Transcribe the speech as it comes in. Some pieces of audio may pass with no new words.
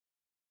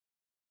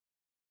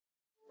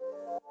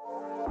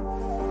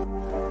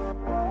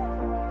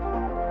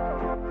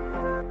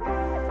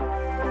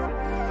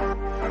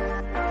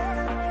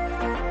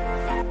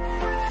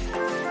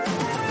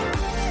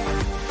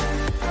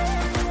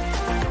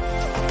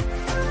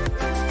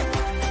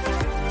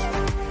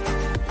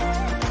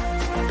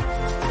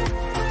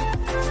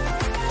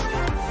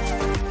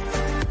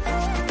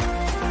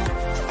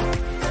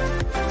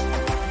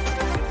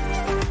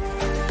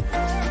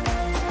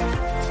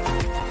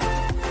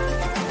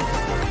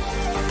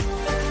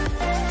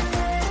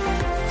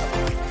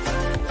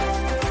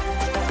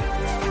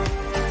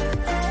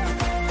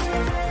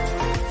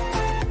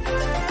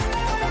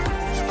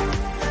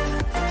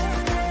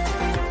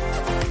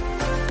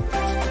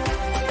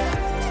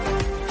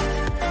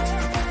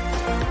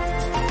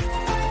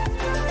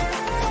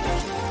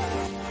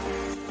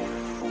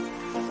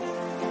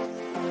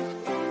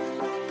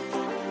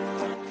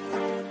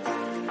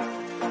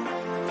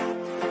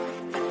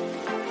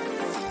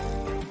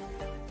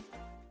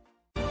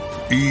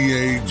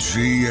EAGLES.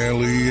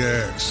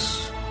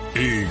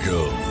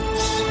 Eagles.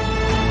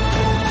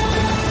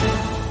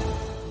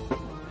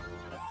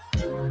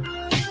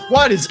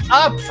 What is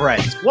up,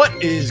 friends?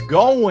 What is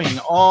going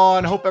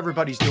on? Hope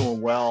everybody's doing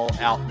well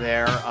out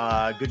there.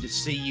 Good to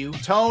see you.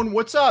 Tone,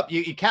 what's up?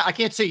 I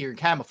can't see you. You're in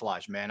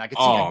camouflage, man. I can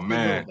see you a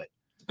little bit.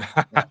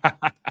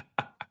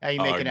 How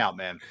you making out,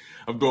 man?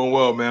 I'm doing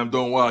well, man. I'm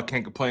doing well. I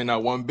can't complain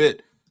not one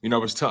bit. You know,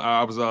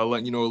 I was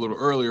letting you know a little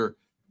earlier.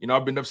 You know,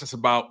 I've been up since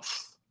about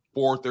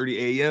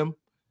 4:30 a.m.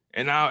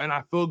 and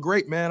I feel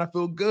great, man. I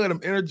feel good. I'm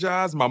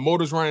energized. My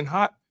motor's running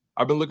hot.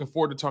 I've been looking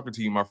forward to talking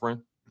to you, my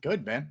friend.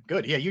 Good, man.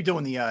 Good. Yeah, you're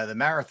doing the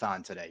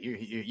marathon today. You're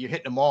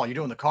hitting them all. You're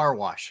doing the car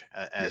wash,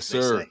 as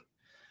they say.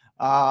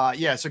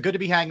 Yeah, so good to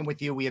be hanging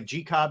with you. We have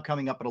G Cobb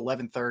coming up at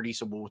 11:30,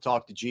 so we'll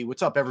talk to G.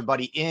 What's up,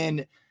 everybody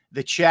in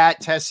the chat?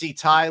 Tessie,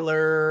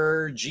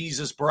 Tyler,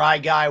 Jesus, Bry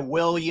Guy,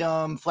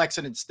 William,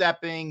 Flexing and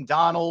Stepping,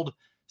 Donald,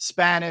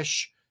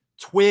 Spanish,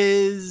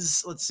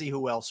 Twiz. Let's see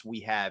who else we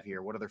have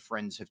here. What other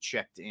friends have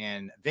checked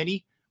in?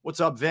 Vinny. What's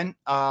up, Vin?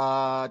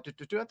 I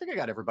think I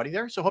got everybody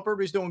there. So hope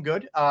everybody's doing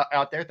good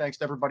out there. Thanks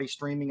to everybody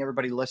streaming,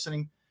 everybody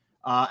listening.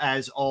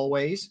 As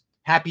always,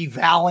 happy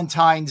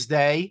Valentine's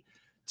Day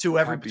to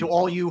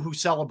all you who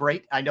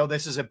celebrate. I know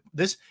this is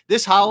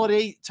this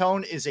holiday,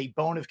 Tone, is a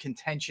bone of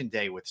contention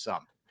day with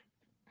some.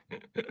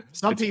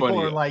 Some people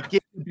funny, are like,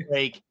 give me a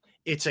break.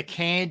 It's a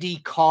candy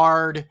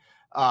card,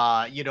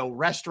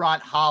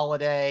 restaurant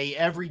holiday.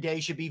 Every day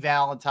should be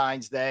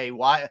Valentine's Day.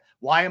 Why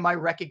am I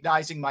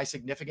recognizing my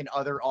significant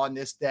other on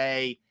this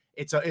day?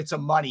 It's a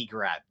money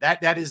grab.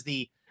 That is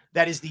the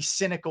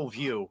cynical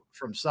view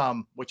from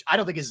some, which I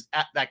don't think is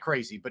that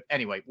crazy. But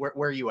anyway, where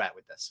are you at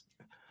with this?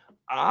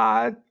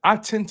 I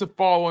tend to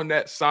fall on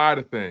that side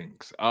of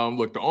things.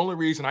 Look, the only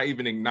reason I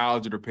even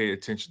acknowledge it or pay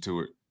attention to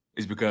it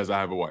is because I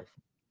have a wife,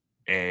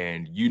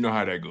 and you know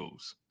how that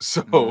goes.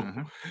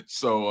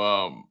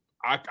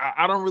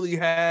 I don't really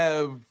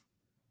have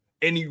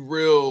any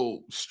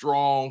real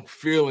strong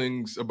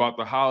feelings about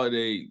the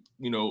holiday,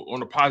 on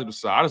the positive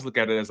side. I just look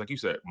at it as, like you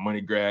said, money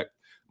grab,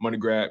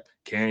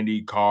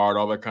 candy, card,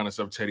 all that kind of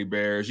stuff, teddy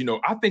bears.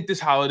 I think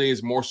this holiday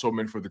is more so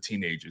meant for the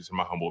teenagers, in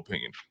my humble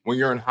opinion. When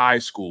you're in high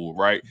school,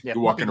 right? Yeah,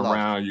 you're walking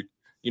around,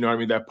 you know what I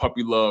mean? That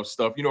puppy love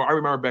stuff. I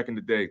remember back in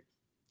the day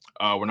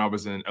when I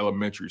was in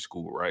elementary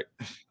school, right?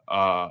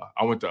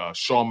 I went to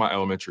Shawmont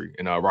Elementary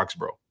in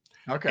Roxborough.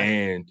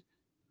 Okay. And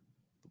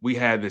we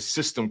had this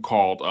system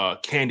called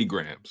Candy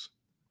Grams,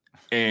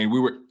 and we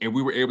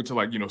were able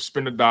to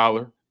spend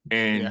 $1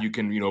 and you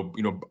can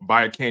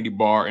buy a candy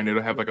bar, and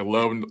it'll have like a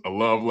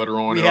love letter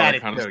on it. We had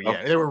it kind of stuff.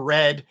 Yeah, they were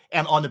red,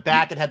 and on the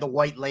back it had the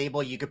white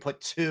label. You could put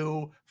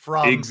 2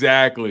 from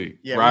exactly.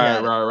 Yeah,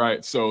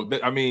 right. So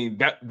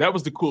that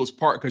was the coolest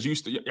part, because I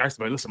used to be like,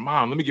 listen,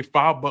 Mom, let me get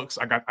 $5.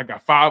 I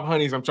got 5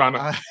 honeys. I'm trying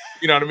to,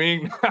 you know what I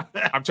mean?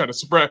 I'm trying to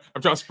spread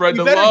the love.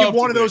 You better give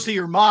one of those to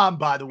your mom,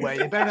 by the way.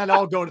 They better not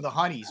all go to the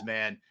honeys,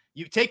 man.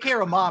 You take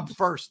care of Mom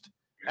first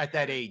at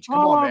that age. Come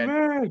on,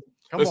 man.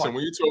 Listen,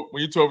 when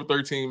you're 12 or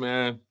 13,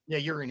 man. Yeah,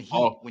 you're in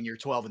heat when you're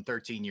 12 and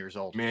 13 years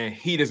old. Man,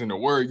 heat isn't a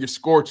word. You're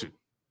scorching.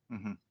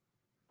 Mm-hmm.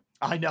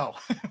 I know.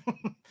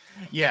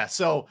 Yeah,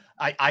 so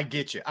I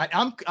get you.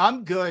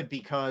 I'm good,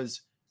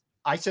 because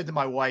I said to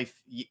my wife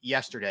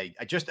yesterday,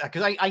 because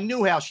I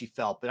knew how she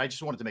felt, but I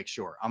just wanted to make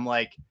sure. I'm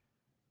like,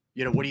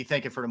 what are you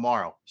thinking for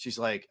tomorrow? She's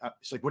like,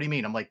 what do you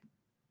mean? I'm like,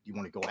 you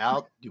want to go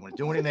out? Do you want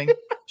to do anything?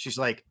 She's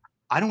like,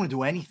 I don't want to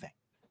do anything.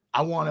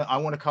 I want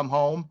to come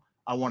home.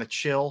 I want to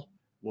chill.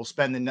 We'll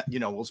spend the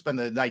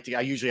night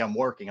together. I'm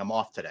working. I'm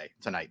off tonight.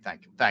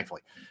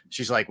 Thankfully.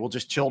 She's like, we'll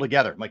just chill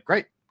together. I'm like,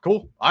 great,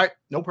 cool. All right.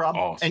 No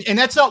problem. Awesome. And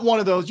that's not one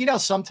of those,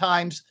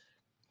 sometimes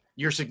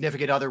your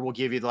significant other will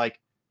give you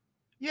like,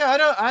 yeah,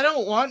 I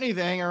don't want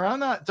anything, or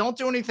don't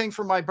do anything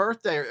for my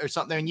birthday or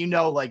something.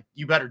 And like,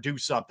 you better do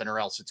something, or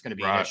else it's going to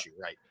be an issue.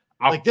 Right.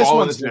 I've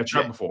fallen into that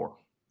trap before.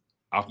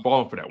 I've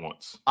fallen for that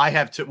once. I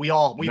have too. We've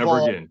all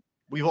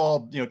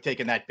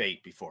taken that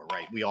bait before,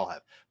 right? We all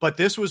have. But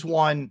this was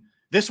one.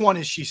 This one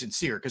is she's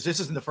sincere, because this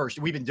isn't the first.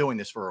 We've been doing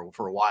this for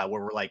a while,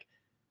 where we're like,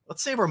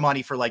 let's save our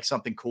money for like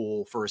something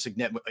cool, for a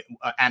significant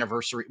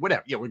anniversary,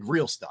 whatever. Yeah, with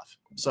real stuff.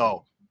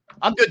 So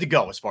I'm good to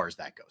go as far as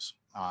that goes.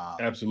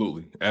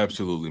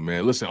 Absolutely,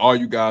 man. Listen, all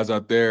you guys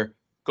out there,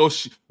 go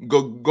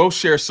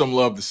share some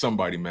love to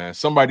somebody, man.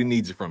 Somebody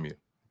needs it from you.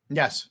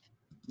 Yes,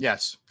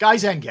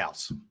 guys and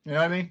gals. You know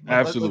what I mean?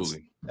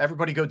 Absolutely.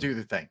 Everybody go do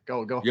the thing.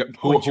 Go. Yep.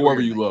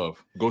 Whoever you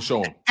love, go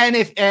show them. And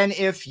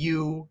if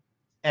you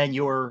and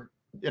your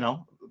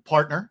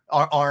partner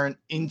aren't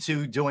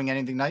into doing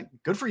anything night,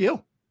 good for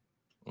you.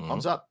 Mm-hmm.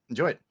 Thumbs up.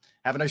 Enjoy it.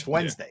 Have a nice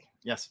Wednesday.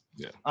 Yeah. Yes.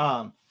 Yeah.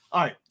 All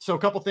right. So a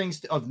couple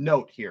things of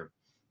note here.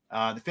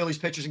 The Phillies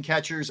pitchers and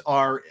catchers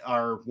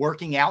are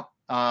working out.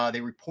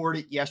 They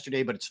reported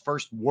yesterday, but it's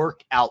first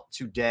workout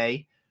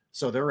today.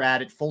 So they're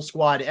at it, full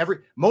squad.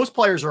 Most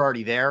players are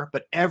already there,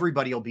 but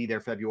everybody will be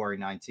there February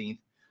 19th.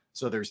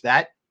 So there's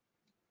that.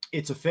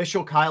 It's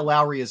official. Kyle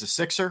Lowry is a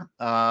Sixer.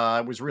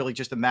 It was really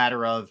just a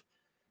matter of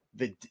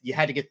you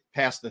had to get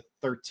past the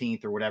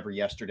 13th or whatever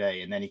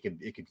yesterday, and then it could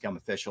become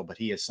official. But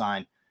he has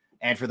signed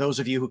And for those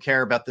of you who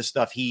care about this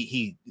stuff,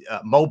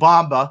 Mo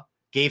Bamba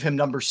gave him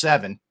number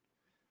 7,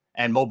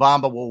 and Mo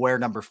Bamba will wear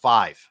number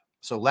 5.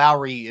 So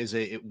Lowry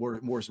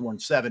was worn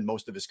 7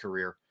 most of his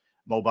career.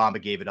 Mo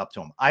Bamba gave it up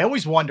to him. I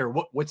always wonder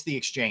what's the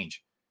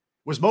exchange.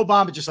 Was Mo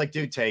Bamba just like,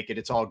 dude, take it,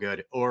 it's all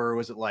good, or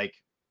was it like,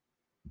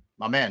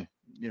 my man,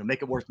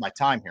 make it worth my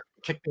time here.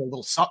 Kick me a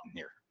little something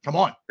here. Come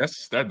on.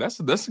 That's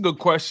a good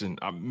question.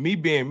 Me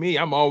being me,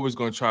 I'm always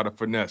going to try to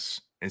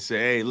finesse and say,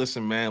 hey,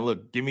 listen, man,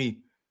 look,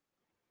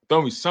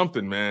 throw me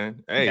something,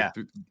 man. Hey,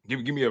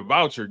 give me a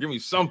voucher. Give me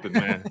something,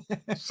 man.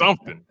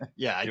 Something.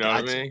 Yeah. You know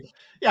what I mean?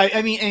 Yeah.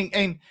 I mean,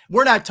 and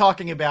we're not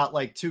talking about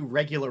like 2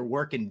 regular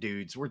working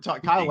dudes. We're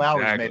talking Kyle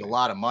Lowry's made a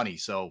lot of money.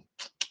 So,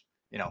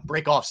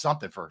 break off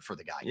something for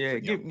the guy. Yeah.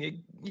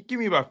 Give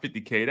me about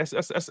 50K.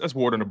 That's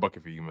water in a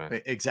bucket for you, man.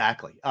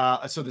 Exactly.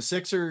 So the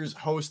Sixers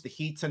host the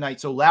Heat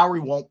tonight. So Lowry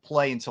won't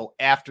play until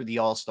after the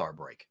All-Star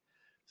break.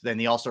 So then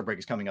the All-Star break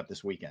is coming up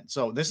this weekend.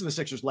 So this is the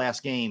Sixers'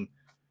 last game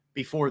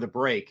before the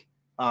break.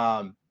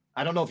 I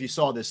don't know if you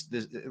saw this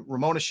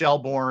Ramona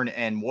Shelburne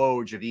and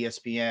Woj of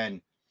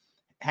ESPN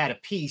had a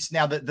piece.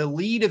 Now, the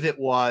lead of it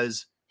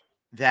was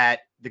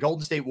that the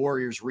Golden State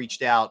Warriors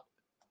reached out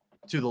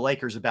to the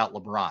Lakers about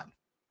LeBron.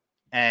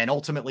 And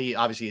ultimately,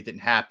 obviously, it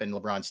didn't happen.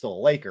 LeBron's still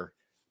a Laker.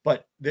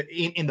 But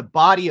in the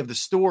body of the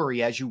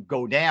story, as you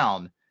go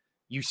down,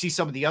 you see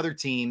some of the other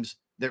teams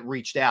that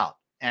reached out.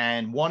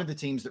 And one of the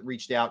teams that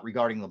reached out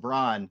regarding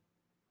LeBron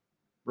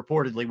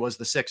reportedly was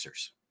the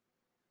Sixers.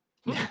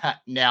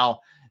 Now,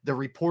 the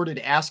reported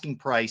asking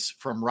price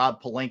from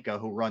Rob Pelinka,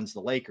 who runs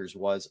the Lakers,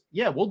 was,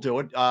 yeah, we'll do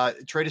it.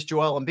 Trade us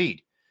Joel Embiid.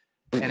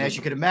 And as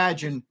you could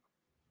imagine,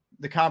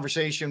 the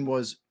conversation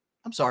was,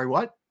 I'm sorry,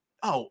 what?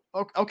 Oh,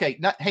 okay.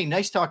 Hey,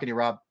 nice talking to you,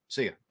 Rob.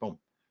 See you. Boom.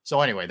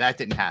 So anyway, that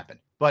didn't happen.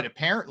 But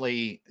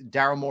apparently,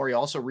 Daryl Morey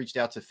also reached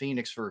out to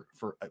Phoenix for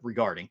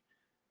regarding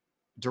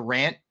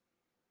Durant,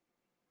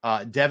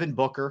 Devin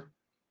Booker,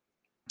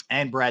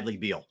 and Bradley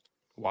Beal.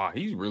 Wow,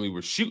 he really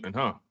was shooting,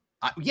 huh?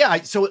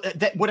 So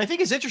what I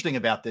think is interesting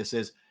about this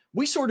is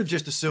we sort of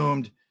just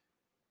assumed,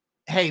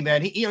 hey,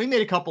 man, he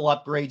made a couple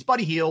upgrades.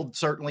 Buddy Hield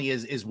certainly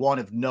is one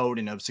of note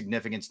and of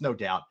significance, no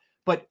doubt.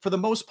 But for the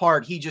most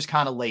part, he just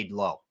kind of laid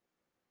low.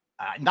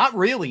 Not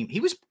really. He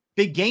was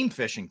big game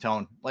fishing,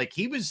 Tone. Like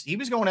he was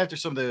going after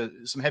some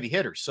heavy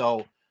hitters.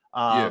 So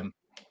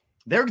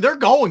they're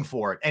going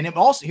for it. And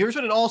here's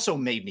what it also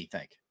made me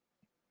think.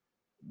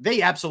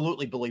 They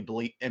absolutely believe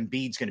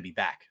Embiid's going to be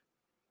back.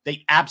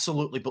 They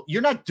absolutely.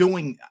 You're not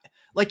doing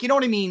like, you know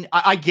what I mean?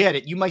 I get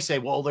it. You might say,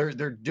 well,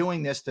 they're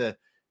doing this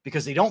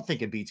because they don't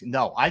think Embiid's.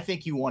 No, I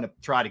think you want to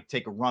try to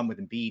take a run with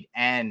Embiid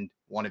and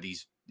one of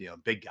these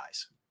big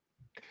guys.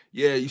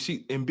 Yeah, you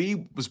see,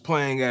 Embiid was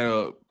playing at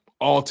a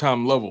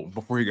all-time level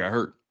before he got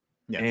hurt.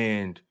 Yeah.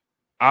 And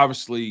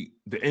obviously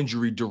the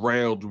injury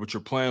derailed what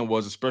your plan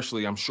was,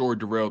 especially I'm sure it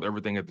derailed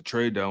everything at the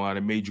trade deadline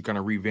and made you kind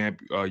of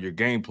revamp your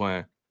game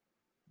plan.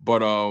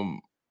 But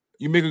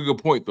you make a good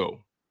point,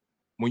 though.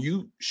 When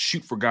you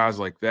shoot for guys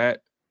like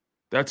that,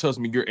 that tells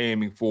me you're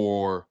aiming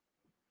for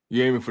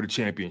the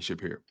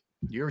championship here.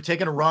 You're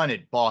taking a run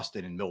at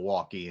Boston and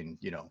Milwaukee and,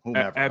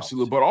 whomever.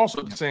 Absolutely. But also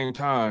at the same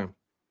time,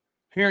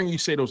 hearing you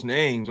say those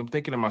names, I'm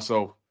thinking to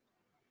myself,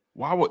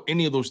 why would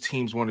any of those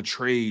teams want to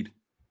trade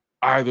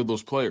either of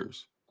those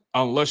players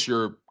unless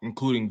you're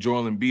including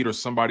Joel Embiid or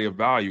somebody of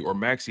value or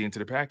Maxey into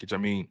the package? I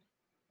mean,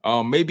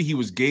 maybe he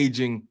was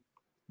gauging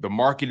the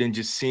market and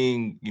just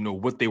seeing,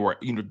 what they were,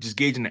 just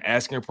gauging the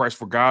asking price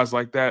for guys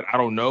like that. I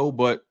don't know,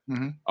 but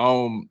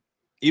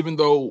even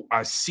though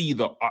I see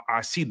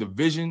the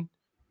vision,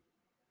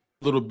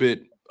 a little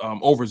bit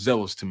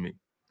overzealous to me.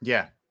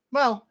 Yeah.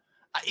 Well,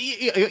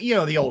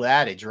 the old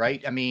adage,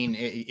 right? I mean,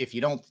 if you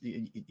don't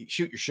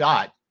shoot your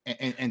shot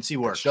and see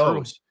where it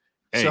goes.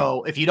 Hey,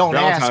 so if you don't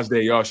Valentine's ask,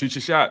 Day, y'all shoot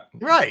your shot.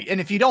 Right.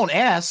 And if you don't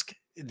ask,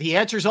 the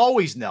answer is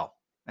always no.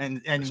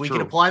 And we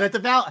can apply that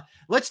to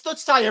let's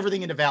tie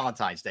everything into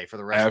Valentine's Day for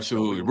the rest.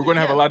 Absolutely. We're going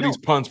to have a lot of these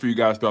puns for you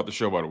guys throughout the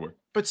show, by the way.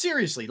 But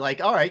seriously,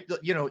 like, all right,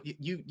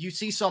 you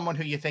see someone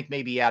who you think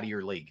may be out of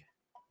your league,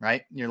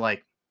 right? And you're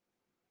like,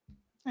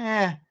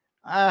 why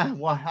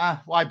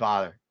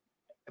bother?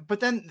 But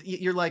then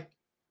you're like,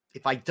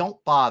 if I don't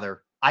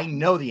bother, I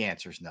know the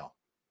answer is no.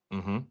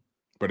 Mm-hmm.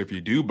 But if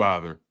you do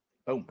bother,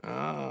 boom,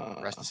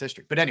 rest is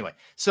history. But anyway,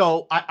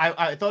 so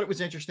I thought it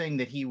was interesting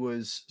that he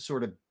was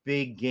sort of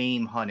big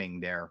game hunting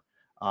there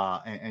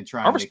and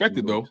trying. I respect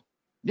it though.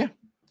 Yeah.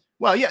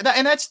 Well, yeah,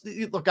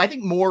 look. I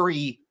think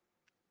Morey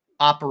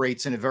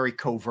operates in a very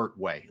covert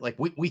way. Like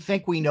we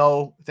think we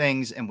know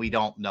things and we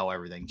don't know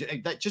everything.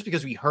 Just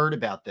because we heard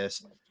about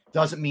this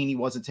doesn't mean he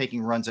wasn't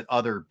taking runs at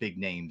other big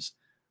names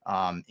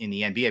in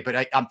the NBA.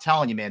 But I'm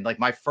telling you, man, like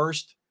my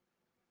first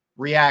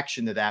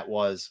reaction to that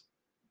was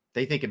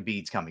they think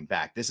Embiid's coming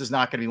back. This is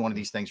not going to be one of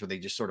these things where they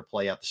just sort of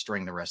play out the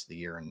string the rest of the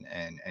year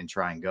and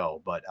try and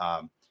go. But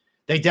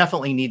they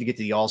definitely need to get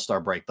to the All-Star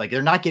break. Like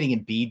they're not getting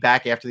Embiid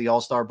back after the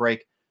All-Star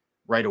break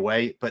right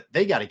away, but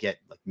they got to get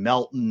like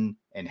Melton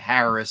and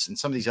Harris and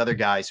some of these other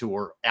guys who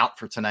are out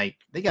for tonight.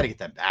 They got to get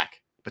them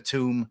back.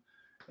 Batum,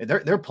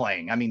 they're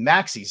playing. I mean,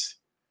 Maxey's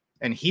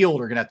and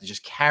Hield are going to have to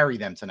just carry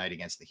them tonight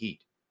against the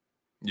Heat.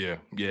 Yeah.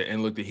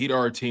 And look, the Heat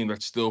are a team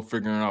that's still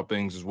figuring out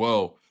things as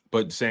well.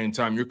 But at the same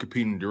time, you're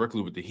competing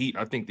directly with the Heat.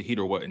 I think the Heat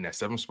are what, in that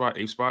 7th spot,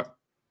 8th spot?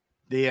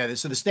 Yeah.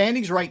 So the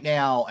standings right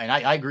now, and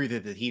I agree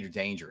that the Heat are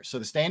dangerous. So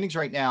the standings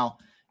right now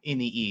in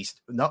the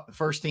East, the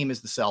first team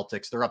is the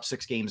Celtics. They're up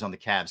 6 games on the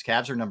Cavs.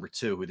 Cavs are number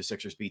 2, who the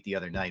Sixers beat the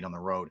other night on the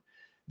road.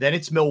 Then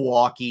it's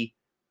Milwaukee,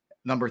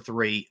 number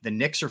 3. The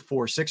Knicks are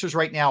 4. Sixers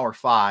right now are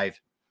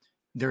 5.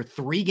 They're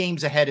 3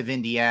 games ahead of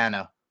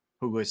Indiana,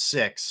 who is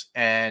 6,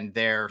 and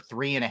they're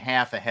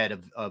 3.5 ahead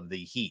of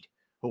the Heat,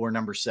 who are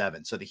number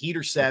 7. So the Heat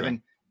are 7,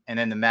 okay, and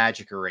then the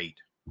Magic are 8.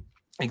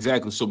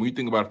 Exactly. So when you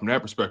think about it from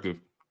that perspective,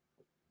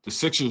 the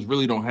Sixers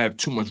really don't have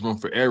too much room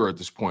for error at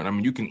this point. I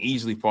mean, you can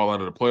easily fall out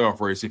of the playoff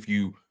race if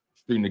you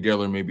string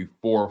together maybe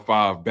 4 or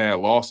 5 bad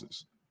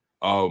losses.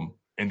 And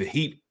the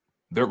Heat,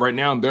 they're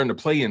in the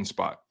play-in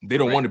spot. They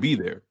don't want to be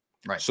there.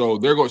 Right. So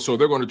they're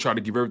going to try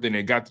to give everything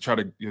they got to try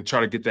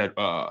to get that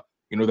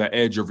that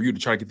edge over you, to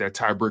try to get that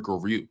tiebreaker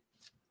over you.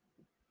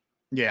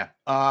 Yeah.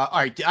 All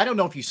right. I don't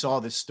know if you saw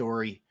this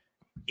story.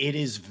 It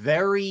is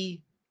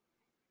very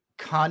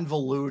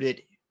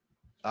convoluted,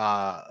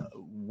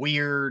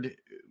 weird.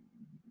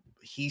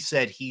 He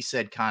said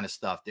kind of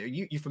stuff there.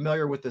 You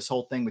familiar with this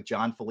whole thing with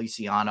John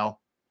Feliciano?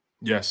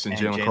 Yes, and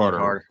Jalen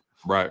Carter.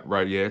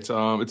 Right. Yeah,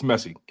 it's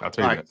messy. I'll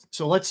tell you that.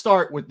 So let's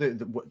start with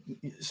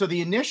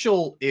the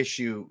initial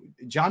issue.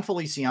 John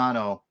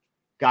Feliciano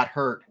got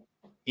hurt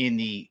in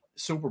the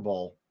Super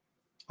Bowl,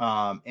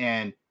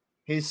 and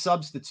his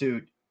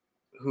substitute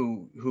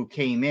who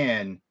came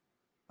in,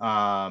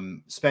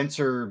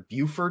 Spencer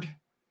Buford.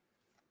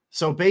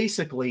 So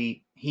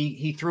basically,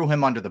 he threw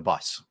him under the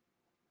bus.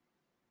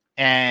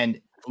 And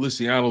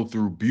Feliciano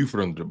threw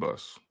Buford under the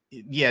bus.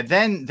 Yeah,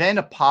 then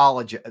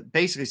apologized.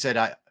 Basically said,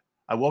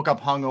 I woke up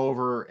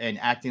hungover and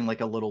acting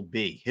like a little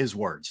bee. His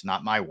words,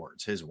 not my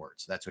words. His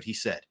words. That's what he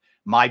said.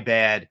 My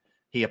bad.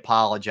 He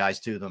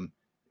apologized to them.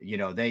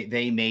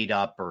 They made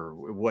up or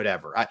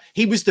whatever.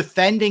 He was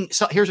defending.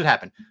 So here's what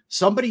happened.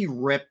 Somebody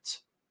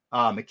ripped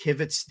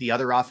McKivitz, the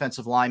other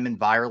offensive lineman,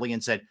 virally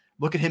and said,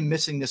 "Look at him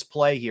missing this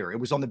play here." It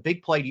was on the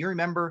big play. Do you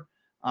remember?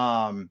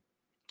 Are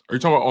you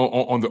talking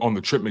about on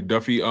the Trent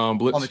McDuffie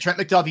blitz? On the Trent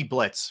McDuffie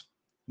blitz,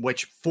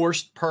 which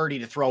forced Purdy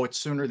to throw it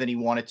sooner than he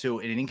wanted to,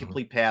 in an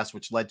incomplete pass,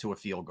 which led to a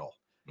field goal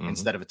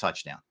instead of a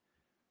touchdown.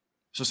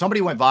 So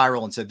somebody went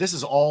viral and said, "This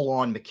is all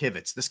on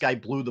McKivitz. This guy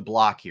blew the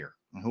block here,"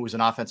 who was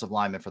an offensive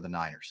lineman for the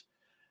Niners.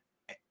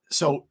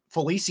 So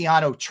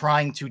Feliciano,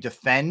 trying to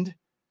defend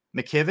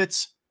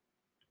McKivitz,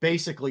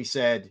 basically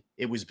said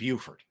it was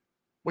Buford,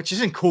 which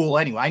isn't cool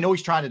anyway. I know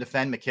he's trying to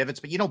defend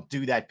McKivitz, but you don't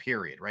do that,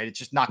 period, right? It's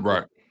just not cool.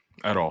 Right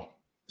at all.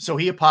 So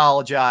he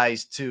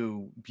apologized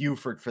to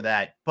Buford for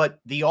that. But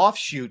the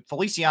offshoot,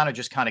 Feliciano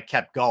just kind of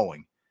kept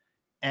going.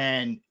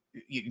 And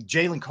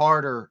Jalen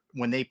Carter,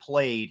 when they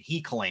played, he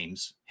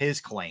claims,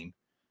 his claim,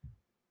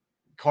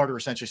 Carter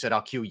essentially said,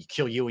 "I'll kill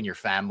you and your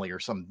family," or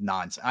some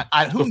nonsense.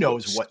 Who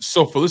knows what?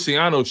 So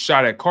Feliciano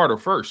shot at Carter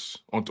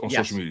first on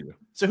social media.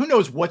 So who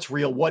knows what's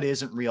real, what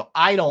isn't real?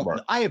 I don't.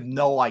 Right. I have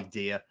no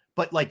idea.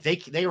 But like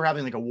they were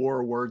having like a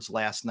war of words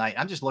last night.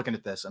 I'm just looking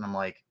at this and I'm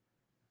like,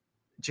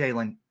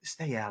 Jalen,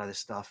 stay out of this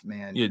stuff,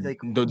 man. Yeah,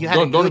 you had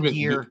a good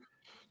year.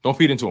 Don't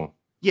feed into him.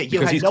 Yeah, you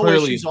had no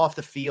issues off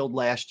the field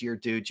last year,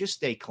 dude. Just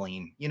stay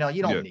clean. You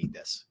don't need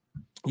this.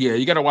 Yeah,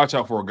 you got to watch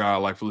out for a guy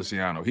like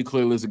Feliciano. He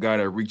clearly is a guy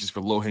that reaches for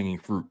low-hanging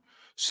fruit.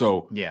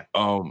 So, yeah,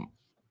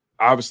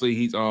 obviously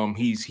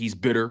he's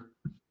bitter.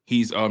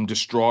 He's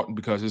distraught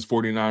because his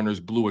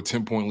 49ers blew a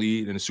 10-point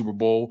lead in the Super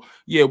Bowl.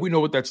 Yeah, we know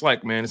what that's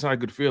like, man. It's not a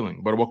good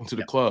feeling, but welcome to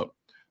the club.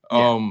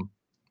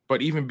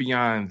 But even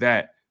beyond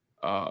that,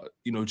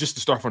 just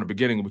to start from the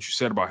beginning of what you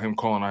said about him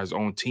calling out his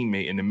own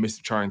teammate in the midst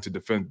of trying to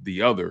defend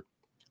the other.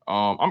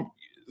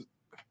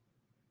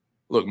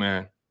 Look,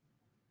 man,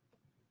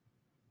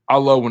 I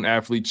love when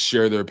athletes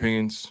share their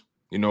opinions.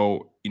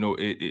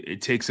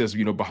 It takes us,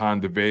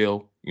 behind the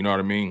veil. You know what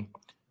I mean?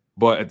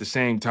 But at the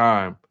same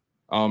time,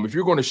 if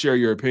you're going to share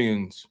your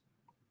opinions,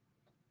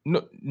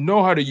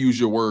 know how to use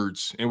your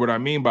words. And what I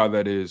mean by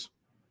that is,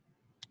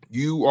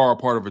 you are a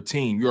part of a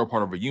team. You're a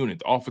part of a unit.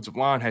 The offensive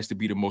line has to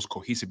be the most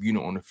cohesive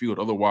unit on the field.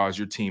 Otherwise,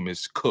 your team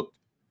is cooked.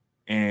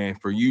 And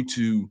for you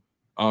to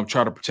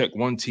try to protect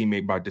one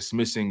teammate by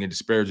dismissing and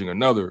disparaging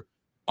another,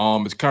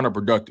 it's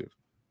counterproductive.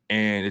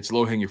 And it's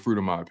low-hanging fruit,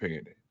 in my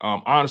opinion.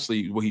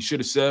 Honestly, what he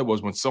should have said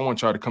was, when someone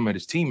tried to come at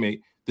his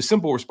teammate, the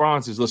simple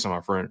response is, "Listen, my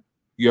friend,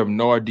 you have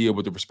no idea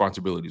what the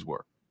responsibilities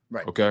were."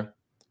 Right. Okay?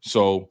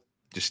 So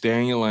just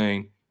stay in your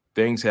lane.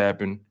 Things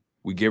happen.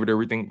 We gave it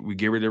everything. We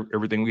gave it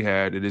everything we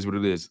had. It is what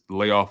it is.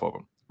 Lay off of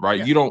them, right?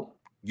 Yeah.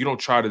 You don't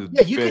try to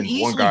defend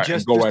one guy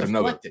and go at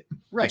another.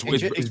 Right.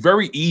 It's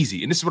very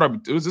easy, and this is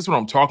what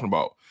I'm talking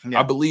about.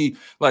 Yeah. I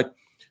believe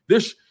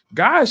this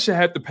guys should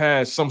have to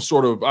pass some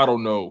sort of, I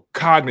don't know,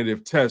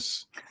 cognitive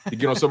tests to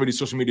get on some of these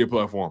social media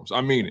platforms.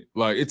 I mean it.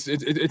 It's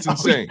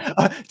insane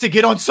to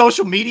get on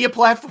social media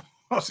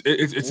platforms.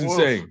 It's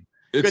insane.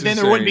 Then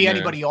there wouldn't be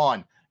anybody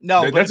on.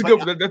 No, that's a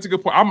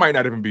good point. I might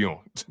not even be on.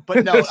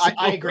 But no,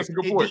 I agree. That's a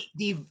good point.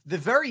 The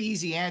very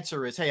easy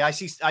answer is, hey, I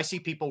see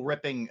people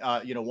ripping,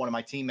 one of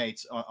my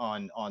teammates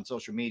on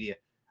social media.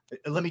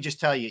 Let me just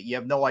tell you, you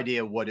have no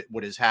idea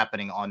what is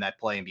happening on that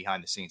play and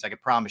behind the scenes. I can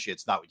promise you,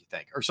 it's not what you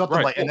think, or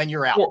something and then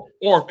you're out.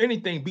 Or if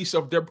anything, be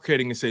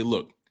self-deprecating and say,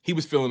 look, he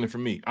was feeling it for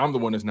me. I'm the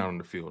one that's not on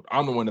the field.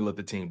 I'm the one that let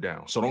the team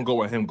down. So don't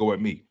go at him, go at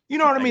me. You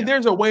know what I mean?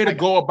 There's a way to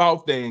go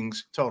about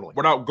things totally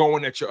without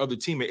going at your other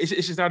teammate. It's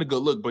just not a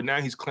good look. But now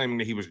he's claiming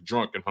that he was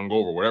drunk and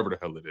hungover, whatever the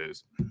hell it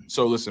is.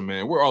 So listen,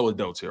 man, we're all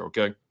adults here,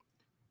 okay?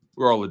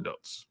 We're all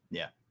adults.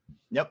 Yeah.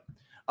 Yep.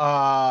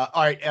 All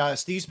right.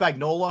 Steve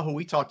Spagnuolo, who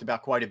we talked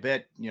about quite a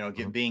bit,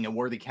 being a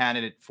worthy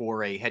candidate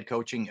for a head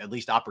coaching, at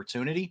least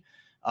opportunity.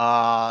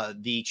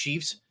 The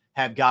Chiefs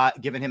have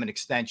given him an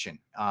extension.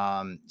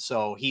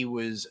 So he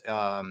was,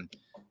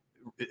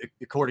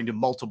 according to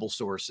multiple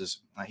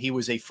sources, he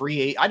was a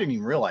free agent. I didn't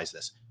even realize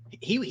this.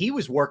 He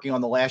was working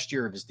on the last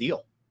year of his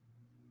deal.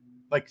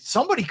 Like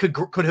somebody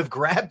could have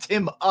grabbed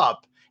him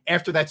up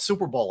after that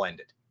Super Bowl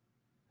ended.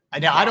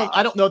 Now,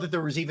 I don't know that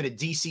there was even a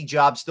DC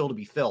job still to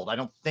be filled. I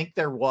don't think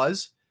there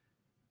was,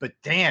 but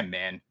damn,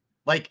 man.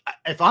 Like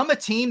if I'm a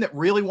team that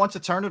really wants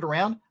to turn it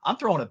around, I'm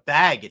throwing a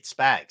bag at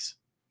Spags.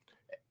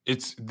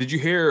 Did you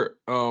hear,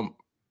 I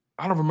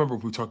don't remember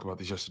if we talked about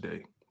this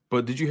yesterday,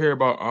 but did you hear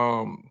about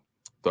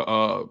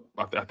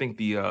I think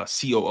the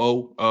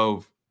COO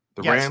of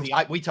the Rams?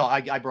 I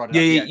brought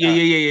it up.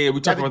 Yeah.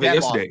 We talked about that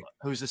yesterday.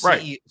 Who's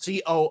the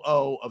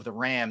COO of the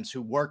Rams,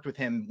 who worked with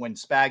him when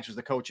Spags was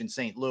the coach in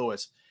St.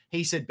 Louis.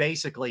 He said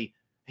basically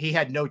he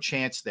had no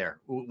chance there.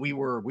 He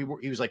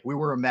was like, we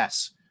were a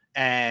mess.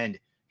 And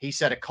he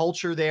said a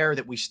culture there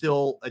that we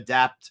still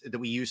adapt, that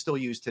we still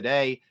use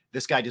today.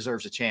 This guy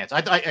deserves a chance.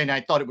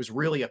 I thought it was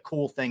really a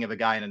cool thing of a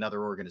guy in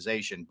another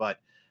organization. But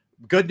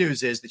good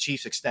news is the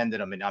Chiefs extended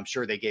him, and I'm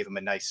sure they gave him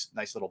a nice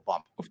little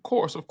bump. Of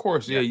course.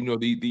 Yeah.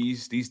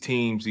 These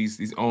teams,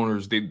 these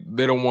owners, they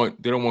don't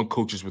want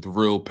coaches with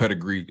real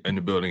pedigree in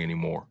the building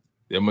anymore.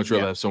 They'd much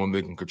rather have someone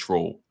they can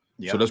control.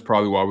 Yep. So that's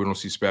probably why we don't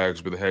see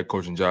Spags with a head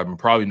coaching job, and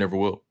probably never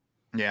will.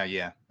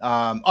 Yeah.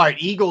 All right,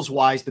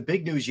 Eagles-wise, the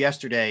big news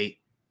yesterday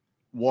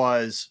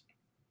was,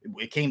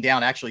 it came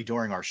down actually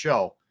during our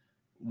show,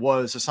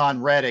 was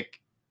Hassan Reddick.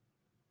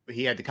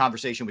 He had the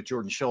conversation with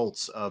Jordan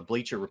Schultz of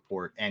Bleacher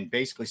Report and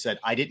basically said,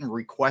 I didn't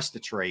request a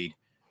trade.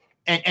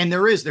 And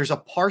there's a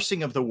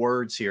parsing of the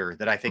words here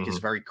that I think is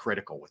very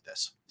critical with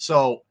this.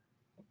 So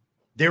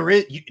there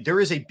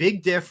is a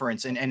big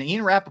difference. And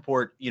Ian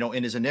Rappaport,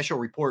 in his initial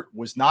report,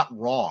 was not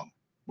wrong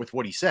with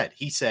what he said.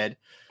 He said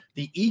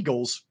the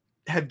Eagles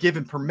have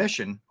given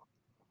permission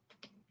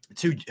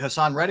to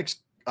Hassan Reddick's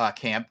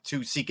camp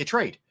to seek a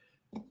trade.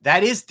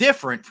 That is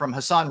different from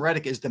Hassan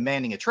Reddick is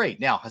demanding a trade.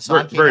 Now,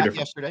 Hassan came out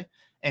yesterday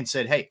and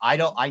said, hey,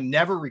 I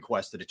never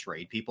requested a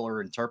trade. People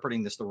are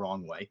interpreting this the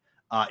wrong way.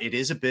 It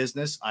is a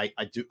business. I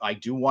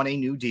do want a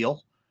new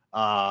deal.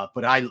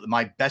 But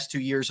my best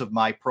 2 years of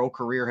my pro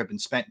career have been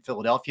spent in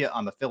Philadelphia.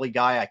 I'm a Philly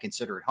guy. I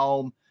consider it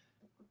home,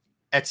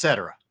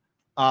 etc.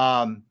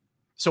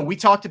 So we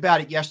talked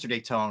about it yesterday,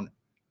 Tone.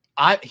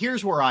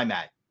 Here's where I'm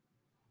at.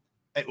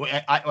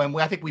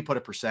 I think we put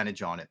a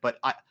percentage on it, but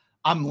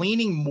I'm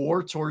leaning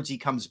more towards he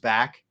comes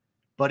back,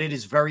 but it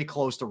is very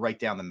close to right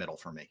down the middle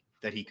for me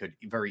that he could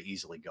very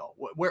easily go.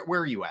 Where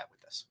are you at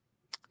with this?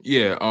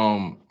 Yeah.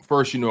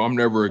 First, I'm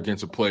never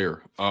against a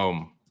player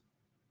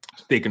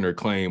staking their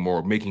claim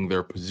or making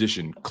their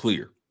position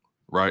clear,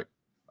 right?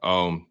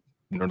 The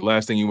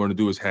last thing you want to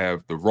do is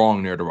have the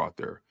wrong narrative out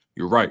there.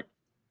 You're right.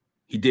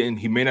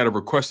 He may not have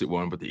requested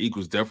one, but the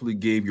Eagles definitely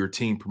gave your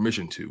team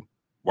permission to.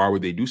 Why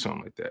would they do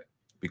something like that?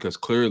 Because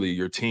clearly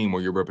your team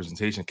or your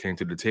representation came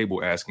to the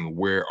table asking,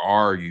 where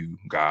are you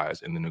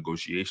guys in the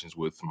negotiations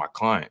with my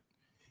client?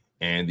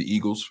 And the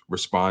Eagles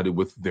responded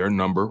with their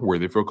number where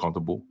they feel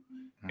comfortable.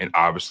 And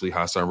obviously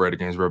Hassan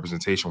Reddick and his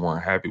representation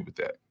weren't happy with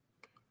that.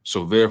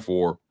 So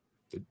therefore,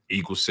 the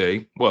Eagles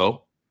say,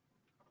 well,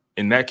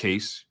 in that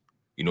case,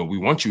 we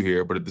want you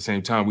here, but at the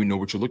same time, we know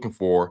what you're looking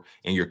for,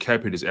 and your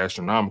cap hit is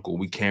astronomical.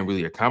 We can't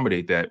really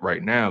accommodate that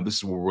right now. This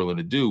is what we're willing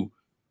to do.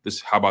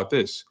 How about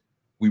this?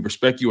 We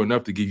respect you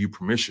enough to give you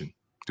permission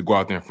to go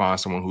out there and find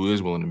someone who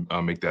is willing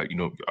to make that,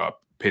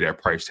 pay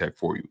that price tag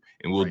for you,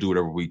 and we'll do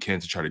whatever we can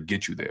to try to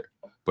get you there.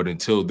 But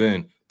until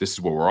then, this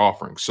is what we're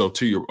offering. So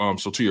to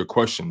your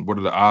question, what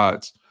are the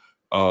odds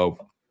of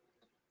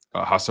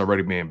Hassan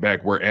Reddick being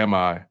back? Where am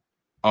I?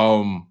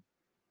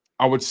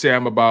 I would say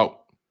I'm about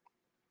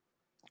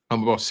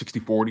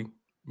 60-40,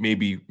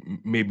 maybe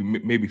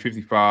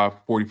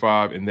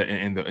 55-45,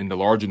 and the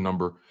larger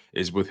number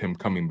is with him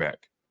coming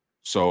back.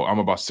 So I'm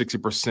about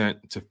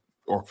 60%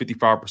 or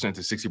 55%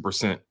 to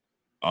 60%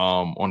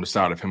 on the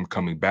side of him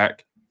coming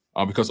back.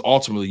 Because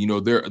ultimately,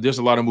 there's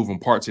a lot of moving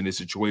parts in this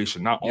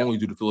situation. Not only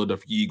do the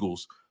Philadelphia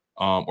Eagles,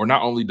 or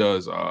not only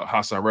does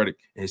Hassan Reddick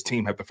and his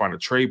team have to find a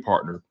trade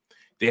partner,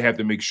 they have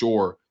to make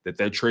sure that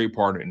trade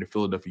partner and the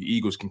Philadelphia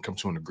Eagles can come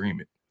to an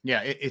agreement.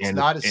 Yeah, it's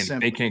not as simple.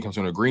 If they can't come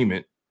to an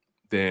agreement,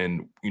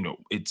 then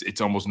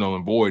it's almost null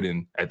and void.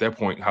 And at that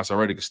point, Hassan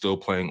Reddick is still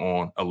playing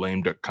on a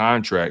lame duck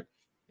contract,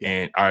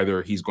 And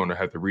either he's going to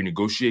have to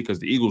renegotiate because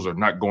the Eagles are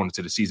not going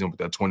into the season with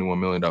that $21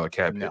 million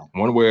cap hit.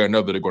 One way or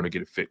another, they're going to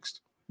get it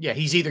fixed. Yeah,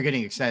 he's either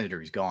getting extended or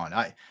he's gone.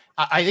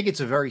 I think it's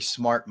a very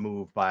smart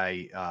move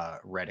by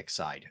Reddick's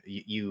side.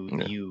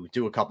 You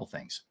do a couple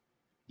things.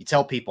 You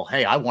tell people,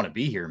 hey, I want to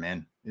be here,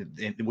 man.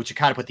 Which you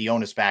kind of put the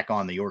onus back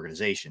on the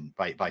organization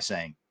by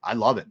saying, I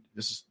love it.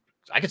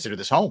 I consider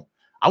this home.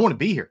 I want to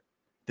be here.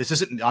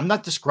 I'm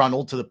not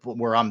disgruntled to the point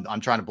where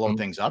I'm trying to blow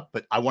things up,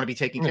 but I want to be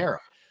taken care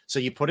of. So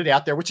you put it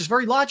out there, which is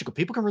very logical.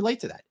 People can relate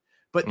to that.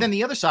 But then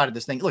the other side of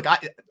this thing, look,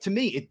 to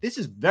me, this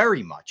is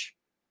very much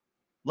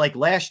like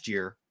last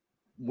year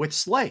with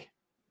Slay.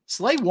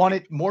 Slay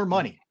wanted more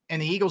money,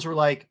 and the Eagles were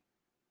like,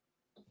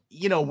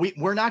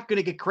 we're not going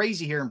to get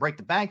crazy here and break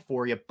the bank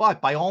for you, but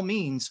by all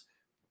means,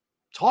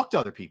 talk to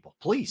other people,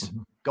 please.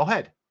 Go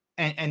ahead.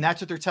 And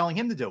that's what they're telling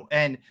him to do.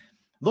 And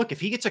look, if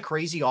he gets a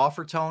crazy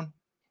offer, Tone,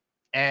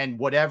 and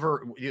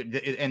whatever,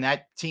 and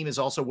that team is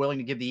also willing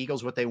to give the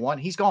Eagles what they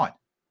want, he's gone.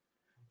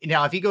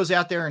 Now, if he goes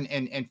out there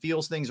and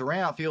feels things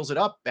around, feels it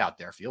up out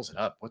there, feels it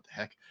up. What the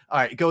heck? All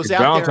right, goes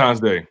out Valentine's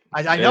there. Day.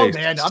 I know,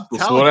 man. I'm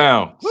telling slow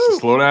down. Woo,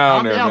 slow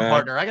down there, man.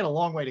 Partner. I got a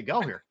long way to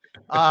go here.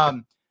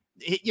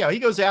 He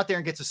goes out there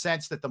and gets a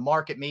sense that the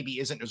market maybe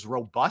isn't as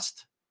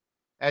robust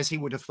as he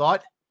would have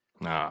thought.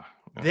 Nah.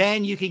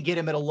 Then you can get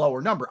him at a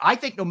lower number. I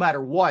think no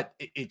matter what,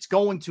 it's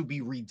going to be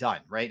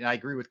redone, right? And I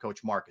agree with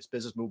Coach Marcus.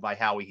 Business move by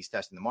Howie. He's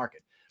testing the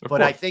market.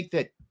 But I think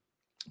that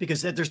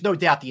because there's no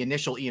doubt the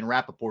initial Ian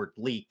Rappaport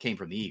leak came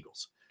from the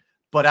Eagles.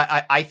 But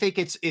I think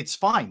it's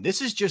fine. This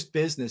is just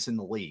business in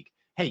the league.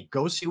 Hey,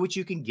 go see what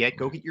you can get.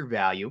 Go get your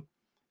value.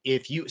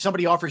 If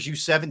somebody offers you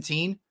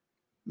 17,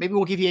 maybe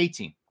we'll give you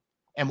 18.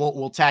 And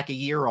we'll tack a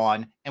year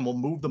on, and we'll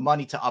move the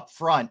money to up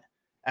front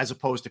as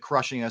opposed to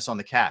crushing us on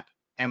the cap.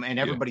 And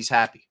everybody's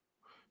happy.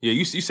 Yeah,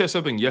 you said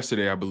something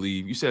yesterday, I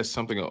believe. You said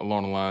something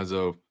along the lines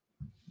of,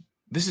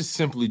 this is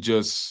simply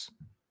just,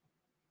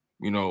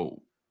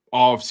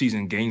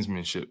 off-season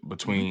gamesmanship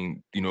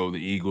between, the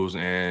Eagles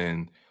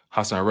and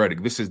Hassan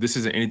Reddick. This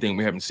isn't anything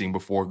we haven't seen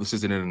before. This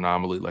isn't an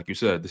anomaly. Like you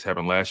said, this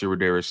happened last year with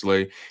Darius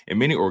Slay, and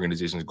many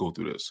organizations go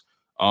through this.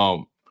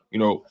 I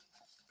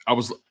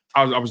was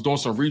doing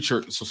some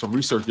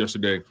research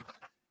yesterday,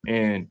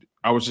 and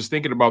I was just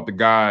thinking about the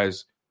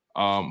guys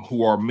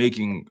who are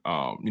making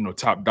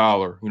top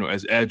dollar,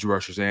 as edge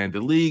rushers, and the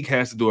league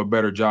has to do a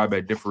better job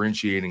at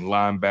differentiating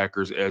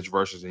linebackers, edge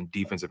rushers, and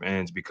defensive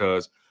ends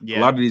because a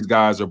lot of these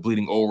guys are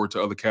bleeding over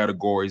to other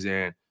categories,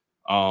 and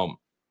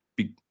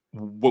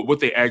what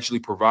they actually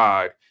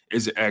provide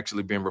isn't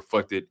actually being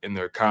reflected in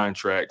their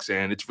contracts,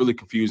 and it's really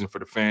confusing for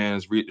the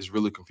fans. It's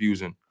really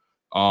confusing,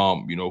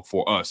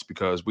 for us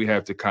because we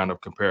have to kind of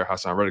compare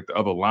Hassan Reddick to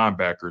other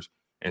linebackers.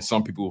 And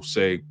some people will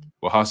say,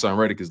 well, Hassan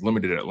Reddick is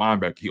limited at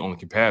linebacker. He only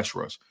can pass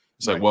rush.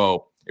 It's like,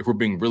 well, if we're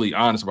being really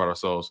honest about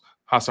ourselves,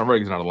 Hassan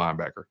Reddick is not a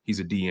linebacker.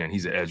 He's a DN.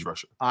 He's an edge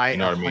rusher. I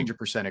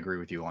 100% agree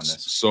with you on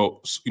this.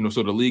 So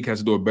the league has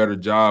to do a better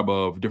job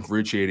of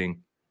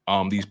differentiating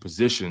these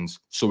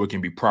positions so it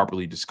can be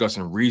properly discussed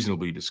and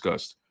reasonably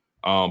discussed.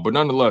 But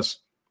nonetheless,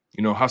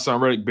 Hassan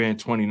Reddick being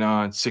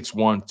 29,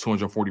 6'1",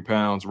 240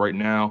 pounds right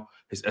now.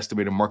 His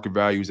estimated market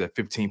value is at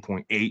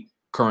 15.8.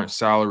 Current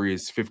salary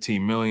is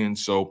 $15 million.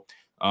 So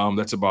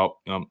that's about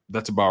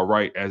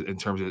right in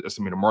terms of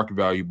estimated market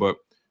value. But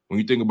when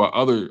you think about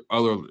other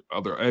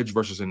edge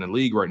rushers in the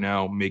league right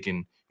now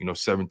making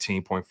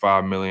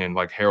 $17.5 million,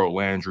 like Harold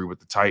Landry with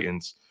the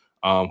Titans,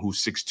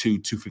 who's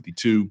 6'2",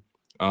 252.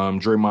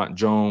 Draymond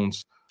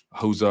Jones,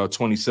 who's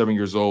 27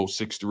 years old,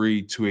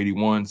 6'3",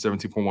 281,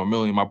 $17.1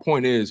 million. My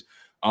point is,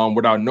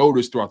 what I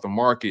noticed throughout the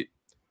market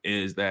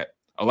is that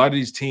a lot of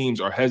these teams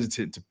are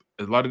hesitant to.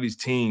 A lot of these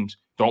teams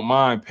don't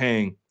mind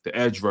paying the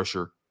edge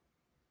rusher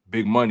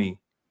big money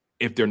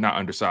if they're not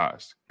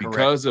undersized.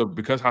 Because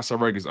Hassan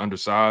Reddick is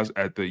undersized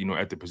at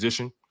the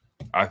position,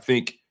 I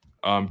think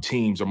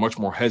teams are much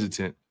more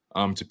hesitant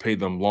to pay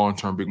them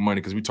long-term big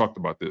money because we talked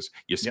about this.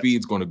 Your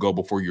speed's going to go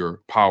before your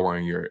power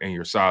and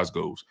your size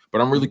goes.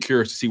 But I'm really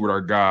curious to see what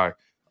our guy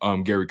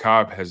Gary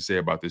Cobb has to say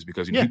about this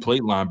because he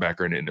played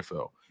linebacker in the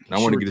NFL, and I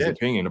want to get his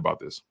opinion about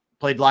this.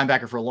 Played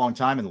linebacker for a long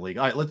time in the league.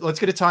 All right, let's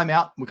get a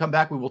timeout. We'll come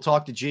back. We will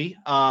talk to G.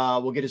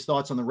 We'll get his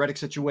thoughts on the Reddick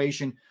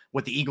situation,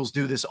 what the Eagles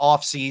do this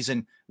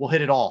offseason. We'll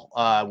hit it all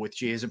with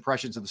G, his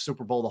impressions of the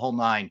Super Bowl, the whole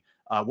nine.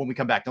 When we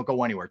come back, don't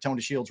go anywhere. Tone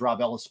DeShields,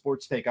 Rob Ellis,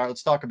 Sports Take. All right,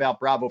 let's talk about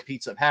Bravo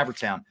Pizza of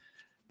Havertown.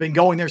 Been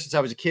going there since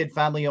I was a kid,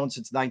 family owned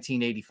since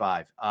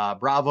 1985.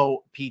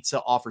 Bravo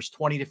Pizza offers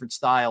 20 different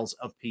styles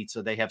of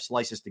pizza. They have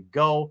slices to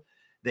go.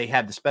 They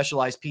have the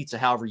specialized pizza,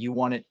 however you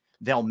want it.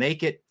 They'll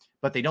make it.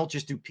 But they don't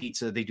just do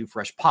pizza. They do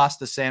fresh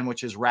pasta,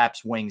 sandwiches,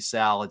 wraps, wings,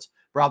 salads.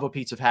 Bravo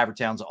Pizza of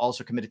Havertown is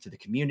also committed to the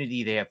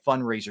community. They have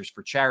fundraisers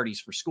for charities,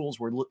 for schools,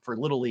 for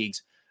little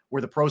leagues,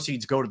 where the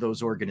proceeds go to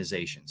those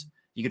organizations.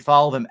 You can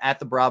follow them at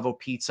the Bravo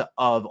Pizza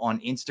of on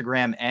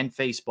Instagram and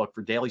Facebook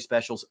for daily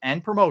specials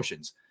and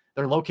promotions.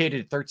 They're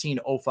located at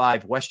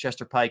 1305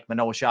 Westchester Pike,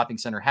 Manoa Shopping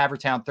Center,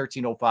 Havertown,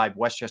 1305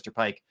 Westchester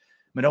Pike,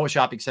 Manoa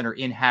Shopping Center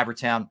in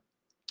Havertown.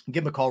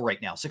 Give them a call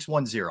right now,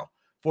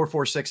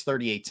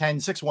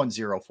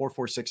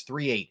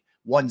 610-446-3810,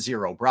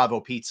 10 Bravo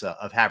Pizza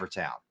of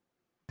Havertown.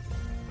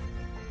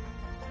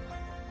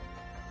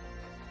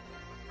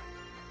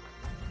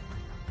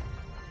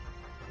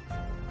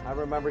 I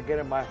remember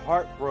getting my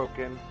heart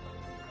broken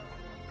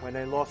when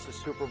they lost the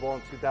Super Bowl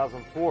in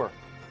 2004.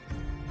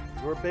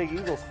 We're big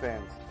Eagles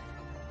fans.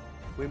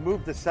 We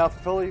moved to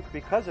South Philly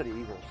because of the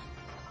Eagles.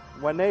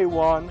 When they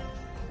won,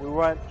 we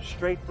went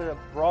straight to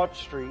Broad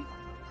Street,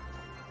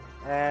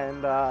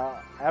 and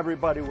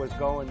everybody was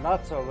going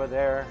nuts over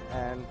there,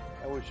 and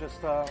it was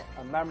just a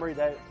memory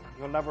that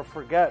you'll never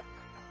forget.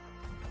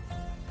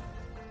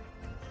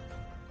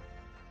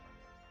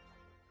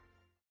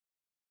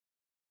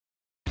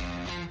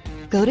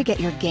 Go to get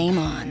your game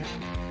on.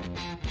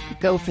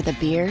 Go for the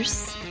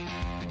beers.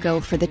 Go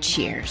for the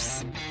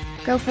cheers.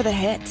 Go for the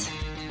hit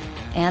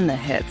and the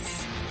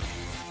hits.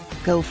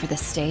 Go for the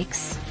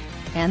stakes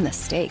and the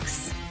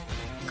stakes.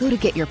 Go to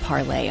get your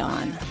parlay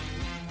on.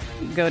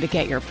 Go to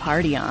get your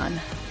party on.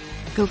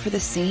 Go for the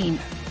scene.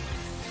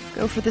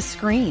 Go for the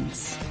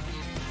screens.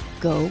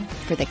 Go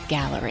for the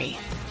gallery.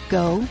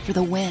 Go for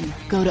the win.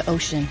 Go to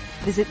Ocean.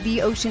 Visit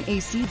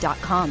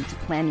theoceanac.com to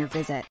plan your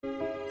visit.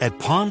 At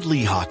Pond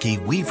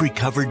Lehocky, we've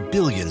recovered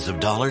billions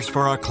of dollars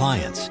for our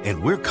clients,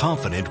 and we're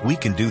confident we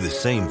can do the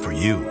same for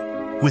you.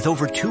 With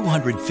over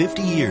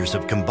 250 years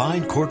of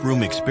combined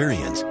courtroom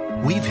experience,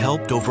 we've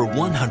helped over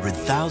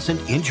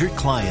 100,000 injured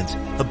clients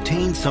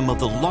obtain some of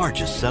the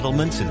largest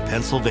settlements in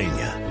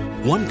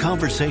Pennsylvania. One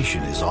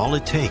conversation is all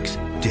it takes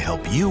to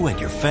help you and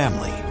your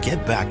family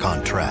get back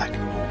on track.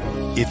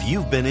 If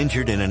you've been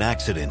injured in an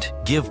accident,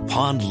 give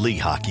Pond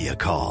Lehocky a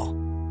call.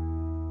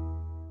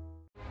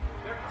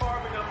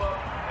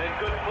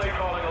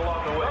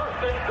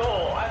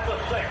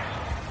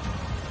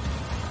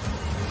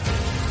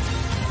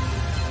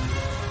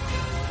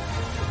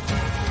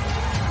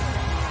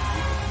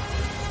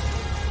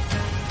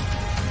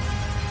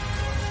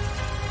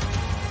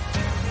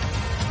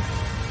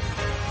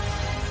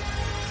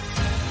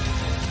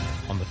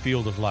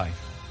 Field of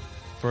life,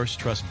 First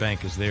Trust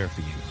Bank is there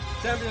for you.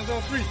 Champions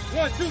on 3.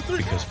 1, 2, 3.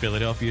 Because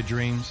Philadelphia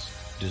dreams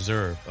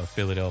deserve a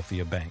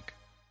Philadelphia bank.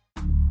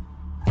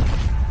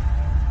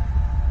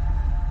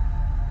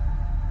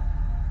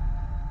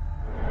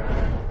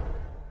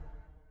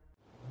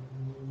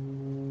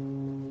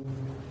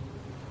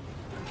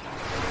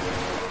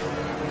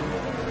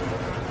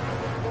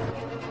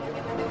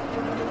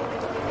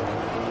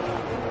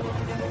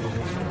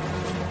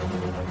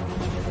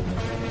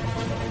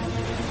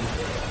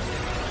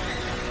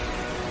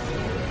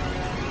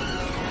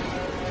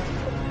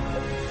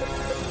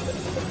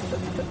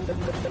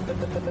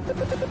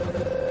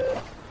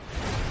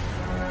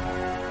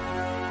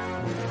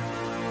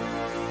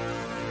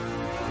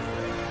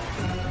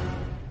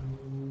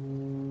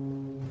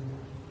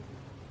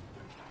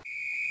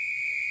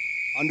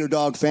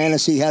 Underdog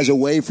Fantasy has a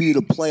way for you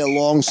to play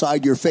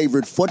alongside your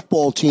favorite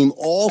football team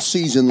all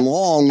season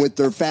long with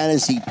their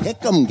Fantasy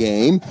Pick'em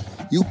game.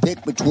 You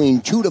pick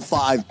between 2 to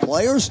 5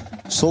 players,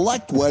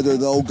 select whether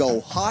they'll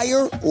go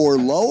higher or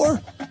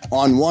lower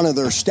on one of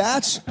their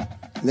stats,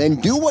 then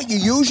do what you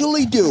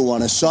usually do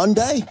on a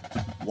Sunday,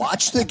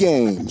 watch the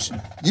games.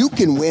 You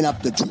can win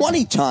up to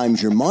 20 times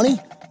your money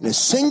in a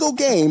single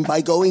game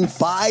by going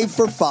 5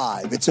 for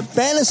 5. It's a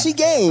fantasy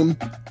game,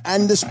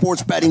 and the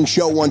Sports Betting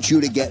Show wants you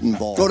to get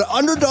involved. Go to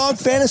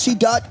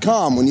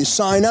UnderdogFantasy.com. When you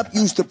sign up,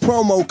 use the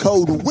promo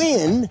code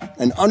WIN,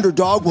 and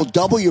Underdog will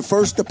double your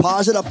first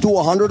deposit up to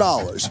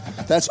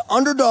 $100. That's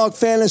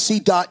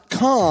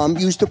UnderdogFantasy.com.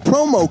 Use the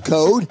promo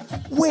code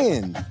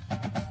WIN.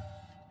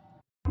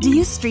 Do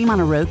you stream on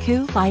a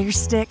Roku, Fire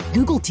Stick,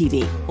 Google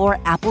TV, or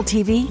Apple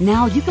TV?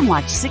 Now you can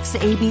watch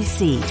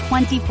 6ABC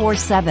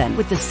 24/7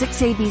 with the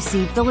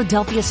 6ABC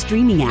Philadelphia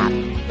streaming app.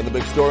 And the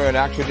big story on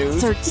Action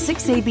News? Search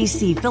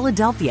 6ABC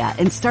Philadelphia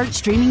and start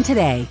streaming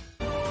today.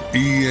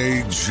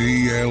 EAGLES,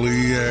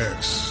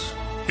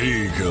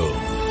 Eagles.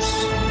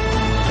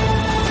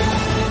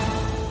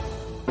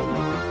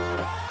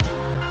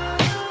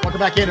 Welcome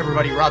back in,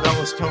 everybody. Rob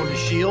Ellis, Tone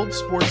DeShields,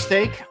 Sports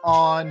Take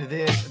on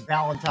this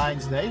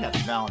Valentine's Day. Happy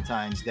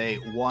Valentine's Day,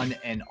 one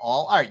and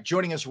all. All right,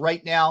 joining us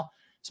right now,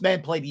 this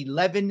man played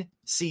 11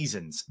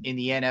 seasons in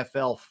the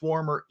NFL,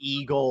 former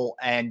Eagle,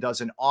 and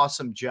does an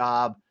awesome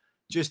job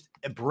just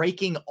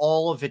breaking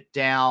all of it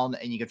down.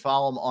 And you can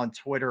follow him on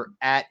Twitter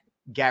at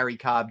Gary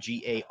Cobb,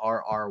 Garry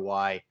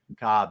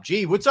Cobb.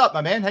 G, what's up,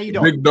 my man? How you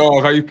doing? Big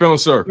dog, how you feeling,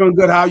 sir? Doing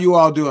good. How you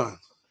all doing?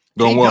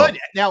 Doing well. Good.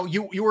 Now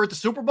you were at the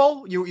Super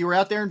Bowl. You were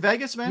out there in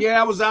Vegas, man.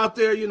 Yeah, I was out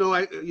there.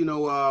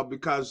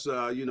 Because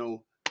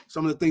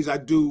some of the things I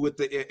do with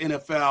the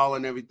NFL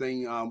and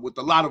everything, with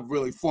a lot of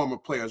really former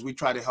players. We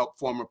try to help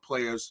former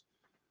players,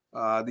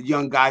 the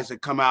young guys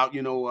that come out.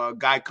 A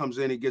guy comes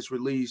in, he gets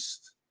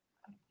released,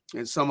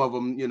 and some of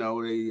them,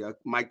 they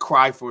might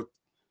cry for a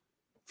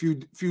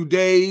few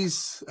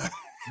days,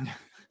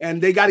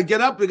 and they got to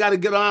get up, they got to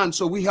get on.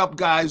 So we help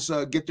guys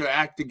get their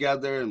act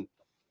together and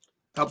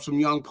help some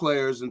young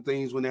players and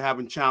things when they're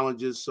having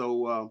challenges.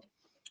 So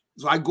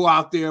I go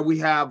out there. We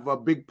have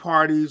big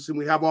parties, and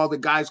we have all the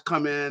guys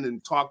come in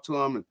and talk to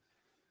them. And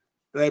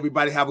let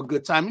everybody have a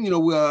good time. And,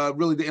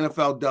 really the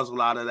NFL does a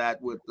lot of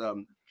that with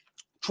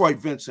Troy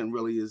Vincent.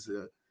 Really is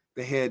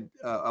the head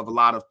of a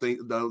lot of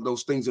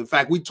those things. In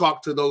fact, we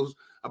talked to those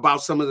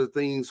about some of the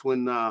things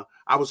when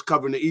I was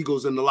covering the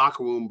Eagles in the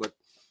locker room. But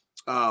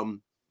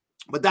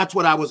that's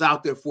what I was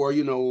out there for.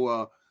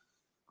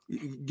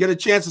 Get a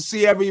chance to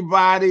see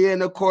everybody,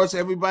 and of course,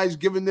 everybody's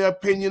giving their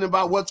opinion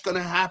about what's going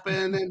to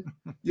happen, and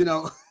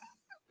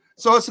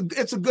so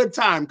it's a good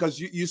time because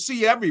you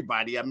see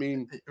everybody. I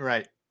mean,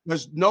 right?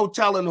 There's no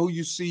telling who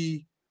you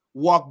see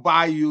walk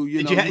by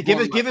you.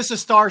 Give us a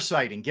star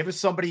sighting. Give us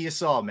somebody you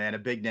saw, man, a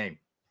big name.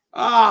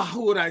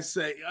 Who would I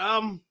say?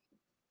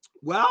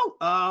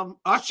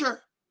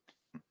 Usher.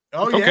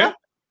 Oh yeah.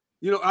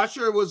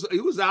 Usher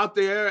was out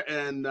there,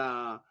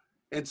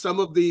 and some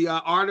of the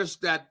artists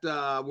that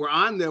were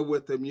on there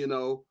with him,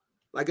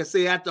 like I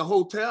say, at the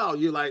hotel,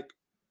 you're like,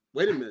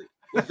 wait a minute,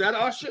 was that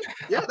Usher?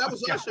 Yeah, that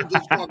was Usher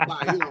just walked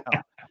by,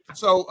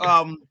 So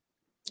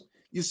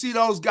you see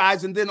those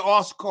guys, and then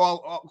also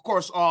of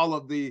course, all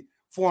of the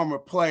former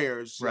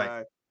players.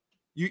 Right.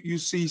 You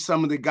see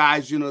some of the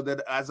guys,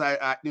 that as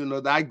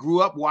that I grew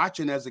up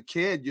watching as a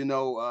kid.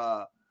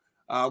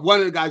 One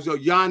of the guys,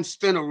 Jan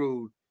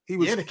Stenerud. He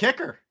was the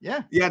kicker.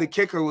 Yeah, the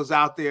kicker was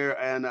out there,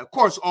 and of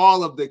course,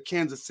 all of the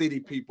Kansas City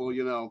people,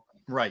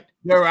 right?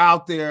 They're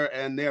out there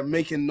and they're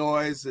making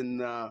noise,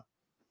 and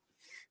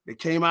they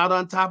came out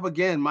on top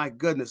again. My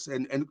goodness,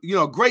 and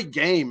great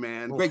game,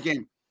 man, great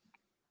game.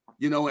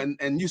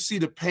 And you see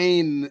the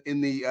pain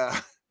in the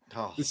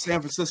San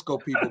Francisco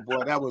people,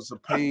 boy, that was a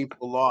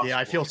painful loss. Yeah,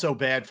 I feel so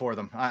bad for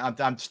them.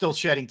 I'm still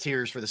shedding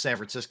tears for the San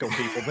Francisco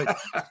people. But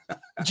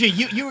gee,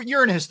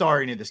 you're an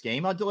historian of this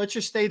game. Let's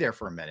just stay there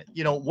for a minute.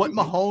 What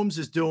Mahomes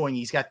is doing.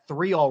 He's got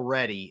 3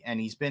 already, and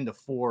he's been to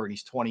 4, and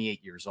he's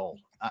 28 years old.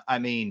 I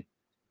mean,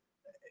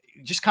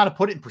 just kind of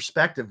put it in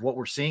perspective what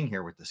we're seeing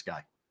here with this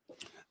guy.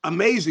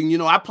 Amazing.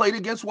 I played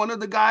against one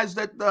of the guys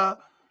that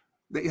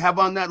they have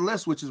on that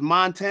list, which is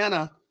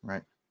Montana.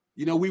 Right.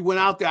 We went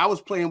out there. I was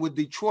playing with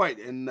Detroit,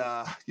 and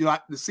to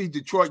see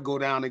Detroit go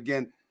down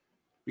again,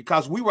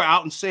 because we were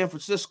out in San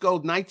Francisco,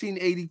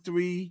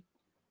 1983.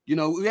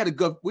 We had a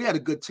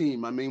good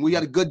team. I mean, we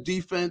had a good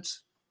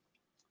defense,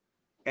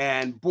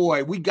 and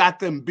boy, we got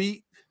them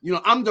beat.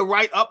 I'm the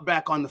right up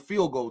back on the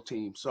field goal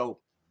team, so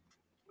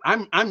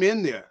I'm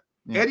in there.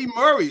 Yeah. Eddie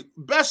Murray,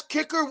 best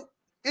kicker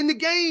in the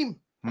game.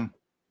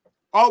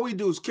 All we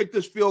do is kick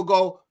this field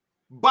goal.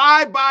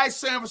 Bye,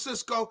 San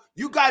Francisco.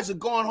 You guys are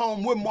going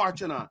home. We're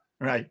marching on.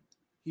 Right.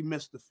 He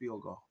missed the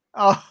field goal.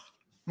 Oh.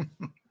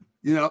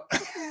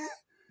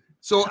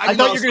 So I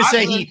thought you were going to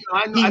say he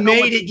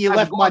made it. You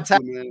left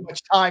Montana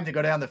much time to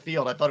go down the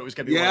field. I thought it was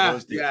going to be one of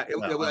those deals.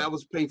 That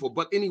was painful.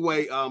 But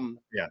anyway,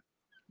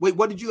 Wait,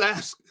 what did you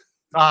ask?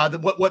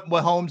 What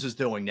Mahomes is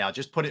doing now.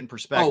 Just put it in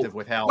perspective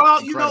with how.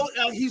 Well,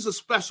 he's a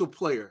special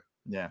player.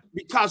 Yeah.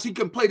 Because he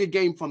can play the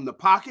game from the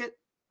pocket.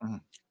 Mm-hmm.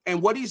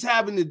 And what he's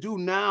having to do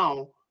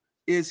now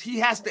is he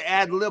has to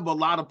ad-lib a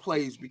lot of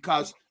plays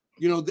because,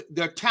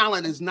 their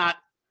talent is not,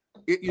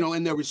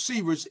 and their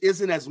receivers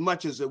isn't as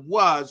much as it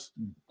was,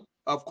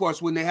 of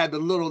course, when they had that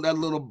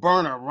little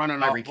burner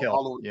running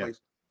all over the place.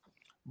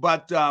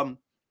 But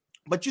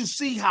you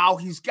see how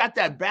he's got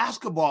that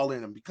basketball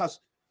in him because,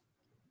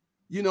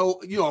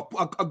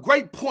 a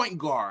great point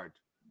guard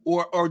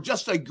or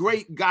just a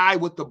great guy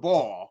with the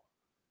ball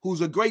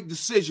who's a great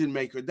decision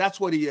maker. That's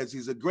what he is.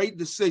 He's a great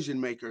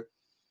decision maker.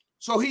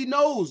 So he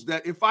knows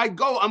that if I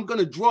go, I'm going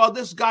to draw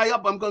this guy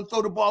up. I'm going to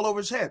throw the ball over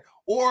his head.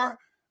 Or,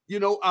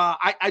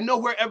 I know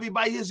where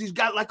everybody is. He's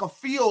got like a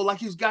feel, like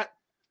he's got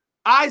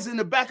eyes in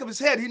the back of his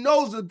head. He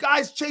knows the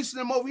guy's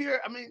chasing him over here.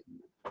 I mean,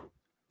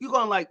 you're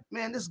going like,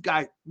 man, this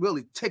guy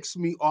really ticks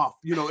me off.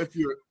 If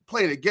you're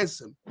playing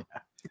against him,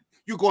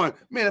 you're going,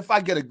 man, if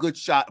I get a good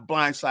shot,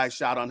 blindside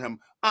shot on him,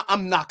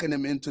 I'm knocking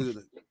him into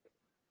the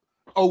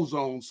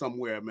ozone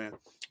somewhere, man.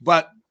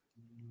 But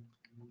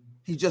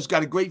he just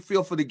got a great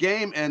feel for the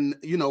game, and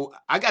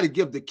I got to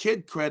give the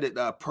kid credit.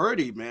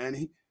 Purdy,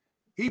 man,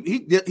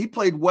 he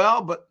played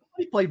well, but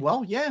he played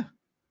well, yeah.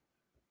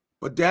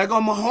 But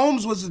daggone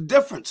Mahomes was the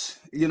difference.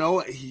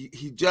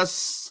 He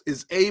just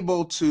is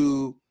able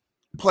to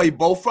play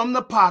both from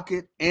the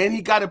pocket, and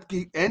he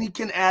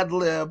can ad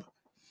lib,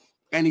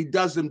 and he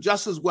does them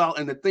just as well.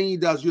 And the thing he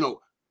does,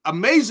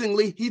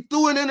 amazingly, he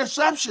threw an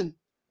interception.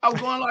 I was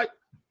going like,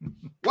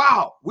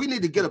 wow, we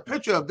need to get a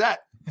picture of that.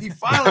 He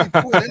finally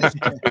threw an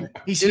interception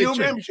in a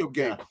championship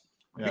game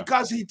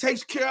because he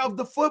takes care of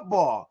the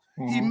football.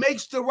 Mm-hmm. He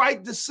makes the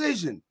right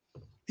decision.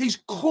 He's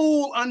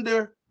cool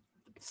under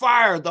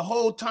fire the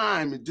whole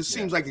time. It just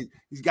seems like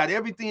he's got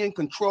everything in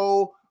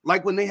control.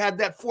 Like when they had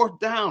that 4th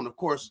down, of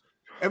course,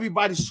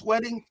 everybody's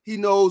sweating. He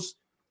knows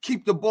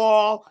keep the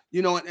ball,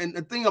 and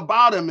the thing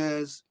about him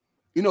is,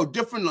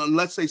 different than,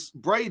 let's say,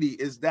 Brady,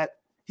 is that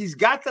he's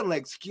got the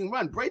legs. He can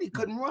run. Brady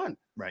couldn't run.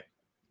 Right.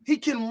 He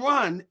can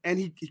run,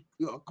 and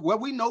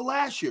we know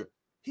last year,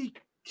 he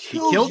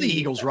killed the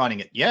Eagles running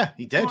it. Yeah,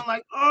 he did. I'm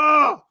like,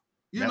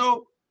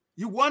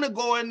 you want to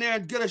go in there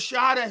and get a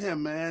shot at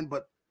him, man.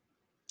 But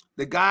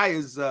The guy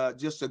is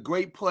just a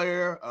great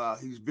player.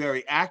 He's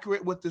very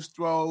accurate with his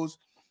throws.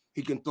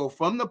 He can throw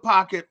from the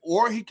pocket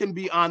or he can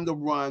be on the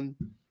run.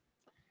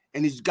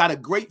 And he's got a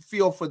great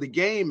feel for the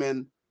game.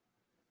 And,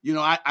 you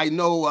know, I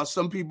know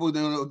some people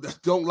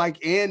don't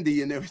like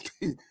Andy and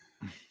everything,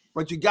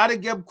 but you got to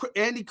give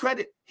Andy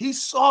credit. He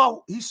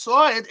saw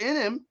it in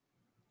him,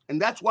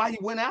 and that's why he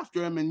went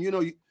after him. And, you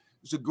know,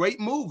 it's a great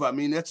move. I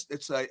mean, it's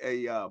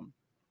a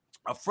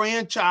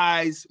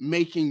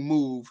franchise-making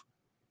move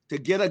to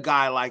get a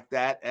guy like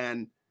that,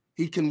 and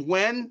he can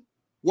win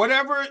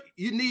whatever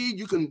you need.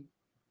 You can,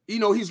 you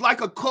know, he's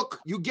like a cook.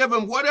 You give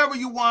him whatever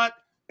you want,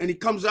 and he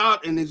comes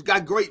out and he's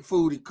got great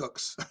food he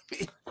cooks.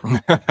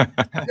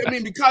 I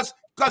mean, because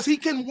he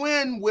can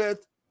win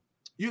with,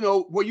 you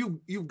know, where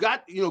you've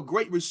got, you know,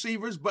 great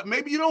receivers, but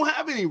maybe you don't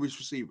have any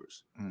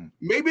receivers.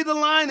 Maybe the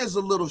line is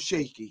a little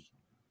shaky.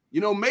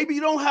 You know, maybe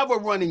you don't have a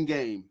running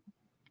game.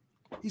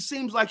 He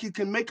seems like he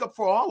can make up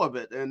for all of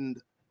it,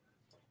 and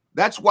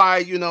that's why,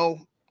 you know,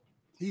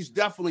 he's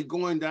definitely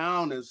going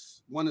down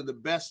as one of the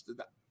best.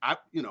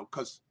 You know,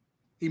 because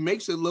he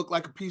makes it look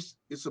like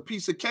it's a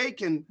piece of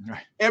cake, and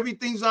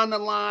everything's on the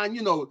line.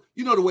 You know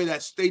the way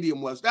that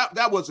stadium was.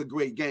 That was a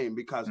great game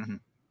because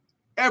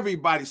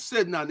everybody's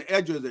sitting on the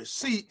edge of their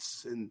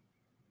seats, and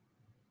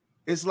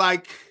it's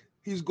like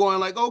he's going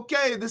like,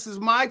 okay, this is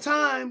my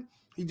time.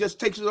 He just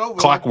takes it over.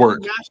 Clockwork.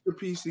 Like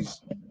masterpiece.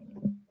 He's,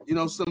 you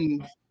know,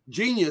 some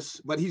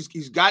genius, but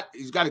he's got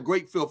a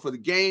great feel for the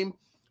game.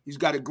 He's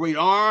got a great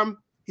arm.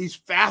 He's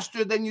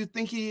faster than you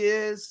think he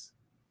is.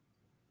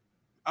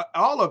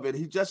 All of it.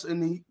 He does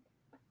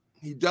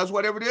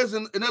whatever it is,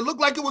 and it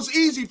looked like it was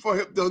easy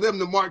for them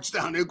to march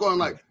down. They're going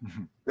like,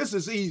 this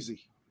is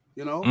easy.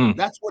 You know,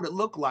 that's what it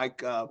looked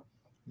like.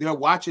 They're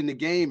watching the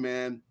game,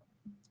 man.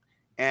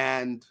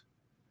 And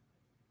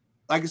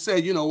like I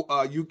said, you know,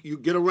 you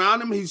get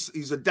around him.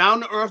 He's a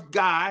down-to-earth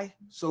guy,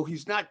 so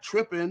he's not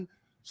tripping.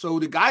 So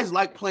the guys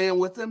like playing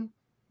with him.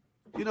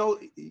 You know,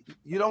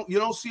 you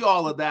don't see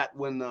all of that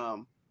when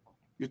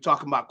you're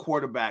talking about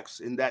quarterbacks,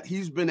 in that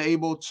he's been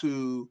able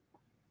to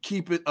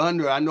keep it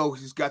under. I know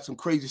he's got some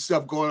crazy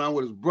stuff going on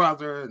with his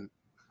brother and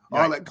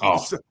all that kind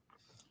of stuff.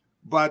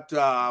 But,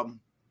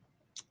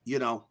 you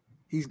know,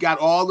 he's got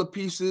all the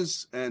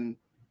pieces, and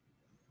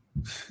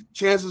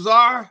chances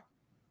are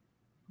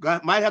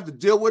might have to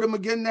deal with him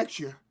again next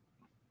year.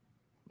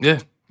 Yeah,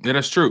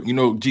 that's true. You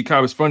know, G.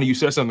 Cobb, it's funny. You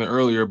said something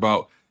earlier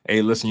about,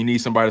 hey, listen, you need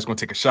somebody that's going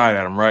to take a shot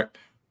at him, right?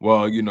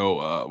 Well, you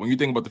know, when you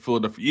think about the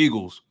Philadelphia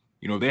Eagles,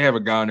 you know, they have a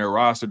guy on their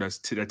roster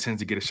that tends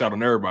to get a shot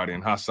on everybody,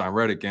 and Hassan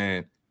Reddick.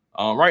 And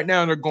right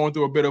now they're going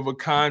through a bit of a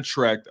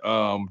contract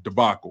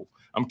debacle.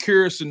 I'm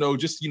curious to know,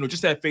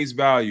 just at face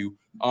value,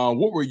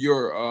 what were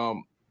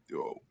your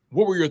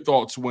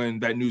thoughts when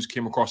that news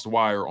came across the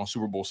wire on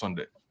Super Bowl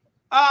Sunday?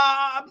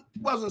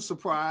 Wasn't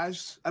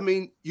surprised. I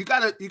mean, you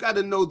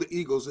gotta know the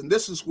Eagles, and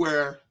this is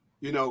where,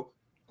 you know,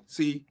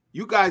 see,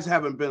 you guys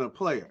haven't been a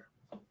player.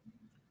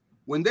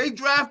 When they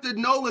drafted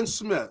Nolan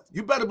Smith,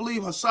 you better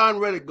believe Hassan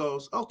Reddick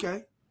goes,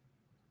 okay,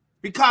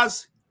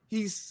 because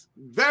he's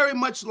very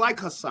much like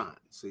Hassan,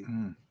 see?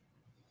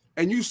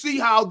 And you see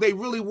how they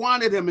really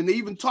wanted him, and they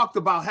even talked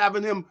about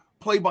having him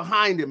play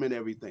behind him and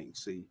everything,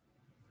 see?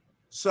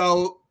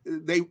 So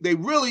they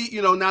really,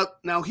 you know,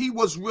 now he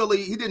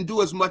didn't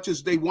do as much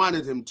as they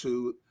wanted him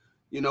to,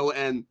 you know,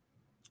 and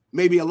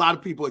maybe a lot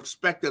of people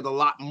expected a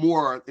lot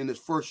more in his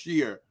first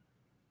year.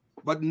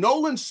 But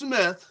Nolan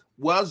Smith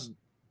was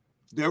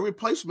their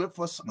replacement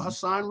for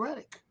Hassan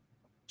Reddick.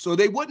 So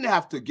they wouldn't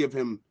have to give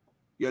him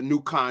a new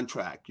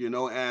contract, you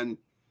know. And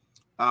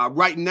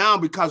right now,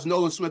 because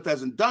Nolan Smith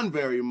hasn't done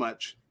very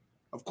much,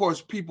 of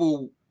course,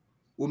 people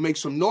will make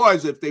some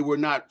noise if they were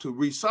not to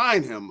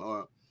re-sign him.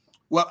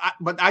 I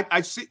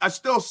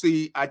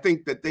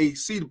think that they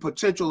see the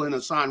potential in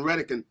Hassan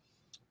Reddick, and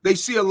they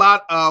see a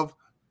lot of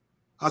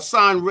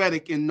Hassan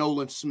Reddick in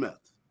Nolan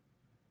Smith.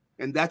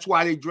 And that's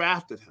why they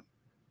drafted him.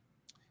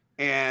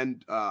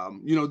 And,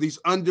 you know, these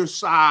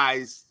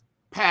undersized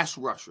pass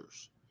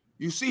rushers,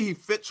 you see he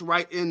fits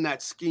right in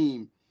that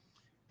scheme.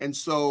 And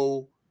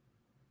so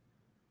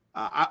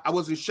I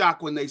wasn't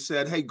shocked when they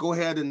said, hey, go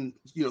ahead and,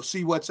 you know,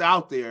 see what's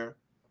out there,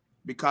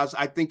 because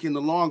I think in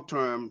the long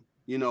term,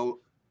 you know,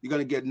 you're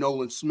going to get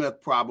Nolan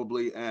Smith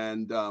probably.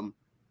 And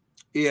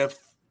if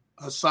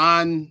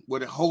Hassan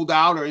would hold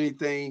out or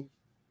anything,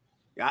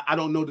 I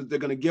don't know that they're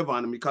going to give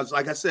on him, because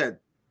like I said,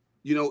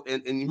 you know,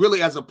 and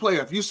really as a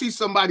player, if you see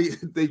somebody,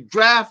 they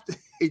draft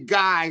a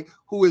guy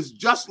who is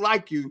just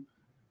like you,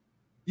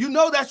 you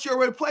know that's your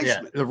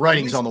replacement. Yeah, the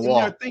writing's on the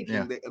wall. They're thinking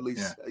at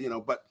least, you know,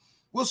 but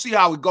we'll see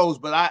how it goes.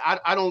 But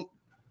I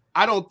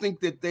don't think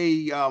that they,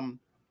 you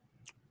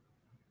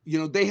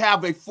know, they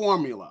have a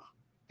formula,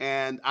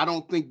 and I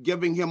don't think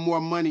giving him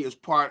more money is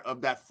part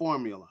of that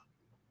formula.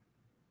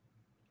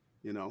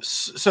 You know.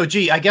 So,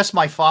 I guess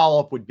my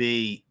follow-up would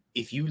be,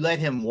 if you let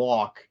him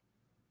walk,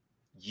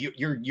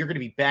 you're going to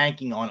be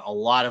banking on a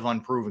lot of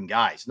unproven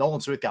guys. Nolan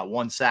Smith got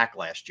 1 sack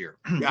last year.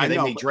 Yeah, they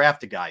may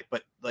draft a guy,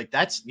 but like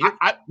that's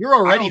you're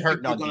already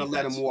hurting on defense. Going to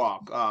let him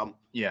walk.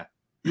 Yeah,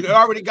 you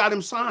already got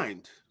him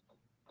signed.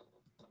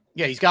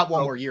 Yeah, he's got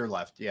one more year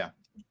left. Yeah.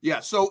 Yeah.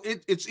 So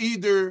it's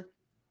either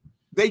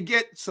they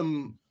get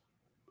some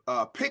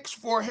picks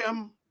for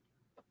him,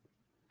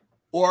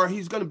 or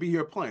he's going to be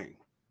here playing.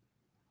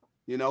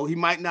 He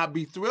might not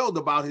be thrilled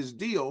about his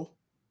deal,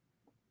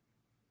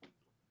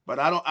 but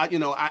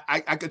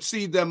I could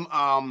see them.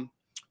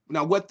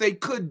 Now, what they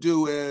could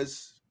do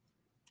is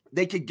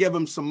they could give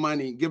him some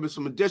money, give him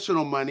some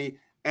additional money,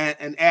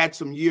 and add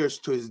some years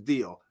to his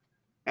deal.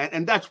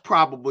 And that's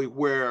probably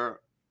where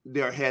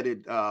they're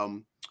headed.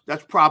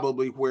 That's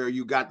probably where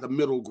you got the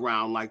middle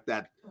ground like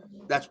that.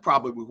 That's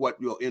probably what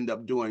you'll end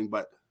up doing.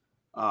 But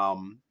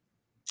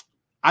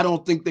I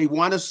don't think they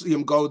want to see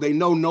him go. They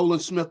know Nolan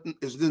Smith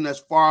isn't as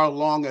far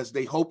along as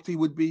they hoped he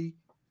would be.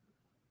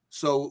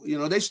 So,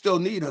 they still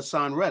need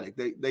Hassan Reddick.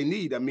 They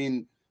need,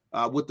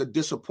 with the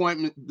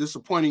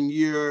disappointing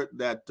year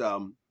that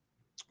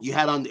you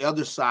had on the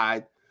other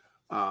side.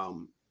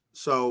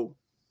 So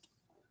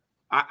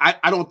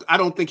I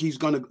don't think he's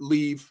going to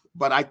leave,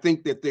 but I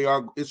think that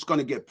it's going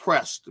to get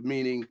pressed,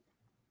 meaning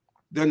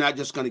they're not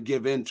just going to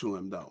give in to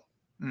him, though.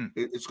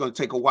 It's going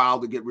to take a while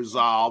to get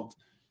resolved.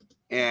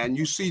 And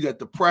you see that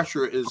the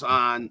pressure is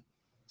on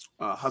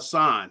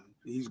Hassan.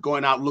 He's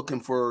going out looking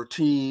for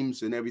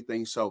teams and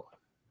everything. So,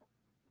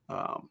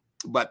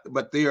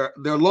 but their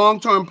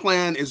long-term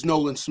plan is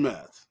Nolan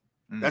Smith.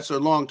 That's their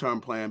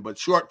long-term plan. But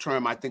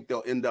short-term, I think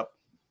they'll end up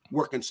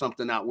working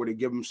something out where they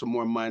give him some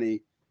more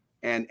money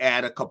and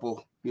add a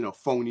couple,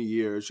 phony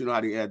years. You know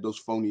how they add those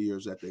phony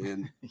years at the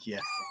end. Yeah.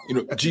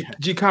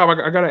 G Cobb,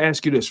 I got to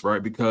ask you this,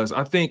 right? Because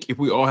I think if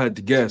we all had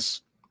to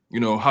guess,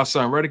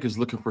 Hassan Reddick is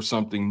looking for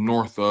something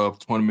north of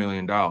 $20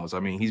 million.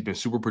 He's been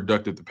super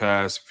productive the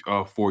past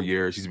 4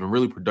 years. He's been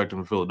really productive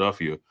in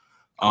Philadelphia.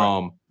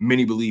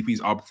 Many believe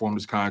he's outperformed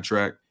his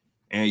contract,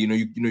 and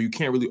you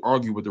can't really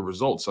argue with the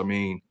results.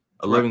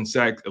 11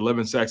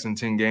 sacks in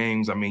 10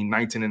 games.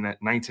 19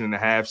 and a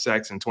half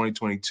sacks in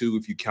 2022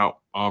 if you count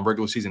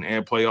regular season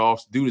and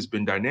playoffs. Dude has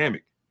been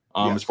dynamic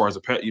as far as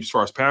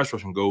pass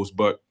rushing goes.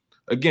 But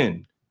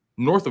again,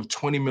 north of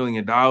 $20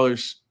 million.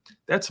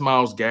 That's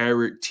Myles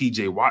Garrett,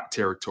 TJ Watt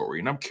territory.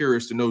 And I'm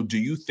curious to know, do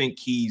you think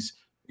he's,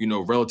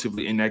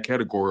 relatively in that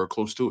category or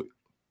close to it?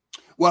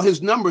 Well,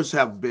 his numbers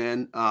have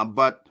been,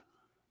 but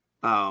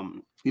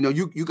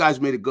you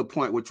guys made a good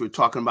point, which we're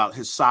talking about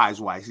his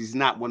size-wise. He's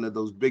not one of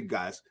those big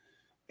guys.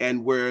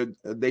 And where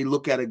they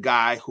look at a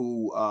guy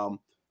who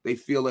they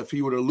feel if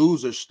he were to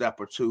lose a step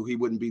or two, he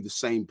wouldn't be the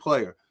same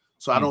player.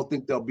 So I don't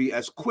think they'll be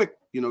as quick,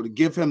 to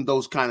give him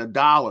those kind of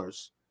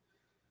dollars.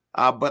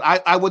 But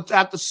I would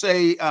have to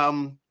say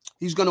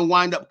he's going to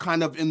wind up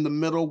kind of in the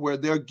middle where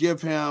they'll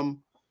give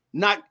him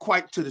not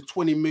quite to the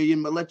 20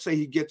 million, but let's say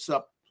he gets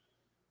up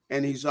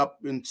and he's up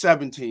in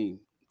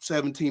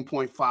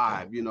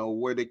 17.5,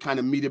 where they kind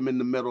of meet him in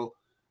the middle.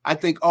 I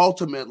think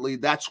ultimately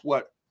that's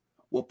what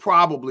will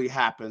probably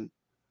happen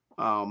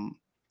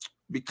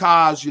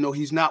because,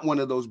 he's not one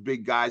of those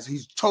big guys.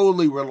 He's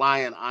totally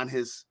reliant on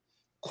his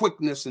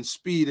quickness and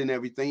speed and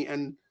everything.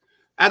 And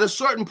at a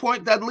certain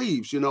point that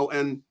leaves,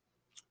 and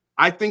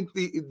I think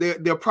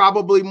they're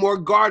probably more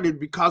guarded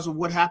because of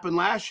what happened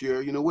last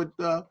year, with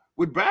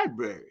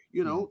Bradbury.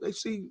 They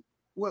see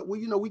what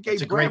we gave.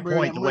 It's a great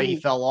Bradbury point. The way he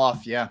fell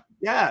off, yeah.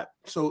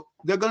 So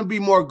they're going to be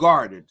more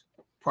guarded,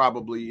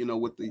 probably.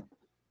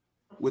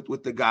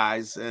 With the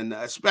guys, and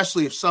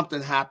especially if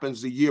something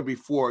happens the year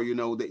before,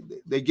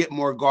 they get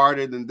more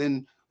guarded, and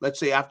then let's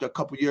say after a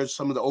couple of years,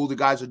 some of the older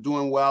guys are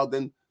doing well,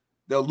 then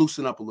they'll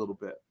loosen up a little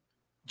bit.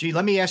 Gee,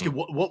 let me ask you,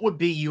 what would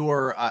be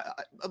your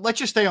let's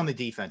just stay on the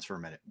defense for a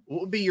minute. What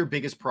would be your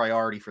biggest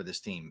priority for this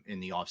team in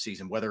the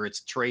offseason, whether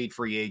it's trade,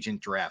 free agent,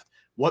 draft?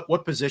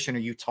 What position are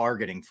you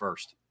targeting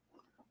first?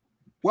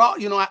 Well,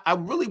 I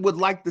really would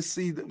like to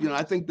see that,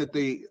 I think that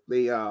they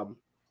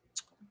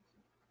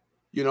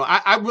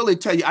I really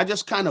tell you, I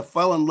just kind of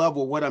fell in love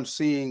with what I'm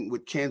seeing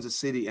with Kansas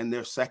City and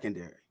their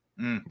secondary.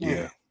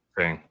 Yeah.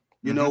 Thing.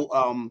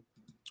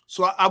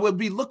 So I would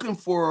be looking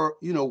for,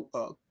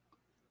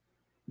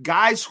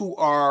 guys who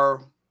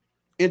are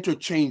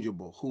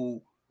interchangeable,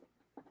 who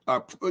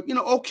are,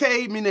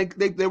 okay.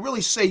 They're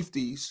really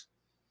safeties,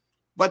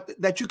 but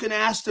that you can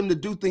ask them to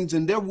do things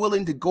and they're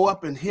willing to go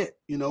up and hit,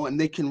 and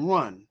they can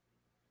run.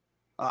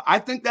 I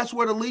think that's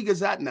where the league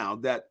is at now,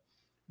 that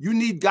you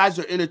need guys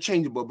that are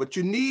interchangeable, but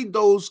you need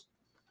those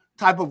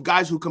type of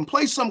guys who can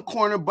play some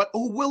corner, but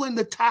who are willing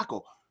to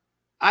tackle.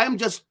 I am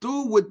just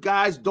through with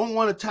guys don't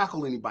want to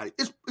tackle anybody.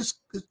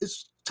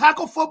 It's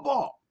tackle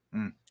football.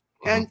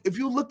 And if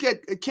you look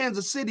at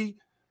Kansas City,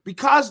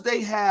 because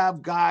they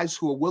have guys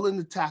who are willing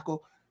to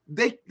tackle,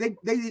 they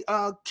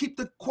keep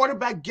the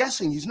quarterback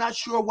guessing. He's not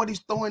sure what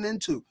he's throwing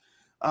into.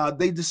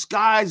 They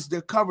disguise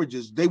their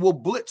coverages. They will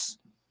blitz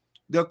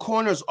their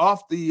corners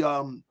off the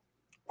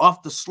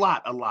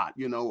slot a lot,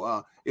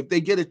 if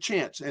they get a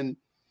chance. And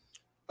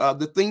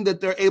the thing that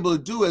they're able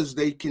to do is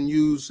they can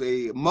use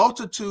a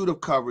multitude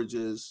of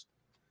coverages.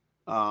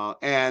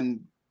 And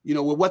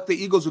with what the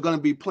Eagles are going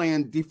to be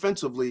playing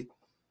defensively,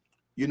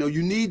 you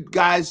need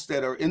guys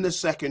that are in the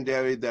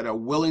secondary that are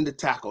willing to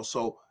tackle.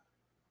 So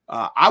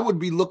I would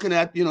be looking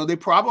at, they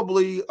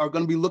probably are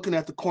going to be looking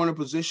at the corner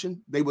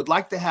position. They would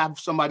like to have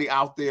somebody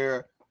out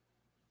there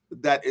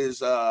that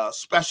is a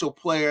special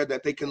player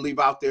that they can leave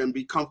out there and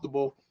be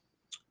comfortable.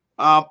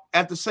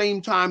 At the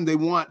same time, they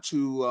want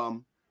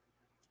to,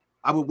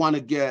 I would want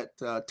to get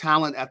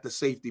talent at the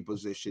safety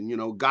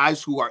position,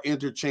 guys who are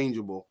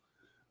interchangeable.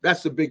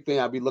 That's the big thing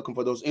I'd be looking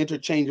for, those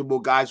interchangeable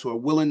guys who are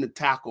willing to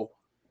tackle.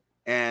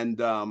 And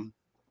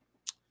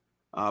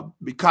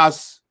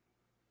because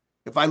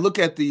if I look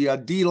at the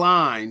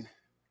D-line,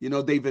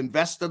 they've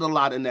invested a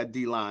lot in that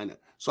D-line.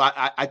 So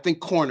I think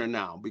corner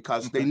now,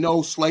 because they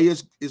know Slay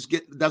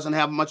doesn't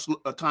have much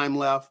time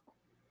left.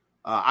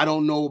 I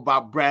don't know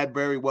about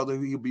Bradbury, whether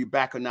he'll be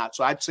back or not.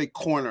 So I'd say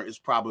corner is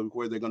probably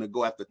where they're going to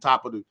go at the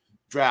top of the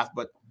draft.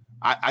 But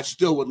I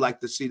still would like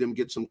to see them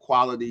get some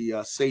quality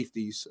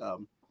safeties,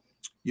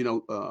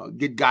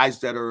 get guys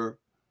that are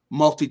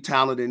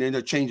multi-talented and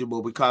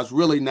interchangeable, because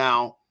really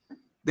now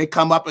they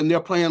come up and they're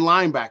playing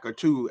linebacker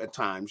too at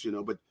times,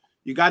 but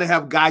you got to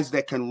have guys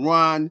that can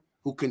run,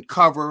 who can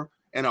cover,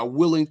 and are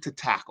willing to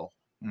tackle.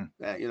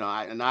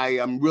 I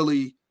am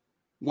really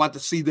want to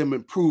see them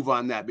improve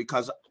on that,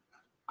 because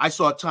I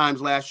saw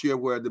times last year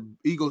where the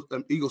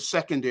Eagles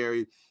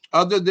secondary,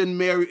 other than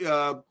Mary,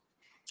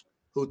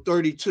 who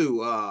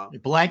 32,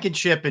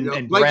 Blankenship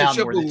and Brown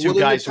were the two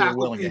guys who were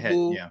willing to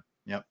hit. Yeah.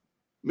 Yep.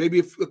 Maybe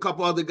a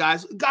couple other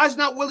guys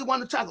not really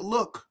want to tackle.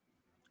 Look,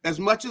 as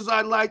much as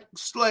I like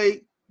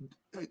Slay,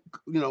 and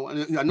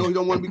I know you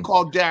don't want to be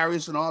called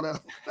Darius and all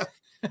that.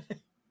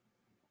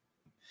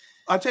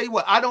 I'll tell you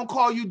what, I don't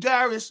call you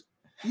Darius.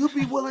 You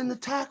be willing to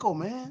tackle,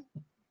 man.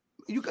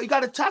 You got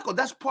to tackle.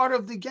 That's part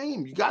of the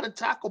game. You got to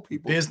tackle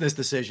people. Business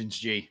decisions,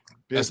 G.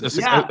 That's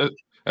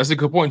a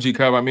good point, G.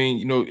 Cobb. I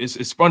mean,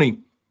 it's funny.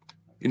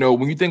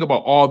 When you think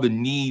about all the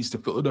needs the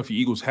Philadelphia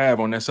Eagles have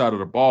on that side of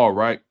the ball,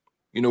 right?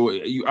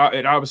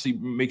 It obviously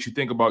makes you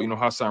think about,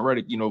 Hassan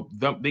Reddick.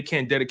 They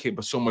can't dedicate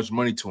but so much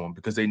money to him,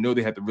 because they know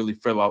they have to really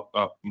fill out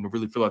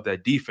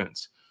that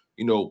defense.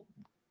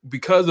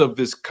 Because of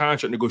this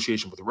contract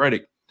negotiation with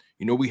Reddick,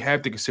 we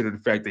have to consider the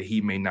fact that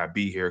he may not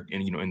be here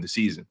in the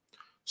season.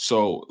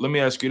 So let me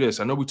ask you this.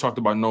 I know we talked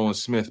about Nolan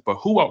Smith, but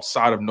who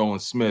outside of Nolan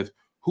Smith,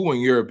 who in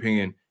your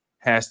opinion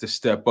has to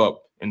step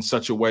up in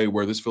such a way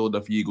where this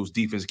Philadelphia Eagles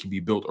defense can be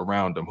built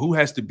around them? Who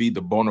has to be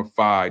the bona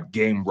fide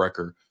game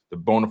wrecker, the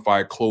bona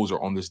fide closer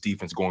on this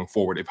defense going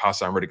forward if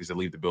Hassan Reddick is to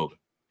leave the building?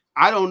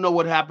 I don't know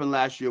what happened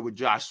last year with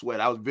Josh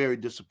Sweat. I was very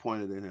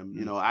disappointed in him.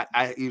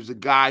 He was a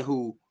guy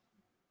who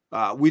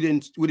we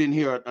didn't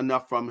hear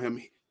enough from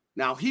him.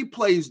 Now he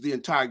plays the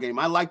entire game.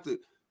 I like the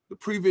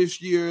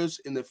previous years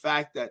in the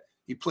fact that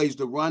he plays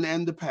the run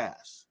and the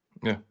pass.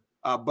 Yeah.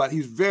 But I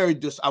was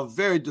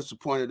very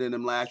disappointed in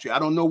him last year. I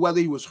don't know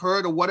whether he was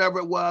hurt or whatever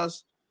it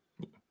was.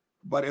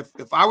 But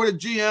if I were the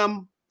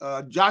GM,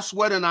 Josh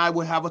Sweat and I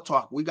would have a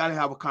talk. We got to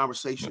have a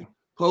conversation.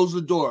 Close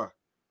the door.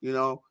 G.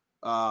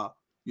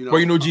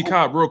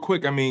 Cobb, real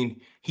quick. I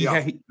mean,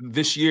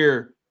 this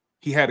year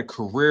he had a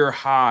career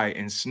high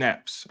in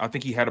snaps. I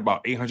think he had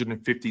about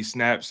 850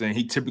 snaps, and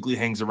he typically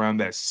hangs around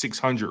that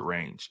 600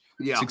 range.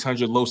 Yeah,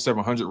 600, low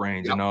 700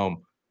 range. Yep. And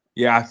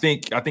I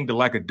think the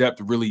lack of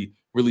depth really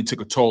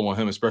took a toll on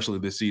him, especially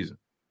this season.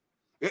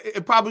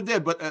 It probably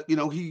did, but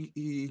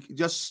he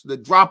just the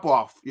drop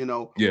off,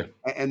 Yeah,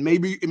 and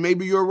maybe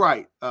you're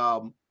right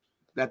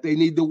that they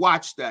need to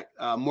watch that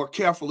more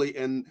carefully,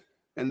 and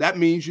that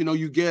means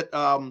you get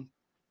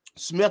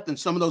Smith and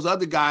some of those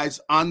other guys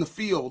on the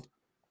field,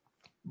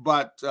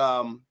 but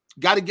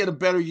got to get a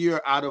better year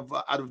out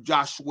of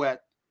Josh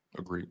Sweat.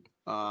 Agreed.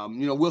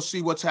 We'll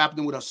see what's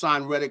happening with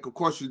Hassan Reddick. Of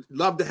course, we'd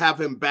love to have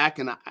him back,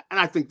 and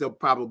I think they'll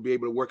probably be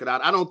able to work it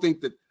out. I don't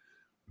think that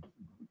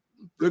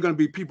there are going to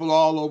be people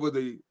all over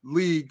the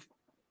league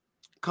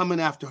coming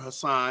after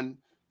Hassan.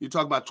 You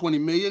talk about $20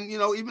 million,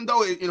 even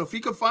though, if he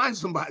could find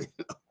somebody,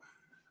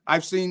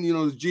 I've seen, the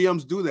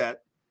GMs do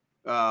that.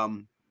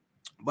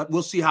 But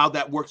we'll see how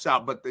that works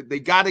out. But they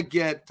got to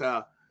get,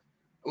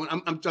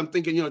 I'm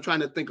thinking, trying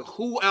to think of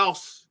who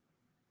else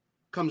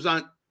comes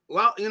on.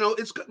 Well,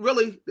 it's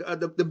really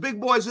the big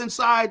boys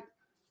inside.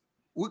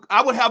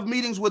 I would have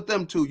meetings with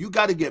them too. You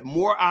got to get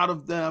more out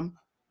of them.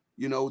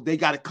 They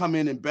got to come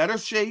in better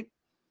shape.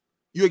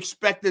 You're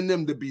expecting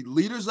them to be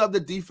leaders of the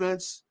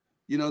defense.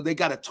 They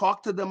got to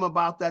talk to them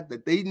about that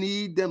they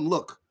need them.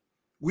 Look,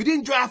 we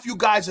didn't draft you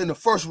guys in the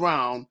first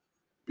round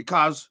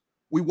because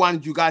we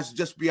wanted you guys to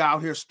just be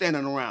out here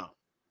standing around.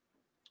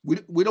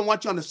 We don't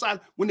want you on the side.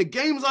 When the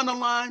game's on the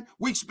line,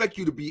 we expect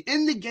you to be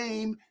in the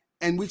game,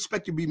 and we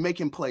expect you to be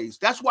making plays.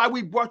 That's why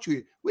we brought you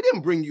here. We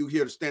didn't bring you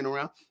here to stand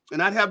around.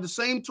 And I'd have the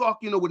same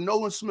talk, with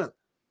Nolan Smith.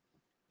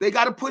 They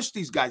got to push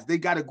these guys. They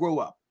got to grow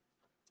up,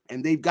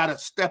 and they've got to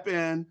step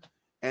in.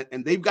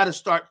 And they've got to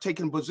start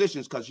taking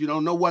positions, because you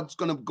don't know what's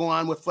going to go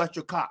on with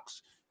Fletcher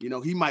Cox.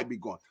 He might be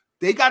gone.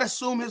 They got to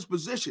assume his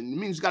position. It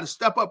means he's got to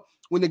step up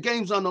when the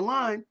game's on the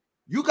line.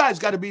 You guys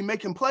got to be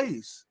making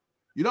plays.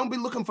 You don't be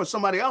looking for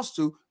somebody else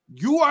to.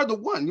 You are the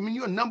one.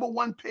 You're a number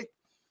one pick.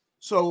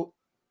 So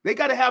they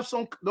got to have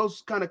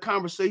those kind of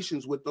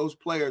conversations with those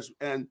players.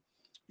 And,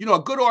 a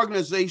good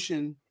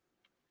organization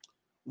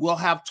will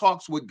have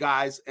talks with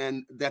guys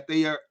and that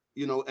they are,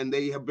 and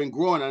they have been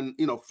growing. And,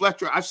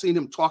 Fletcher, I've seen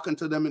him talking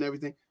to them and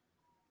everything.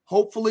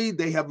 Hopefully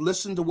they have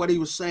listened to what he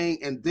was saying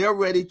and they're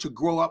ready to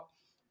grow up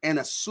and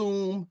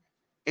assume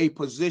a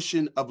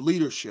position of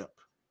leadership,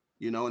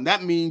 and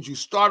that means you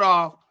start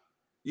off,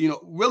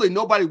 really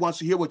nobody wants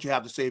to hear what you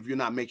have to say if you're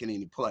not making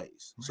any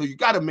plays. So you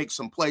got to make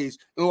some plays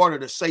in order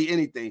to say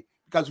anything,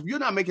 because if you're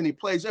not making any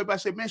plays, everybody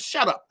say, man,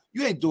 shut up.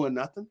 You ain't doing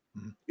nothing,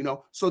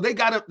 So they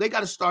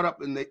gotta start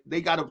up and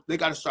they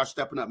gotta start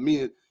stepping up.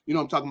 Me and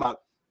I'm talking about,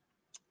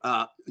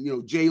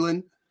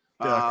 Jalen,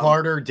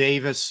 Carter,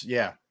 Davis,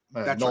 yeah,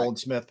 Nolan right.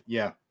 Smith,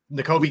 yeah,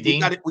 N'Kobe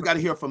Dean. We got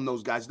to hear from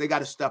those guys. They got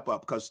to step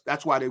up because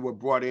that's why they were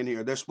brought in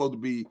here. They're supposed to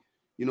be,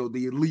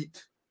 the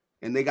elite,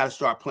 and they got to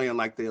start playing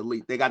like the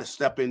elite. They got to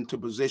step into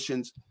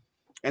positions,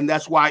 and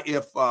that's why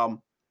if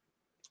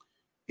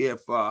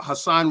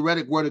Hassan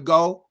Reddick were to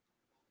go,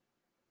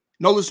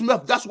 Nolan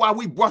Smith, that's why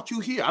we brought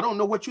you here. I don't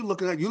know what you're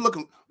looking at. You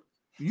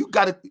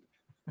got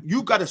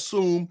to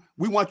assume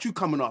we want you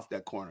coming off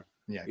that corner.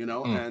 Yeah.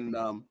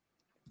 And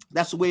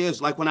that's the way it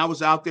is. Like when I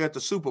was out there at the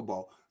Super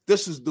Bowl,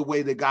 this is the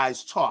way the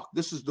guys talk.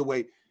 This is the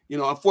way,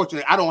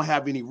 unfortunately, I don't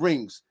have any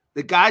rings.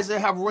 The guys that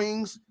have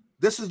rings,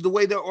 this is the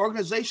way their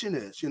organization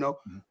is,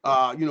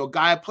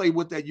 guy I played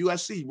with at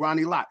USC,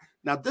 Ronnie Lott.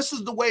 Now, this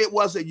is the way it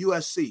was at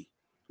USC.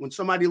 When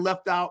somebody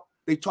left out,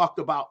 they talked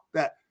about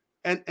that.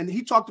 And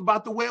he talked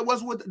about the way it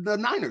was with the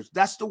Niners.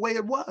 That's the way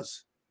it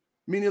was.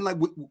 Meaning, like,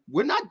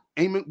 we're not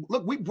aiming.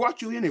 Look, we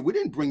brought you in here. We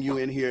didn't bring you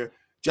in here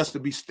just to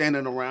be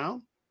standing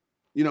around,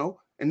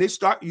 And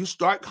you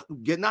start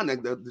getting on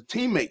the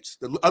teammates,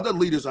 the other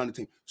leaders on the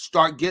team,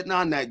 start getting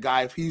on that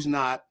guy if he's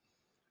not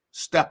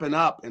stepping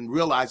up and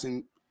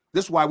realizing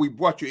this is why we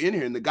brought you in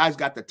here. And the guy's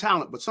got the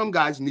talent, but some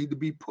guys need to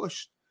be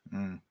pushed.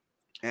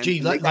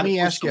 Gee, let me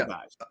ask you,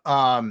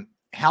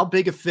 how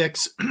big a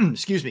fix,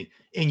 excuse me,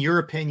 in your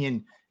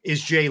opinion,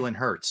 is Jalen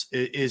Hurts?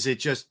 Is it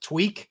just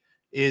tweak?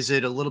 Is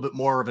it a little bit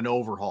more of an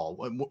overhaul?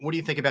 What do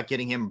you think about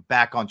getting him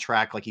back on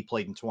track like he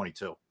played in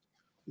 22?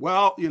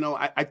 Well,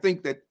 I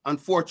think that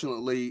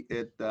unfortunately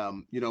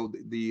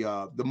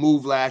the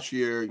move last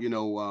year,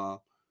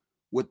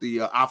 with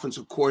the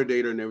offensive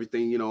coordinator and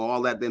everything,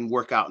 all that didn't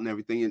work out and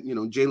everything.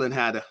 And, Jalen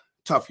had a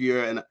tough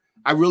year. And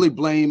I really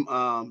blame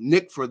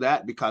Nick for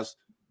that because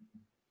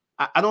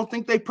I don't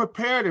think they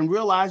prepared and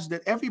realized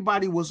that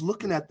everybody was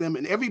looking at them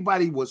and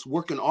everybody was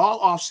working all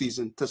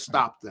offseason to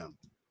stop them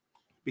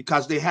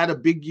because they had a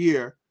big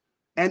year.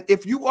 And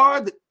if you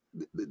are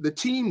the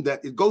team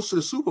that goes to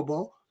the Super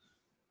Bowl,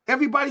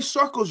 everybody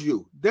circles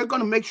you. They're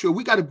going to make sure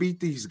we got to beat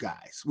these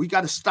guys. We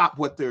got to stop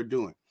what they're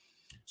doing.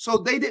 So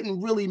they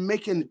didn't really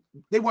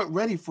they weren't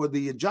ready for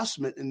the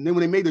adjustment. And then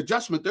when they made the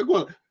adjustment,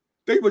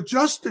 they've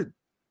adjusted.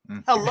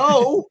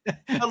 Hello.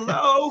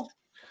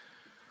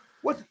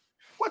 What,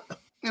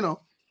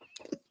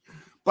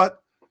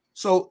 but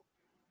so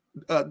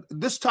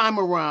this time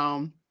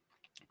around,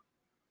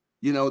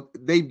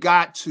 they've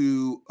got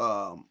to,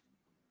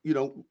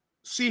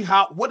 see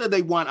what do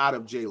they want out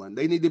of Jalen?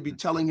 They need to be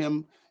telling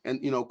him,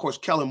 and, of course,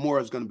 Kellen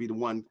Moore is going to be the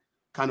one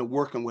kind of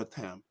working with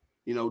him.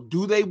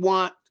 Do they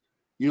want,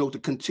 to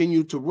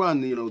continue to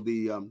run,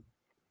 the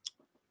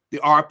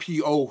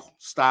RPO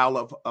style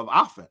of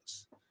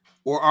offense,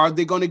 or are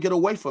they going to get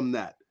away from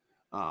that?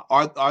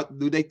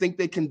 Do they think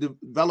they can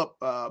develop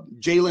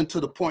Jalen to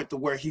the point to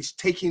where he's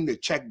taking the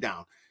check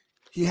down?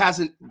 He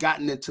hasn't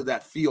gotten into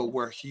that field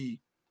where he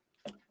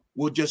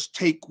will just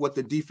take what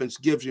the defense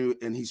gives you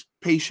and he's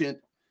patient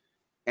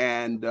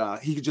and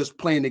he's just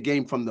playing the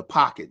game from the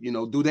pocket.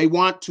 Do they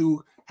want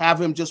to have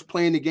him just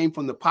playing the game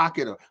from the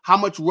pocket, or how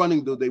much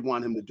running do they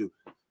want him to do?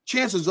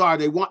 Chances are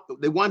they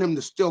want him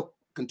to still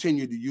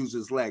continue to use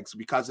his legs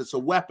because it's a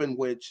weapon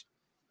which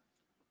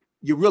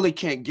you really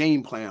can't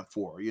game plan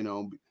for,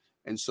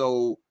 And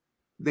so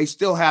they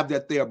still have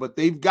that there, but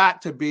they've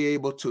got to be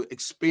able to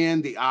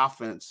expand the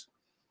offense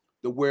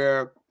to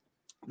where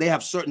they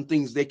have certain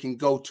things they can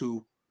go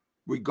to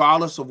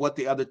regardless of what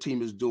the other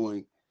team is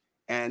doing.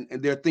 And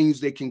there are things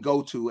they can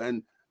go to.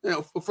 And,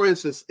 for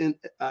instance, in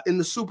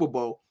the Super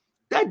Bowl,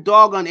 that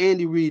dog on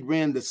Andy Reid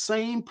ran the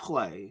same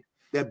play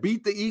that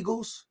beat the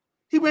Eagles.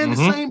 He ran the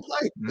same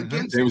play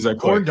against it was a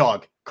corn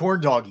dog,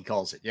 he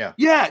calls it. Yeah.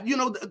 Yeah.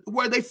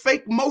 Where they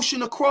fake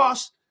motion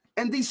across.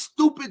 And these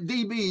stupid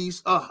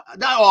DBs,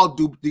 not all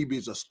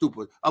DBs are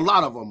stupid. A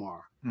lot of them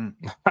are.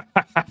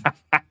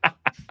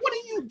 What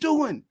are you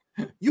doing?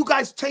 You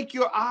guys take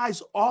your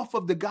eyes off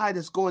of the guy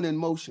that's going in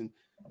motion.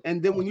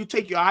 And then when you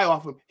take your eye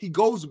off him, he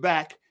goes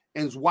back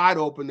and is wide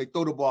open. They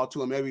throw the ball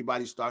to him.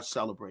 Everybody starts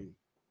celebrating.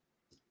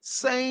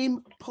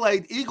 Same play.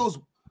 The Eagles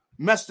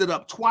messed it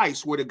up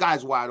twice where the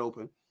guy's wide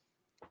open.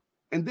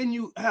 And then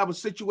you have a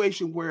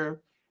situation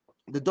where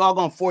the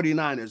doggone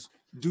 49ers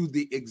do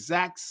the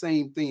exact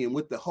same thing. And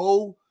with the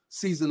whole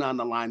season on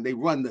the line, they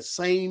run the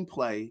same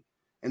play,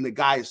 and the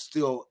guy is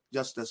still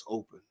just as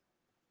open.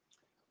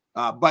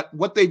 But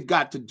what they've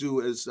got to do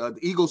is the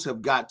Eagles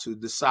have got to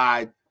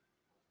decide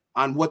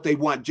on what they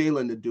want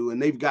Jalen to do.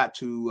 And they've got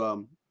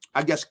to,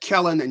 I guess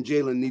Kellen and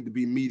Jalen need to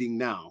be meeting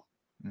now.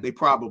 They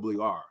probably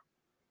are.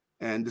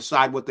 and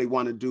decide what they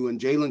want to do. And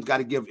Jalen's got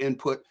to give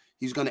input.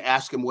 He's going to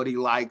ask him what he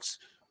likes.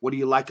 What do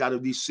you like out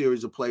of these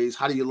series of plays?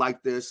 How do you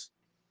like this?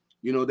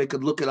 You know, they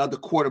could look at other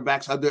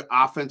quarterbacks, other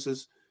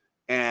offenses,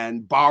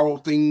 and borrow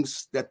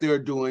things that they're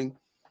doing.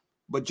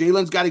 But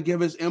Jalen's got to give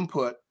his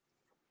input.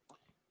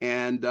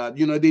 And,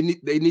 you know, they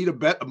need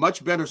a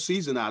much better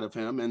season out of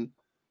him. And,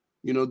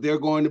 you know, they're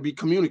going to be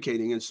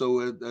communicating. And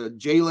so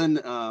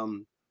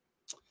Jalen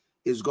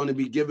is going to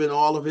be giving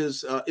all of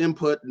his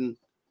input. And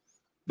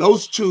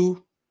those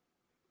two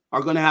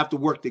are going to have to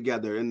work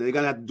together. And they're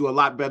going to have to do a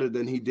lot better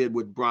than he did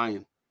with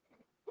Brian.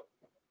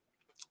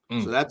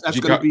 So that's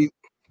going to be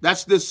 –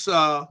 that's this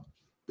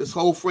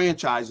whole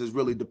franchise is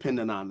really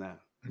dependent on that.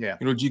 Yeah.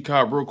 You know,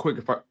 G-Cobb, real quick,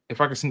 if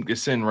I can sneak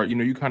this in, right, you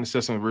know, you kind of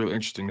said something really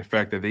interesting, the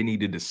fact that they need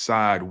to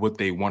decide what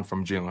they want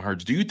from Jalen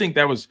Hurts. Do you think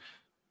that was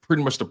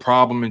pretty much the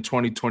problem in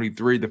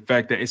 2023, the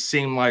fact that it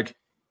seemed like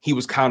he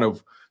was kind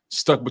of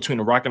stuck between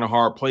a rock and a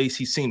hard place?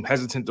 He seemed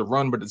hesitant to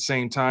run, but at the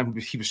same time,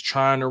 he was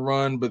trying to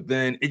run, but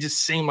then it just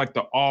seemed like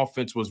the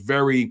offense was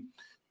very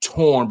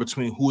torn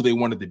between who they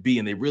wanted to be,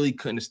 and they really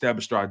couldn't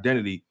establish their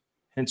identity,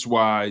 hence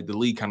why the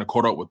league kind of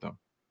caught up with them.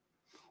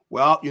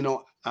 Well, you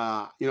know,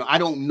 I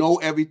don't know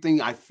everything.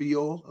 I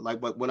feel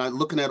like, but when I'm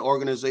looking at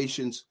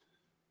organizations,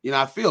 you know,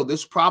 I feel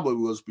this probably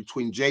was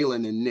between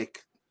Jalen and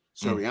Nick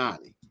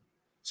Sirianni.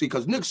 See,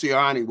 because Nick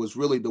Sirianni was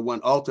really the one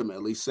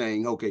ultimately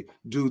saying, okay,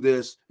 do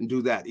this and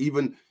do that.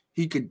 Even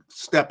he could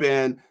step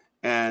in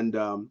and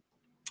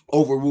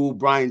overrule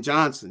Brian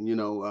Johnson. You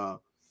know,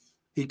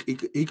 he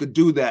could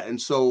do that. And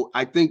so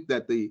I think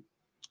that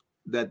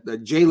that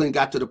Jalen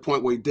got to the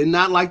point where he did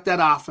not like that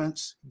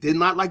offense, did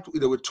not like,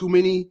 there were too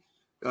many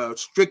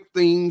strict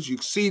things. You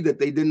see that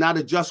they did not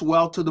adjust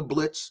well to the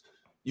blitz.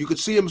 You could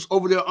see him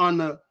over there on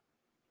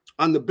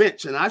the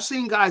bench. And I've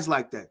seen guys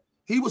like that.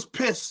 He was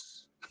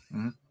pissed.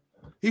 Mm-hmm.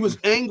 He was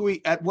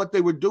angry at what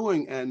they were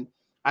doing. And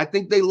I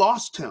think they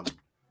lost him.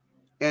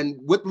 And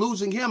with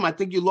losing him, I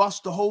think you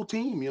lost the whole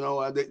team. You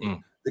know,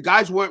 the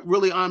guys weren't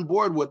really on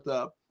board with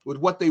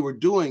what they were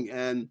doing.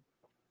 And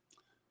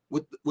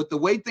with the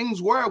way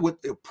things were,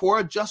 with the poor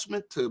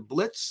adjustment to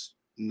blitz,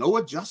 no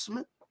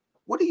adjustment,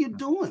 what are you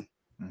doing?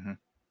 Mm-hmm.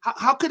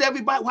 How could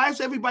everybody? Why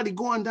is everybody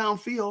going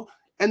downfield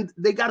and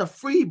they got a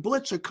free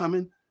blitzer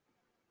coming,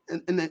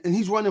 and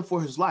he's running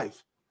for his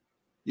life?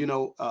 You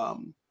know,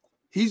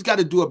 he's got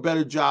to do a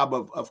better job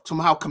of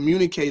somehow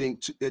communicating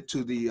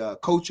to the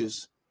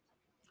coaches,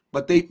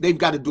 but they've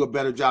got to do a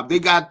better job. They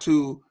got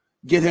to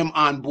get him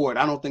on board.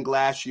 I don't think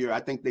last year. I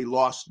think they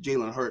lost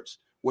Jalen Hurts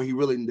where he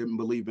really didn't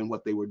believe in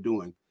what they were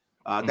doing.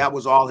 That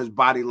was all his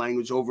body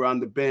language over on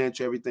the bench.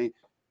 Everything.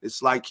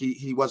 It's like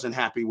he wasn't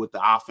happy with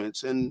the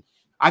offense, and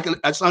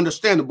that's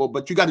understandable,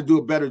 but you got to do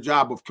a better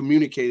job of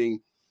communicating,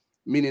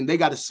 meaning they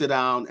got to sit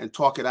down and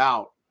talk it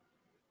out.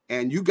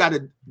 And you got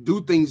to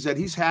do things that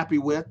he's happy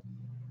with,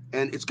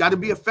 and it's got to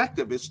be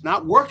effective. It's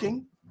not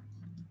working.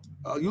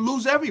 You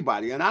lose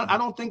everybody. And I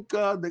don't think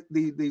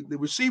the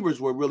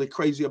receivers were really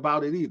crazy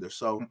about it either.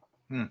 So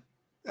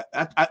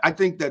I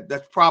think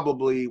that's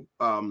probably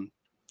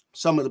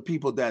some of the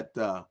people that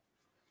the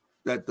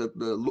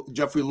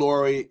Jeffrey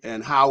Lurie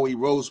and Howie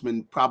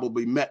Roseman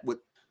probably met with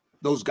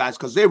those guys,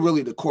 because they're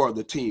really the core of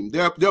the team.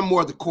 They're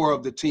more the core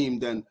of the team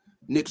than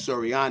Nick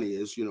Sirianni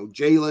is. You know,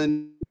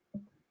 Jalen,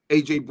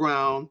 A.J.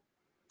 Brown,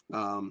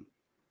 and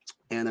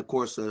of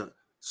course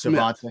Smith.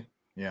 Devontae.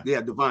 Yeah,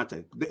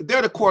 Devontae.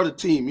 They're the core of the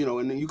team. You know,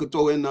 and then you could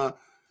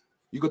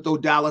throw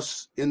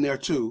Dallas in there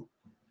too.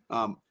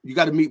 You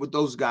got to meet with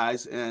those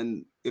guys,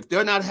 and if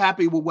they're not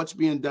happy with what's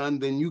being done,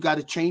 then you got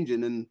to change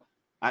it, and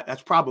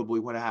that's probably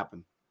what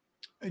happened.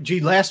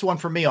 Gee, last one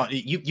for me.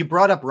 You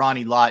brought up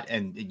Ronnie Lott,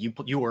 and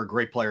you were a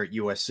great player at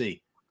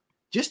USC.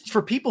 Just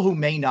for people who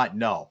may not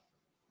know,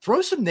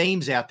 throw some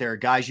names out there,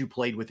 guys you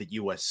played with at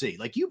USC.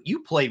 Like you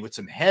played with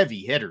some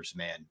heavy hitters,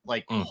 man,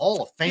 like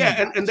Hall of Fame.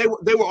 Yeah, and they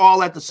were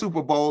all at the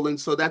Super Bowl, and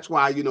so that's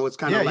why, you know, it's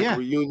kind of like a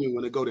reunion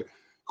when they go there.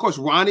 Of course,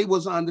 Ronnie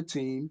was on the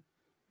team.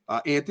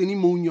 Anthony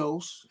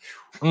Munoz,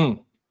 you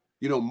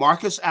know,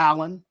 Marcus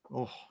Allen.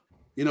 Oh.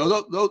 You know,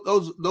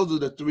 those are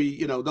the three.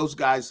 You know, those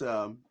guys.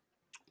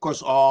 Of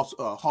course, all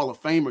Hall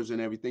of Famers and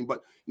everything.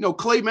 But, you know,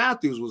 Clay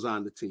Matthews was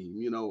on the team.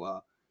 You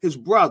know, his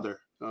brother,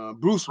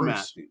 Bruce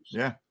Matthews.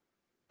 Yeah.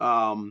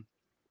 Damn,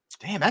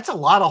 that's a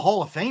lot of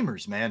Hall of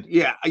Famers, man.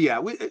 Yeah.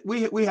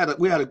 We had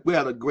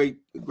a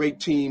great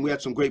team. We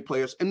had some great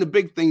players. And the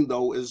big thing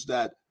though is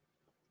that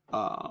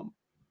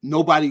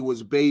nobody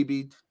was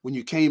babied. When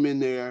you came in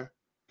there,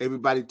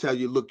 everybody tell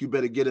you, look, you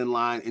better get in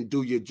line and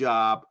do your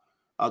job.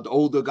 The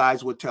older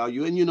guys would tell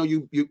you, and you know,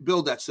 you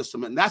build that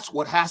system, and that's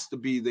what has to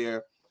be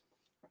there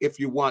if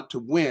you want to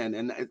win.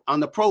 And on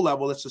the pro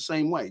level, it's the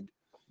same way.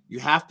 You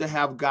have to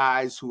have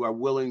guys who are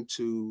willing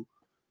to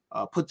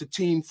put the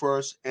team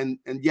first, and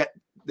yet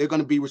they're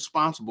going to be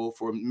responsible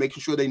for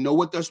making sure they know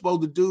what they're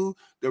supposed to do.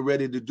 They're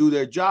ready to do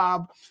their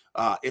job.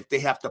 If they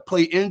have to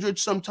play injured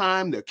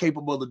sometime, they're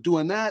capable of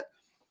doing that.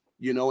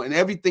 You know, and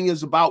everything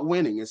is about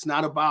winning. It's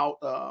not about,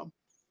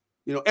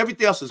 you know,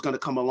 everything else is going to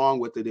come along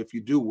with it if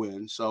you do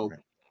win. So,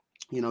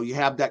 you know, you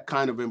have that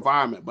kind of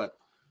environment. But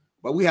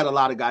But we had a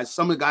lot of guys.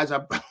 Some of the guys I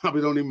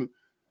probably don't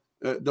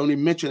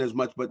even mention as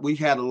much, but we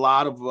had a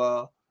lot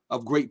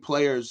of great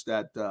players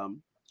that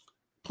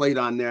played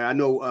on there. I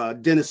know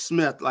Dennis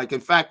Smith. Like,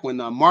 in fact, when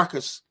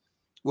Marcus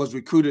was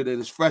recruited in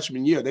his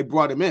freshman year, they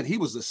brought him in. He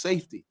was the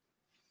safety,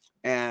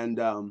 and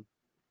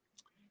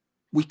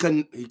we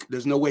couldn't.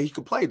 There's no way he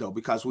could play though,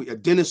 because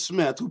Dennis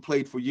Smith, who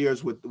played for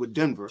years with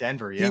Denver.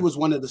 Yeah. He was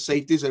one of the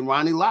safeties, and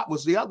Ronnie Lott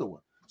was the other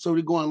one. So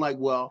they're going like,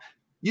 well,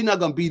 you're not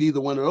going to beat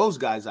either one of those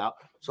guys out.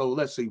 So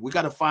let's see. We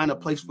got to find a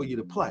place for you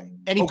to play.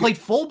 And he played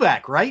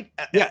fullback, right?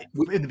 Yeah,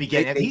 in the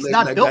beginning. He's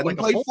not built like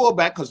a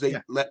fullback because they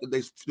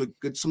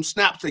get some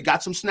snaps. They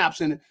got some snaps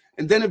in it,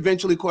 and then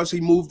eventually, of course,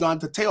 he moved on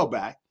to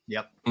tailback.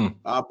 Yep.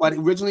 But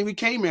originally, we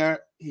came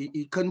here.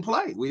 He couldn't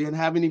play. We didn't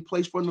have any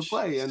place for him to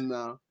play,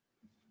 and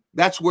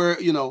that's where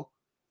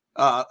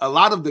a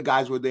lot of the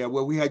guys were there,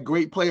 where we had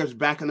great players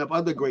backing up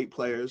other great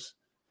players,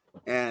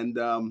 and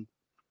the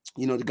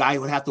guy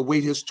would have to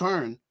wait his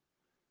turn.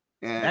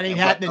 And that ain't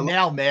happening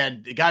now,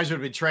 man. The guys would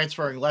have been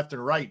transferring left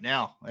and right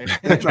now.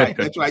 That's right.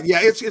 Yeah,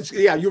 it's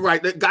you're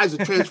right. The guys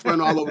are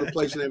transferring all over the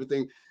place and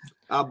everything.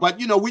 But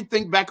we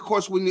think back, of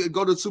course, when you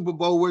go to the Super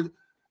Bowl, we're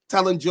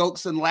telling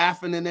jokes and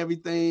laughing and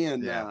everything,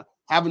 and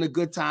having a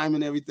good time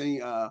and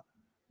everything.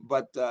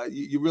 But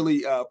you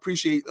really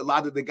appreciate a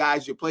lot of the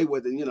guys you play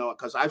with, and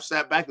because I've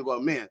sat back and go,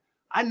 man,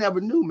 I never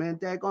knew, man,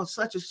 daggone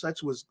such and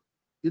such was,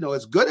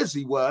 as good as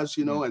he was,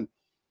 and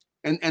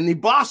he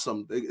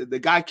blossomed. The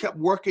guy kept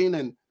working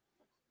and.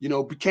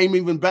 Became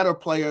even better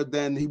player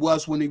than he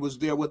was when he was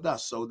there with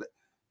us. So that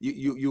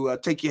you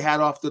take your hat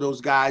off to those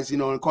guys,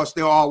 and of course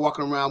they're all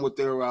walking around with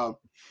their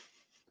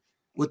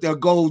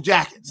gold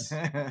jackets.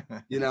 But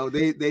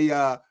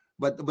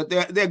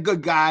they're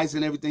good guys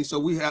and everything. So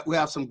we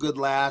have some good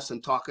laughs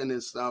and talking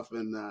and stuff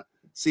and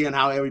seeing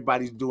how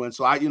everybody's doing.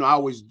 So I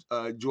always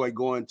enjoy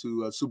going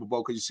to Super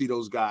Bowl because you see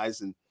those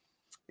guys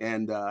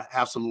and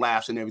have some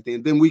laughs and everything.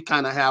 And then we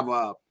kind of have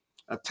a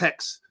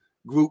text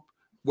group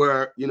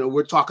where,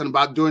 we're talking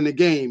about during the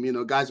game,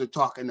 guys are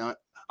talking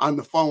on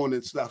the phone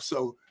and stuff.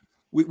 So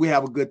we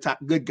have a good time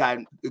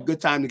together.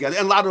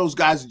 And a lot of those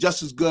guys are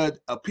just as good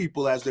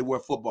people as they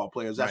were football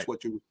players. That's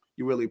what you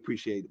really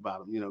appreciate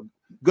about them,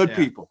 good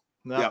people.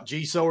 No,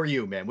 G, so are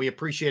you, man. We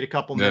appreciate a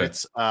couple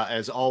minutes.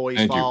 As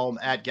always, follow him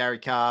at Gary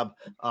Cobb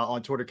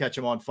on Twitter. Catch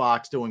him on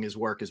Fox doing his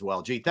work as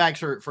well. G, thanks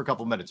for a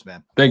couple minutes,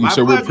 man. Thank you,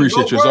 sir. We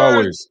appreciate you as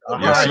always.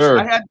 Yes,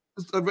 sir.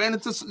 I ran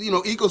into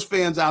Eagles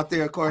fans out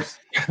there. Of course,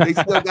 they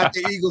still got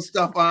the Eagles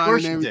stuff on. Of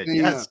course and everything.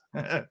 You did.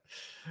 Yes.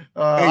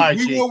 Hey,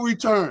 we will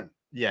return.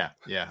 Yeah.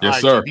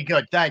 Yes, sir. G, be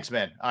good. Thanks,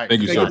 man. All right.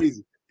 Thank you, sir.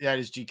 That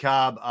is G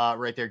Cobb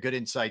right there. Good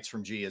insights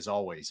from G as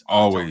always.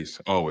 Always.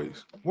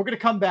 We're going to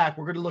come back.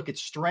 We're going to look at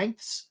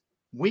strengths,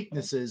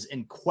 weaknesses,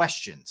 and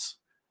questions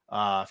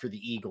for the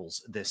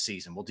Eagles this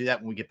season. We'll do that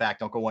when we get back.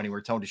 Don't go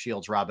anywhere. Tone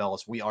DeShields, Rob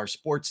Ellis. We are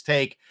Sports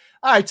Take.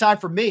 All right, time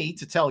for me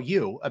to tell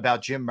you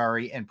about Jim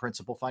Murray and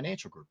Principal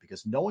Financial Group,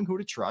 because knowing who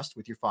to trust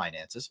with your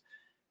finances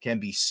can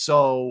be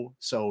so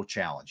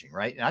challenging,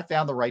 right? And I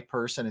found the right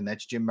person, and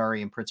that's Jim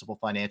Murray and Principal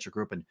Financial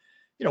Group. And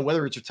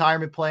whether it's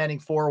retirement planning,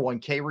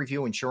 401k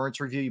review, insurance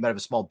review, you might have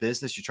a small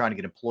business, you're trying to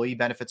get employee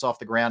benefits off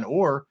the ground,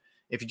 or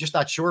if you're just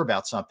not sure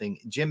about something,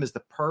 Jim is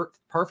the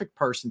perfect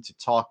person to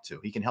talk to.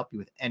 He can help you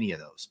with any of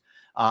those.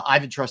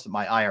 I've entrusted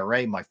my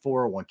IRA, my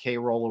 401k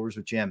rollovers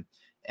with Jim,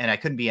 and I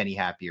couldn't be any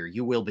happier.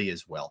 You will be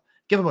as well.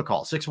 Give him a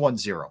call,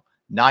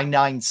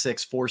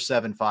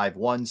 610-996-4751,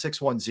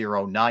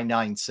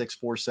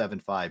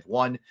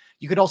 610-996-4751.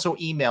 You could also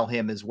email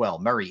him as well,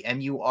 Murray,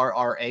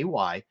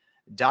 MURRAY,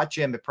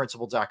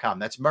 .jim@principal.com.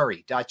 That's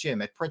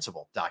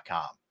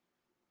Murray.jim@principal.com.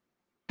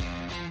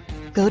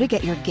 Go to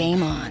get your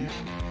game on.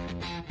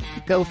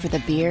 Go for the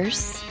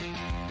beers.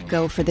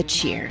 Go for the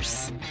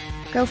cheers.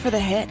 Go for the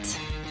hit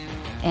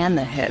and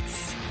the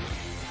hits.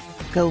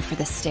 Go for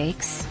the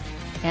stakes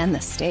and the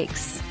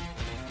stakes.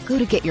 Go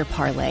to get your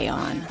parlay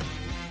on.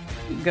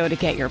 Go to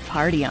get your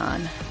party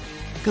on.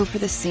 Go for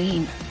the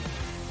scene.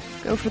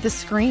 Go for the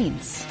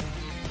screens.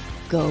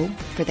 Go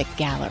for the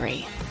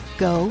gallery.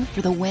 Go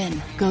for the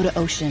win. Go to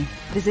Ocean.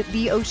 Visit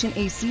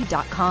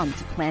theoceanac.com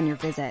to plan your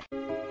visit.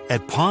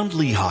 At Pond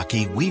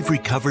Lehocky, we've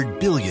recovered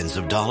billions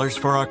of dollars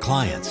for our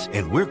clients,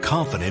 and we're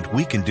confident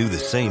we can do the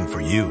same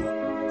for you.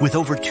 With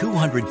over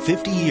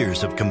 250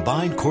 years of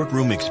combined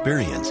courtroom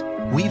experience,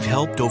 we've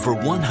helped over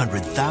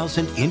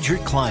 100,000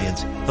 injured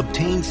clients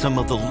obtain some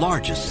of the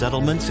largest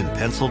settlements in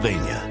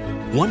Pennsylvania.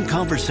 One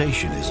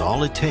conversation is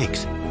all it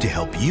takes to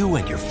help you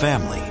and your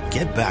family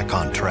get back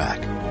on track.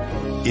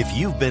 If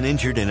you've been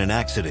injured in an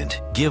accident,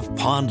 give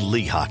Pond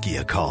Lehocky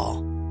a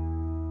call.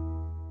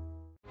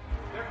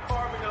 They're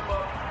carving them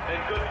up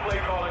and good play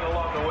calling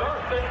along the way.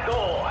 First and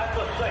goal at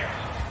the 6.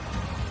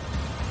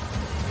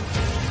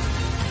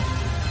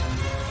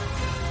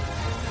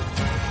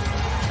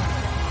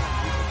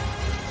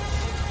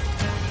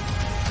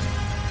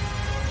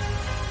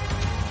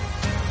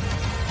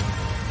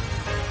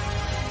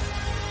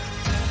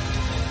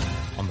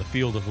 On the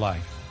field of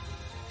life,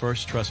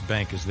 First Trust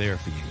Bank is there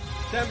for you.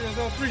 Champions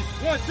on 3.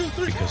 1, 2,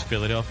 3. Because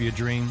Philadelphia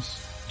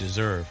dreams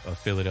deserve a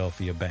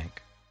Philadelphia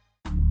bank.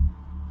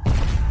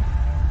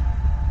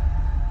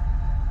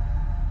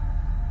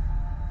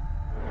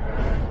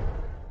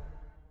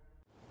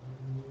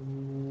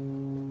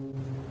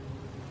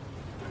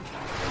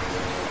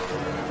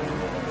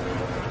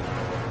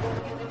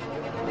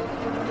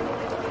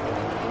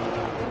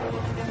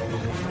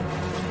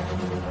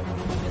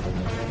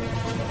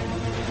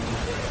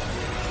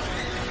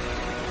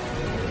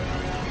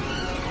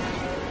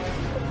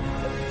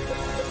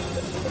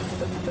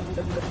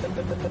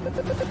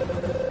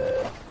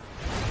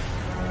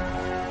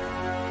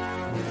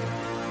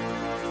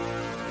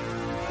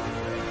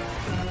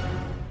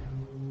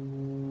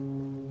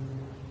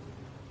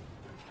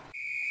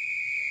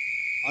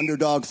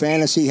 Underdog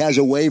Fantasy has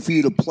a way for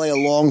you to play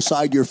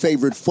alongside your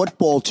favorite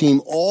football team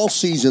all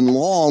season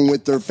long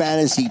with their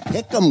fantasy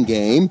pick'em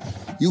game.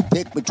 You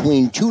pick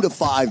between 2 to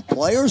 5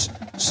 players,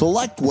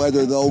 select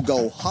whether they'll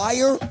go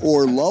higher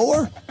or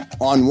lower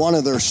on one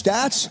of their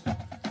stats,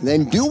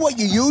 then do what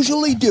you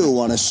usually do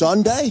on a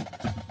Sunday,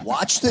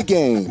 watch the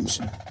games.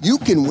 You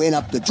can win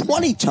up to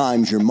 20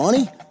 times your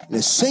money in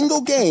a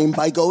single game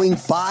by going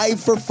 5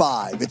 for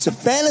 5. It's a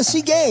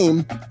fantasy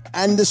game,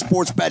 and the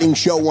Sports Betting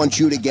Show wants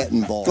you to get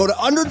involved. Go to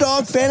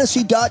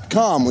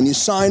UnderdogFantasy.com. When you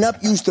sign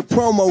up, use the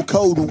promo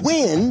code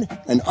WIN,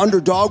 and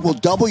Underdog will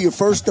double your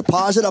first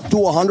deposit up to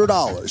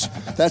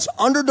 $100. That's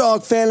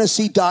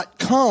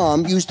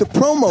UnderdogFantasy.com. Use the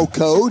promo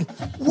code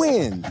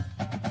WIN.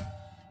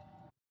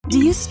 Do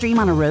you stream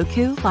on a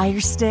Roku, Fire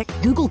Stick,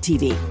 Google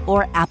TV,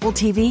 or Apple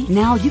TV?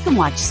 Now you can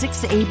watch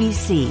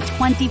 6ABC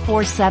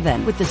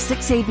 24/7 with the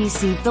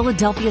 6ABC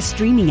Philadelphia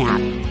streaming app.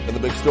 For the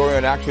big story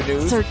on Action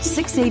News, search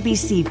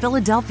 6ABC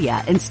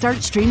Philadelphia and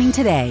start streaming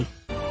today.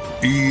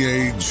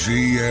 EAGLES,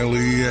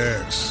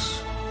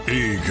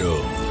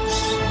 Eagles.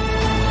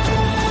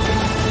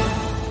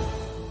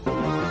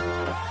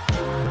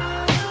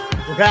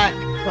 We're back.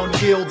 Tony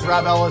DeShields,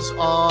 Rob Ellis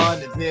on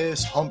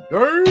this hump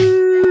day.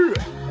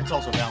 It's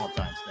also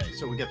Valentine's Day,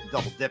 so we get the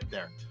double dip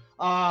there.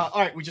 All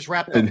right, we just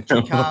wrapped up.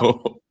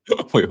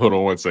 Wait, hold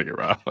on 1 second,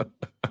 Rob.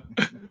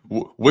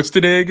 What's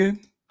today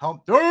again?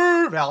 Hump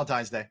day,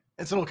 Valentine's Day.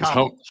 It's a little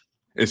combo.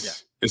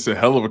 It's a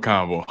hell of a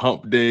combo.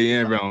 Hump Day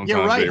and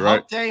Valentine's Day, right?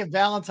 Hump Day and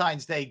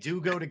Valentine's Day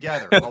do go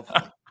together.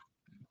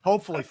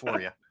 Hopefully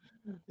for you.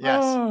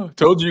 Yes.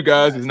 Told you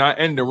guys it's not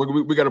ending.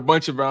 We got a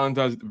bunch of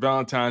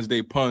Valentine's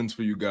Day puns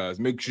for you guys.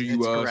 Make sure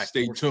you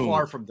stay tuned.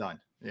 Far from done.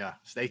 Yeah,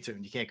 stay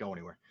tuned. You can't go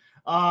anywhere.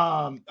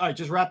 All right,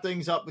 just wrap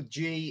things up with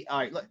G. All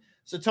right,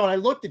 so Tony, I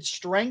looked at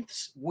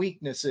strengths,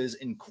 weaknesses,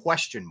 and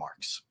question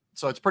marks.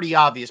 So it's pretty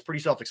obvious, pretty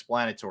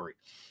self-explanatory.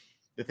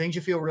 The things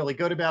you feel really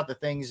good about, the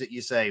things that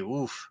you say,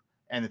 oof,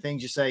 and the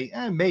things you say,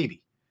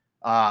 maybe,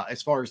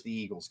 as far as the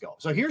Eagles go.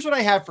 So here's what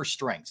I have for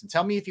strengths, and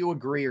tell me if you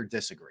agree or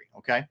disagree,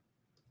 okay?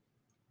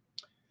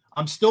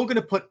 I'm still going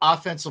to put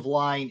offensive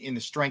line in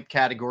the strength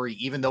category,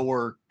 even though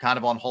we're kind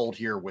of on hold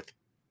here with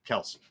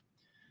Kelsey.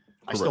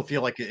 I still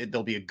feel like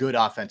there'll be a good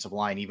offensive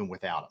line even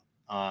without him.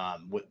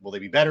 Will they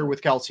be better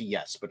with Kelsey?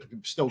 Yes, but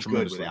still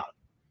good without him.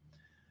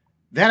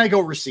 Then I go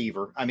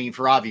receiver. I mean,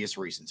 for obvious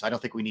reasons. I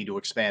don't think we need to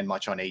expand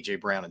much on A.J.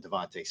 Brown and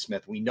Devontae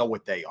Smith. We know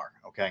what they are,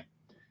 okay?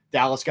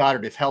 Dallas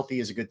Goedert, if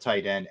healthy, is a good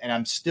tight end. And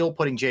I'm still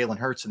putting Jalen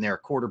Hurts in there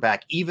at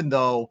quarterback, even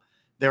though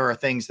there are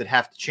things that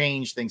have to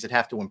change, things that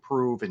have to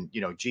improve. And,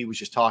 G was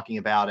just talking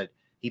about it.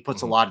 He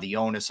puts a lot of the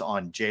onus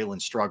on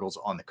Jalen's struggles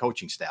on the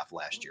coaching staff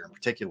last year, in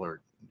particular,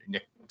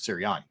 Nick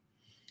Sirianni.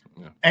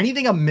 Yeah.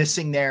 Anything I'm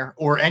missing there,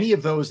 or any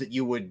of those that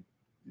you would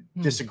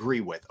disagree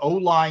with?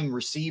 O-line,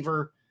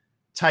 receiver,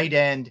 tight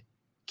end,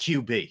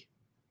 QB.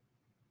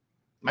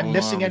 Am I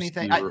missing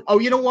anything?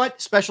 You know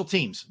what? Special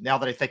teams, now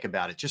that I think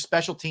about it. Just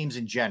special teams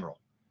in general,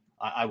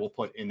 I will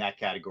put in that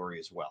category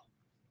as well.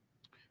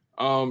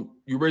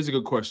 You raise a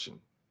good question.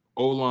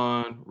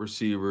 O-line,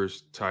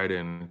 receivers, tight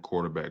end,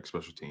 quarterback,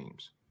 special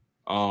teams.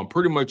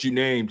 Pretty much you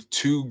named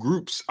 2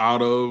 groups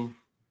out of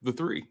the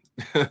 3.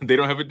 They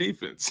don't have a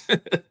defense.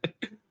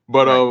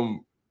 But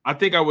I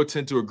think I would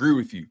tend to agree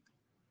with you.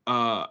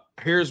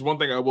 Here's one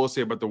thing I will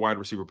say about the wide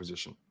receiver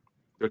position.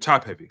 They're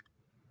top heavy.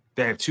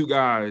 They have 2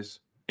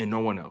 guys and no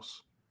one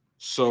else.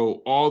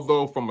 So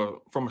although from a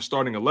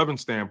starting 11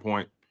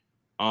 standpoint,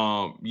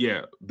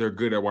 they're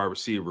good at wide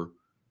receiver,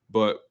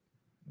 but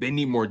they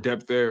need more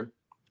depth there.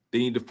 They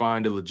need to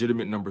find a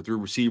legitimate number 3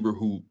 receiver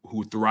who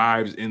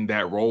thrives in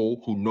that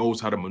role, who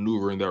knows how to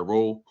maneuver in that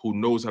role, who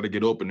knows how to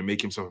get open and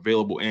make himself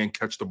available and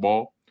catch the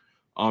ball.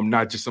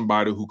 Not just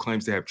somebody who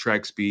claims to have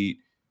track speed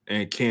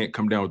and can't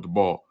come down with the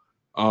ball.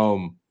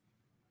 You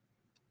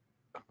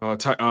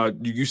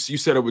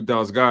said it with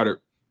Dallas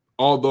Goedert.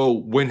 Although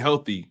when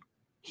healthy,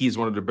 he's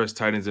one of the best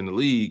tight ends in the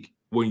league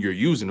when you're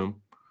using him.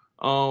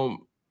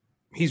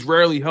 He's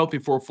rarely healthy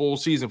for a full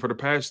season. For the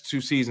past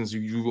 2 seasons,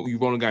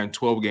 you've only gotten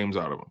 12 games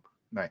out of him.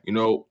 Right.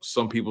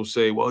 Some people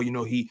say, well,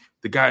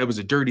 the guy, it was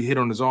a dirty hit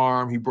on his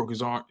arm. He broke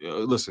his arm.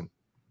 Listen,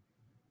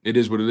 it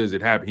is what it is.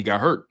 It happened. He got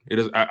hurt. It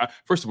is.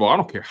 First of all, I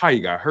don't care how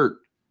you got hurt.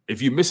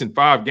 If you're missing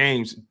 5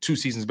 games, 2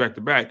 seasons back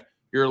to back,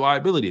 you're a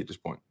liability at this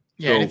point.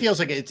 Yeah, and it feels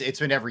like it's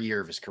been every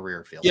year of his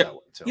career. It feels that way.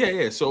 So.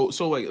 Yeah. So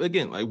like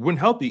again, like when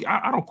healthy,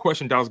 I don't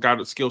question Dallas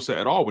Goedert's skill set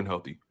at all when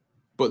healthy.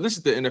 But this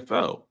is the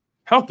NFL.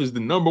 Health is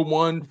the number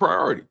 1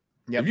 priority.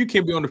 Yep. If you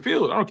can't be on the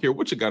field, I don't care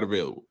what you got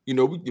available.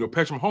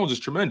 Patrick Mahomes is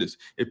tremendous.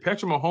 If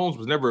Patrick Mahomes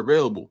was never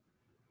available,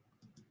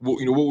 what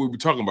we'd be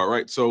talking about,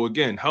 right? So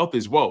again, health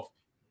is wealth,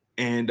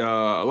 and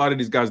a lot of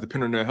these guys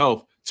depend on their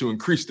health to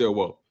increase their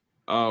wealth.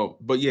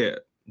 But yeah.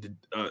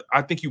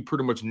 I think you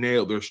pretty much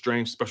nailed their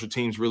strengths. Special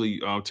teams really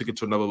took it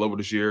to another level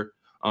this year.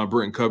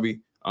 Britton Covey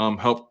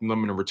helped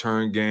them in the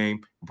return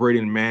game.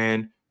 Braden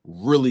Mann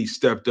really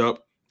stepped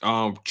up.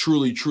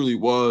 Truly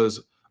was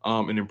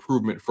an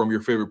improvement from your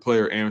favorite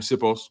player, Aaron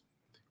Sipos.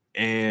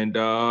 And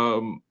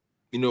I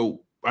know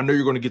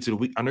you're going to get to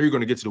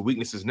the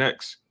weaknesses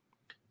next.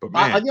 But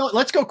man,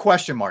 let's go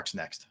question marks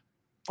next.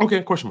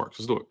 Okay, question marks.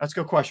 Let's do it. Let's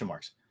go question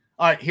marks.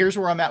 All right, here's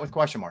where I'm at with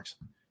question marks.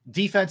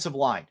 Defensive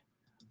line.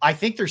 I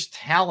think there's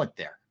talent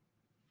there.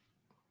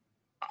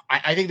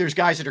 I think there's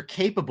guys that are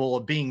capable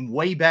of being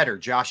way better.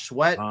 Josh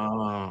Sweat,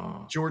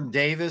 Jordan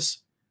Davis,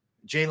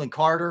 Jalen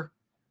Carter.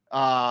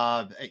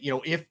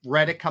 If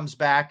Reddick comes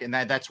back, and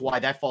that's why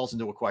that falls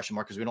into a question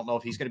mark because we don't know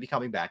if he's going to be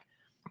coming back.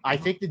 I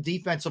think the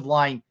defensive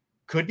line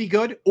could be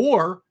good,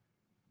 or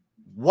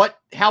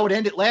how it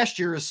ended last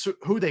year is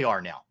who they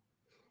are now.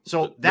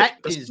 So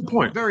that's is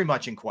very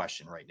much in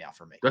question right now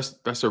for me.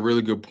 That's a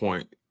really good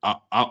point.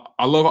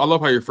 I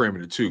love how you're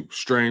framing it too.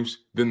 Strengths,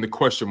 then the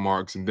question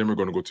marks, and then we're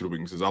going to go to the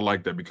weaknesses. I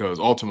like that because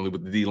ultimately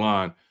with the D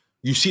line,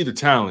 you see the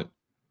talent,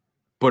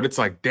 but it's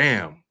like,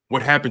 damn,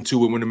 what happened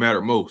to it when it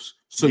mattered most?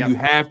 So you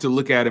have to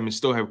look at him and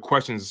still have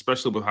questions,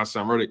 especially with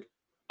Hassan Reddick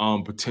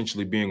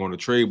potentially being on the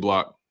trade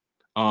block.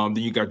 Then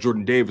you got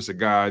Jordan Davis, a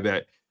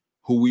guy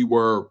who we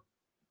were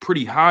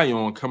pretty high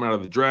on coming out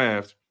of the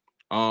draft.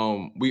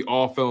 We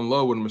all fell in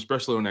love with him,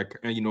 especially on that,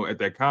 at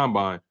that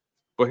combine.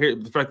 But here,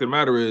 the fact of the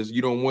matter is,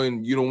 you don't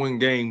win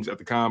games at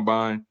the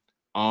combine.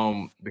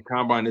 The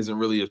combine isn't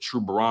really a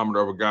true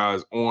barometer of a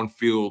guy's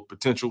on-field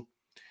potential.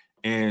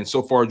 And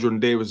so far, Jordan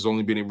Davis has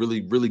only been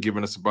really, really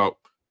giving us about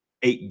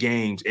 8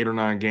 or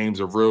 9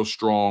 games of real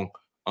strong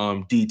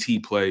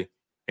DT play,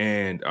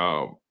 and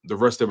the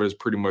rest of it is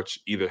pretty much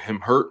either him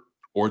hurt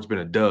or it's been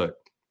a dud.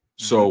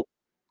 Mm-hmm. So,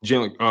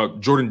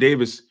 Jordan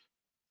Davis,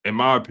 in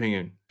my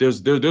opinion,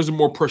 there's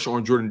more pressure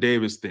on Jordan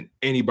Davis than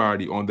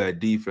anybody on that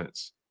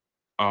defense.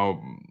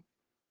 And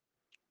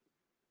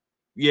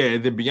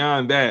then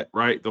beyond that,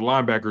 right, the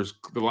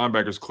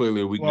linebackers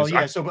clearly a weakness.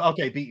 Well, yeah. So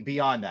okay,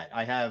 beyond that,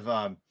 I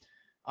have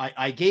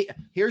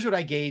here's what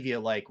I gave you.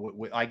 Like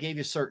I gave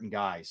you certain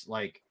guys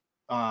like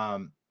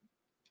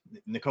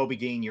Nakobe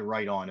Dean. You're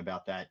right on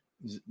about that.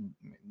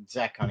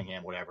 Zach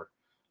Cunningham, whatever.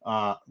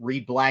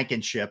 Reed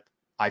Blankenship,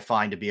 I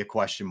find to be a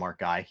question mark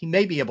guy. He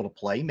may be able to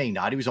play, he may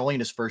not. He was only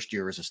in his first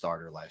year as a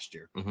starter last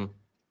year.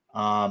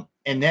 Mm-hmm.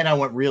 And then I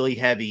went really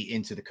heavy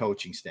into the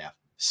coaching staff,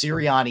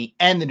 Sirianni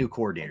and the new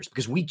coordinators,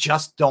 because we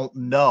just don't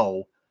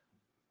know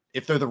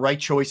if they're the right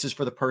choices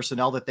for the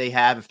personnel that they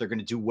have, if they're going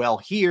to do well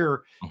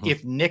here, mm-hmm.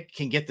 if Nick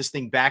can get this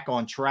thing back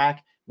on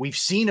track. We've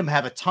seen him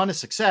have a ton of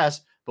success,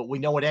 but we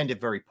know it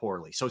ended very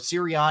poorly. So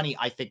Sirianni,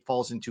 I think,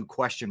 falls into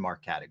question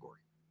mark category.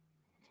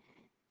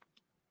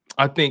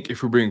 I think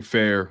if we're being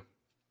fair,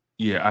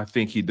 yeah, I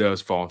think he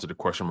does fall into the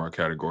question mark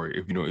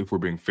category. If we're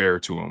being fair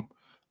to him,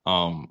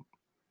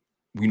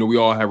 we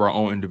all have our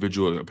own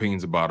individual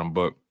opinions about him,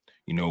 but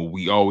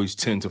we always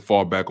tend to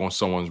fall back on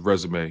someone's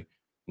resume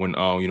when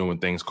when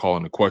things call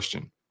into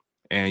question.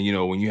 And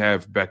when you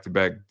have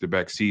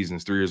back-to-back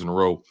seasons, 3 years in a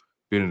row,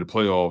 being in the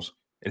playoffs,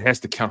 it has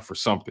to count for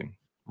something,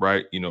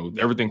 right?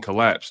 Everything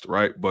collapsed,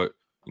 right? But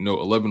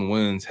 11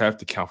 wins have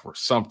to count for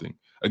something.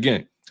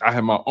 Again, I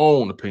have my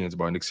own opinions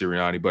about Nick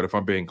Sirianni, but if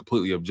I'm being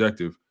completely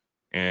objective,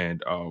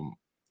 and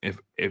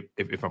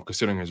if I'm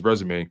considering his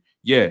resume,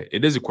 yeah,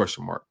 it is a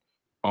question mark.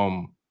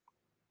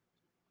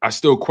 I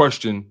still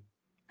question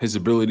his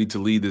ability to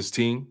lead this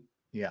team.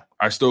 Yeah.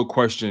 I still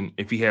question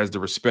if he has the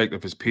respect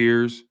of his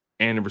peers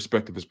and the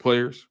respect of his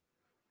players.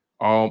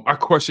 I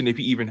question if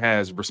he even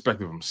has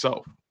respect of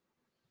himself,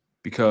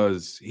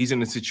 because he's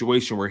in a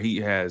situation where he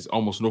has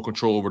almost no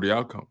control over the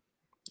outcome,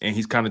 and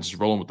he's kind of just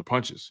rolling with the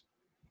punches.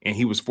 And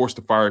he was forced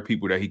to fire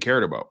people that he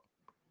cared about.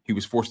 He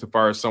was forced to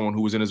fire someone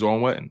who was in his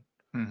own wedding,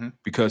 mm-hmm.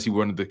 because he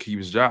wanted to keep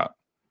his job.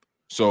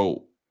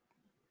 So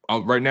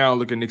right now, I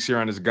look at Nick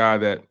Sirianni as a guy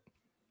that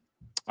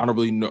I don't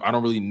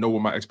really know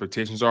what my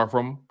expectations are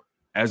from him.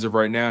 As of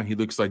right now, he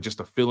looks like just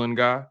a fill-in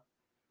guy.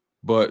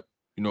 But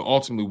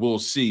ultimately we'll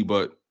see.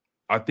 But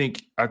I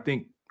think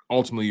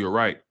ultimately you're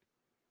right.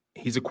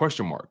 He's a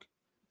question mark.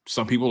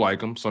 Some people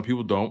like him, some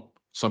people don't.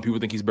 Some people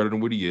think he's better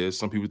than what he is.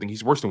 Some people think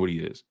he's worse than what he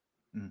is.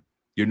 Mm.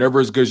 You're never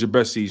as good as your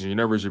best season. You're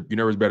never as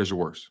bad as your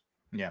worst.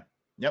 Yeah.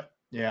 Yep.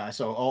 Yeah.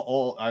 So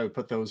all I would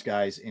put those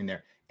guys in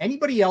there.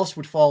 Anybody else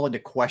would fall into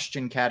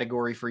question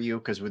category for you?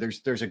 Because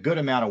there's a good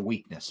amount of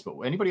weakness, but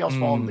anybody else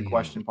fall into the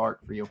question part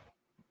for you?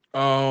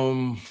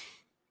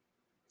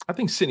 I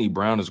think Sidney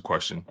Brown is a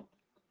question,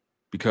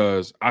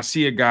 because I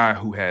see a guy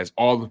who has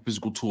all the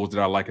physical tools that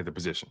I like at the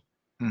position.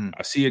 Mm.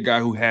 I see a guy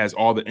who has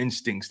all the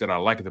instincts that I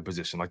like at the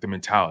position, like the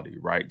mentality,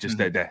 right? Just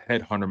mm-hmm. that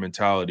headhunter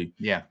mentality.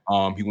 Yeah.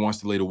 He wants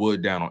to lay the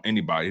wood down on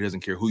anybody. He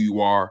doesn't care who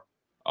you are.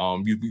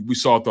 We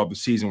saw throughout the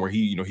season where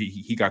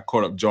he got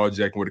caught up jaw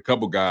jacking with a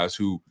couple guys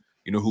who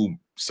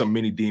some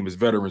many deem as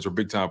veterans or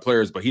big time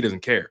players, but he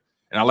doesn't care.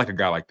 And I like a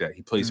guy like that.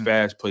 He plays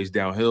fast, plays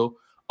downhill.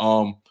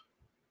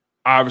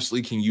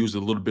 Obviously can use a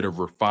little bit of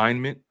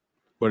refinement,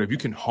 but if you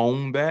can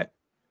hone that,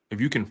 if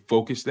you can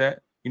focus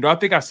that, I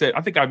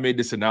think I made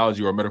this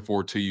analogy or a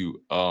metaphor to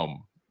you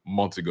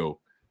months ago.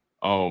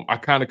 I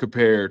kind of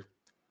compared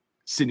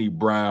Sidney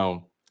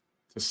Brown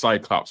to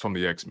Cyclops from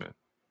the X-Men.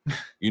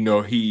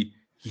 He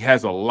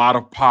has a lot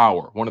of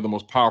power, one of the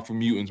most powerful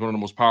mutants, one of the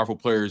most powerful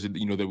players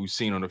that we've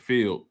seen on the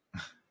field.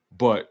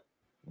 But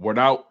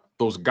without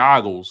those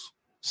goggles,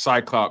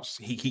 Cyclops,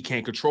 he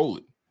can't control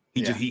it.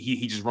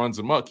 He just runs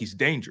amok. He's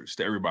dangerous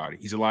to everybody.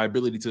 He's a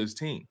liability to his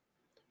team.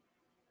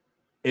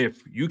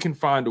 If you can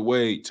find a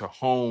way to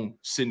hone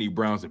Sidney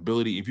Brown's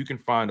ability, if you can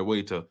find a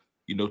way to,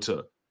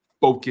 to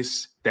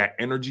focus that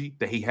energy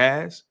that he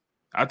has,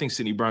 I think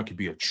Sidney Brown could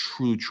be a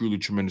truly, truly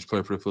tremendous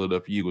player for the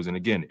Philadelphia Eagles. And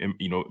again,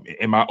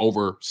 am I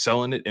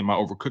overselling it? Am I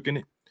overcooking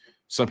it?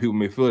 Some people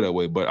may feel that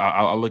way, but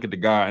I look at the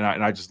guy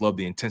and I just love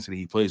the intensity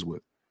he plays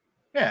with.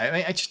 Yeah, I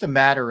mean, it's just a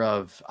matter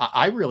of,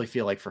 I really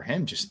feel like for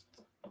him, just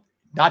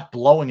not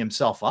blowing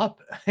himself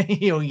up,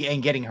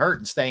 and getting hurt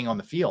and staying on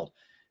the field,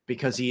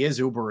 because he is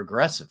uber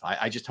aggressive.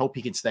 I just hope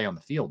he can stay on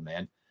the field,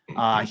 man.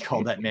 I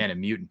called that man a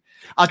mutant.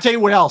 I'll tell you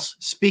what else.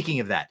 Speaking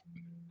of that,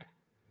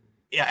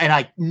 and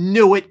I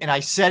knew it, and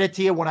I said it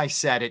to you when I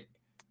said it,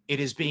 it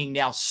is being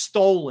now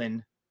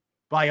stolen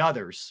by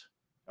others.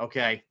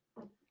 Okay.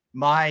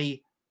 My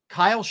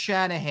Kyle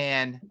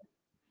Shanahan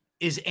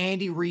is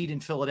Andy Reid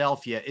in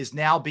Philadelphia is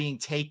now being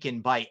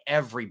taken by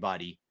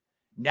everybody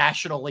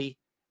nationally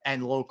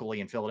and locally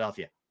in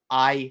Philadelphia.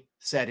 I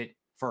said it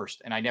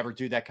first, and I never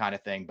do that kind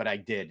of thing, but I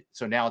did.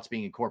 So now it's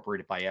being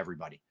incorporated by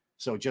everybody.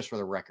 So just for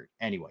the record,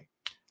 anyway,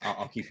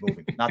 I'll keep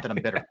moving. Not that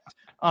I'm bitter.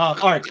 All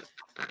right.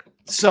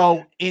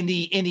 So in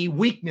the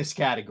weakness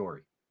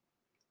category,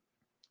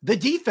 the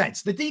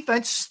defense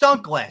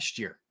stunk last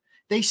year.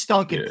 They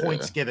stunk in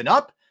points given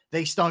up.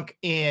 They stunk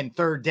in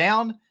third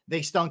down.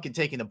 They stunk in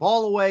taking the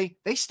ball away.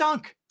 They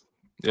stunk.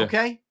 Yeah.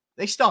 Okay.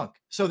 They stunk.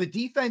 So the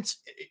defense,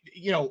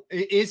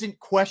 isn't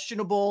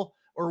questionable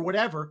or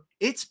whatever.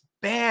 It's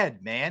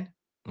bad, man.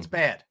 It's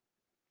bad.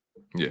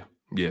 Yeah.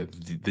 Yeah.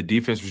 The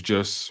defense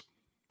was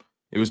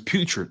it was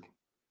putrid.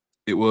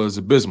 It was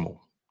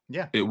abysmal.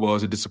 Yeah. It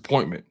was a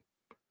disappointment.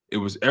 It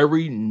was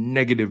every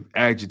negative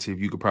adjective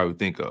you could probably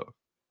think of.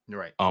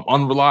 Right.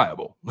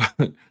 Unreliable.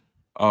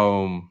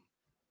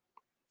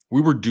 We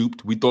were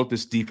duped. We thought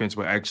this defense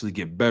would actually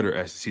get better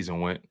as the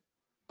season went,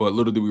 but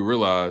little did we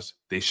realize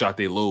they shot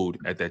their load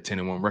at that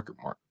 10-1 record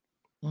mark.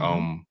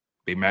 Mm-hmm.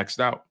 They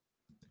maxed out,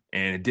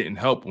 and it didn't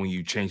help when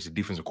you changed the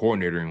defensive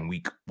coordinator in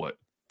week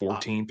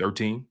 14,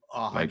 13.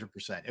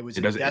 100%. It was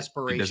a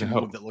desperation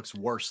move that looks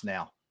worse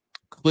now.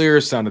 Clear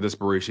sign of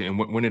desperation,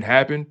 and when it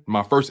happened,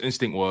 my first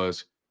instinct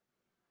was,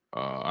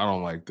 I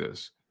don't like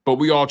this. But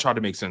we all tried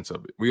to make sense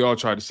of it. We all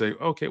tried to say,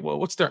 okay, well,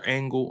 what's their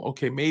angle?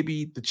 Okay,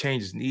 maybe the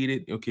change is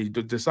needed. Okay,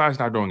 Desai's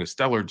not doing a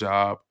stellar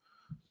job.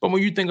 But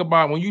when you think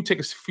about when you take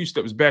a few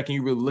steps back and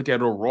you really look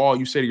at it overall,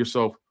 you say to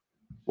yourself,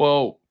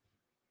 well,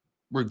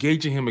 we're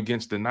gauging him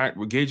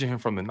we're gauging him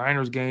from the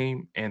Niners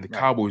game and the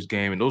Cowboys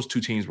game, and those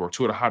two teams were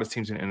two of the hottest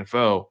teams in the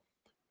NFL.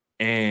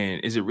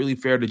 And is it really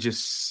fair to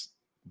just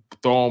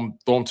throw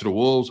them to the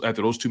wolves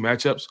after those two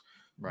matchups?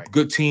 Right.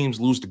 Good teams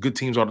lose to good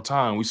teams all the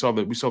time. We saw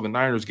the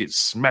Niners get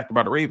smacked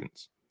by the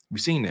Ravens.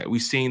 We've seen that.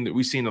 We've seen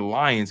the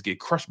Lions get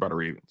crushed by the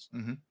Ravens.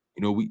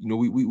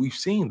 Mm-hmm. We've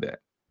seen that.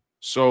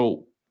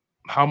 So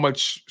how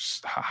much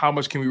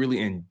can we really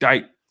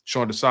indict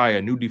Sean Desai,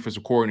 a new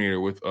defensive coordinator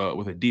with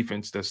a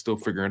defense that's still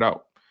figuring it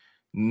out?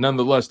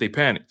 Nonetheless, they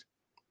panicked.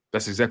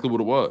 That's exactly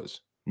what it was.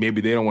 Maybe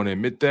they don't want to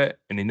admit that,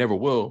 and they never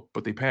will,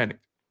 but they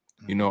panicked.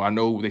 Mm-hmm. I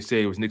know they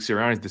say it was Nick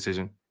Sirianni's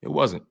decision. It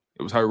wasn't.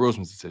 It was Howie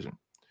Roseman's decision.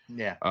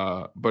 Yeah.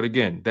 But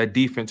again, that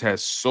defense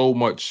has so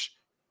much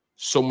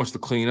to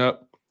clean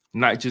up,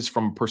 not just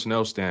from a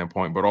personnel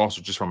standpoint, but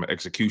also just from an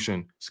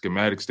execution,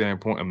 schematic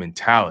standpoint, a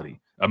mentality.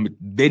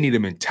 They need a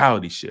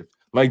mentality shift.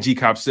 Like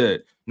G-Cop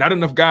said, not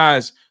enough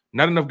guys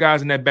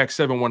in that back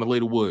seven want to lay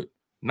the wood.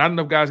 Not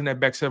enough guys in that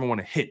back seven want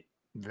to hit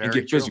and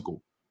get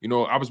physical.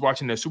 I was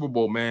watching that Super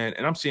Bowl, man,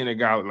 and I'm seeing a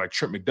guy like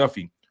Trent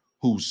McDuffie,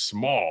 who's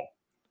small,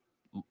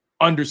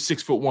 under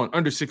 6'1",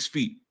 under 6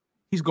 feet.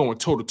 He's going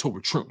toe-to-toe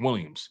with Trent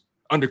Williams,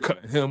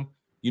 undercutting him,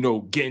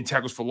 getting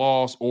tackles for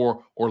loss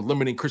or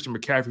limiting Christian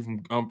McCaffrey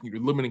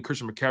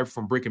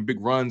from breaking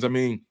big runs. I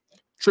mean,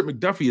 Trent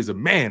McDuffie is a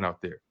man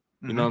out there.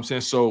 You know what I'm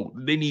saying? So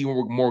they need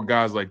more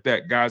guys like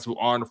that, guys who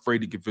aren't afraid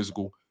to get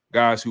physical,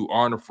 guys who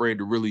aren't afraid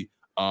to really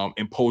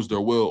impose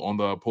their will on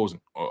the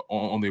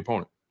on the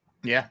opponent.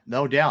 Yeah,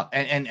 no doubt.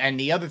 And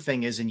the other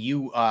thing is, and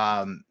you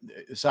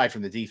aside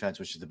from the defense,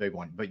 which is the big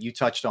one, but you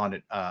touched on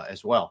it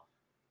as well.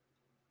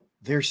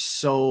 There's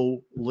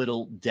so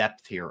little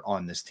depth here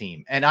on this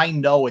team. And I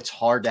know it's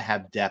hard to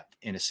have depth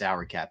in a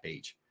salary cap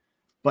age,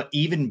 but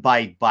even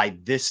by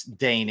this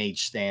day and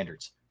age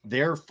standards,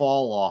 their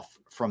fall off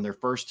from their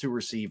first two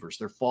receivers,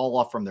 their fall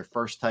off from their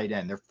first tight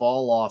end, their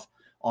fall off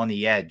on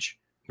the edge.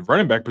 The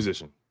running back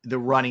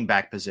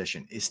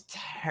position is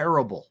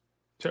terrible.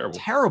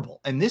 Terrible.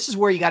 And this is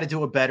where you got to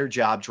do a better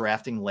job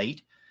drafting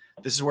late.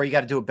 This is where you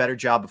got to do a better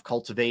job of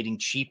cultivating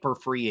cheaper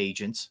free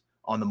agents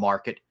on the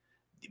market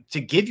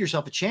to give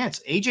yourself a chance.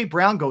 AJ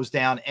Brown goes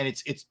down, and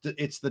it's the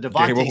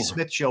Devontae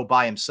Smith show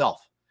by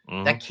himself.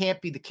 Mm-hmm. That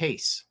can't be the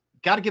case.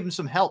 Got to give him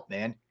some help,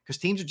 man, because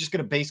teams are just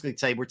going to basically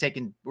say we're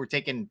taking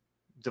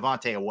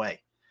Devontae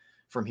away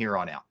from here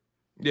on out.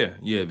 Yeah.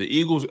 The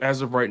Eagles,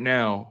 as of right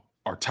now,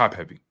 are top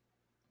heavy,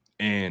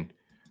 and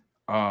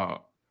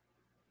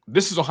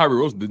this is on Howie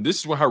Roseman. This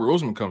is where Howie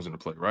Roseman comes into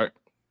play, right?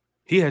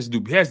 He has to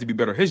be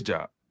better at his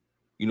job.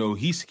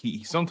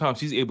 he sometimes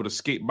he's able to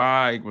skate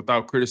by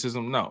without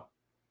criticism. No.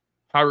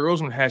 Howie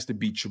Roseman has to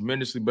be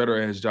tremendously better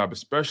at his job,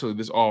 especially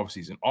this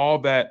offseason. All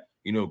that,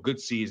 good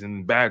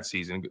season, bad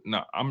season.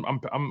 No,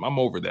 I'm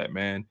over that,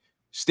 man.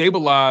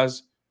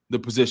 Stabilize the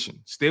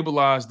position,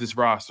 stabilize this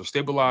roster,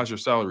 stabilize your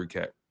salary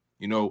cap,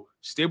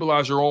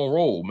 stabilize your own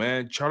role,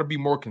 man. Try to be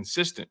more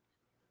consistent.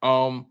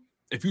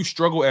 If you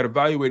struggle at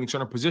evaluating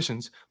certain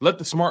positions, let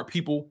the smart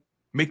people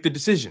make the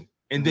decision,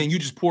 and then you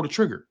just pull the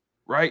trigger,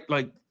 right?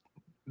 Like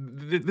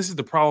this is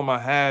the problem I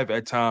have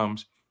at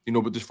times,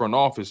 with this front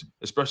office,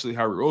 especially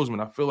Howie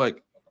Roseman. I feel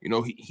like,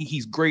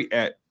 he's great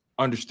at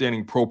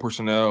understanding pro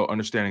personnel,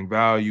 understanding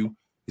value.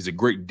 He's a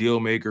great deal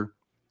maker,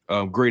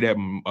 great at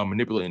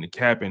manipulating the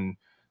cap and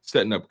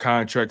setting up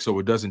contracts so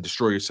it doesn't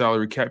destroy your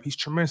salary cap. He's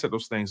tremendous at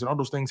those things, and all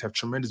those things have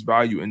tremendous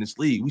value in this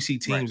league. We see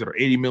teams that are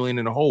 80 million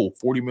in a hole,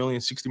 40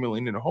 million, 60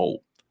 million in a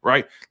hole,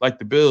 right? Like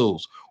the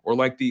Bills or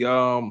like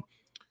the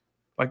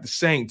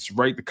Saints,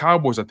 right? The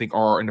Cowboys, I think,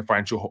 are in the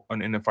financial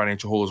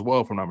hole as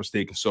well, if I'm not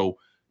mistaken. So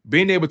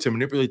being able to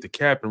manipulate the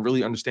cap and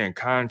really understand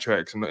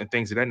contracts and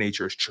things of that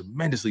nature is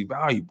tremendously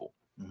valuable.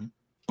 Mm-hmm.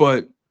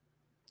 But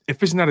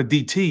if it's not a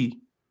DT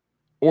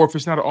or if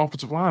it's not an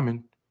offensive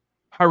lineman,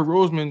 Howie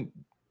Roseman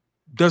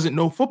doesn't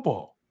know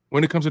football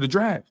when it comes to the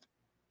draft.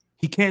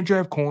 He can't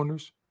draft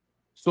corners.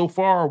 So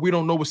far, we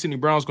don't know what Sidney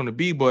Brown's going to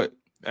be, but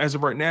as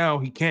of right now,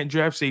 he can't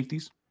draft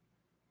safeties.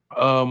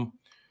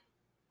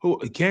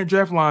 He can't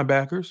draft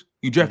linebackers.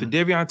 You drafted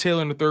Davion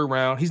Taylor in the 3rd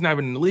round. He's not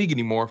even in the league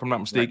anymore, if I'm not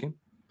mistaken.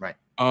 Right.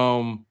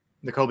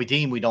 Nakobe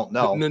Dean, we don't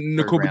know.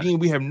 Nakobe Dean,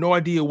 we have no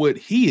idea what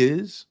he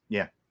is.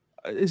 Yeah.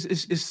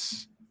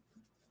 It's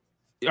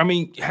I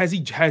mean, he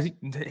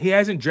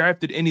hasn't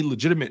drafted any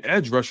legitimate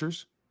edge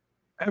rushers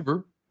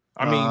ever.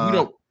 I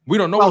mean, we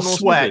don't know what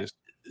Sweat is.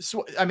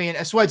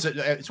 Sweat's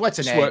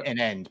an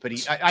end, but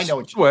I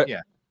know Sweat.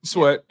 Yeah.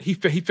 Sweat. He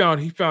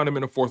found him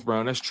in the 4th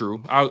round. That's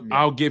true.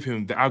 I'll give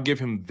him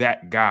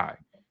that guy.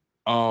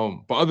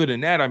 But other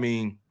than that, I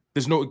mean,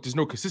 there's no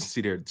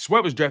consistency there.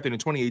 Sweat was drafted in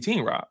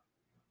 2018, Rob.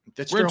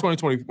 We're in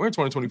 2020. We're in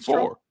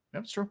 2024.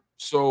 That's true.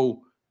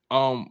 So,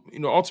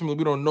 ultimately,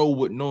 we don't know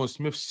what Nolan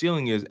Smith's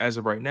ceiling is as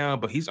of right now,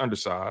 but he's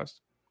undersized.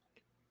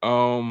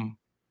 Howie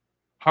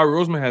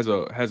Roseman has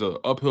a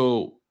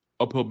uphill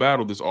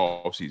battle this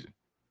offseason,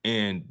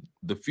 and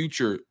the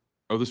future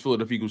of this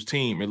Philadelphia Eagles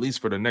team, at least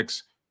for the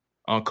next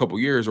couple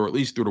years, or at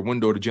least through the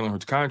window of the Jalen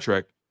Hurts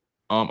contract,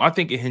 I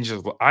think it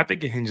hinges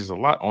a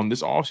lot on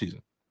this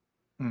offseason.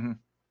 Mm-hmm.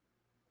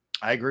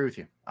 I agree with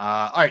you.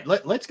 All right,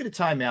 let's get a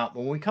timeout.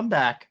 When we come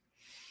back,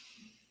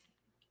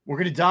 we're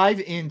going to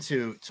dive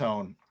into,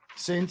 Tone,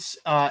 since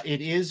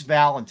it is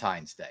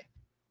Valentine's Day.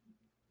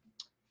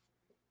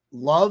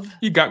 Love.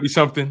 You got me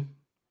something.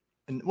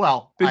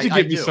 Well, did you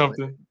get me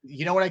something?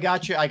 You know what I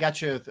got you? I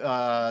got you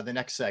the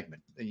next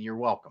segment. You're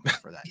welcome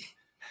for that.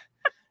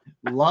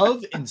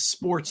 Love and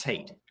sports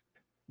hate.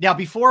 Now,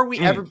 before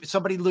we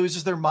somebody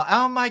loses their mind,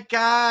 oh my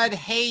God,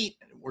 hate.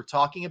 We're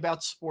talking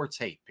about sports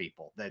hate,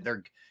 people.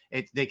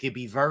 They could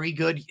be very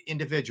good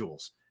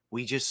individuals.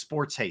 We just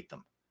sports hate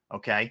them.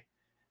 Okay.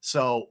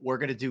 So we're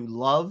going to do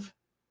love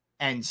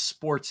and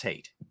sports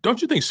hate.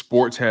 Don't you think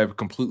sports have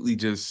completely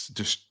just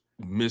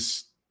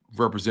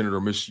misrepresented or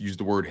misused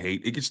the word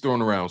hate? It gets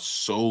thrown around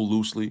so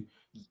loosely.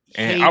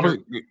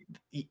 And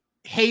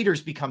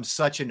haters become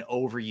such an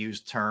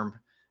overused term.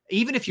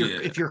 Even if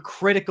you're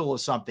critical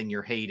of something,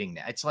 you're hating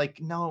that. It's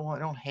like, no, I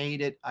don't hate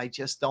it. I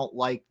just don't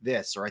like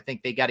this, or I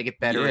think they got to get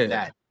better at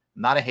that.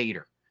 I'm not a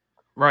hater.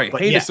 Right.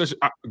 But hate is such.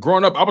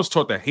 Growing up, I was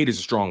taught that hate is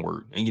a strong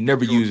word, and you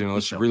never use it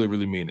unless you really,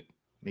 really mean it.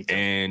 Me too.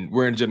 And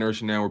we're in a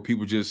generation now where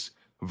people just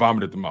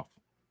vomit at the mouth.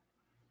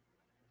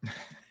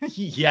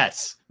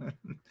 Yes.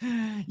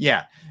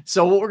 Yeah.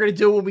 So what we're going to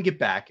do when we get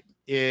back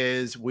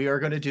is we are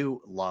going to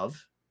do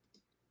love,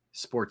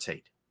 sports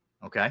hate.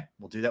 Okay.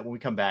 We'll do that when we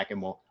come back,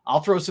 and I'll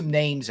throw some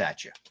names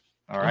at you.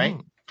 All right.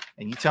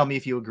 And you tell me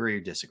if you agree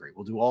or disagree.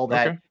 We'll do all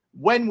that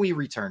when we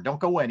return. Don't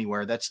go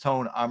anywhere. That's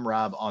Tone. I'm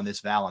Rob on this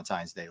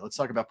Valentine's Day. Let's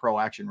talk about Pro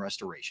Action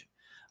Restoration.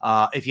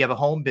 If you have a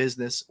home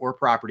business or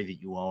property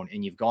that you own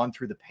and you've gone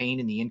through the pain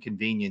and the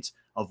inconvenience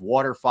of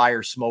water,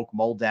 fire, smoke,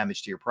 mold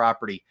damage to your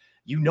property,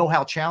 you know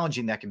how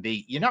challenging that can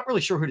be. You're not really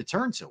sure who to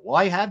turn to. Well,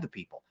 I have the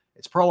people.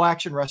 It's Pro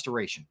Action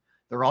Restoration.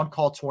 They're on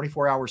call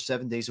 24 hours,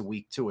 7 days a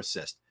week to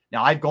assist.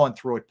 Now, I've gone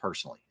through it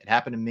personally. It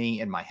happened to me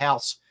in my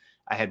house.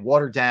 I had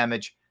water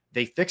damage.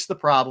 They fixed the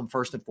problem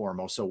first and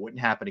foremost, so it wouldn't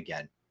happen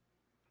again.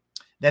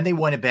 Then they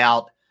went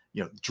about,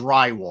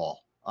 drywall,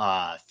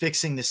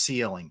 fixing the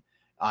ceiling,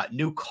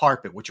 new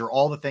carpet, which are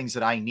all the things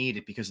that I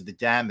needed because of the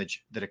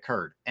damage that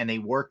occurred. And they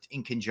worked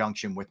in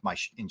conjunction with my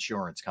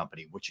insurance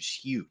company, which is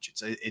huge.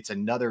 It's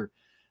another,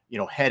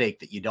 headache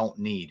that you don't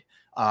need.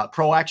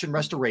 Pro Action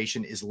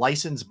Restoration is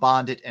licensed,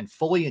 bonded, and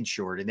fully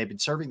insured, and they've been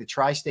serving the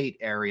tri-state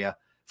area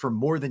for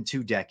more than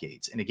 2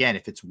 decades. And again,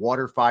 if it's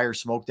water, fire,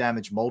 smoke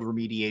damage, mold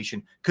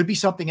remediation, could be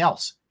something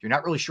else. If you're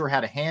not really sure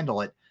how to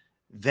handle it,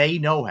 they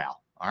know how.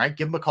 All right,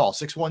 give them a call,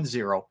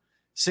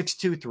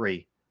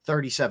 610-623-3760,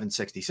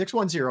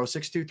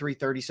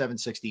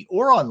 610-623-3760,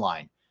 or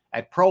online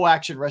at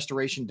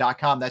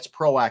proactionrestoration.com. That's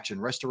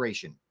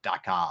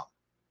proactionrestoration.com.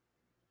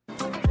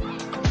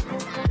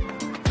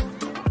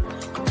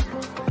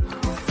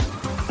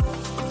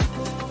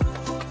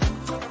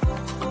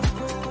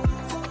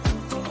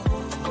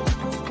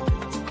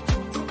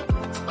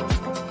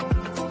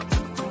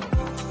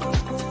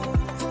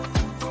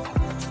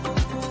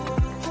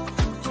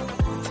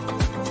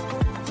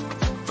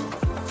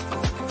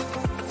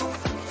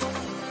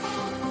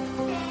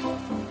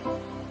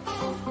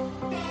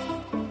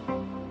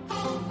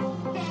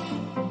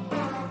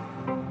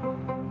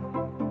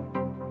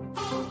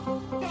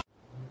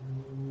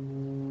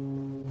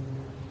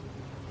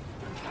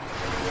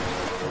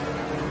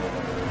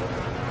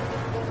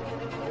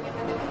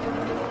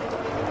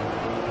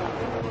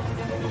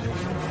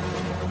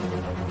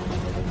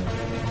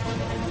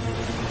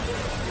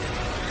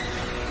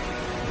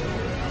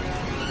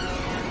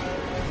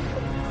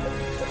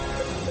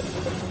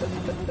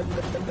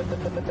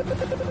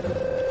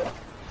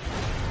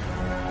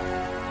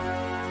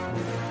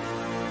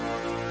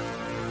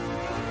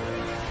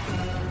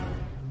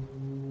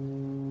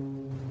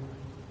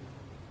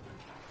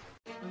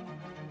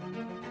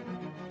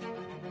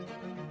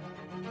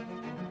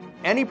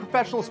 Any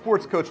professional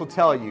sports coach will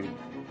tell you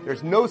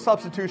there's no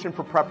substitution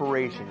for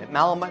preparation. At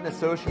Malamut &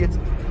 Associates,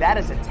 that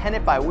is a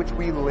tenet by which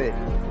we live.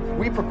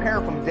 We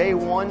prepare from day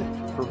one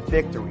for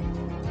victory.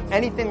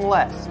 Anything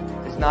less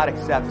is not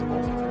acceptable.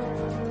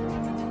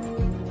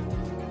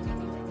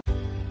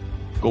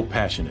 Go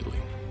passionately.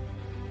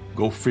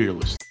 Go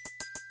fearless.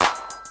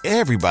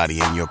 Everybody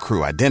in your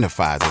crew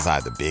identifies as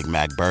either Big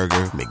Mac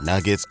Burger,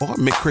 McNuggets, or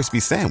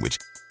McCrispy Sandwich.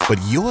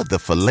 But you're the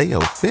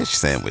Filet-O-Fish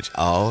Sandwich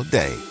all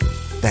day.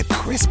 That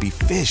crispy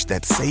fish,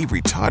 that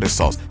savory tartar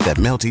sauce, that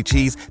melty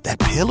cheese, that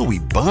pillowy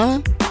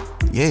bun.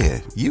 Yeah,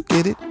 you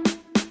get it.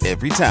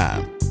 Every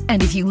time.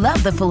 And if you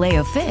love the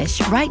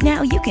Filet-O-Fish, right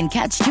now you can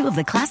catch two of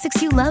the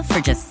classics you love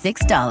for just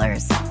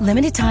 $6.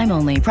 Limited time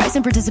only. Price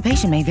and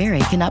participation may vary.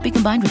 Cannot be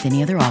combined with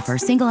any other offer.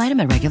 Single item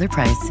at regular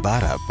price.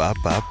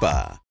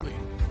 Ba-da-ba-ba-ba.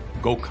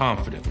 Go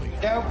confidently.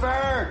 Go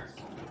Birds!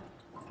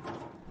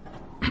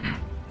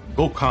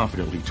 Go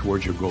confidently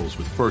towards your goals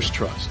with First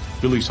Trust,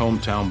 Philly's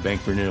hometown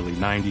bank for nearly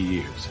 90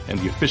 years and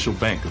the official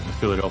bank of the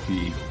Philadelphia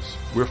Eagles.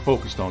 We're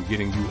focused on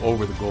getting you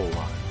over the goal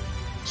line.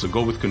 So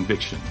go with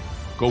conviction,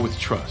 go with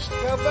trust,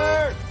 Go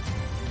Birds!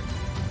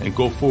 and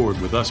go forward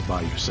with us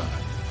by your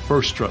side.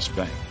 First Trust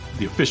Bank,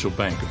 the official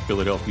bank of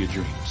Philadelphia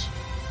dreams.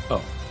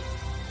 Oh,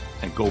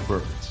 and go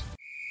Birds.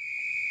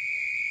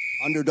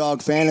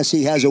 Underdog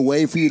Fantasy has a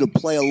way for you to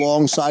play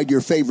alongside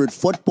your favorite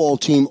football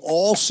team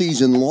all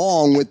season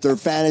long with their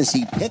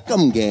fantasy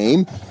pick'em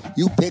game.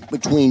 You pick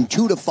between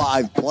 2 to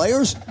 5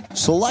 players,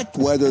 select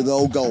whether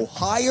they'll go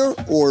higher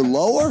or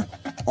lower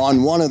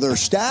on one of their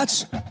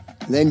stats,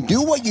 then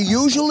do what you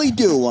usually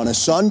do on a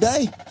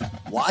Sunday.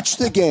 Watch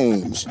the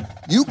games.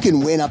 You can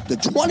win up to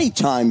 20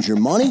 times your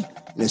money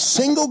in a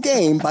single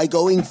game by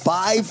going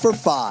 5 for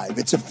 5.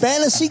 It's a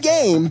fantasy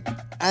game,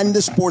 and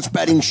the Sports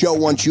Betting Show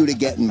wants you to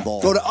get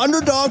involved. Go to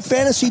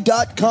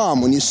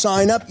UnderdogFantasy.com. When you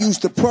sign up, use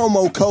the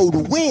promo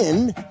code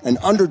WIN, and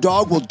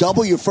Underdog will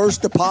double your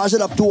first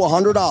deposit up to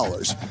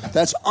 $100.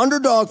 That's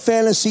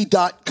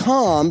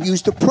UnderdogFantasy.com.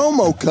 Use the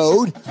promo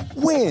code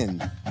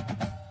WIN.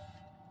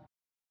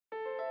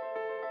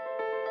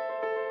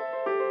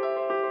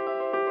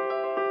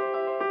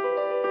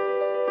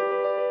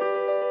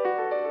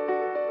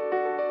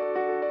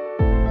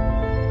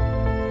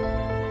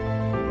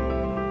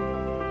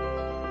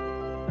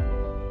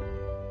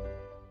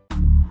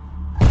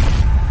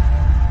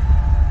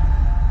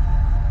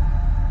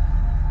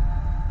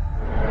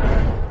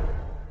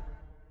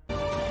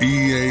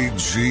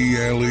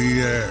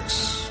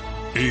 EAGLES,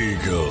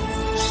 Eagles.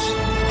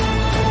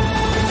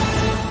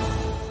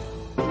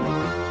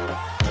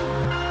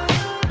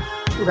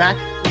 We're back.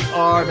 We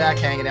are back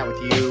hanging out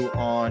with you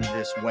on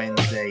this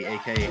Wednesday,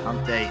 a.k.a.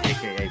 Hump Day,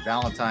 a.k.a.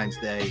 Valentine's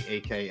Day,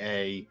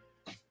 a.k.a.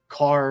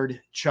 Card,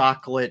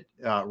 Chocolate,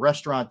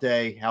 Restaurant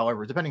Day,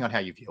 however, depending on how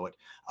you view it.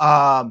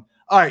 All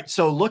right,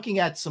 so looking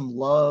at some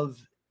love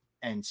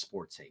and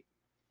sports hate.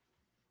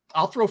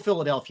 I'll throw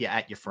Philadelphia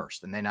at you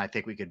first, and then I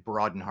think we could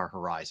broaden our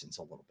horizons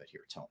a little bit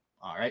here, Tone.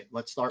 All right,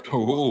 let's start.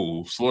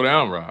 Oh, slow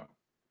down, Rob.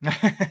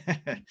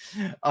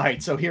 All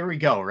right, so here we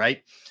go,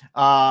 right?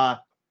 I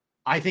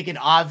think an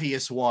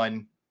obvious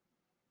one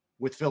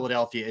with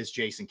Philadelphia is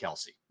Jason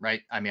Kelsey, right?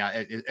 I mean,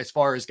 as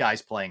far as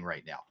guys playing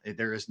right now,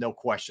 there is no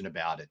question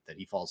about it that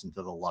he falls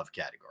into the love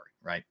category,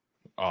 right?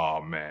 Oh,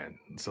 man.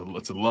 It's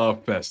a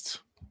love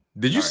fest.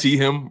 Did you see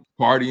him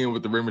partying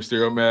with the Rey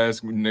Mysterio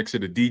mask next to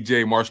the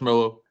DJ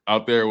Marshmello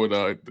out there with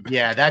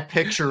Yeah, that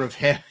picture of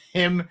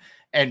him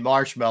and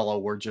Marshmello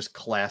were just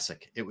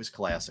classic. It was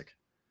classic.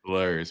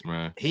 Hilarious,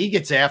 man. He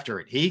gets after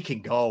it. He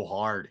can go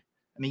hard.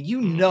 I mean,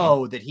 you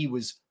know that he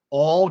was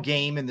all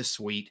game in the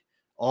suite,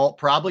 all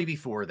probably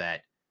before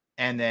that,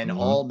 and then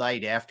all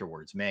night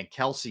afterwards. Man,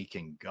 Kelsey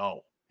can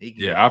go. He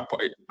can go.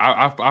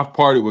 I've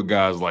partied with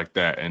guys like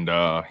that, and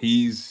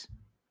he's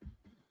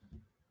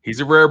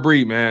a rare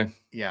breed, man.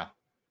 Yeah.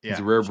 He's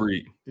a rare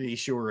breed. He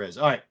sure is.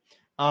 All right.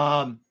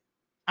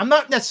 I I'm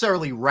not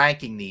necessarily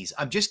ranking these.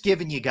 I'm just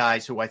giving you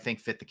guys who I think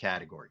fit the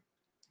category.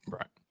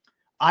 Right.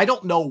 I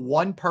don't know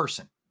one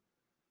person,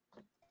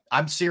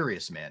 I'm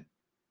serious, man,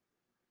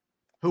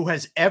 who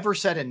has ever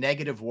said a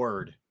negative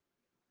word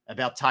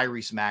about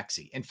Tyrese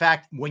Maxey. In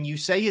fact, when you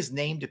say his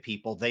name to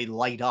people, they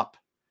light up.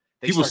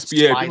 People,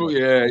 you're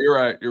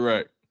right. You're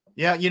right.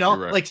 Yeah, you know,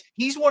 right. like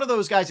he's one of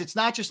those guys. It's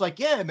not just like,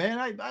 yeah,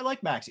 man, I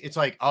like Maxey. It's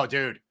like, oh,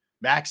 dude,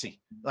 Maxey,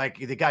 like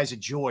the guy's a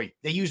joy.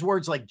 They use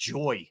words like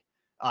joy,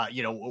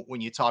 you know,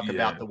 when you talk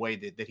about the way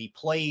that he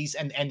plays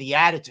and the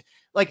attitude.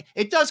 Like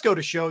it does go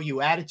to show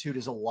you attitude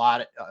is a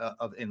lot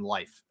of in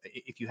life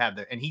if you have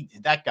that. And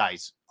that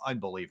guy's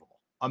unbelievable.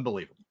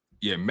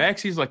 Yeah,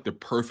 Maxey's like the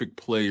perfect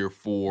player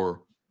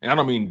for, and I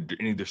don't mean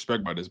any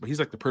disrespect by this, but he's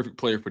like the perfect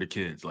player for the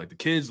kids. Like the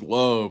kids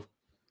love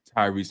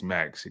Tyrese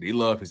Maxey. They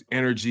love his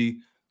energy,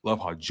 love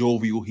how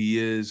jovial he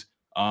is.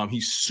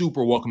 He's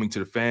super welcoming to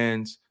the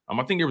fans.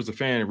 I think there was a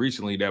fan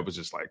recently that was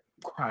just like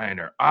crying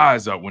their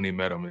eyes out when they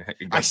met him.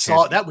 I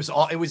saw that was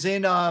all. It was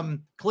in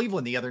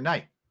Cleveland the other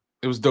night.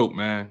 It was dope,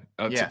 man.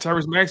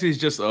 Tyrese Maxey is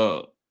just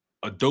a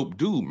dope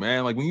dude,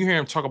 man. Like when you hear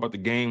him talk about the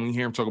game, when you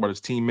hear him talk about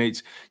his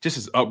teammates, just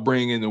his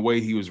upbringing, the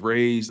way he was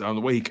raised, the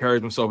way he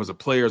carries himself as a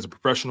player, as a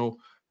professional,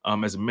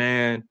 as a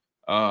man,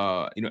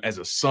 you know, as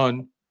a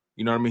son.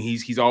 You know what I mean?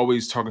 He's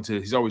always talking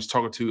to his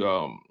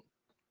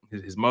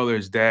mother,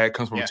 his dad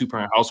comes from a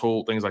 2-parent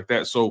household, things like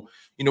that. So,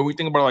 you know, we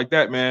think about it like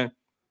that, man.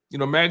 You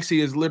know,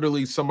 Maxey is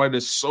literally somebody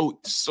that's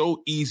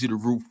so easy to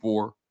root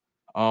for.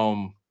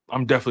 I'm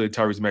definitely a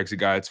Tyrese Maxey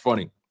guy. It's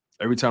funny.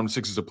 Every time the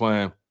Sixers are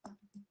playing,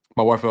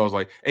 my wife was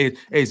like, hey,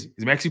 is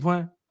Maxey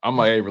playing? I'm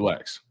like, hey,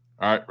 relax.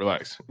 All right,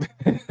 relax.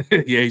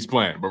 Yeah, he's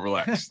playing, but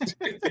relax.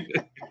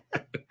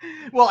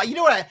 Well, you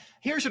know what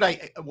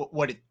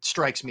it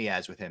strikes me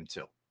as with him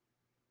too.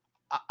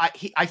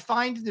 I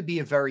find him to be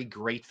a very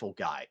grateful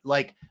guy.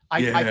 Like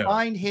I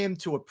find him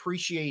to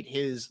appreciate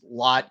his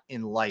lot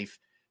in life.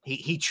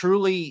 He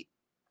truly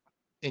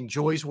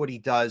enjoys what he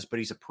does, but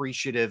he's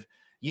appreciative.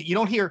 You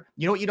don't hear,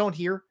 you know what you don't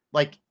hear?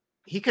 Like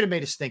he could have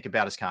made us think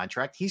about his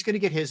contract. He's going to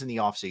get his in the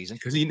offseason.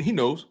 Because he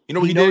knows. You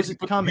know what he knows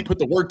it's coming. He put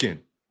the work in.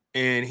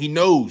 And he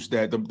knows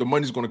that the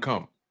money's going to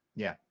come.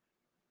 Yeah.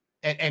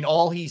 And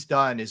all he's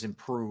done is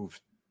improved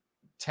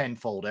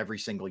tenfold every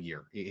single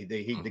year.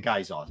 The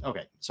guy's awesome.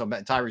 Okay, so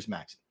Tyrese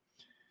Maxey.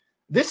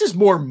 This is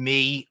more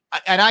me,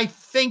 and I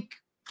think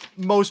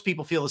most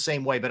people feel the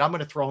same way, but I'm going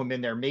to throw him in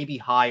there maybe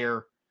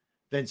higher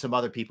than some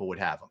other people would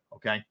have him,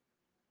 okay?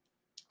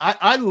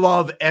 I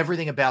love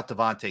everything about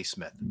Devontae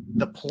Smith.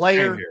 The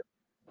player,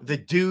 the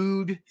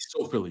dude. He's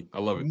so Philly. I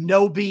love it.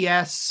 No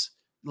BS.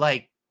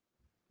 Like,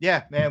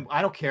 yeah, man,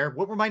 I don't care.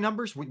 What were my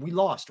numbers? We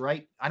lost,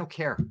 right? I don't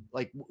care.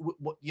 Like,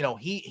 you know,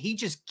 he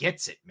just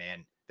gets it,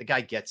 man. The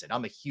guy gets it.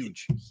 I'm a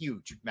huge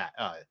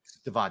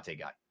Devontae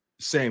guy.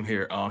 Same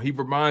here. He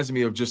reminds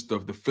me of just the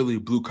Philly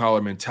blue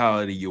collar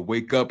mentality. You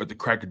wake up at the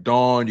crack of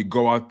dawn, you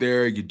go out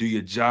there, you do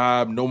your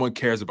job. No one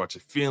cares about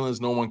your feelings.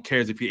 No one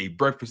cares if you ate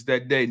breakfast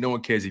that day. No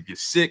one cares if you're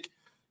sick.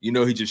 You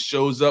know, he just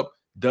shows up,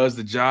 does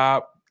the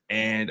job,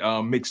 and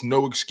makes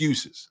no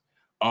excuses.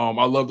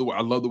 I love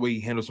the way he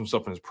handles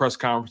himself in his press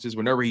conferences.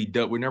 Whenever he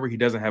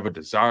doesn't have a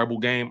desirable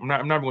game,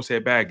 I'm not going to say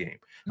a bad game.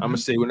 I'm going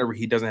to say whenever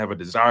he doesn't have a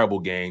desirable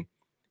game,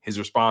 his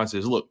response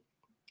is, look,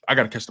 I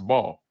got to catch the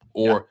ball,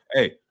 or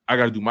hey, I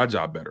got to do my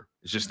job better.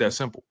 It's just that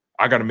simple.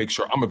 I got to make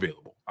sure I'm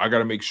available. I got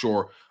to make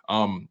sure,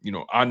 you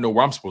know, I know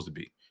where I'm supposed to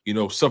be, you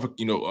know,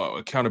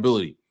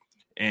 accountability.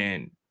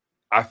 And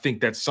I think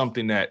that's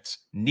something that's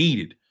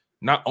needed,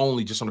 not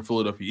only just on the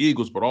Philadelphia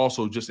Eagles, but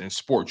also just in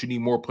sports. You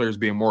need more players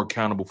being more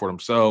accountable for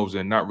themselves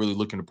and not really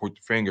looking to point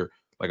the finger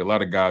like a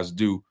lot of guys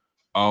do.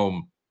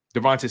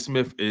 Devontae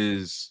Smith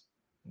he's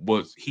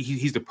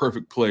the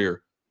perfect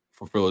player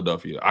for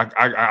Philadelphia.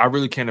 I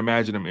really can't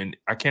imagine him, and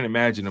I can't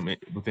imagine him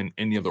within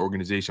any other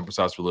organization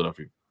besides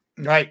Philadelphia.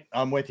 Right,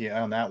 I'm with you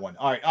on that one.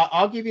 All right,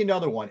 I'll give you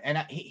another one, and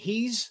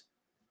he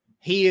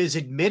is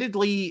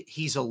admittedly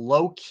he's a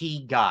low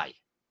key guy.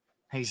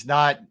 He's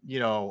not, you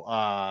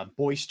know,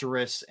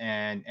 boisterous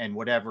and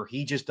whatever.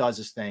 He just does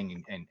his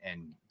thing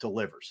and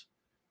delivers.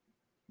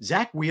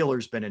 Zach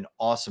Wheeler's been an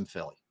awesome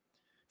Philly.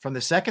 From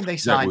the second they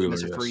signed him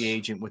as a free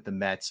agent with the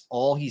Mets,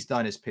 all he's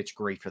done is pitch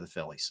great for the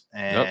Phillies.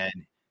 And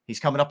he's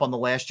coming up on the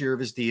last year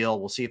of his deal.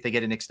 We'll see if they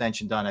get an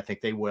extension done. I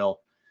think they will.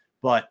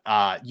 But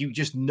you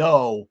just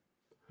know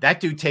that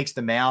dude takes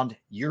the mound.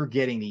 You're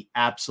getting the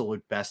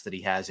absolute best that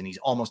he has, and he's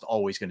almost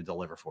always going to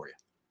deliver for you.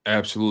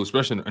 Absolutely.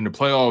 Especially in the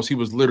playoffs, he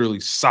was literally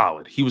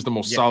solid. He was the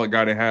most solid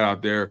guy they had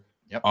out there.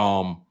 Yep.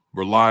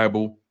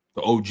 Reliable,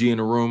 the OG in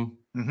the room.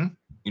 Mm-hmm.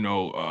 You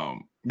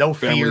know, no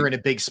fear in a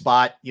big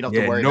spot. You don't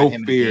have to worry no about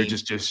him. Fear,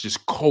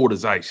 just cold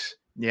as ice.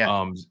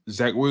 Yeah.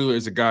 Zach Wheeler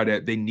is a guy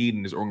that they need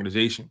in this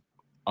organization.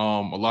 A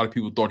lot of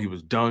people thought he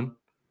was done.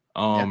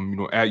 You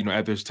know,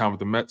 after his time with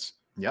the Mets.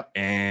 Yep.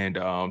 And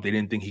they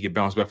didn't think he could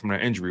bounce back from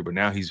that injury, but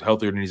now he's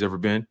healthier than he's ever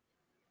been.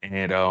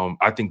 And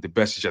I think the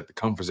best is yet to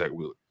come for Zach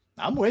Wheeler.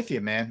 I'm with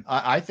you, man.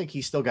 I think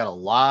he's still got a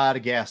lot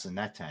of gas in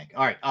that tank.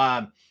 All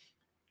right.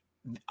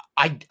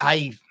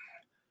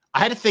 I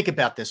had to think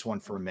about this one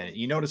for a minute.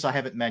 You notice I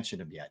haven't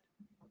mentioned him yet.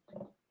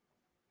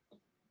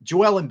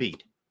 Joel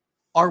Embiid.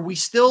 Are we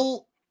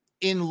still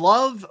in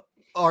love?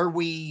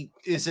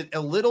 Is it a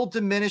little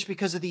diminished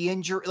because of the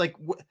injury? Like,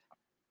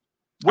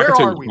 where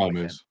are we with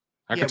him?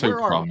 I can tell you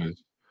what the problem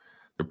is.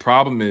 The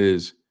problem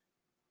is,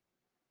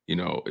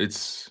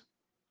 it's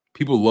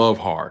people love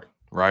hard,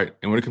 right?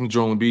 And when it comes to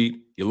Joel Embiid,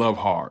 you love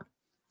hard.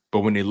 But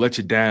when they let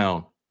you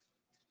down,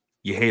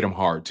 you hate them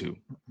hard too.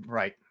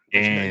 Right.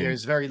 And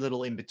there's very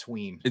little in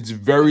between. It's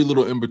very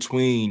little in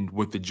between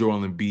with the Joel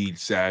Embiid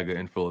saga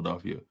in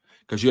Philadelphia.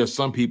 Because you have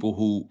some people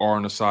who are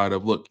on the side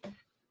of, look,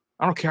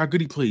 I don't care how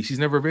good he plays. He's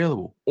never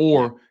available.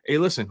 Or, hey,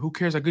 listen, who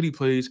cares how good he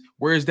plays?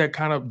 Where is that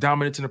kind of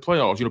dominance in the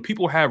playoffs?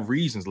 People have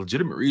reasons,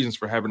 legitimate reasons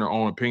for having their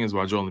own opinions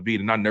about Joel Embiid.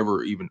 And I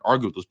never even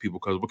argue with those people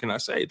because what can I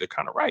say? They're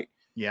kind of right.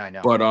 Yeah, I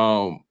know. But,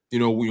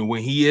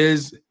 when he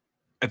is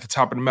at the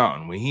top of the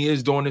mountain, when he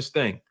is doing his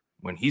thing,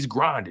 when he's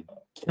grinding,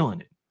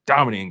 killing it,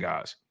 dominating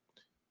guys,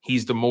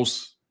 you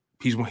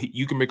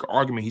can make an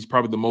argument he's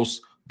probably the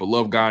most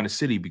beloved guy in the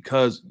city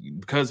because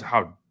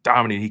how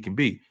dominant he can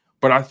be.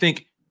 But I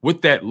think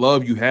with that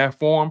love you have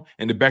for him,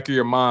 in the back of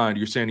your mind,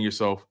 you're saying to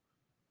yourself,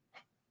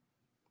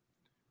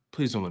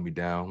 please don't let me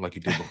down like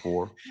you did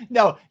before.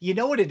 No, you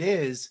know what it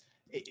is?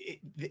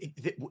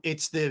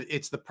 It's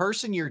the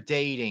person you're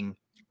dating.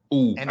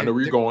 Ooh, I know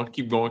where you're going.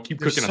 Keep going. Keep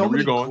cooking. I know where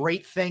you're going. There's so many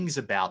great things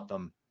about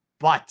them,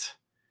 but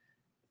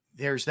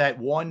there's that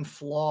one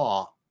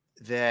flaw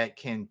that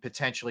can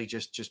potentially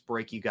just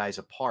break you guys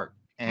apart.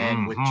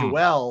 And with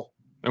Joel,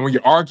 and when you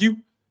argue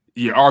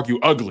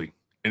ugly,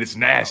 and it's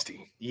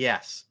nasty.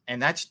 Yes, and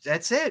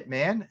that's it,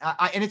 man.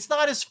 And it's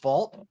not his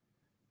fault.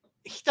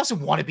 He doesn't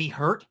want to be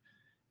hurt.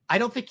 I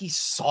don't think he's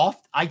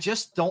soft. I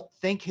just don't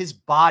think his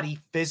body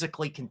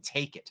physically can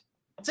take it.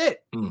 That's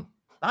it.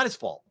 Not his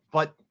fault.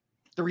 But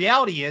the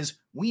reality is,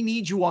 we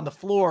need you on the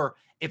floor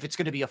if it's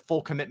going to be a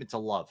full commitment to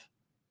love.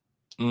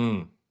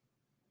 For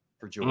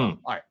Joel.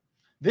 All right.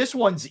 This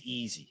one's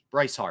easy.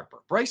 Bryce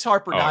Harper. Bryce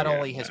Harper not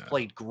only has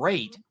played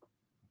great,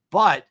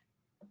 but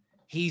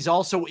he's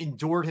also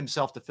endured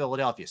himself to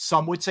Philadelphia.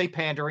 Some would say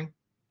pandering.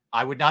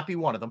 I would not be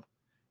one of them,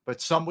 but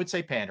some would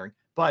say pandering.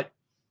 But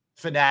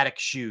Fanatic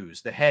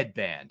shoes, the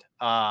headband,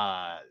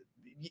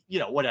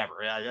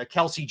 whatever. A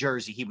Kelsey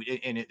jersey, he would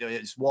in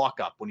his walk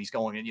up when he's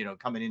going in,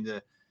 coming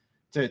into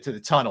to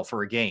the tunnel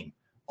for a game.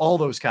 All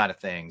those kind of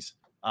things.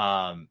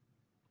 And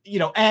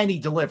he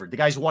delivered. The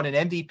guy's won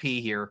an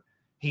MVP here.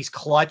 He's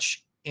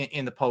clutch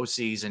in the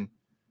postseason.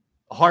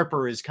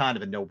 Harper is kind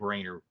of a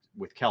no-brainer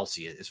with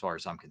Kelsey as far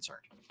as I'm concerned.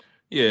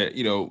 Yeah,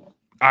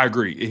 I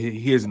agree.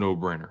 He is a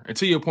no-brainer. And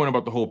to your point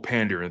about the whole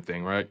pandering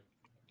thing, right?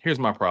 Here's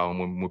my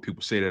problem when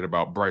people say that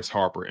about Bryce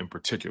Harper in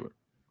particular.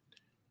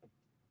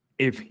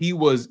 If he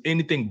was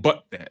anything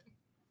but that,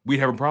 we'd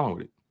have a problem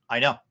with it. I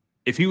know.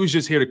 If he was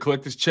just here to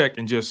collect his check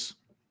and just,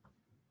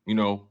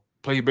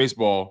 play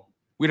baseball,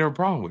 we'd have a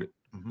problem with it.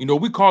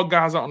 We call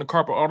guys out on the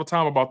carpet all the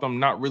time about them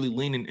not really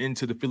leaning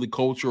into the Philly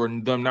culture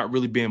and them not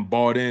really being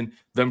bought in,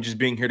 them just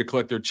being here to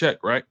collect their check,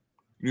 right?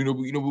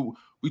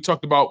 We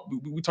talked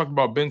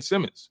about Ben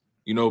Simmons,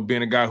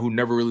 being a guy who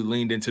never really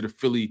leaned into the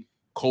Philly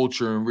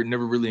culture and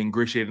never really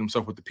ingratiated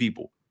himself with the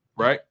people,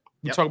 right?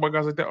 We talk about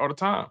guys like that all the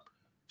time.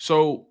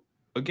 So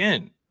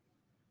again,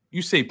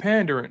 you say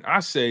pandering, I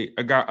say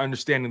a guy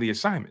understanding the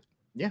assignment.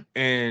 Yeah.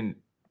 And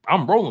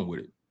I'm rolling with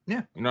it.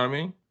 Yeah. You know what I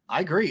mean?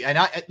 I agree. And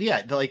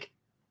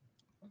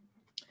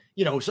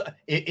so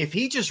if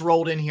he just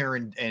rolled in here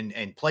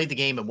and played the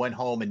game and went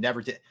home and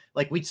never did,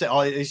 like we'd say,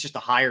 oh, he's just a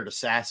hired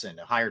assassin,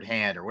 a hired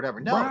hand or whatever.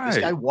 No, this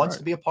guy wants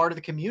to be a part of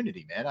the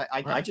community, man.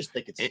 I just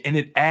think and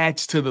it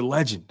adds to the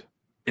legend.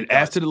 It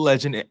adds to the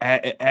legend. It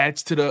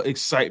adds to the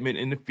excitement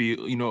in the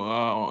field,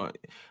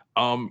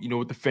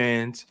 with the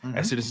fans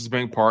at Citizens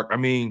Bank Park. I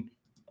mean,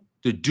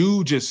 the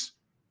dude he's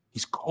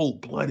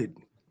cold-blooded.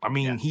 I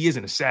mean, he is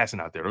an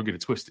assassin out there. Don't get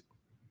it twisted.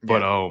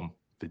 But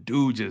the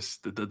dude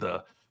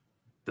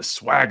the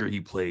swagger he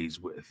plays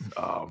with,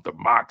 the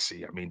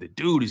moxie. I mean, the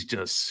dude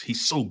is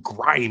he's so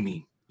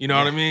grimy. You know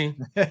what I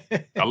mean?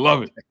 I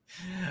love it.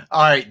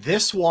 All right.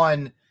 This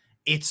one,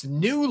 it's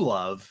new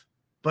love,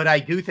 but I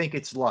do think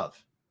it's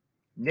love.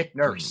 Nick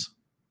Nurse.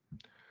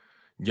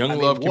 Young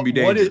love can be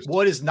dangerous.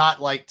 What is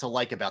not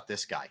like about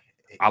this guy?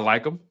 I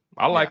like him.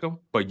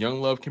 But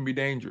young love can be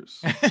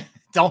dangerous.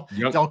 Don't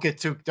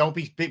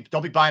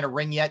be buying a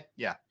ring yet.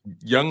 Yeah.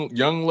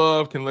 Young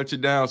love can let you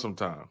down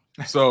sometime.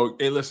 So,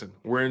 hey, listen,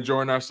 we're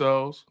enjoying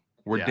ourselves.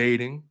 We're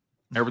dating.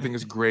 Everything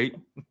is great.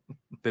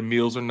 The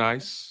meals are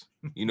nice.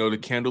 The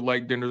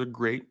candlelight dinners are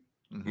great.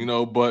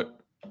 But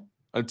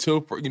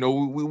until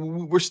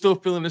we're still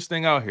feeling this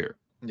thing out here.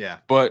 Yeah.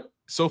 But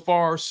so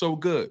far, so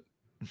good.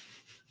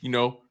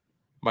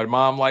 My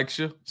mom likes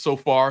you. So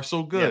far,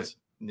 so good.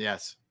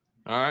 Yes.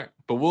 All right.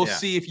 But we'll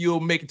see if you'll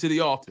make it to the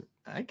altar.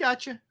 I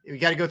got you. We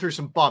got to go through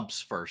some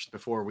bumps first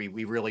before we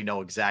really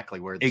know exactly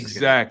where this is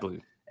going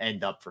to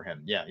end up for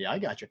him. Yeah, I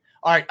got you.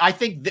 All right. I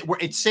think that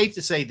it's safe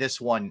to say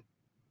this one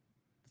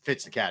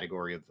fits the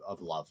category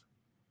of love.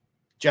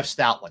 Jeff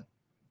Stoutland.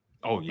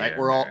 Oh, yeah.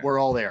 Right? We're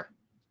all there.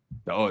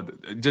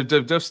 Jeff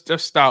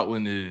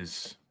Stoutland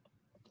is.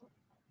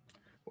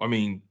 I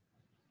mean,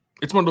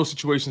 it's one of those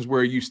situations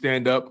where you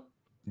stand up,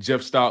 Jeff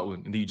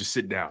Stoutland, and then you just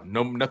sit down.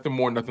 No, nothing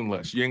more, nothing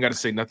less. You ain't got to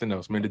say nothing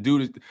else, man. The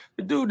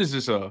dude is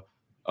just a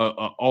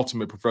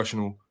ultimate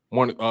professional,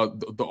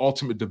 the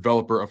ultimate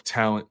developer of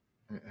talent.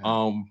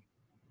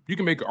 You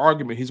can make an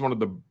argument he's one of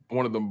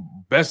the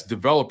best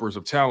developers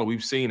of talent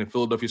we've seen in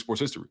Philadelphia sports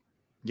history.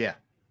 Yeah,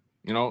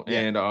 and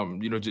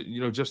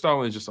Jeff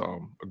Stoutland is just a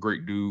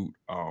great dude.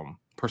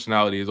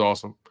 Personality is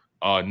awesome.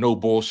 No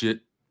bullshit.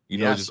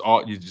 Just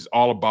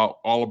all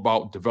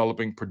about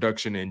developing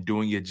production and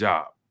doing your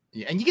job.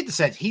 Yeah, and you get the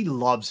sense he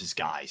loves his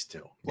guys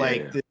too.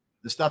 Like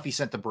the stuff he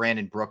sent to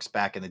Brandon Brooks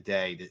back in the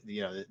day.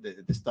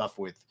 The stuff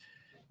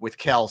with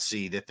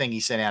Kelsey, the thing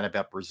he sent out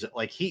about Brazil.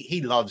 Like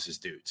he loves his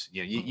dudes.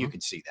 You can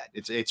see that.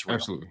 It's real.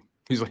 Absolutely.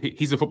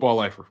 He's a football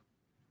lifer.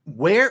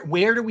 Where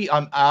do we?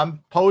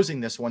 I'm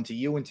posing this one to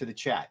you and to the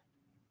chat.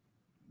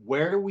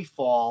 Where do we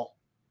fall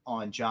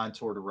on John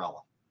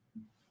Tortorella?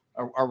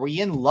 Are we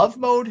in love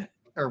mode?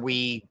 Are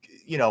we,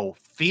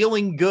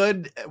 feeling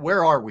good?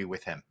 Where are we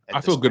with him?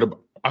 I feel good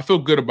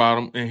about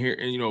him. And here,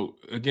 and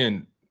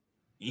again,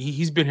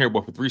 he's been here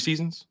for 3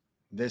 seasons.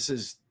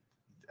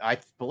 I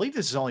believe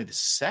this is only the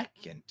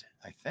second.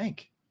 I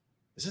think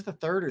is this the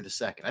third or the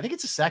second? I think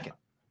it's the second.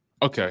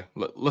 Okay,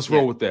 let's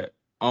roll with that.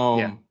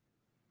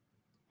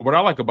 What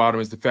I like about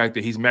him is the fact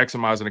that he's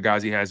maximizing the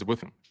guys he has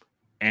with him,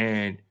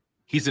 and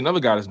he's another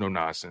guy that's no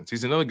nonsense.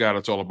 He's another guy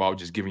that's all about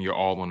just giving you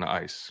all on the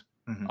ice.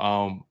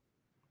 Mm-hmm.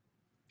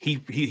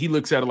 He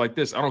looks at it like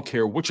this. I don't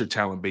care what your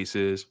talent base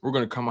is. We're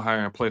going to come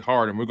higher and play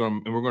hard, and we're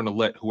going to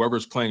let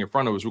whoever's playing in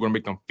front of us. We're going to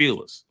make them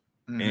feel us.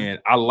 Mm-hmm. And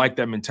I like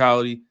that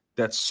mentality.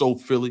 That's so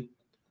Philly.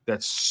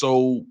 That's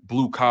so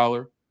blue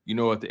collar.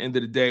 At the end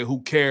of the day,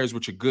 who cares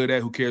what you're good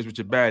at? Who cares what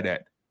you're bad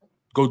at?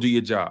 Go do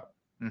your job.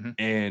 Mm-hmm.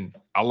 And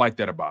I like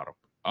that about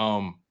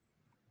him.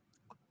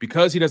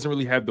 Because he doesn't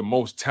really have the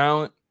most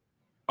talent.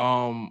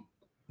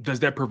 Does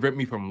that prevent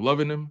me from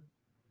loving him?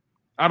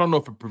 I don't know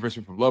if it prevents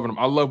me from loving him.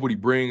 I love what he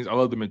brings. I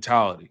love the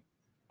mentality.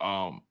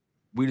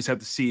 We just have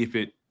to see if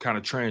it kind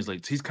of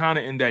translates. He's kind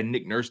of in that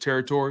Nick Nurse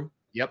territory.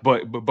 Yep.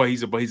 But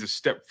he's a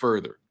step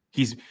further.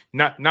 He's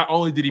not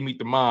only did he meet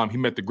the mom, he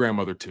met the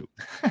grandmother too.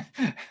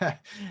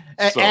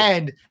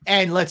 And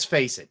let's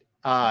face it,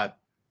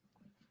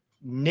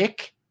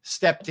 Nick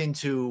stepped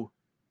into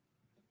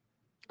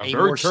a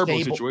very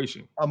terrible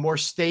situation. A more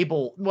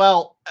stable.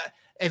 Well,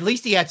 at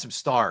least he had some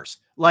stars.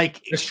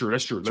 Like that's true.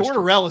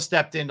 Tortorella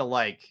stepped into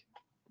like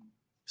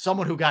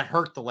someone who got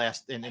hurt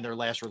in their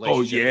last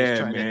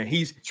relationship. Oh yeah, man.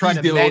 He's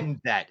trying to mend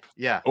that.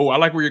 Yeah. Oh, I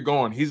like where you're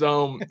going. He's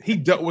he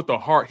dealt with the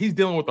heart. He's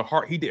dealing with the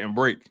heart he didn't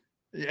break.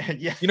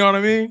 Yeah. You know what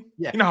I mean?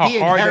 Yeah. You know how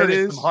hard that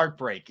is? Some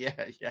heartbreak.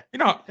 Yeah.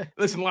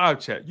 Listen, live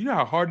chat. You know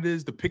how hard it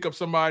is to pick up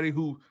somebody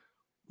who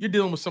you're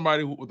dealing with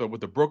somebody with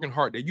a broken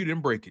heart that you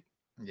didn't break it.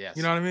 Yes.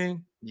 You know what I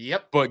mean?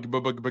 Yep.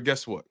 But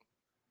guess what?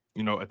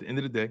 At the end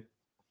of the day,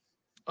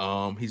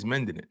 he's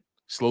mending it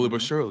slowly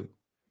but surely.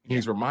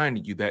 He's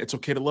reminding you that it's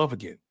okay to love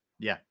again.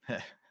 Yeah.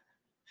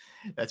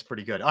 That's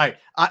pretty good. All right.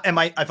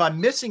 If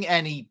I'm missing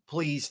any,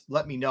 please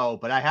let me know.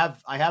 But I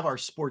have our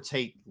sports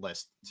hate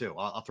list too.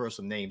 I'll throw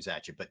some names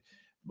at you. But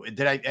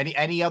did I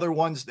any other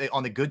ones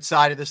on the good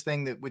side of this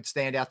thing that would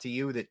stand out to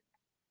you that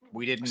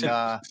we didn't? Say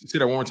that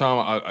one more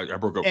time. I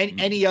broke up.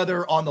 Any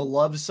other on the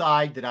love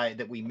side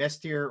that we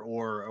missed here,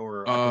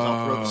 or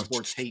I'll throw the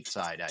sports hate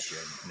side at you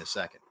in a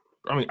second.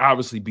 I mean,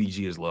 obviously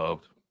BG is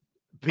loved.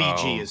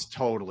 BG is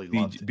totally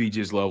loved. BG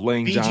is loved.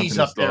 Lane BG's Johnson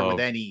up is there loved.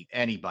 with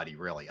anybody,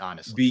 really,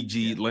 honestly.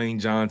 BG, Lane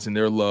Johnson,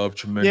 they're loved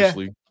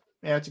tremendously.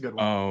 Yeah, that's a good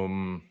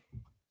one.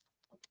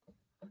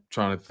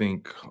 Trying to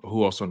think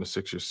who else on the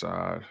Sixers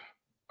side.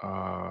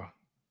 I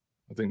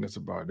think that's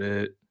about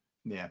it.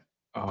 Yeah.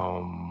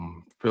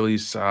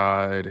 Philly's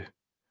side.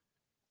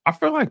 I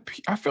feel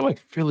like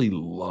Philly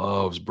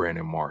loves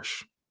Brandon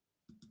Marsh.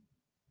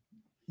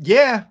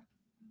 Yeah.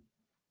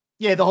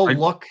 Yeah, the whole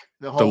look.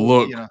 The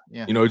look.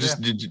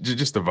 Just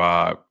the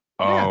vibe.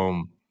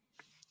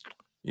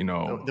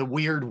 The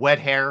weird wet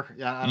hair.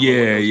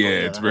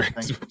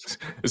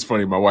 It's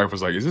funny. My wife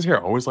was like, "Is his hair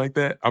always like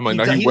that?" I'm like,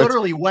 "No, he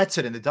literally wets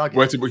it in the dugout. He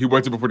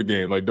wets it before the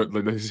game. Like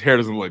his hair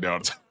doesn't lay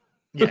down."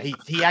 Yeah,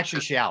 he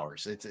actually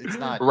showers. It's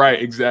not right.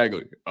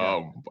 Exactly.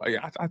 Yeah.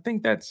 I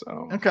think that's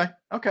okay.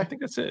 I think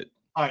that's it.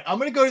 All right, I'm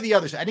going to go to the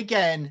other side. And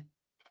again,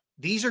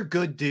 these are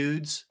good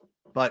dudes,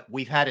 but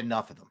we've had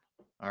enough of them.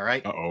 All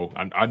right. Uh-oh.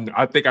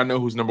 I think I know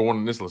who's number one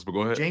on this list, but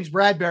go ahead. James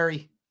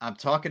Bradbury, I'm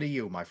talking to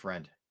you, my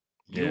friend.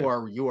 You Yeah.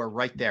 are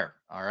right there.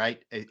 All right.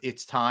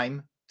 It's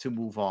time to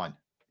move on.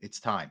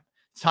 It's time.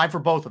 It's time for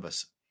both of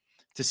us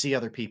to see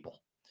other people.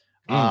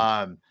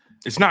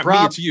 It's not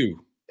me, it's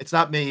you. It's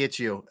not me, it's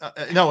you.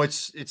 No,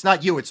 it's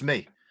not you, it's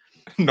me.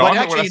 No, but I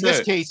know actually, what I in this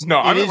said. case, No,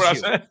 I it know is what I you.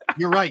 said.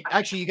 You're right.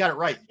 Actually, you got it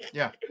right.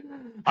 Yeah.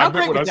 I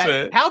meant what I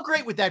said. How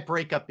great would that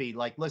breakup be?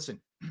 Like,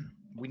 listen,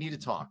 we need to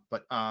talk,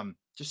 but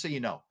just so you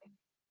know,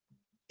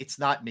 it's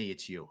not me,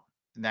 it's you.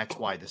 And that's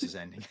why this is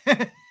ending.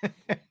 That'd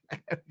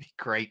be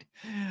great.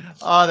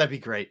 Oh, that'd be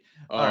great.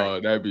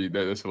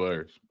 That's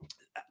hilarious.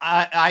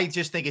 I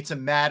just think it's a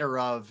matter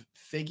of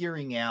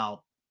figuring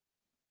out,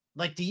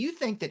 like, do you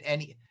think that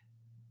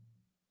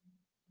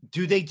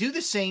do they do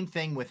the same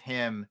thing with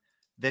him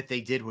that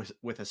they did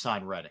with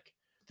Hassan Reddick?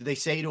 Do they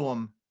say to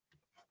him,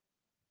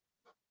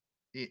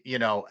 you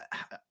know,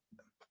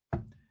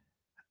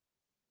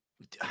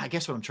 I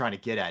guess what I'm trying to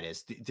get at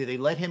is, do they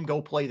let him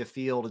go play the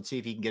field and see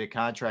if he can get a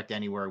contract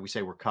anywhere? We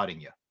say, we're cutting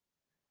you.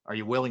 Are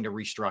you willing to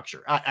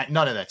restructure?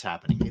 None of that's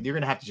happening. You're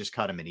going to have to just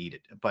cut him and eat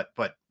it.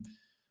 But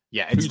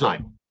yeah, it's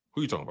time.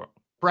 Who you talking about?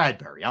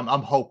 Bradbury. I'm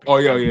hoping. Oh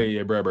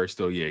yeah. Bradbury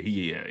still. Yeah.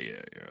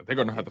 They're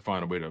going to have to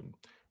find a way to.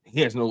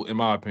 He has no, in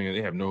my opinion,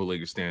 they have no leg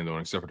to stand on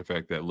except for the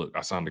fact that, look,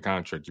 I signed the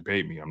contract, you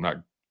paid me. I'm not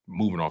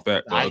moving off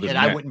that.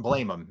 I wouldn't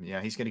blame him.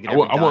 Yeah, he's going to get. I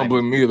wouldn't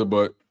blame him either,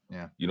 but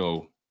yeah, you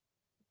know,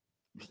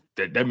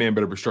 that man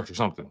better restructure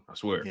something. I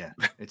swear. Yeah,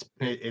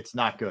 it's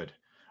not good.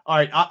 All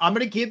right, I'm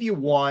going to give you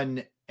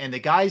one, and the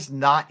guy's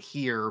not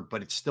here,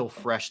 but it's still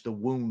fresh. The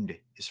wound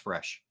is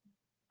fresh.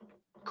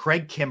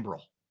 Craig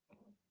Kimbrell.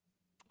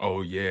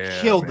 Oh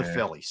yeah, killed the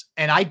Phillies,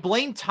 and I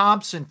blame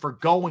Thompson for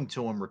going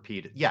to him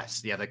repeated.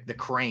 Yes, yeah, the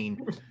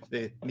crane,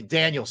 the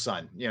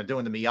Danielson,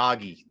 doing the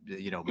Miyagi,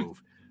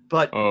 move.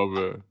 But oh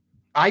man,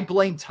 I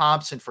blame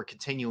Thompson for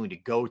continuing to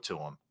go to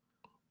him.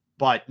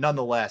 But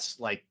nonetheless,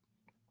 like,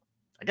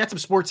 I got some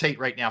sports hate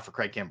right now for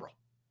Craig Kimbrell.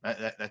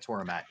 That's where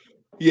I'm at.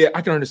 Yeah,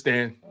 I can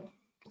understand.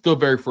 Still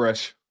very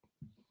fresh.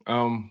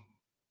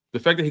 The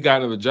fact that he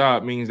got another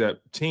job means that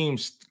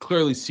teams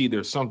clearly see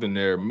there's something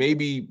there.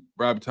 Maybe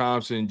Rob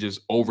Thompson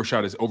just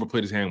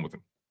overplayed his hand with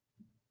him.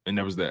 And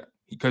that was that.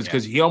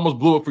 Because he almost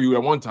blew it for you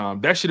at one time.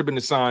 That should have been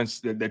the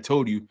signs that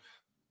told you,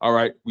 all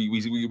right,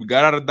 we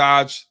got out of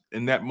Dodge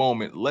in that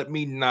moment. Let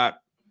me not,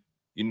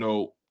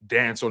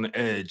 dance on the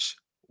edge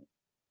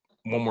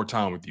one more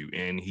time with you.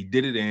 And he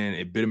did it, and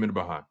it bit him in the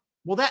behind.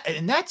 Well,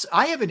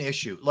 I have an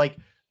issue. Like,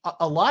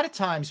 a lot of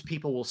times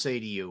people will say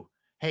to you,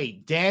 hey,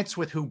 dance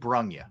with who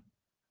brung you.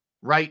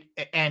 Right.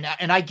 And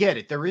I get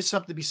it. There is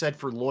something to be said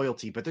for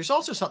loyalty, but there's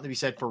also something to be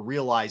said for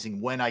realizing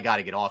when I got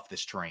to get off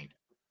this train,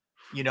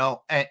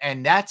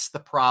 and that's the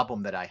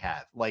problem that I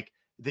have. Like,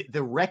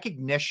 the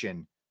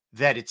recognition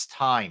that it's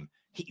time.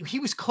 He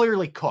was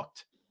clearly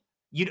cooked.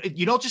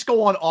 You don't just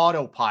go on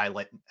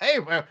autopilot. Hey,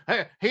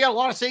 he had a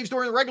lot of saves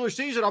during the regular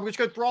season. I'm just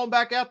going to throw him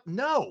back out.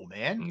 No,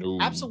 man,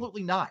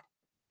 absolutely not.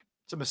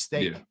 It's a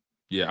mistake.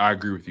 Yeah, I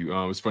agree with you.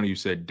 It's funny you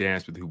said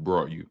dance with who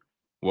brought you.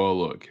 Well,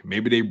 look,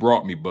 maybe they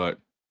brought me, but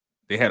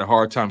they had a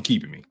hard time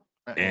keeping me,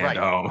 and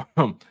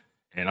right.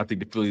 And I think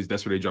the Phillies,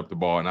 that's where they dropped the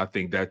ball, and I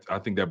think that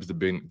was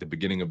the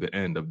beginning of the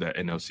end of that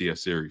NLCS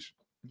series.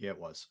 Yeah, it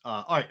was.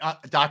 All right,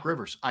 Doc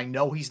Rivers. I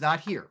know he's not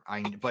here,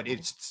 but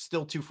it's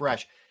still too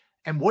fresh.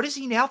 And what is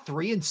he now?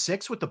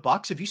 3-6 with the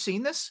Bucks. Have you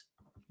seen this?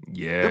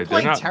 Yeah, they're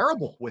playing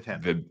terrible with him.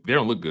 They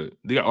don't look good.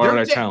 They got all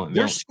that talent.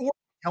 Their score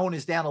tone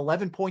is down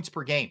 11 points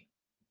per game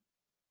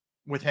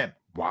with him.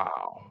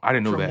 Wow, I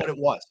didn't know that. What it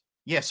was.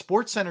 Yeah,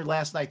 SportsCenter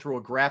last night threw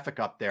a graphic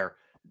up there,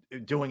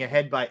 doing a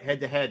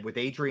head-to-head with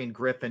Adrian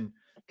Griffin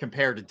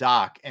compared to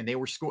Doc, and they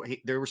were scoring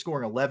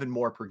 11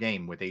 more per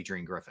game with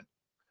Adrian Griffin.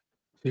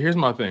 So here's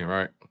my thing,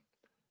 right?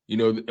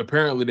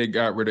 Apparently they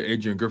got rid of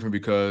Adrian Griffin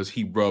because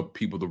he rubbed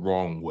people the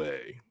wrong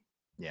way.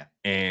 Yeah,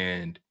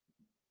 and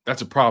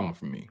that's a problem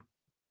for me.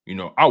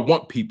 I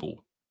want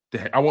people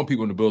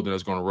in the building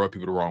that's going to rub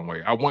people the wrong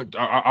way. I want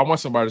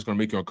somebody that's going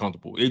to make you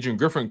uncomfortable. Adrian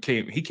Griffin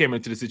came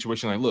into the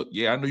situation like, look,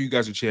 yeah, I know you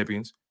guys are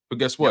champions, but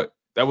guess what? Yep.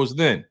 That was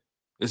then.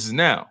 This is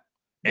now.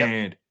 Yep.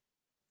 And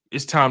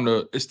it's time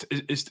to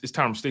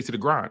stay to the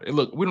grind. And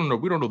look, we don't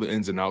know the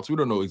ins and outs. We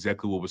don't know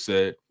exactly what was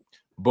said.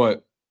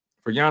 But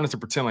for Giannis to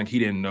pretend like he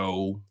didn't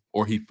know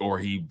or he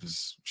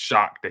was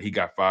shocked that he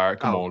got fired.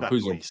 Come on,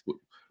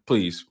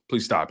 please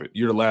stop it.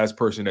 You're the last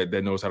person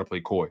that knows how to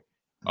play coy.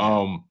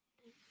 Yeah.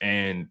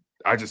 And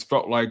I just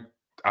felt like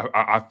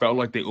I felt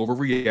like they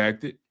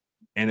overreacted,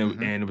 and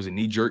it was a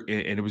knee jerk,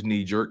 and it was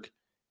knee jerk.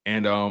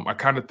 And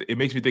it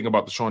makes me think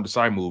about the Sean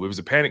Desai move. It was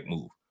a panic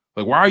move.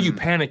 Like, why are you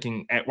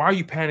panicking? Why are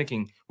you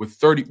panicking with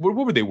 30? What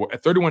were they?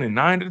 At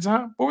 31-9 at the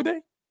time? What were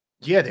they?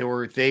 Yeah, they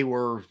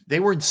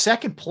were in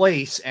second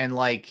place, and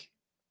like,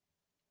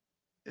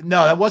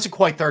 no, that wasn't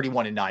quite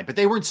 31-9, but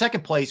they were in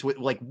second place with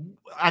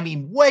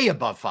way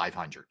above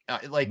 500.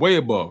 Way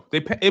above.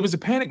 It was a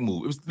panic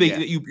move. It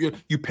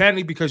was you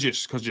panicked because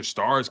your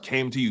stars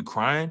came to you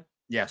crying.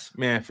 Yes,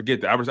 man,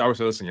 forget that. I was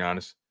listen,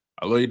 Giannis,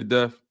 I love you to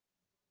death,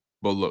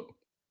 but look,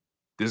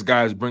 this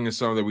guy is bringing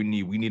something that we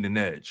need. We need an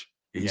edge.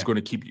 He's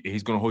going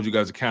to hold you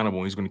guys accountable,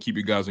 and he's going to keep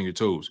you guys on your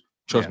toes.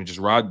 Trust me, just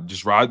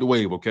ride the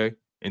wave, okay?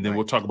 And then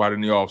we'll talk about it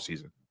in the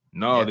offseason.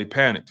 No, they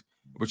panicked,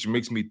 which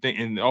makes me think,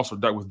 and also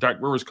with Doc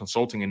Rivers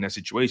consulting in that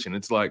situation,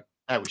 it's like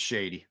that was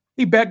shady.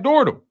 He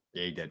backdoored him.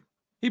 Yeah, he did.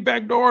 He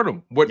backdoored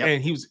him.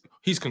 And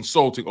he's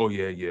consulting. Oh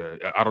yeah.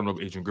 I don't know if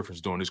Adrian Griffin's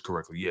doing this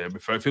correctly. Yeah,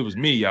 if it was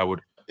me, I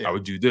would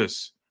do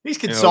this. He's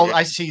consulting.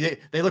 I see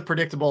they look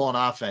predictable on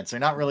offense. They're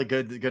not really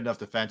good enough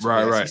defensively.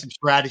 Right. I see some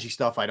strategy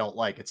stuff I don't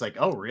like. It's like,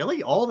 oh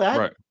really? All that?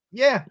 Right.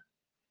 Yeah.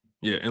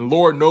 Yeah, and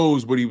Lord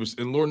knows what he was,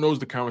 and Lord knows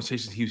the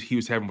conversations he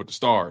was having with the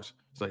stars.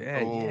 It's like,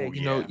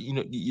 you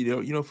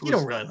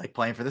don't really like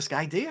playing for this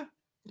guy, do you?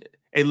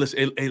 Hey,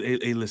 listen,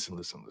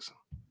 listen.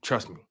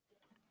 Trust me.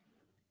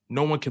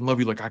 No one can love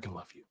you like I can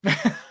love you.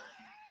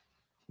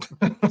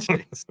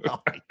 Jeez,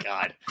 oh my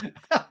God.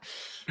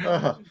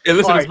 Hey,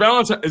 listen,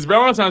 it's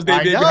Valentine's Day,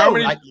 baby.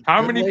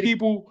 How many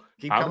people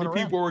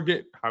are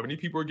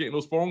getting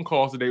those phone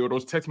calls today or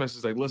those text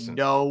messages like, listen,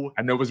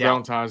 I know it's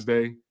Valentine's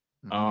Day.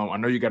 I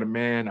know you got a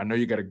man, I know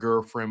you got a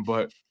girlfriend,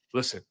 but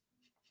listen,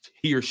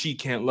 he or she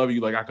can't love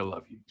you like I can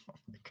love you. Oh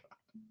my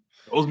God.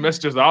 Those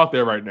messages are out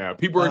there right now.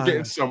 People are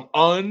getting some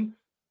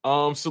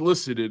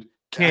unsolicited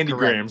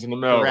candygrams in the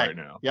mail right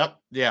now. Yep.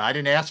 Yeah, I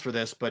didn't ask for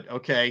this, but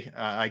okay.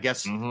 I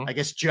guess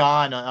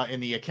John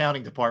in the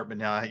accounting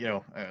department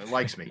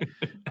likes me.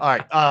 All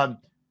right.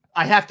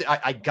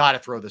 I got to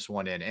throw this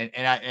one in,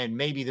 and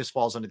maybe this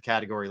falls under the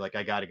category like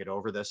I got to get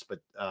over this, but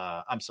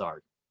I'm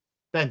sorry,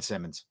 Ben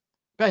Simmons,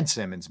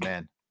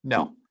 man.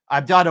 No,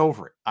 I'm not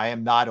over it. I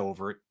am not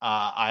over it.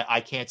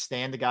 I can't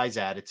stand the guy's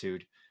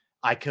attitude.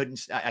 I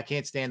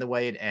can't stand the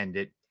way it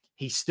ended.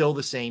 He's still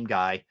the same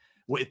guy.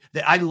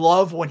 I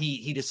love when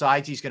he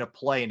decides he's going to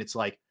play, and it's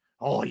like,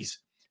 oh, he's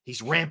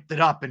ramped it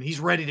up and he's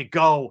ready to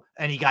go,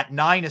 and he got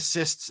 9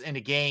 assists in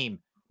a game.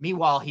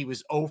 Meanwhile, he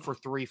was 0 for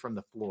 3 from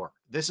the floor.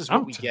 This is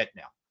what we get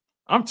now.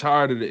 I'm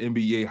tired of the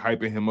NBA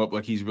hyping him up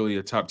like he's really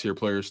a top tier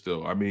player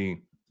still. I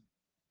mean,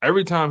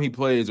 every time he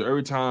plays or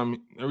every time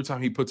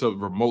he puts up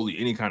remotely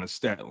any kind of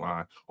stat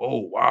line, oh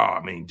wow,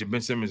 I mean,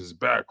 Ben Simmons is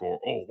back, or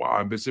oh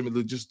wow, Ben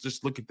Simmons,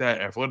 just look at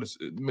that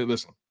athleticism. I mean,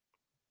 listen,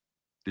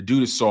 the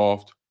dude is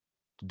soft.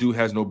 The dude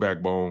has no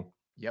backbone.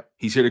 Yep.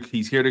 He's here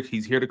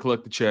to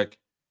collect the check.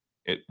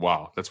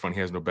 Wow, that's funny.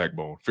 He has no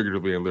backbone,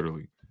 figuratively and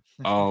literally.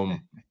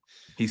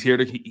 He's here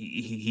to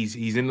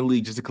he's in the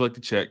league just to collect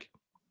the check.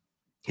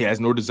 He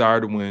has no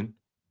desire to win.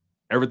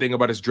 Everything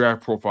about his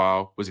draft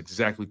profile was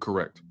exactly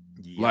correct.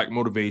 Yeah. Lacked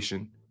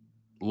motivation,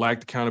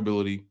 lacked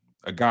accountability.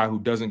 A guy who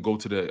doesn't go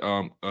to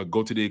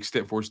the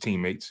extent for his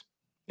teammates,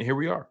 and here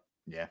we are.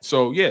 Yeah.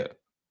 So yeah,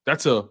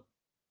 that's a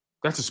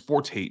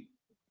sports hate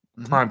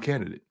prime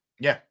candidate.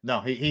 Yeah, no,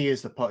 he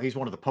is he's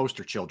one of the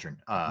poster children.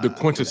 The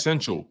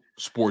quintessential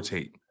sports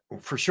hate.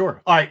 For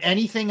sure. All right,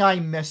 anything I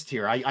missed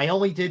here? I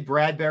only did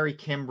Bradbury,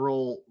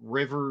 Kimbrel,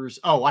 Rivers.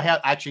 Oh, I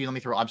have actually.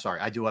 I'm sorry,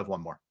 I do have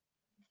one more.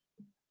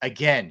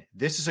 Again,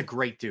 this is a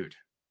great dude,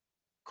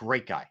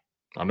 great guy.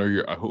 I know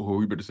you're. Who are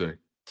you about to say?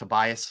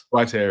 Tobias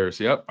Harris.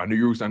 Yep, I knew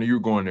you were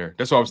going there.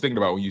 That's what I was thinking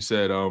about when you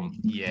said.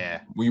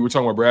 Yeah. When you were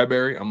talking about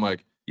Bradbury, I'm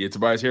like, yeah,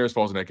 Tobias Harris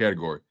falls in that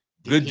category.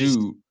 Good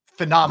dude,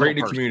 phenomenal, great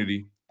in the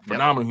community,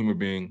 phenomenal human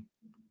being.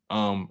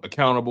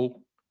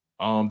 Accountable,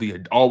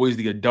 always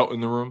the adult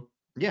in the room.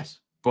 Yes,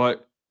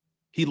 but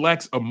he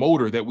lacks a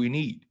motor that we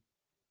need.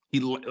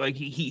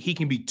 He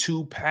can be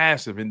too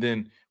passive, and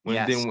then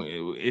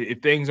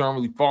if things aren't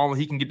really falling,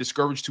 he can get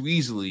discouraged too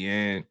easily.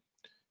 And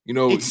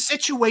it's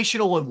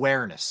situational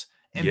awareness.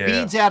 And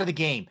Bean's out of the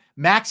game.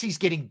 Maxi's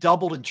getting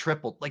doubled and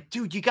tripled. Like,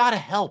 dude, you got to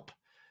help.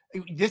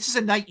 This is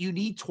a night you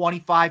need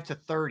 25 to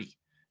 30,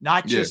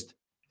 not just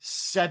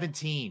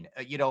 17.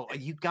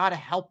 You got to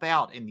help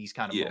out in these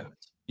kind of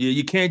moments. Yeah,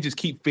 you can't just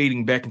keep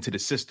fading back into the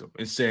system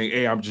and saying,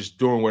 hey, I'm just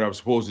doing what I'm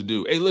supposed to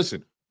do. Hey,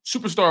 listen,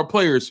 superstar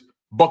players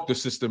buck the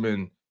system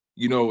and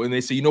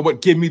they say, you know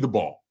what, give me the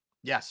ball.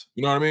 Yes.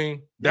 You know what I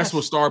mean? That's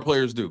what star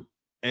players do.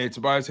 And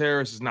Tobias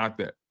Harris is not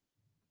that.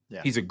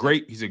 Yeah. He's a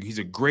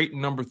great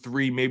number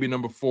 3, maybe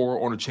number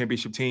 4 on a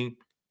championship team.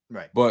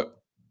 Right. But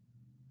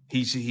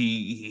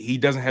he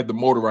doesn't have the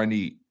motor I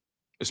need.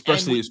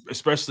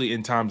 Especially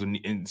in times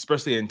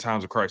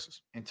of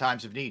crisis. In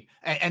times of need.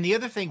 And the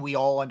other thing we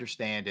all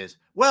understand is,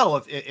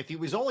 well, if he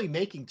was only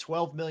making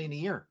 $12 million a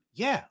year,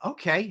 yeah,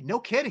 okay, no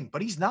kidding,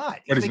 but he's not.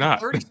 He's making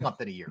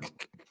 30-something a year.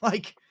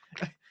 Like,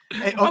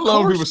 I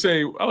love people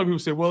say,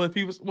 well, if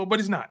he was, well, but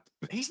he's not.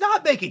 He's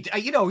not making,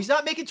 he's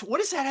not making. What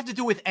does that have to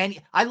do with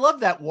any? I love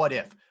that. What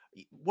if?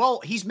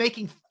 Well, he's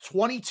making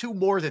 22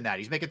 more than that.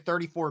 He's making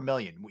 34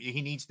 million.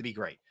 He needs to be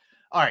great.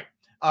 All right.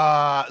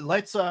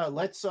 Let's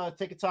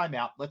take a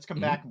timeout. Let's come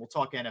back and we'll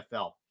talk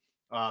NFL.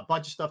 A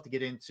bunch of stuff to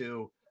get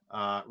into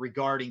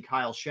regarding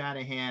Kyle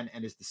Shanahan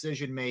and his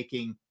decision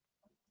making.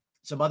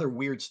 Some other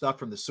weird stuff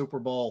from the Super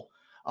Bowl.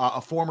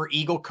 A former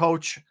Eagle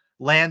coach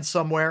lands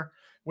somewhere,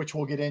 which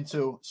we'll get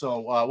into.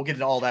 So we'll get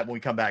into all that when we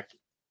come back.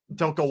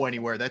 Don't go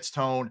anywhere. That's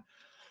Tone.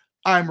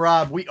 I'm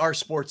Rob. We are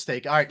Sports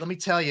Take. All right, let me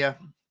tell you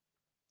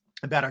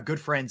about our good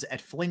friends at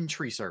Flynn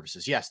Tree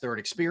Services. Yes, they're an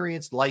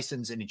experienced,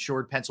 licensed, and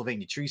insured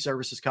Pennsylvania tree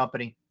services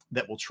company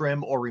that will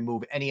trim or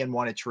remove any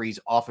unwanted trees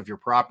off of your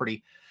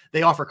property.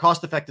 They offer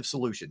cost-effective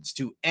solutions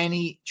to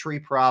any tree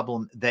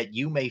problem that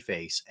you may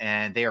face,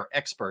 and they are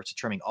experts at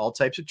trimming all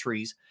types of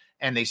trees,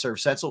 and they serve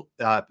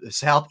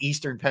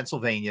southeastern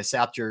Pennsylvania,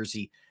 South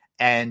Jersey,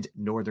 and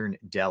northern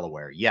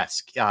Delaware.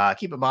 Yes,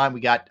 keep in mind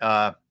we got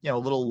a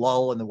little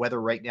lull in the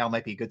weather right now.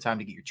 Might be a good time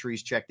to get your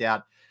trees checked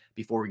out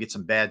before we get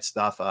some bad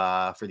stuff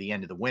for the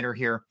end of the winter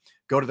here.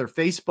 Go to their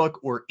Facebook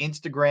or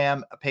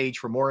Instagram page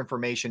for more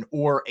information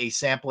or a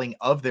sampling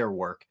of their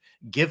work.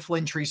 Give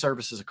Flynn Tree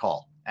Services a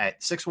call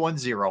at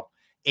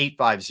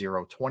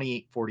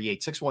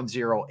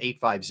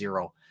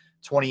 610-850-2848,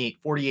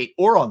 610-850-2848,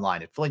 or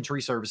online at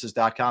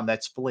FlynnTreeServices.com.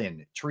 That's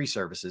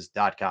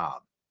FlynnTreeServices.com.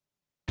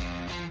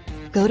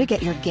 Go to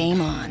get your game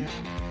on.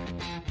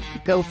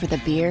 Go for the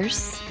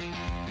beers.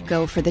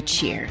 Go for the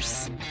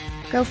cheers.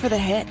 Go for the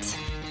hit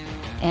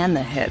and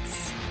the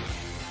hits.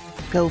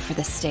 Go for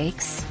the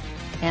stakes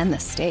and the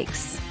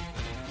stakes.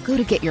 Go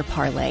to get your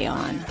parlay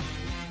on.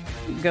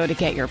 Go to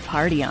get your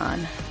party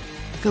on.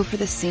 Go for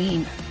the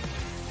scene.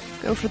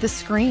 Go for the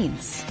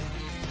screens.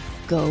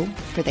 Go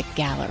for the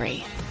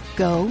gallery.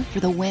 Go for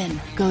the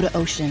win. Go to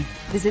Ocean.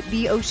 Visit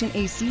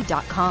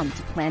theoceanac.com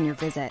to plan your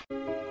visit.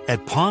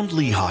 At Pond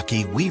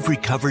Lehocky, we've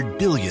recovered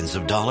billions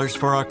of dollars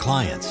for our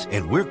clients,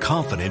 and we're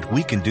confident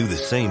we can do the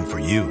same for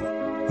you.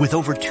 With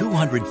over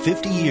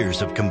 250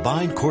 years of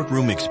combined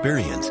courtroom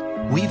experience,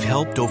 we've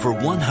helped over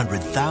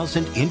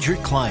 100,000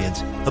 injured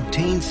clients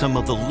obtain some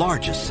of the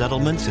largest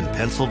settlements in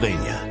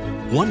Pennsylvania.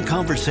 One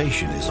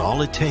conversation is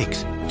all it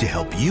takes to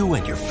help you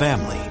and your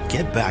family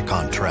get back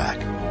on track.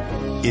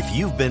 If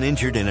you've been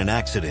injured in an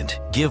accident,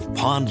 give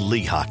Pond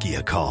Lehocky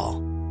a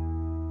call.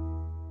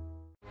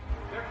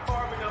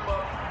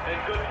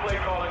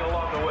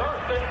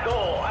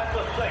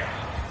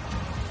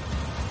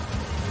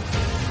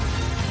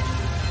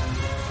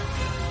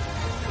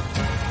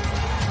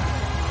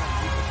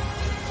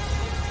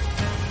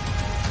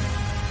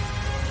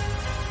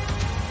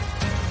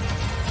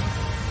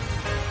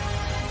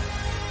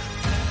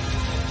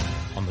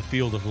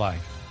 Field of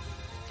life,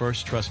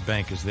 First Trust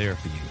Bank is there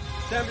for you.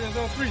 Champions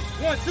on 3.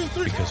 1, 2,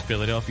 3. Because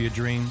Philadelphia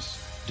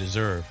dreams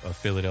deserve a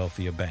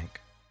Philadelphia bank.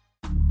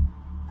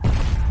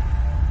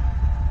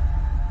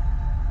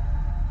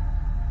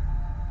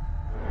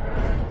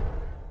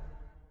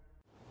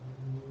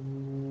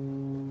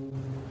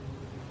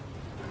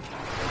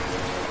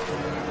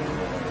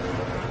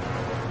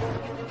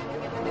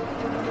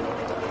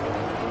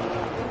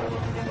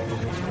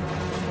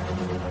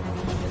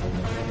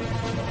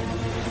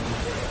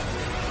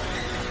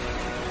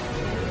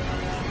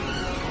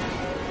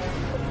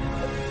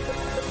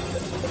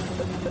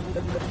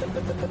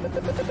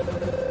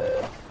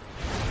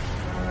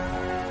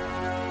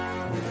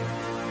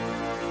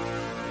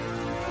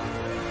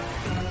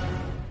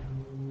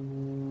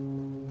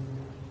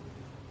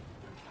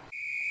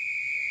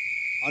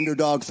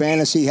 Underdog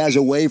Fantasy has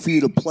a way for you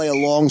to play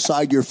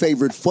alongside your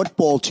favorite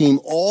football team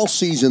all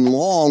season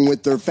long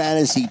with their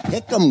fantasy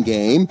pick'em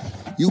game.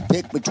 You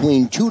pick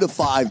between 2 to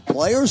 5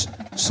 players,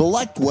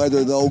 select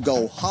whether they'll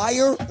go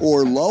higher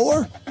or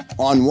lower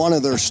on one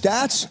of their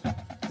stats,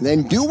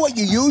 then do what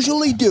you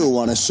usually do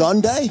on a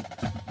Sunday.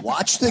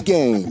 Watch the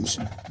games.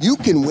 You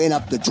can win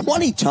up to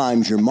 20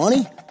 times your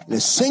money in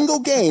a single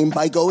game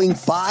by going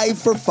 5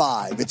 for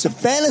 5. It's a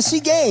fantasy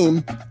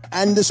game,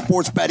 and the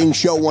Sports Betting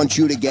Show wants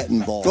you to get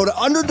involved. Go to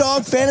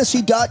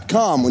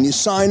UnderdogFantasy.com. When you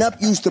sign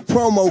up, use the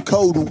promo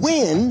code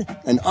WIN,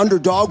 and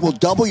Underdog will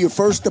double your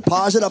first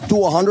deposit up to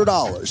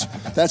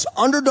 $100. That's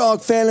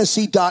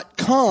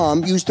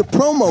UnderdogFantasy.com. Use the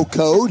promo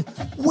code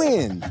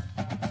WIN.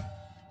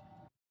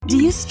 Do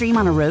you stream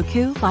on a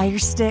Roku, Fire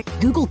Stick,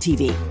 Google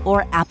TV,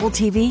 or Apple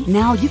TV?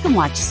 Now you can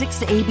watch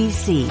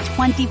 6ABC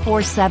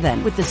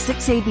 24/7 with the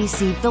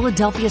 6ABC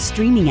Philadelphia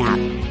streaming app.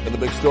 For the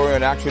big story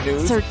on Action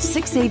News, search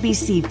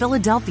 6ABC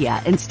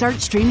Philadelphia and start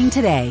streaming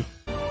today.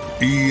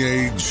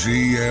 EAGLES,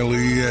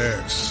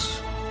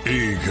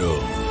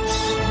 Eagles.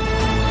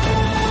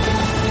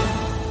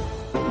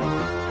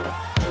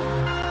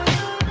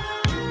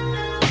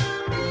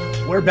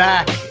 We're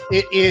back.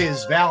 It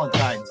is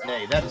Valentine's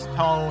Day. That is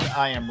Tone.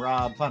 I am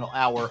Rob. Final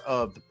hour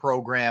of the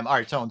program. All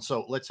right, Tone.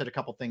 So let's hit a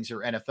couple things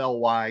here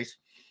NFL-wise.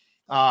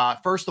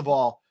 First of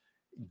all,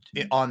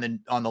 on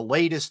the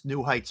latest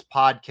New Heights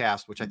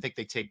podcast, which I think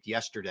they taped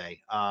yesterday,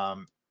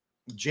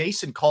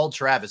 Jason called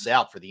Travis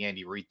out for the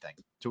Andy Reid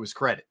thing, to his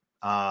credit.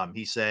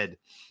 He said,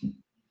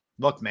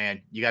 look,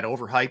 man, you got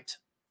overhyped.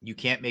 You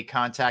can't make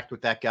contact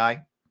with that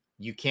guy.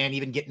 You can't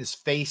even get in his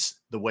face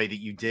the way that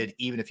you did,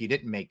 even if you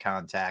didn't make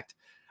contact.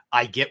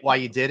 I get why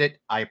you did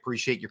it. I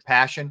appreciate your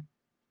passion.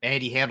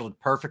 Andy handled it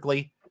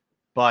perfectly,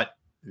 but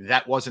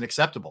that wasn't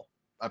acceptable.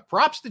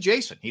 Props to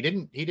Jason. He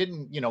didn't,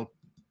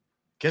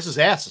 kiss his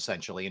ass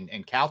essentially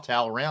and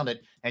kowtow around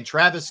it. And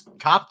Travis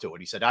copped to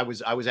it. He said, I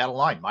was out of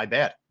line. My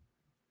bad.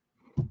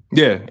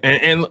 Yeah.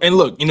 And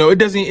look, it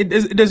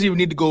doesn't even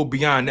need to go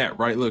beyond that,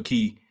 right? Look,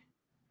 he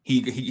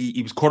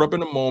was caught up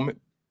in the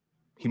moment.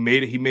 He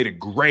made a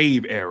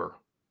grave error.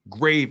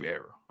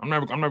 I'm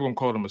not going to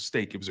call it a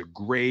mistake. It was a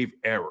grave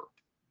error.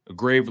 A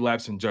grave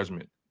lapse in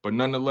judgment, but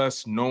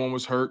nonetheless, no one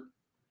was hurt.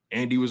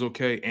 Andy was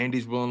okay.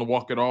 Andy's willing to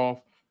walk it off.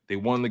 They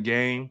won the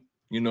game.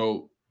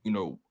 I'm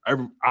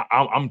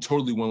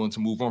totally willing to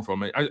move on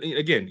from it.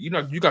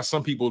 You got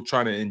some people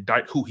trying to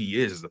indict who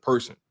he is as a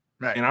person,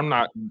 right? And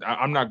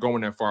I'm not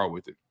going that far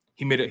with it.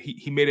 He made an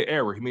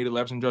error. He made a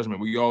lapse in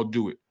judgment. We all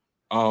do it.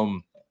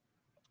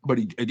 But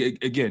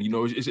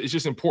it's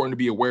just important to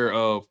be aware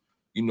of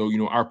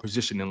our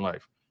position in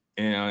life.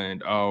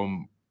 And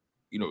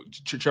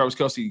Travis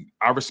Kelce,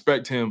 I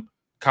respect him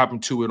copping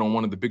to it on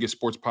one of the biggest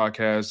sports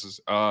podcasts,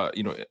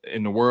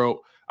 in the world.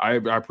 I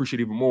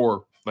appreciate even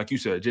more, like you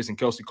said, Jason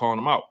Kelce calling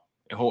them out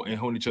and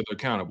holding each other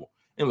accountable.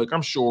 And look,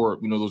 I'm sure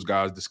those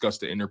guys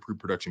discussed it in their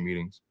pre-production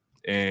meetings,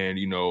 and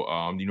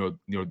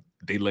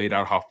they laid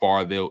out how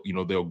far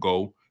they'll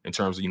go in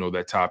terms of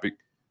that topic.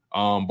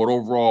 But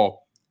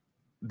overall,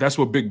 that's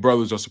what big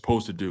brothers are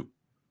supposed to do.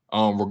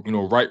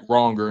 Right,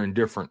 wrong, or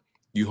indifferent.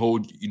 You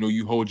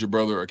hold your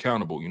brother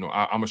accountable.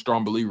 I'm a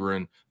strong believer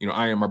in,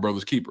 I am my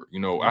brother's keeper.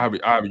 I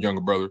have a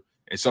younger brother,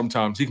 and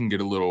sometimes he can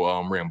get a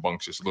little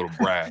rambunctious, a little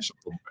brash,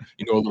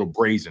 a little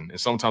brazen. And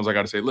sometimes I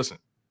got to say, listen,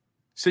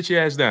 sit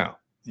your ass down.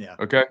 Yeah.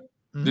 Okay.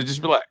 Mm-hmm.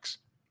 Just relax.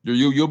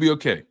 You'll be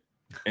okay.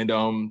 And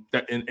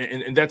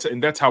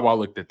that's how I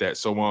looked at that.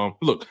 So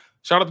look,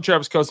 shout out to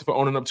Travis Kelce for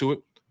owning up to it.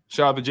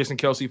 Shout out to Jason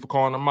Kelce for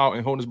calling him out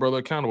and holding his brother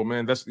accountable.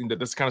 Man, that's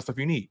the kind of stuff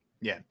you need.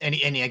 Yeah, and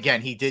again,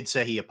 he did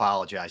say he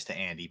apologized to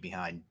Andy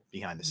behind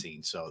the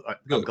scenes. So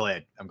I'm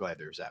glad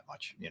there's that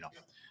much.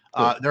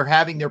 They're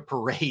having their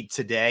parade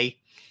today,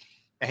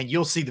 and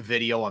you'll see the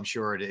video. I'm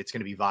sure it's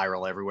going to be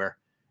viral everywhere.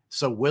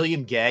 So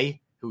William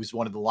Gay, who's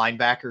one of the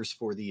linebackers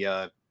for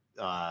the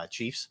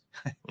Chiefs,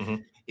 mm-hmm.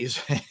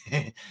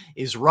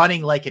 is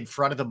running like in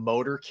front of the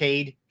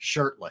motorcade,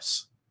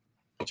 shirtless,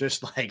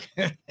 just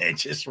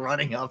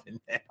running up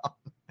and down.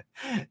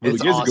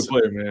 It's awesome. A good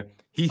player, man.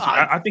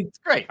 I think it's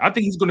great. I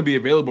think he's going to be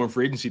available in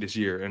free agency this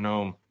year, and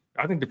I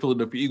think the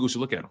Philadelphia Eagles should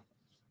look at him.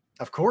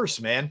 Of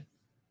course, man.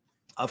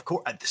 Of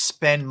course,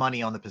 spend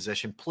money on the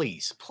position,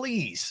 please,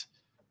 please,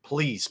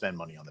 please spend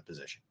money on the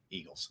position.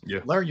 Eagles,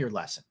 learn your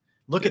lesson.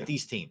 Look at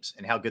these teams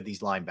and how good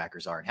these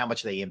linebackers are and how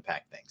much they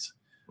impact things.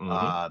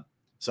 Mm-hmm.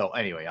 So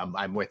anyway,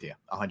 I'm with you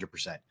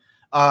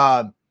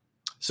 100%.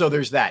 So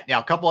there's that. Now,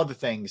 a couple other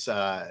things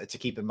to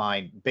keep in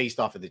mind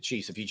based off of the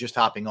Chiefs. If you're just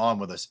hopping on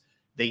with us,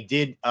 they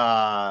did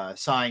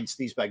sign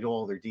Steve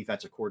Spagnuolo, their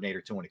defensive coordinator,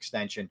 to an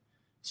extension.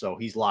 So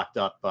he's locked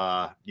up,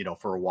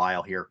 for a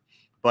while here.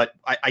 But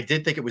I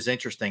did think it was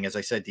interesting, as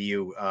I said to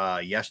you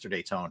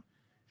yesterday, Tone.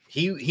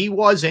 He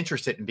was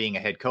interested in being a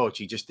head coach.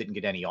 He just didn't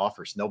get any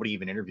offers. Nobody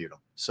even interviewed him.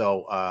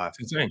 So it's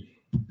insane.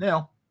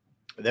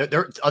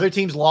 There other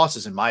teams'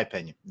 losses, in my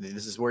opinion.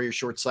 This is where you're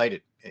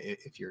short-sighted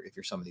if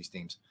you're some of these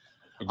teams.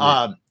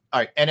 All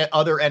right, and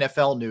other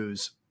NFL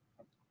news.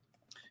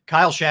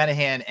 Kyle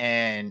Shanahan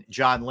and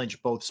John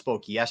Lynch both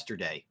spoke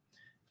yesterday,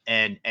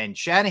 and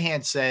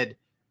Shanahan said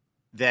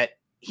that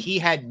he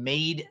had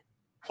made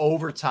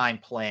overtime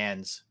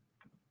plans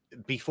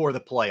before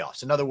the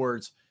playoffs. In other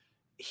words,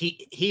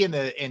 he and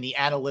the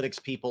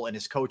analytics people and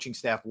his coaching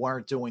staff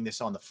weren't doing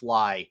this on the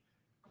fly.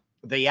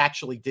 They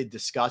actually did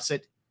discuss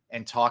it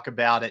and talk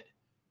about it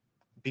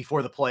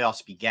before the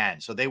playoffs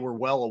began. So they were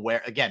well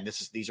aware. Again,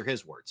 these are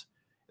his words.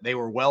 They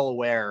were well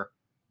aware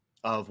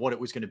of what it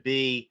was going to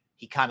be.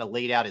 He kind of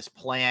laid out his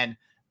plan.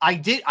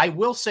 I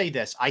will say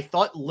this. I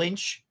thought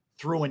Lynch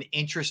threw an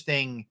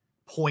interesting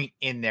point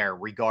in there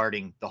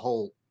regarding the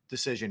whole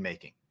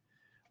decision-making.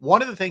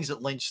 One of the things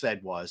that Lynch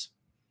said was,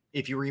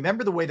 if you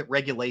remember the way that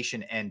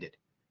regulation ended,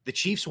 the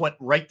Chiefs went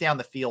right down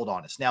the field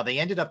on us. Now, they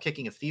ended up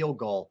kicking a field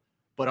goal,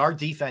 but our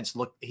defense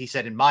he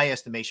said, in my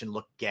estimation,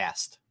 looked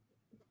gassed.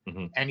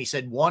 Mm-hmm. And he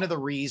said one of the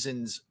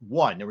reasons,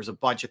 there was a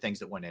bunch of things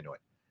that went into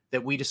it,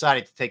 that we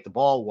decided to take the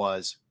ball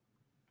was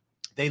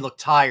they looked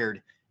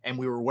tired, and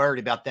we were worried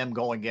about them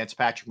going against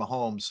Patrick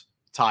Mahomes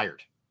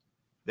tired,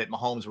 that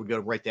Mahomes would go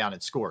right down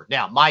and score.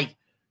 Now,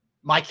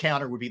 my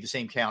counter would be the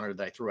same counter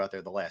that I threw out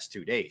there the last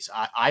 2 days.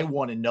 I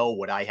want to know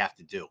what I have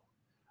to do.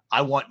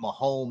 I want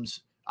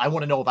Mahomes. I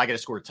want to know if I got to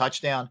score a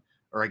touchdown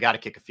or I got to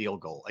kick a field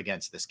goal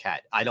against this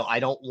cat. I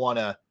don't want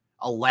to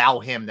allow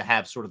him to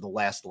have sort of the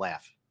last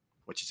laugh,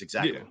 which is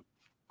exactly.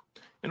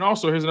 Yeah. And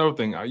also, here's another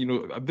thing.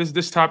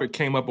 This topic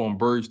came up on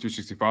Birds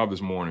 365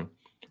 this morning.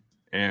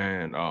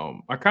 And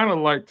I kind of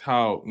liked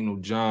how,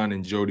 John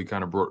and Jody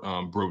kind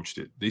of broached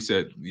it. They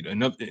said,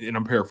 and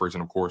I'm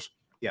paraphrasing, of course.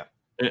 Yeah.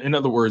 In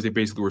other words, they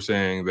basically were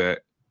saying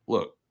that,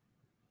 look,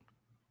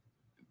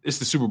 it's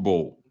the Super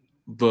Bowl.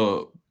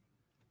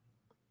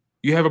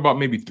 You have about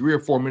maybe 3 or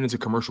 4 minutes of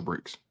commercial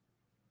breaks.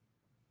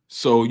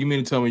 So you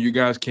mean to tell me you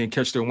guys can't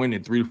catch their win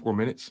in 3 to 4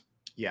 minutes?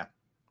 Yeah.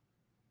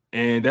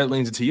 And that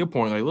leans into your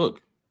point. Like,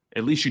 look,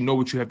 at least you know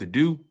what you have to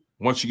do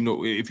once you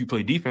know if you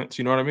play defense.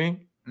 You know what I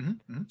mean?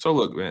 Mm-hmm. So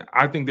look, man,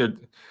 I think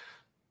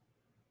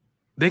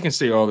they can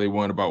say all they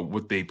want about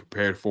what they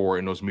prepared for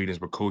in those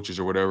meetings with coaches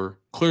or whatever.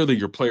 Clearly,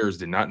 your players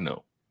did not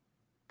know.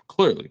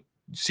 Clearly.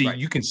 See,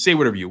 You can say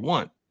whatever you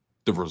want.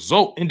 The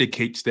result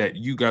indicates that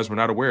you guys were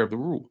not aware of the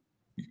rule.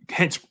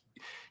 Hence,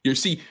 their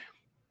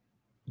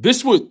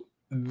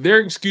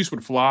excuse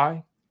would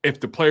fly if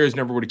the players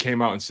never would have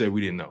came out and said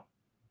we didn't know.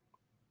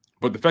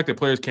 But the fact that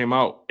players came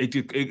out,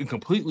 it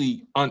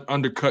completely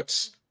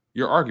undercuts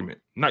your argument.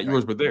 Not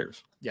yours, but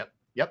theirs. Yep.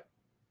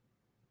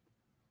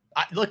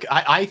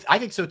 I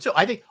think so too.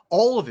 I think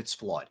all of it's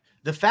flawed.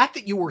 The fact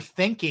that you were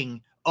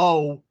thinking,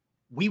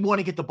 we want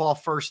to get the ball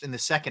first in the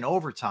second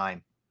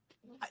overtime,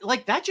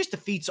 like that just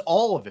defeats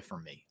all of it for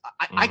me.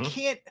 I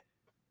can't.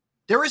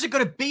 There isn't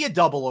going to be a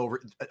double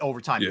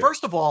overtime. Yeah.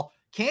 First of all,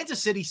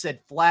 Kansas City said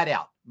flat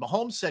out,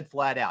 Mahomes said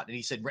flat out, and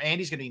he said,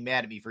 Andy's going to be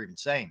mad at me for even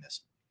saying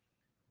this.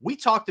 We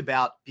talked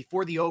about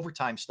before the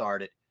overtime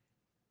started,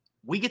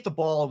 we get the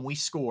ball and we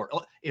score.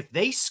 If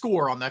they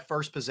score on that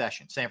first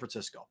possession, San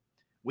Francisco,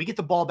 we get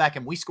the ball back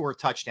and we score a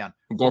touchdown.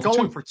 We're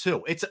going for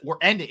two. We're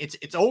ending.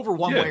 It's over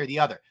one way or the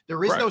other.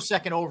 There is no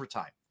second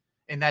overtime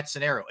in that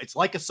scenario. It's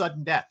like a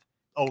sudden death.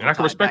 And I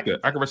can respect that.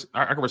 I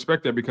can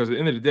respect that because at the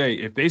end of the day,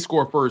 if they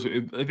score first,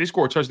 if they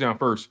score a touchdown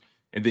first,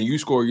 and then you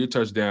score your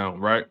touchdown,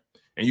 right,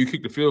 and you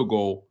kick the field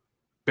goal,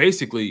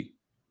 basically,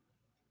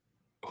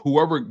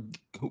 whoever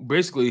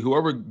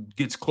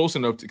gets close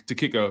enough to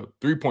kick a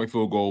 3-point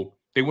field goal,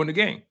 they win the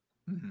game.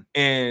 Mm-hmm.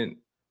 And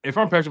if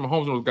I'm Patrick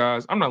Mahomes and those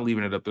guys, I'm not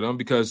leaving it up to them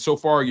because so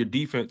far your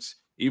defense,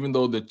 even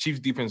though the Chiefs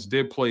defense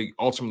did play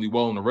ultimately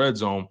well in the red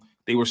zone,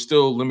 they were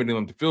still limiting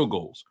them to field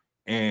goals.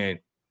 And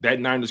that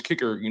Niners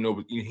kicker,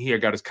 he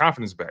had got his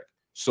confidence back.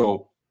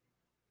 So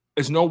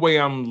there's no way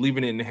I'm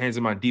leaving it in the hands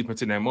of my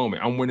defense in that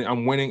moment. I'm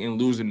winning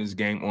and losing this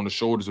game on the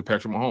shoulders of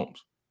Patrick Mahomes.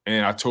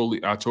 And I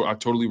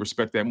totally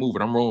respect that move,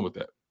 and I'm rolling with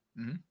that.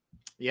 Mm-hmm.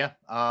 Yeah.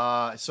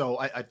 So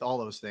I all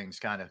those things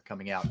kind of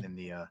coming out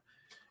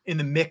in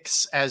the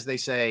mix, as they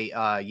say,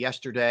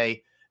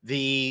 yesterday.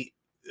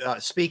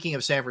 Speaking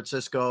of San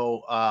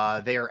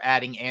Francisco, they are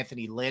adding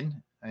Anthony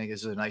Lynn. I think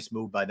this is a nice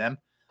move by them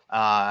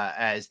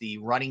as the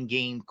running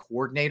game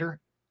coordinator.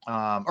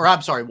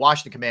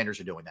 Washington Commanders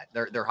are doing that.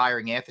 They're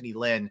hiring Anthony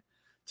Lynn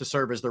to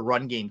serve as their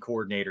run game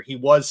coordinator. He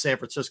was San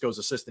Francisco's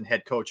assistant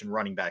head coach and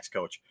running backs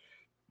coach.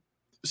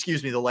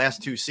 The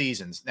last 2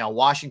 seasons. Now,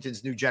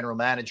 Washington's new general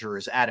manager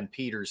is Adam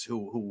Peters,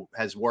 who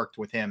has worked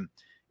with him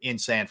in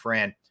San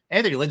Fran.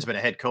 Anthony Lynn's been a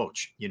head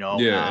coach,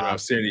 Yeah,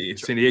 San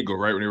Diego,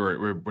 right? When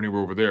they were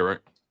over there, right?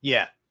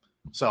 Yeah.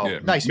 So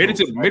nice. Made it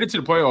to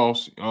the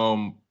playoffs.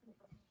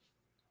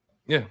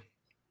 Yeah.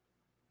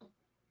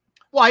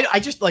 Well, I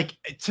just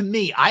to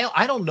me,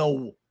 I don't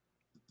know.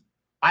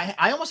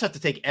 I almost have to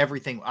take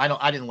everything.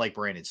 I didn't like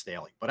Brandon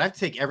Staley, but I have to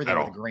take everything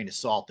with a grain of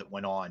salt that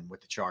went on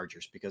with the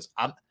Chargers because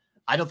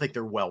I don't think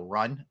they're well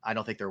run. I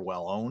don't think they're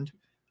well owned.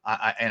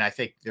 And I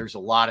think there's a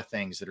lot of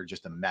things that are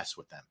just a mess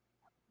with them.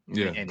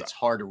 Yeah. And it's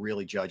hard to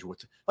really judge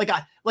what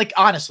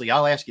honestly,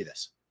 I'll ask you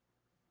this.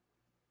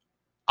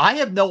 I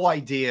have no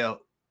idea.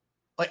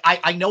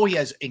 I know he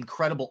has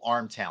incredible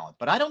arm talent,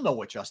 but I don't know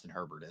what Justin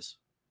Herbert is.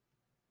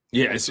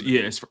 Yeah.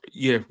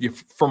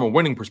 It's from a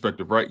winning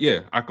perspective, right?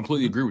 Yeah. I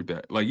completely agree with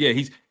that.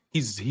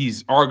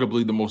 He's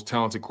arguably the most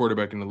talented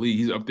quarterback in the league.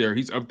 He's up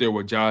there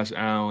with Josh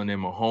Allen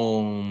and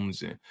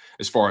Mahomes, and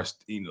as far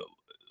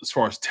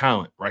as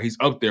talent, right? He's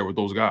up there with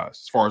those guys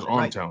as far as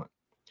arm talent.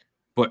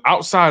 But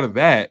outside of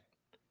that,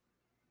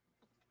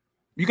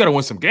 you got to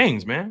win some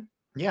games, man.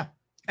 Yeah,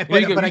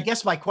 but I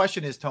guess my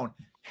question is, Tone,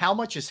 how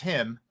much is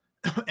him?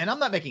 And I'm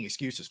not making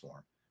excuses for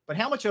him, but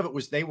how much of it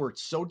was they were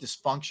so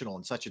dysfunctional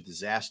and such a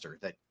disaster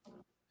that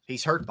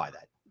he's hurt by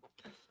that?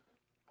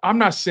 I'm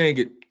not saying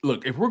it.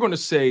 Look, if we're going to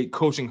say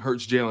coaching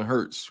hurts Jalen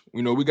Hurts,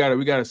 we got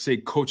to say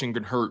coaching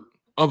can hurt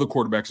other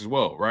quarterbacks as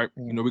well, right?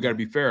 We got to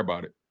be fair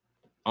about it.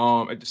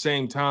 At the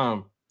same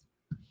time,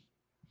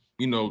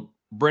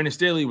 Brandon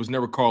Staley was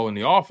never calling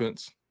the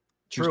offense.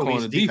 True,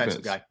 he's a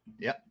defensive guy.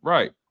 Yeah,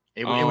 right.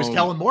 It was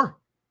Kellen Moore.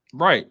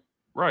 Right.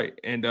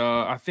 And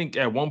I think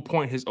at one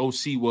point his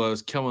OC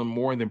was Kellen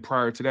Moore, and then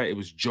prior to that it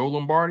was Joe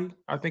Lombardi,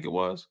 I think it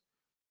was.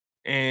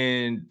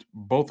 And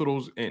both of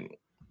those. And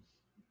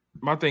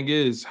my thing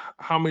is,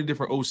 how many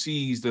different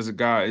OCs is a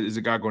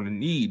guy going to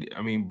need?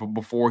 I mean,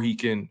 before we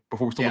start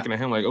looking at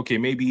him like, okay,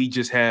 maybe he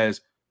just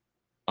has,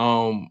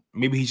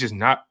 maybe he's just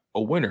not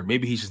a winner.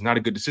 Maybe he's just not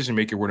a good decision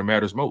maker where it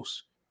matters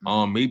most.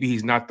 Maybe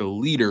he's not the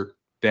leader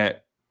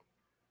that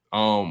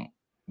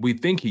we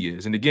think he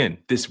is. And again,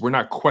 we're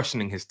not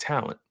questioning his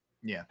talent.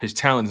 Yeah, his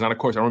talent is not a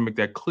question. I want to make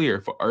that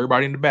clear for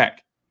everybody in the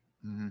back.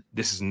 Mm-hmm.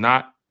 This is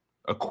not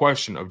a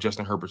question of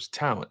Justin Herbert's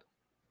talent.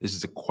 This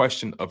is a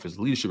question of his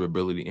leadership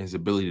ability and his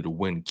ability to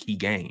win key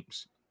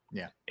games.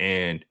 Yeah.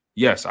 And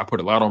yes, I put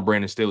a lot on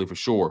Brandon Staley for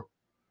sure.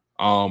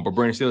 But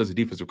Brandon Staley is a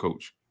defensive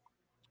coach.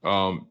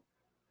 I'm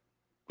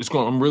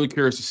really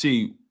curious to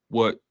see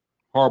what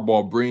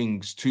Harbaugh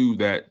brings to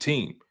that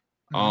team.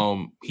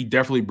 Mm-hmm. He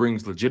definitely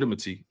brings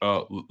legitimacy,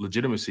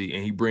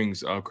 and he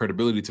brings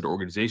credibility to the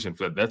organization.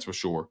 That's for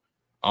sure.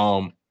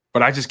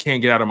 But I just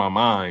can't get out of my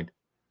mind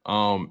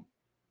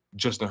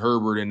Justin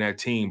Herbert and that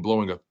team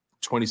blowing a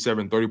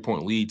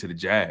 27-30-point lead to the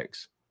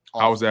Jags.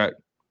 How is that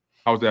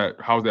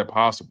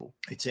possible?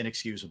 It's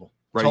inexcusable.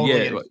 Right?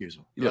 Totally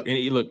inexcusable.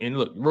 Look,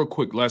 real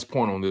quick, last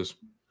point on this.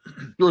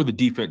 Sure, the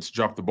defense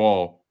dropped the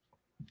ball,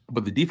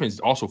 but the defense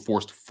also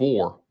forced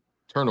 4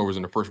 turnovers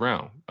in the first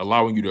round,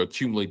 allowing you to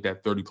accumulate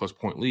that 30-plus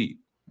point lead.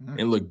 Mm-hmm.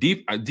 And look,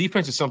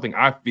 defense is something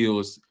I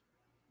feel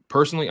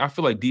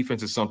like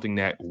defense is something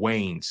that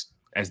wanes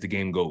as the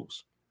game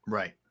goes.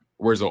 Right.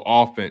 Whereas the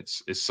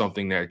offense is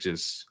something that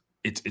just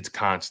it's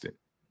constant.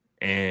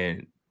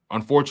 And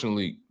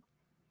unfortunately,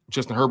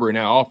 Justin Herbert and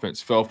that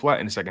offense fell flat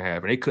in the second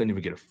half, and they couldn't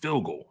even get a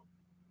field goal.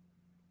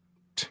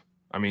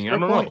 I mean, I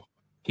don't know.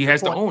 He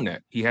has to own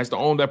that. He has to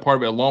own that part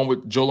of it along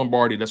with Joe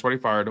Lombardi. That's why they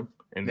fired him.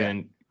 And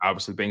then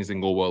Obviously, things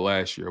didn't go well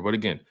last year. But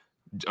again,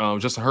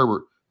 Justin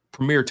Herbert,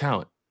 premier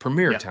talent.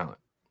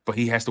 But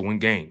he has to win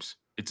games.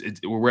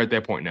 We're at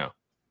that point now.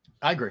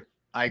 I agree.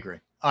 All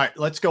right,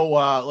 let's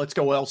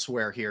go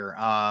elsewhere here.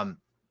 A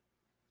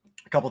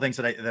couple things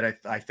that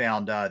I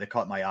found that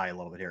caught my eye a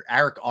little bit here.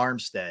 Eric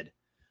Armstead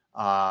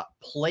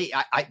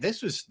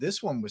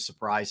this one was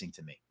surprising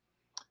to me.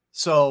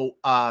 So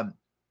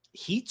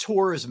he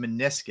tore his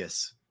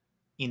meniscus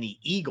in the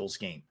Eagles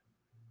game,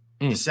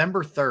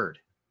 December 3rd.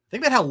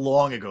 Think about how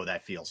long ago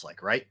that feels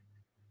like, right?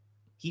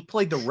 He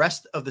played the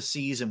rest of the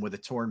season with a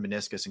torn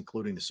meniscus,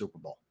 including the Super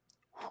Bowl.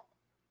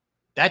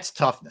 That's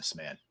toughness,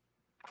 man.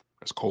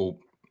 That's cold.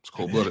 It's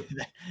cold-blooded.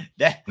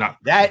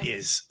 That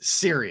is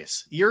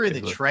serious. You're in the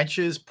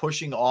trenches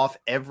pushing off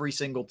every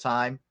single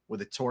time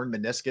with a torn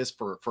meniscus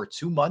for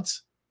 2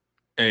 months.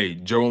 Hey,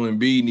 Joel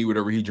Embiid need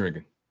whatever he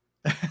drinking.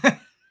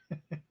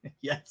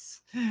 Yes.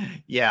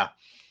 Yeah.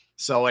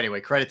 So anyway,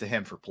 credit to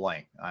him for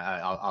playing.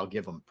 I'll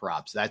give him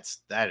props. That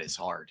is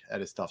hard. That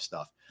is tough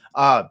stuff.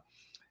 All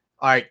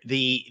right.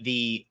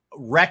 The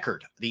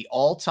record, the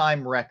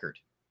all-time record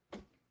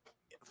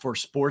for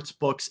sports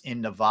books in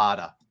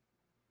Nevada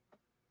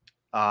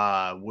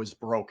was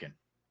broken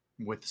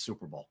with the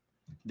Super Bowl.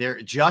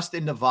 There, just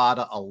in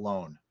Nevada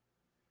alone,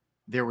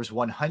 there was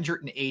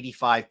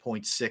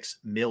 185.6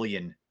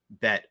 million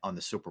bet on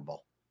the Super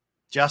Bowl,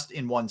 just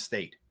in one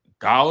state.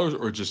 Dollars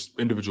or just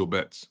individual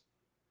bets?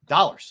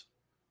 Dollars.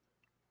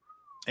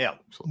 Yeah,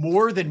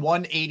 more than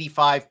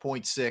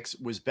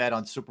 185.6 was bet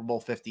on Super Bowl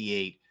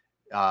 58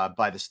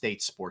 by the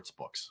state sports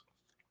books.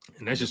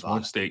 And that's just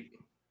one state.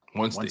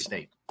 One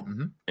state.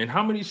 Mm-hmm. And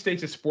how many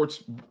states is sports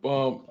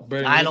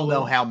betting? I don't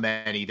know how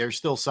many. There's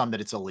still some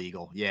that it's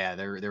illegal. Yeah,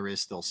 there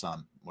is still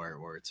some where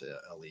it's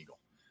illegal.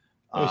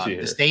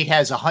 The state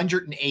has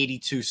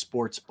 182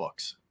 sports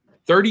books.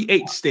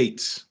 38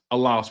 states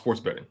allow sports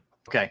betting.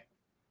 Okay.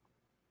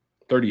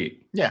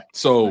 38. Yeah.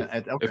 So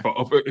if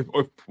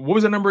what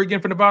was the number again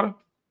for Nevada?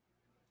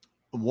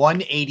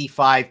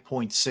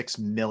 185.6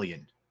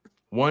 million.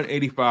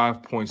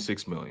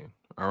 185.6 million.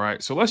 All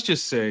right. So let's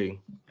just say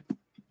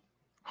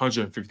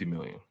 150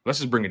 million. Let's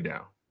just bring it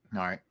down.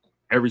 All right.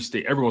 Every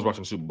state, everyone's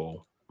watching the Super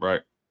Bowl,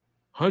 right?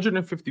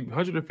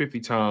 150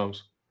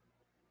 times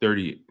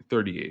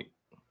 38.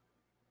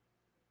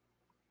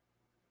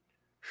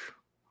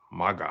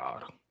 My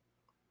God.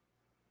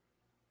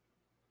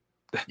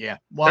 Yeah.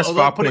 Well,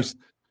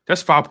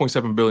 that's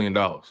 $5.7 billion.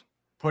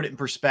 Put it in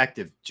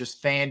perspective.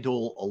 Just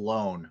FanDuel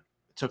alone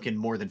took in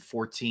more than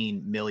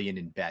 14 million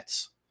in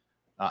bets.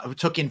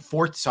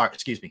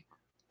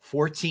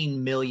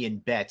 14 million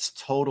bets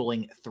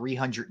totaling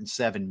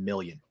 307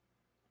 million.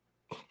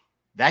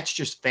 That's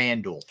just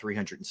FanDuel,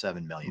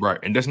 307 million. Right.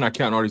 And that's not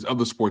counting all these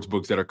other sports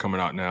books that are coming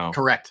out now.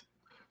 Correct.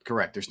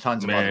 There's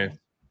tons of other ones.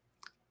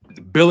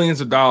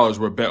 Billions of dollars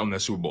were bet on that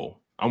Super Bowl.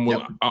 I'm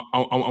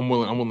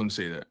willing to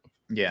say that.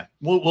 Yeah.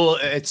 Well,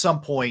 at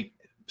some point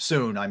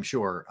soon, I'm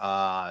sure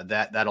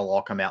that'll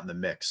all come out in the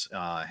mix.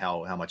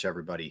 How much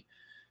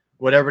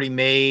what everybody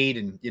made,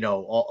 and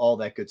all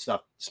that good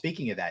stuff.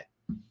 Speaking of that,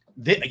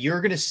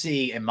 you're going to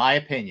see, in my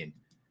opinion,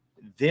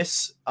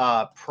 this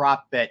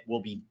prop bet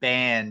will be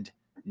banned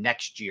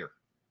next year.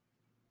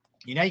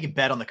 You can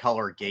bet on the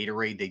color of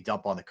Gatorade they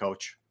dump on the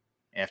coach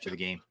after the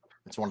game.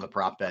 It's one of the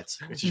prop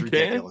bets, which is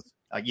ridiculous.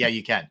 Yeah,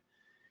 you can.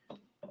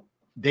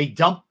 They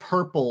dump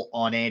purple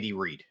on Andy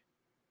Reid.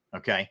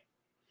 Okay.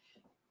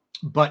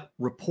 But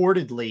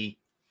reportedly,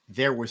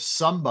 there was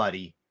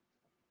somebody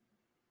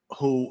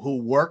who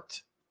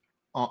worked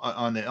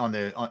in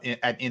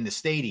the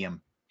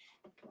stadium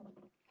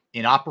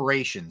in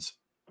operations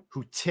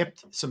who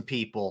tipped some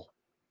people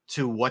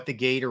to what the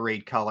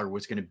Gatorade color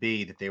was going to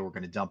be that they were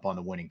going to dump on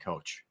the winning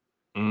coach.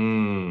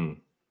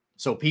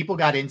 So people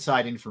got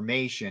inside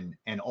information,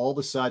 and all of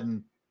a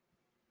sudden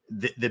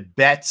the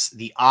bets,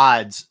 the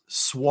odds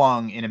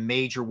swung in a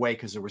major way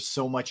because there was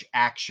so much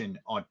action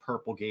on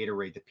purple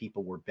Gatorade that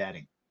people were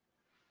betting.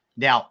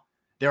 Now,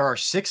 there are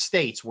 6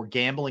 states where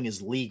gambling is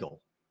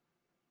legal,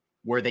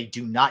 where they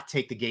do not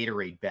take the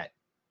Gatorade bet.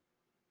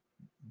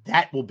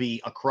 That will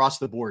be across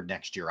the board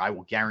next year. I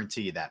will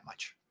guarantee you that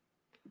much.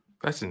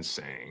 That's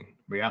insane.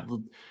 Yeah.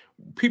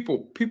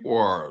 People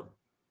are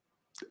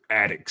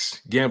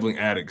addicts, gambling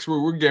addicts.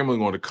 We're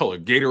gambling on the color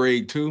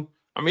Gatorade too.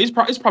 I mean, it's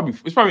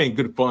probably ain't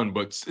good fun,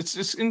 but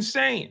it's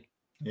insane.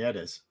 Yeah, it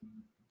is.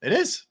 It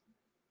is.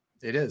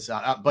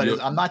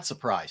 But I'm not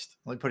surprised.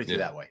 Let me put it to you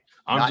that way.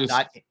 I'm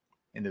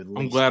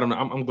glad I'm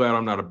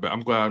not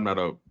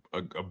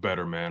a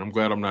better man. I'm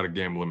glad I'm not a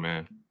gambling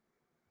man.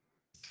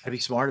 I'd be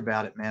smart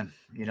about it, man.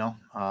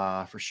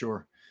 For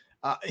sure.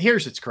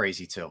 Here's what's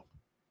crazy too.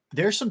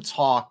 There's some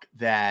talk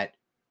that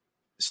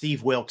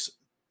Steve Wilkes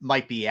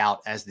might be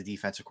out as the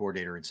defensive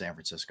coordinator in San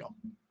Francisco.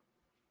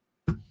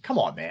 Come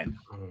on, man.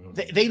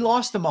 They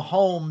lost to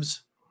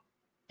Mahomes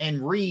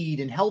and Reed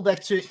and held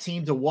that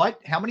team to what?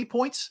 How many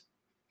points?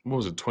 What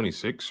was it,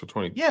 26 or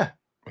 20? Yeah.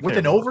 With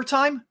an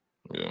overtime?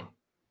 Yeah.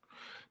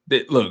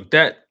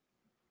 That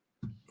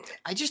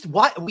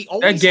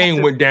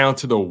game went down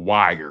to the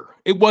wire.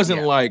 It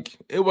wasn't like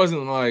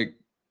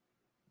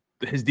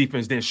his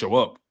defense didn't show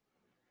up.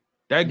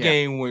 That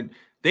game when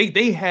they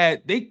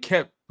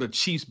kept the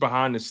Chiefs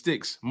behind the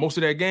sticks most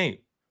of that game.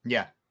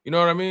 Yeah. You know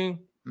what I mean?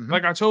 Mm-hmm.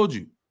 Like I told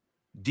you,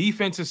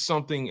 defense is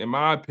something, in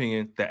my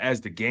opinion, that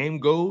as the game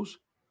goes,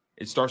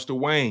 it starts to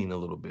wane a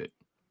little bit.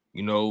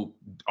 You know,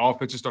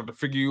 offenses start to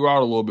figure you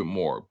out a little bit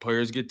more.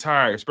 Players get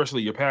tired,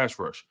 especially your pass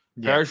rush.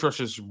 Yeah. Pass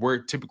rushes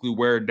typically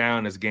wear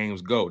down as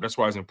games go. That's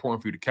why it's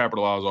important for you to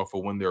capitalize off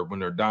of when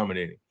they're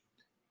dominating.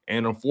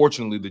 And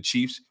unfortunately, the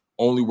Chiefs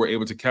only were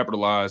able to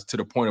capitalize to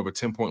the point of a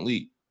 10-point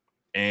lead.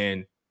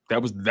 And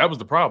that was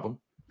the problem.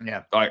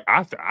 Yeah. Like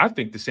I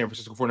think the San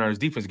Francisco 49ers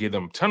defense gave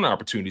them a ton of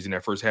opportunities in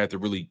that first half to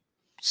really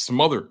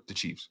smother the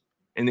Chiefs.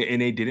 And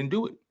they didn't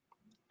do it.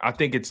 I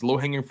think it's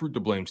low-hanging fruit to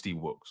blame Steve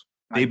Wilkes.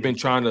 They've been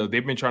trying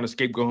to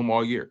scapegoat him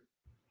all year.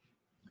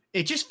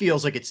 It just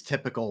feels like it's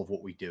typical of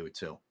what we do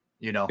too.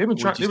 You know, they've been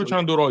trying to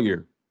do it all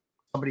year.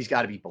 Somebody's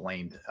got to be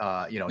blamed.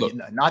 Look,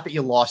 not that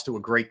you lost to a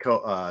great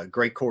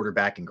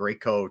quarterback and great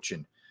coach,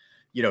 and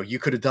you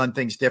could have done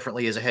things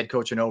differently as a head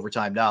coach in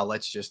overtime. Now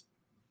let's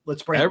blame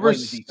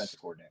the defensive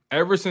coordinator.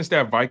 Ever since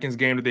that Vikings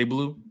game that they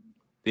blew,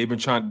 they've been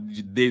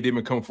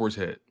coming for his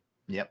head.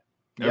 Yep.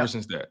 Ever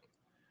since that.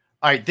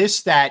 All right, this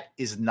stat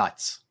is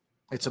nuts.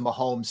 It's a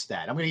Mahomes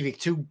stat. I'm going to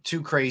give you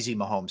two crazy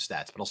Mahomes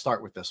stats, but I'll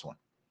start with this one.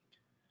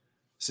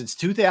 Since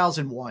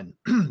 2001,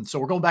 so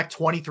we're going back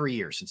 23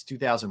 years since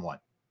 2001.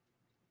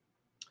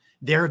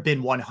 There have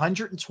been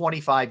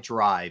 125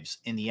 drives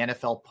in the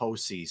NFL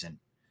postseason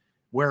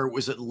where it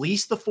was at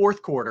least the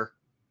fourth quarter,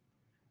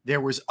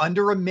 there was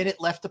under a minute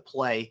left to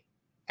play,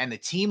 and the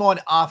team on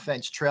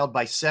offense trailed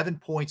by 7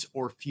 points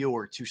or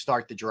fewer to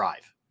start the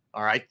drive.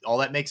 All right? All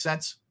that makes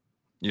sense?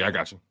 Yeah, I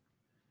got you.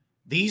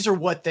 These are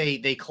what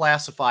they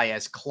classify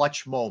as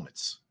clutch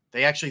moments.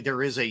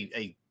 There is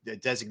a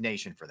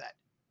designation for that.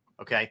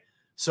 Okay?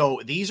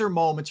 So these are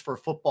moments for a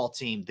football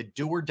team, the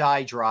do or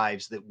die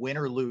drives that win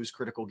or lose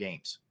critical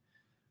games.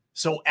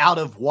 So out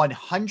of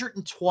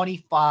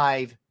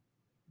 125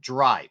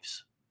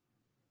 drives,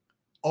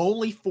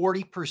 only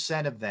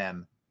 40% of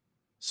them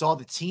saw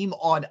the team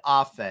on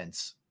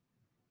offense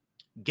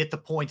get the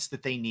points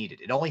that they needed.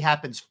 It only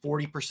happens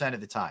 40% of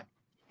the time.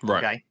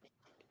 Right. Okay.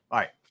 All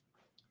right.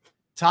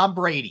 Tom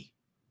Brady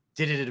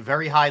did it at a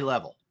very high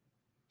level.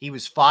 He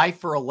was 5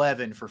 for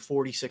 11 for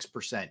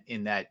 46%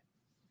 in that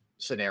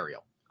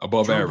scenario.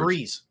 Above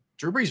average.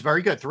 Drew Brees,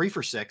 very good. 3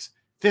 for 6,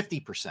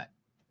 50%.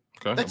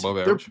 Okay, above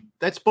average.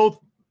 That's both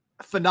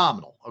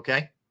phenomenal,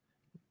 okay?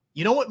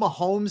 You know what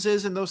Mahomes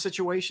is in those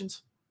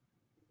situations?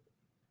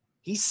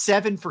 He's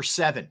 7 for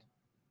 7,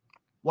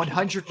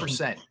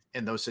 100%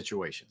 in those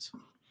situations.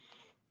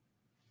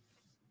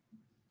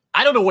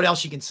 I don't know what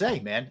else you can say,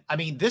 man. I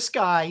mean, this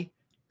guy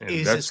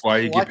is that's why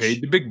you get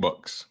paid the big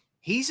bucks.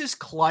 He's as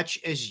clutch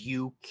as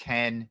you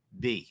can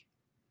be.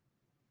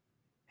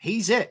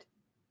 He's it.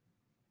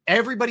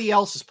 Everybody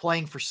else is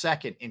playing for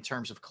second in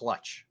terms of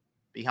clutch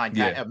behind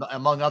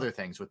among other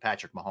things with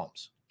Patrick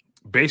Mahomes.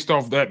 Based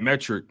off that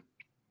metric,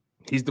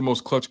 he's the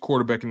most clutch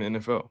quarterback in the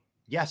NFL.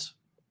 Yes.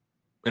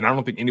 And I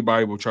don't think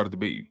anybody will try to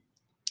debate you.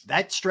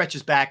 That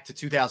stretches back to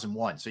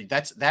 2001. So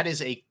that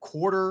is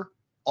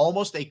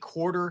almost a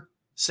quarter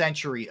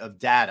century of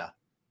data.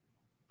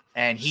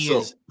 And he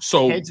is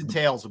heads and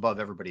tails above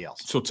everybody else.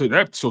 So to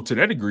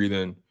that degree,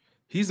 then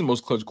he's the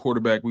most clutch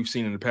quarterback we've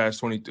seen in the past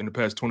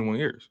 21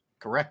 years.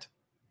 Correct.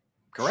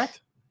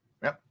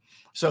 Yep.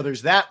 So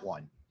there's that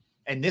one.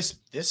 And this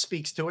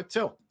speaks to it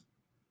too.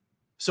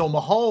 So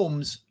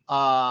Mahomes,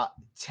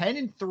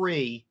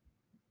 10-3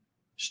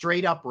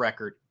 straight up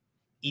record,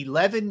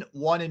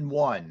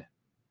 11-1-1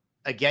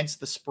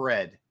 against the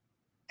spread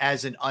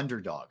as an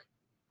underdog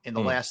in the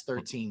last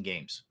 13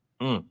 games.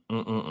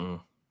 10-3.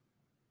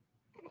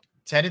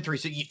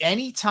 So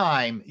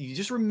anytime you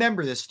just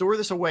remember this, store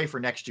this away for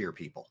next year,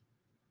 people.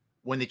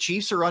 When the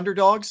Chiefs are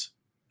underdogs,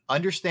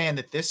 understand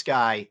that this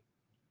guy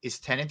is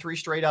 10-3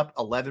 straight up,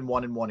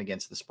 11-1-1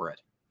 against the spread.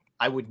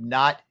 I would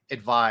not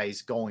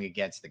advise going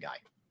against the guy.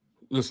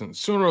 Listen,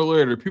 sooner or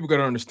later, people got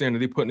to understand that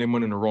they're putting their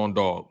money in the wrong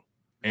dog.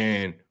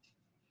 And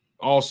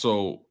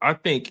also, I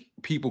think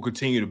people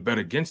continue to bet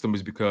against them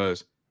is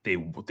because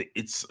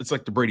it's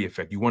like the Brady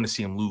effect. You want to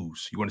see him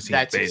lose. You want to see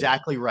That's him fail.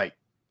 Exactly right.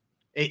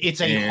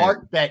 It's a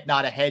heart bet,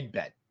 not a head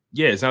bet.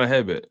 Yeah, it's not a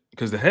head bet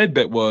because the head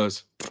bet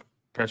was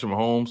Patrick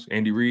Mahomes,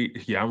 Andy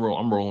Reid. Yeah,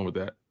 I'm rolling with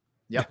that.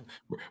 Yeah,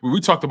 we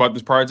talked about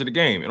this prior to the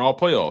game in all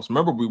playoffs.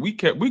 Remember, we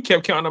kept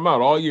counting them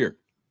out all year,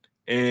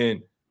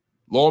 and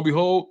lo and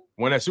behold,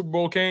 when that Super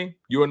Bowl came,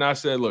 you and I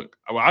said, "Look,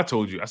 I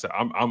told you. I said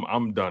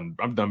I'm done.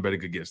 I'm done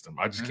betting against them.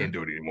 I just can't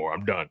do it anymore.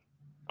 I'm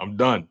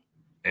done."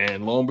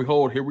 And lo and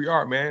behold, here we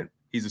are, man.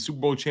 He's a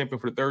Super Bowl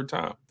champion for the third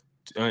time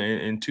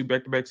in 2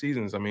 back-to-back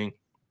seasons. I mean,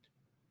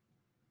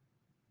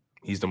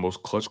 he's the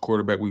most clutch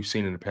quarterback we've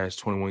seen in the past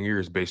 21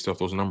 years based off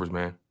those numbers,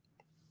 man.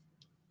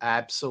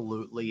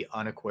 Absolutely,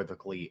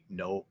 unequivocally,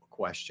 no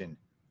question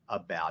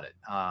about it.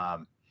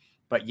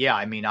 But yeah,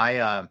 I mean,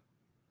 I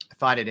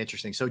find it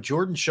interesting. So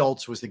Jordan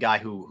Schultz was the guy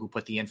who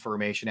put the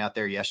information out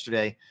there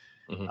yesterday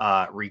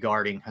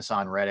regarding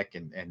Hassan Reddick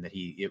and that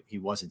he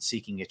wasn't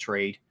seeking a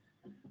trade.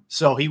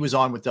 So he was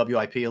on with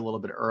WIP a little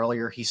bit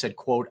earlier. He said,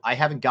 quote, I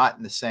haven't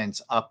gotten the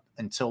sense up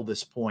until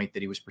this point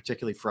that he was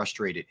particularly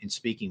frustrated in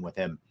speaking with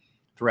him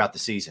throughout the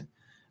season.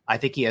 I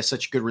think he has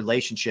such good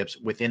relationships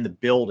within the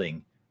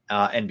building.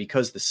 And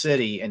because the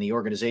city and the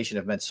organization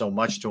have meant so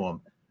much to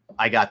him,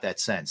 I got that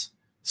sense.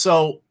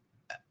 So,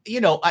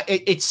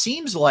 it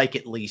seems like,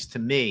 at least to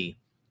me,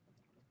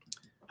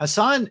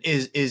 Hassan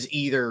is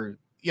either,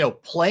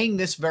 playing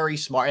this very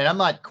smart, and I'm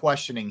not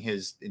questioning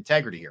his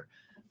integrity here,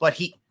 but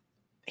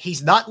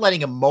he's not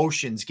letting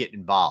emotions get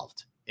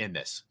involved in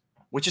this,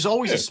 which is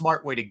always a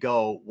smart way to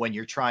go when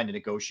you're trying to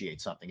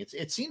negotiate something.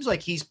 It seems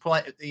like he's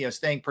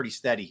staying pretty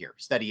steady here,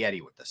 steady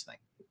Eddie with this thing.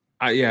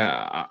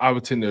 I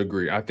would tend to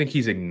agree. I think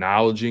he's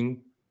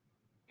acknowledging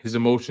his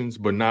emotions,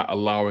 but not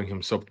allowing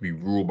himself to be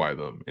ruled by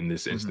them in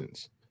this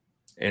instance.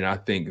 And I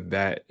think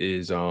that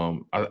is,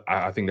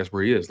 I think that's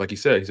where he is. Like he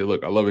said,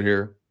 look, I love it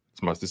here.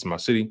 This is my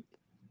city,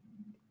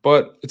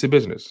 but it's a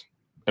business,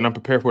 and I'm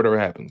prepared for whatever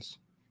happens.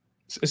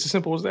 It's as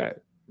simple as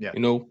that. Yeah.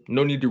 No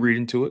need to read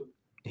into it.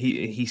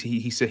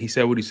 He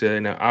said what he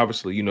said. Now,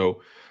 obviously, him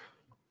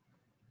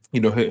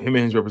and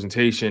his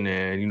representation,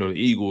 and the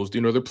Eagles,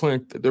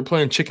 they're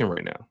playing chicken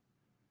right now.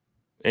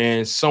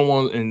 And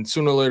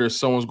sooner or later,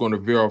 someone's going to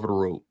veer off of the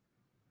road.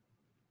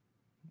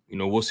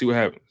 We'll see what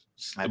happens.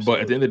 Absolutely. But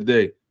at the end of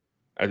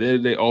the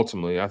day,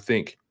 ultimately, I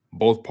think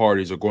both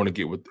parties are going to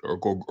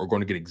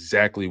get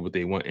exactly what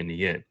they want in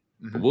the end.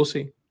 But we'll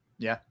see.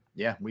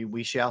 Yeah,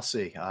 we shall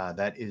see.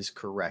 That is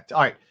correct.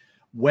 All right,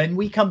 when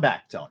we come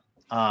back, Tone,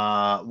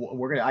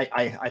 we're gonna.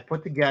 I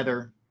put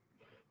together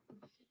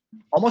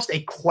almost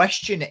a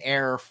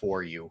questionnaire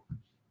for you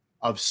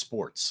of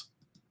sports.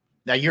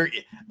 Now you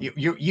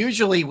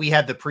usually we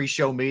have the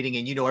pre-show meeting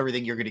and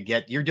everything you're going to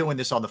get. You're doing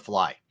this on the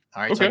fly.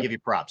 All right. Okay. So I give you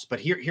props, but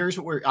here's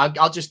what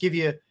I'll just give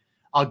you.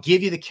 I'll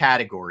give you the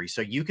category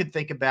so you can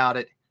think about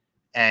it,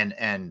 and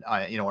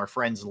our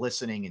friends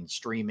listening and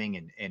streaming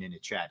and in the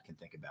chat can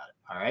think about it.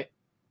 All right.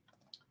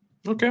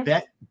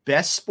 Okay.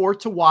 Best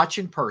sport to watch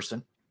in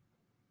person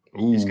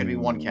is going to be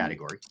one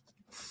category.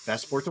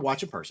 Best sport to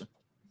watch in person.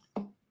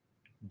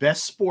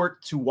 Best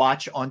sport to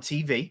watch on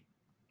TV.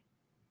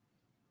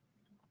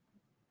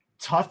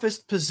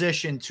 Toughest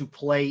position to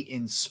play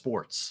in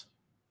sports.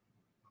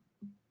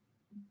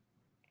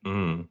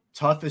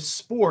 Toughest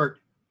sport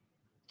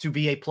to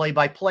be a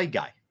play-by-play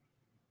guy.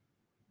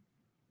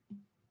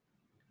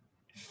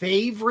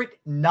 Favorite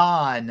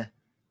non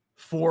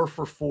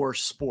 4-for-4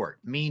 sport,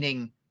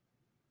 meaning,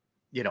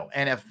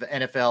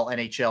 NFL,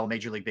 NHL,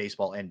 Major League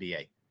Baseball,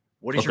 NBA.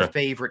 What is your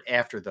favorite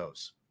after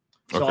those?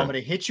 So I'm going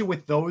to hit you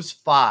with those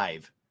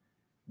 5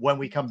 when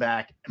we come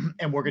back,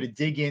 and we're going to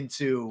dig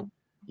into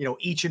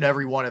each and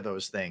every one of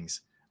those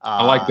things.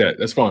 I like that.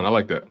 That's fun. I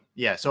like that.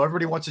 Yeah. So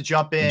everybody wants to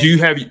jump in. Do you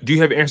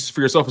have answers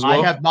for yourself as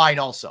well? I have mine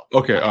also.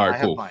 Okay. All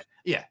right. Cool.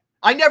 Yeah.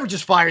 I never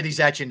just fire these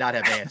at you and not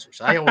have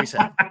answers. I always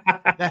have.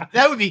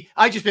 that would be.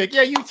 I just be like,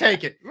 yeah, you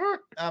take it.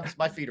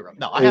 My feet are up.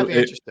 No, I have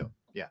answers too.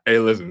 Yeah. Hey,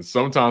 listen.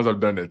 Sometimes I've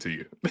done that to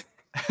you.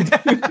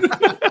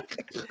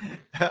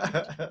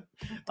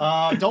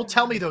 Don't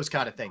tell me those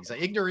kind of things.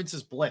 Ignorance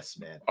is bliss,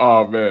 man.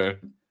 Oh man.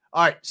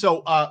 All right.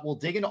 So we'll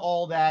dig into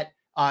all that.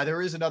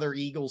 There is another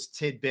Eagles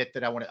tidbit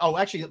that I want to. Oh,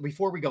 actually,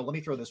 before we go, let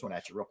me throw this one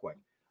at you real quick.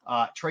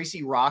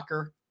 Tracy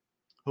Rocker,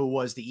 who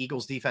was the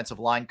Eagles defensive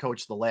line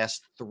coach the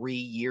last 3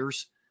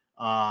 years,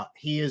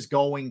 he is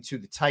going to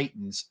the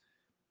Titans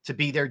to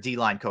be their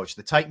D-line coach.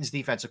 The Titans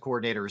defensive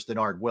coordinator is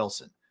Denard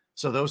Wilson.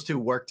 So those two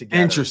work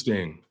together.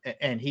 Interesting.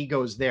 And he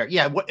goes there.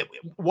 Yeah.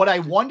 What I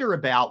wonder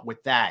about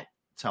with that,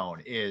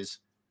 Tone, is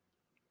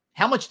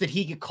how much did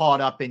he get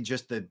caught up in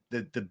just the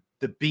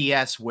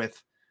BS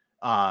with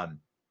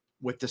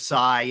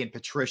Desai and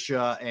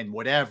Patricia and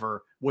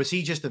whatever? Was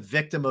he just a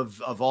victim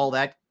of all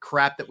that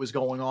crap that was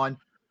going on?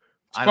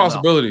 It's a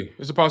possibility.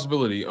 It's a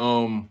possibility.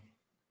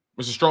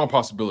 It's a strong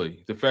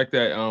possibility. The fact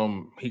that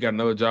he got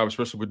another job,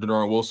 especially with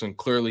Denard Wilson,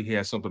 clearly he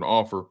has something to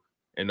offer.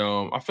 And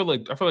I feel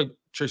like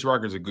Tracy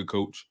Rocker is a good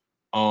coach.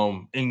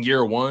 In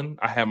year 1,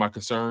 I had my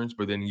concerns,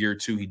 but then year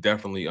 2, he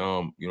definitely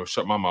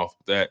shut my mouth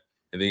with that.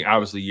 And then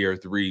obviously year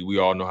 3, we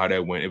all know how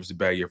that went. It was a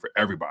bad year for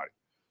everybody.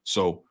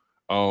 So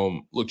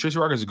look, Tracy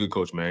Rocker is a good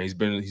coach, man. He's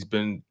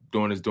been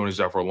doing his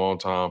job for a long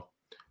time.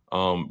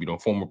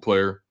 Former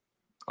player.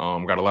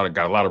 Got a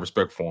lot of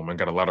respect for him, and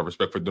got a lot of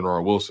respect for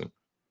Denard Wilson.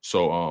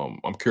 So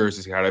I'm curious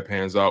to see how that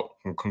pans out.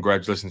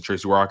 Congratulations to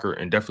Tracy Rocker,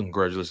 and definitely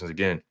congratulations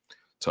again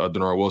to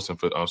Denard Wilson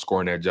for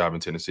scoring that job in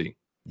Tennessee.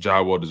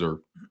 Job well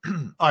deserved.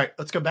 All right,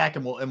 let's come back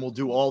and we'll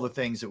do all the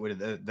things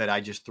that I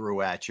just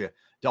threw at you.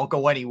 Don't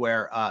go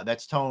anywhere.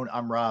 That's Tone.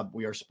 I'm Rob.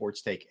 We are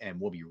Sports Take, and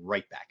we'll be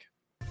right back.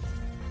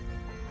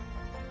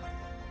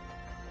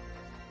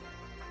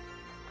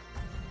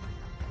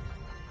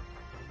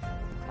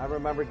 I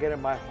remember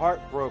getting my heart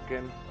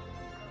broken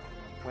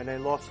when they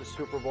lost the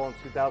Super Bowl in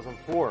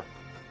 2004.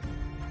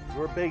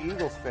 We're big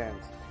Eagles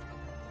fans.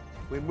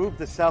 We moved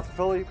to South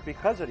Philly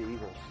because of the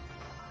Eagles.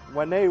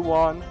 When they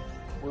won,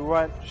 we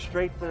went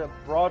straight to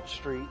Broad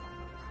Street,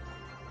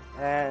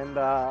 and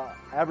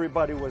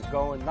everybody was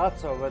going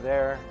nuts over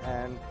there,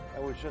 and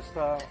it was just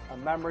a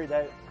memory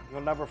that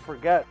you'll never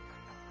forget.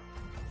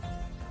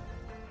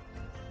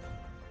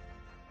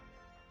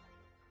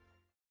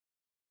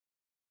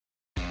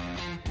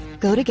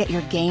 Go to get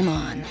your game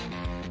on.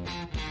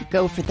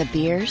 Go for the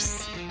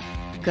beers.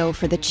 Go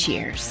for the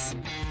cheers.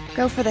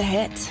 Go for the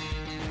hit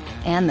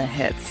and the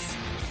hits.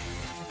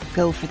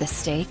 Go for the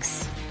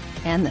stakes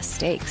and the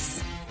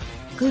stakes.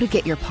 Go to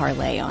get your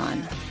parlay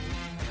on.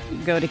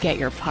 Go to get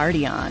your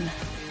party on.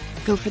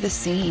 Go for the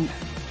scene.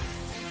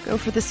 Go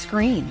for the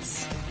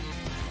screens.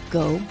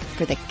 Go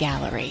for the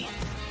gallery.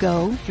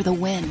 Go for the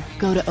win.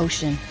 Go to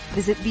Ocean.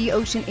 Visit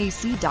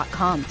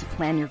theoceanac.com to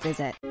plan your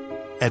visit.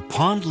 At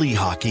Pond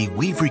Lehocky,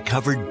 we've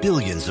recovered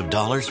billions of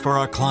dollars for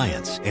our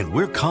clients, and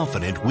we're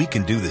confident we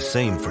can do the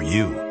same for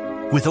you.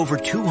 With over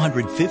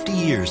 250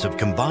 years of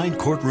combined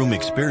courtroom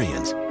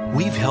experience,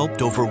 we've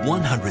helped over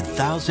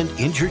 100,000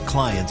 injured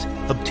clients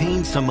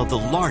obtain some of the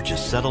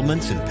largest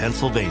settlements in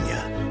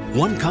Pennsylvania.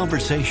 One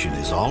conversation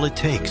is all it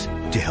takes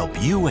to help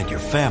you and your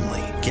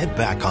family get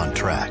back on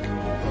track.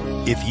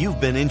 If you've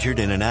been injured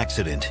in an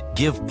accident,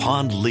 give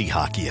Pond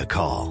Lehocky a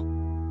call.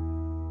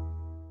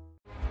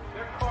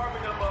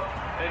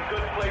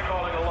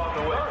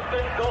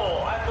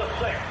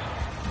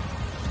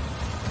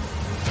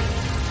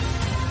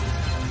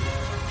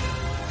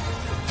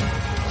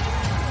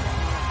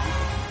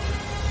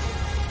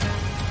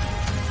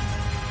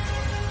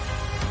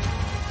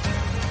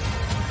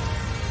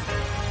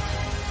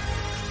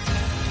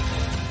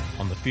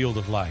 Field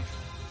of life,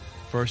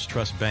 First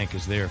Trust Bank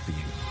is there for you.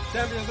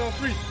 Champions on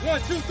 3.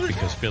 1, 2, 3.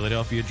 Because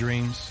Philadelphia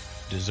dreams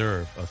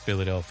deserve a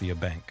Philadelphia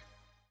bank.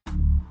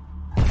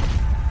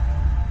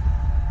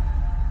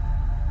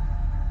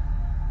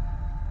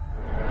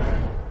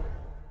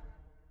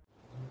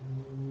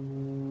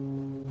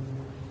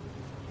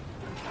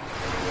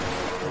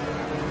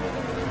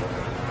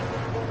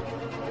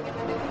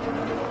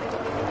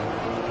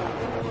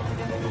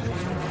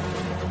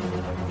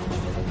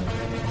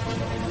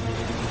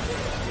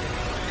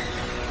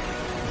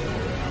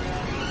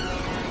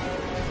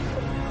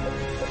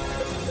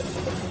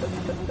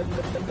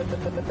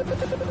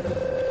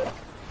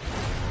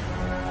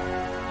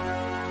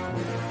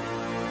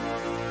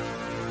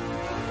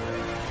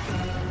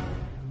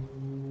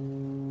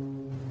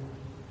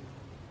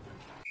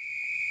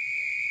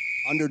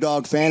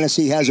 Underdog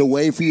Fantasy has a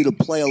way for you to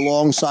play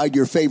alongside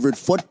your favorite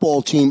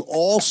football team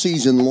all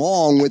season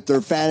long with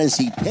their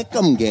fantasy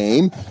pick'em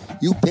game.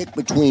 You pick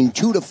between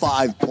 2 to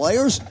 5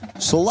 players,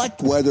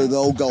 select whether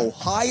they'll go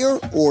higher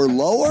or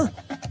lower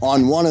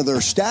on one of their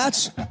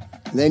stats,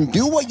 then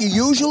do what you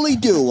usually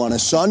do on a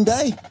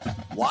Sunday,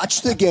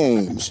 watch the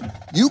games.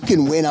 You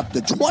can win up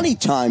to 20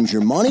 times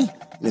your money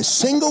in a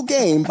single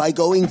game by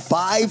going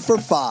 5 for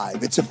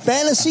 5. It's a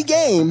fantasy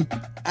game,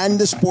 and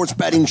the Sports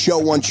Betting Show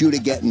wants you to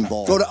get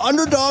involved. Go to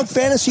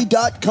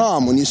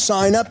UnderdogFantasy.com. When you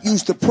sign up,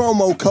 use the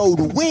promo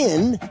code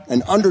WIN,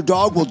 and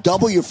Underdog will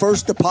double your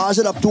first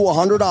deposit up to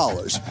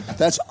 $100.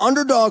 That's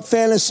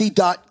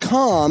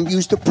UnderdogFantasy.com.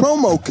 Use the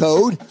promo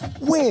code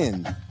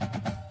WIN.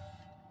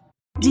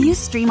 Do you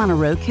stream on a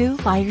Roku,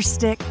 Fire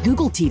Stick,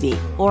 Google TV,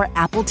 or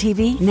Apple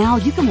TV? Now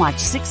you can watch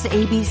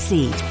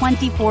 6ABC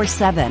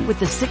 24/7 with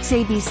the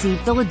 6ABC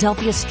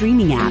Philadelphia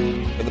streaming app.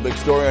 For the big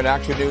story on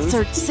Action News,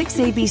 search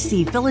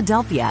 6ABC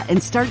Philadelphia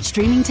and start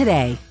streaming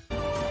today.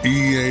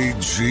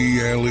 EAGLES,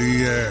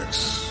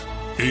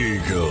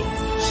 Eagles.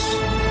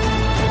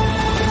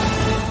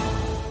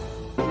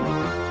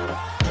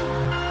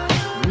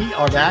 We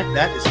are back.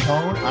 That is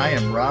Tone. I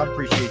am Rob.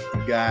 Appreciate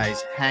you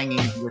guys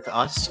hanging with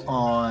us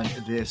on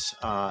this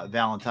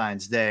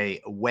Valentine's Day,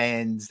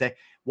 Wednesday.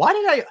 Why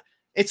did I?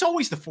 It's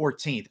always the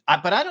 14th,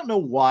 but I don't know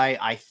why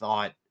I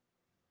thought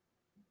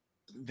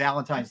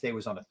Valentine's Day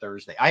was on a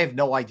Thursday. I have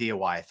no idea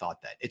why I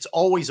thought that. It's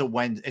always a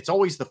Wednesday. It's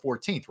always the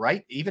 14th,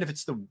 right? Even if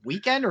it's the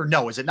weekend, or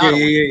no? Is it not?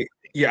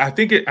 Yeah. I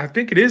think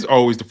it is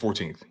always the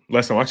 14th.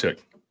 Last time I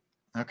checked.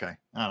 Okay,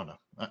 I don't know.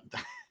 I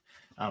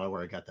don't know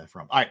where I got that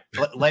from. All right,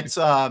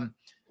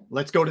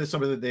 let's go to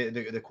some of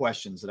the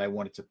questions that I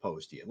wanted to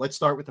pose to you. Let's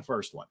start with the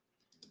first one.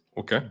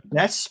 Okay.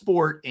 Best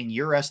sport in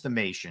your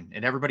estimation,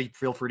 and everybody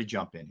feel free to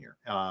jump in here,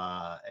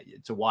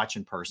 to watch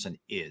in person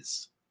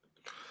is?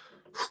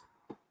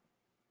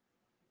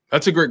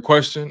 That's a great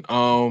question.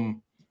 I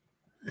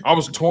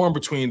was torn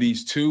between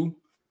these two,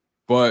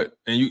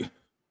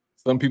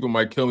 some people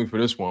might kill me for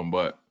this one,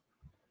 but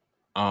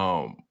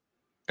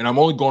and I'm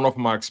only going off of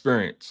my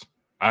experience.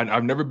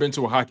 I've never been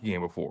to a hockey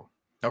game before.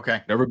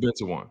 Okay. Never been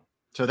to one.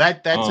 So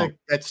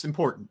that's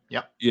important.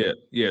 Yep.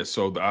 Yeah.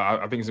 So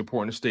I think it's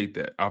important to state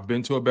that I've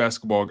been to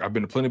I've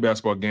been to plenty of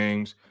basketball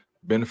games,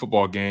 been to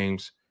football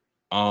games.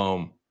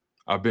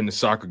 I've been to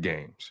soccer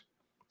games,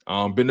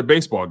 been to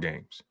baseball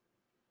games.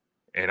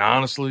 And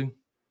honestly,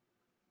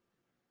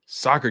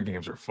 soccer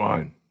games are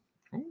fun.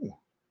 Ooh.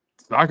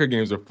 Soccer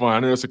games are fun. I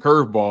know it's a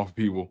curveball for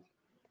people,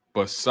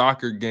 but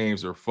soccer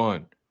games are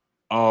fun.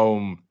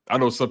 I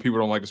know some people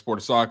don't like the sport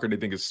of soccer. They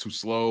think it's too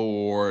slow,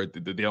 or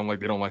they don't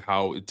like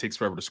how it takes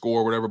forever to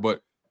score or whatever.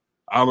 But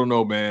I don't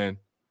know, man.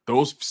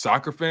 Those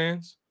soccer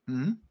fans,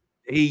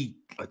 they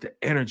like the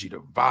energy, the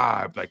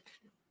vibe. Like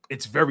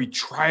it's very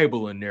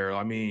tribal in there.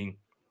 I mean,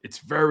 it's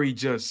very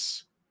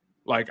just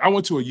like I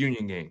went to a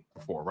Union game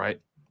before, right?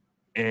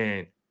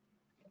 And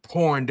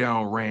pouring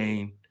down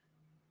rain,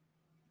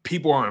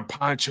 people are in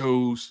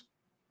ponchos,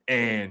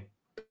 and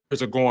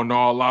there's a going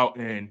all out,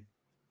 and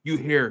you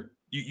hear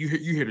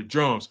the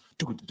drums.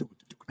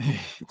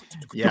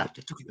 Yeah,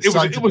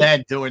 it was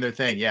bad doing their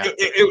thing. Yeah,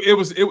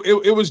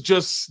 it was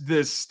just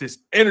this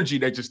energy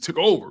that just took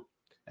over.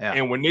 Yeah.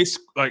 And when they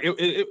like,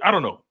 I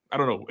don't know.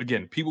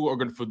 Again, people are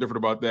going to feel different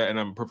about that, and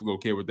I'm perfectly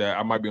okay with that.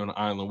 I might be on the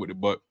island with it,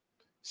 but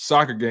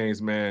soccer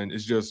games, man,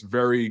 is just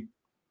very,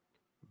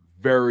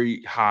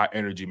 very high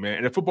energy, man.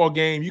 In a football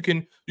game, you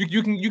can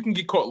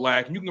get caught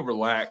lacking. You can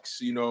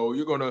relax. You know,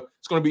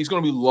 it's gonna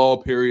be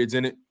lull periods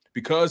in it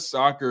because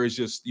soccer is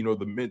just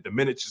the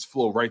minutes just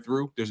flow right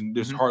through.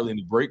 There's hardly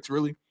any breaks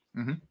really.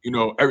 Mm-hmm. You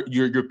know,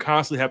 you're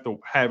constantly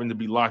having to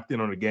be locked in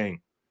on the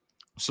game.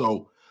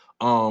 So,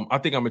 I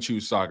think I'm gonna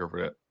choose soccer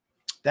for that.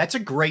 That's a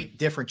great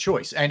different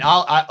choice. And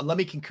let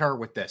me concur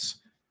with this.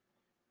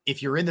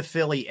 If you're in the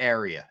Philly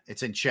area,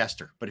 it's in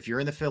Chester, but if you're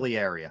in the Philly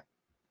area,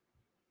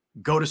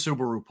 go to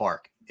Subaru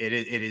Park. It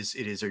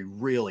is a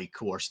really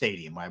cool, or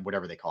stadium,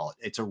 whatever they call it.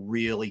 It's a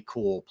really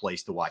cool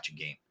place to watch a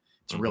game.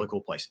 It's a really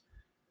cool place.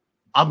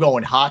 I'm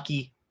going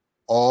hockey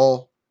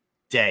all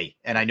day.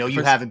 And I know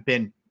you haven't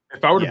been.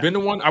 If I would have been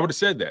the one, I would have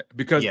said that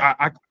because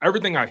I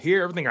everything I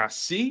hear, everything I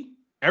see,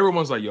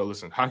 everyone's like, yo,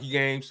 listen, hockey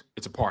games,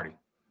 it's a party.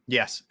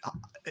 Yes.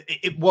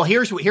 Well,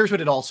 here's what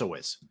it also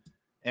is.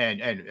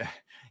 And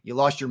you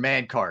lost your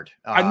man card.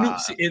 I knew,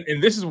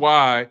 and this is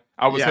why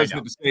I was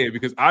hesitant to say it,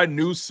 because I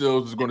knew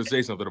Sills was going to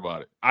say something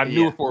about it. I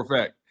knew it for a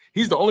fact.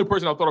 He's the only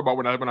person I thought about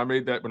when I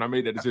made that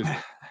decision,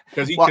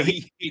 because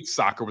he hates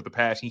soccer with a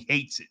passion. He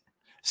hates it.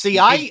 See,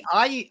 I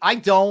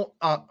don't.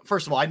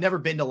 First of all, I've never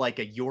been to like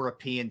a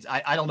European.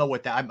 I don't know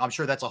what that. I'm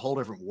sure that's a whole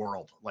different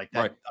world. Like that.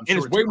 Right. I'm sure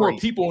and it's way more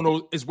people in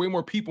those. It's way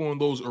more people in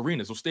those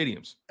arenas, those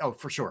stadiums. Oh,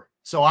 for sure.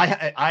 So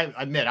I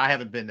admit I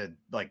haven't been to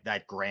like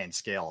that grand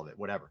scale of it.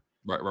 Whatever.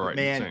 Right.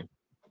 Man,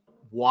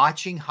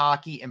 watching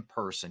hockey in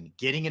person,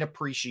 getting an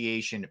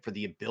appreciation for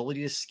the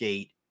ability to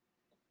skate,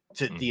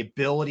 to the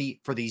ability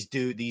for these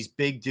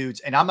big dudes,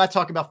 and I'm not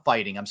talking about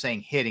fighting. I'm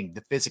saying hitting,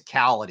 the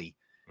physicality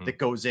that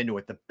goes into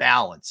it, the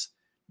balance.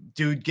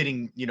 Dude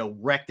getting,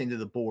 wrecked into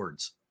the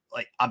boards.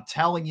 Like, I'm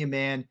telling you,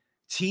 man,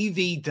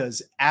 TV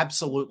does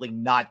absolutely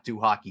not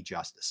do hockey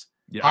justice.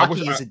 Yeah,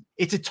 hockey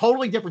it's a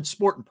totally different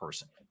sport in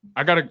person.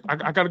 I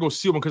gotta go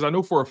see one, because I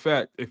know for a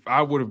fact if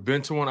I would have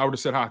been to one, I would have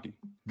said hockey.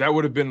 That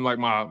would have been like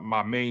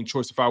my main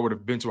choice if I would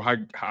have been to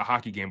a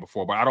hockey game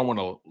before. But I don't want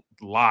to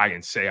lie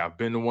and say I've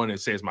been to one and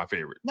say it's my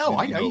favorite. No,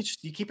 I know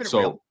you keep it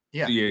real.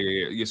 Yeah.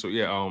 So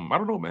I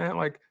don't know, man.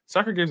 Like,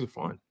 soccer games are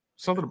fun.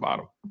 Something about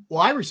them. Well,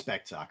 I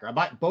respect soccer.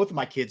 Both of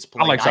my kids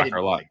play. I like soccer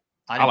a lot.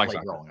 I didn't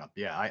play growing up.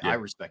 Yeah, I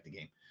respect the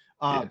game.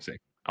 I like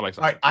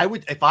soccer. All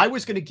right, if I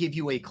was going to give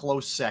you a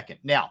close second.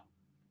 Now,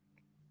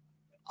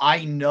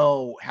 I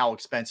know how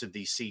expensive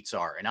these seats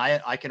are, and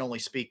I can only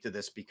speak to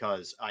this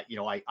because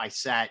I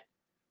sat,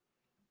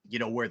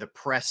 where the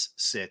press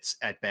sits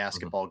at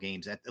basketball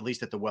games, at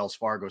least at the Wells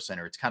Fargo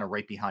Center. It's kind of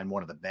right behind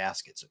one of the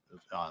baskets.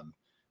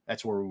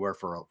 That's where we were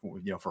for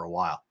a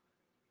while.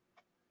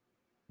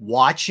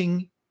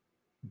 Watching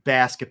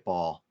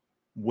basketball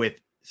with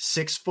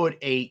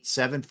 6'8",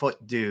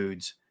 7-foot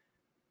dudes,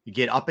 you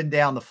get up and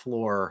down the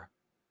floor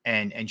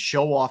and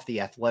show off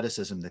the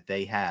athleticism that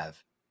they have,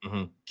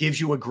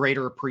 gives you a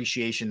greater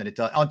appreciation than it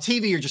does on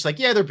TV. You're just like,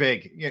 yeah, they're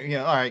big.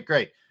 All right,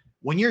 great.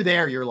 When you're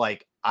there, you're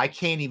like, I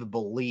can't even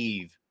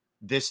believe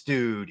this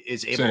dude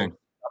is able to go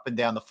up and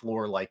down the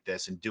floor like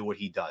this and do what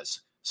he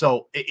does.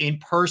 So in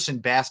person,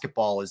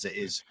 basketball is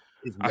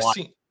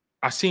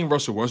I seen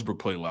Russell Westbrook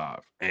play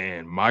live,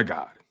 and my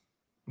God.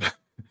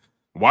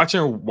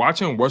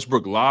 Watching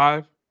Westbrook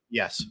live,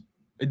 yes,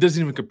 it doesn't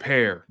even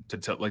compare to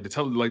the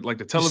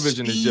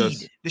television is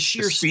just the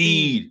sheer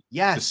speed.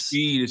 Yes, the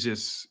speed is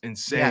just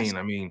insane. Yes.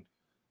 I mean,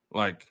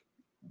 like,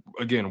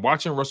 again,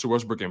 watching Russell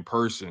Westbrook in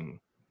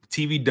person,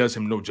 TV does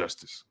him no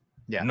justice.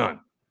 Yeah, none.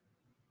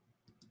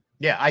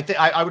 Yeah,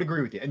 I would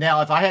agree with you.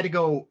 Now, if I had to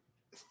go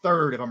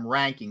third, if I'm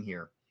ranking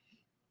here,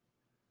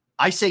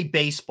 I say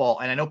baseball,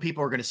 and I know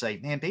people are going to say,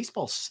 "Man,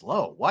 baseball's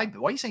slow." Why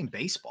are you saying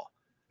baseball?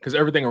 Because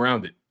everything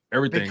around it.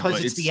 Everything,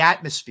 because it's the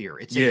atmosphere.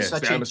 It's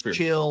such a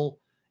chill.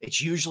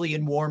 It's usually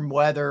in warm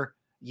weather.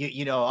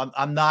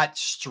 I'm not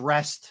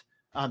stressed.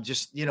 I'm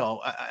just,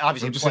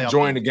 obviously I'm just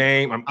enjoying the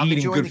game. I'm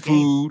eating good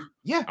food.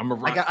 Yeah,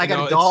 I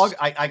got a dog.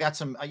 I got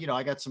some,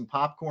 I got some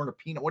popcorn or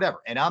peanut, whatever,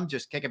 and I'm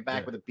just kicking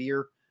back with a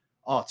beer.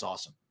 Oh, it's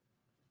awesome.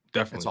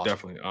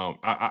 Definitely.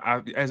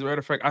 I as a matter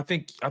of fact, I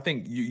think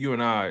you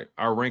and I,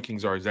 our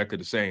rankings are exactly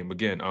the same.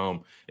 Again,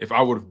 if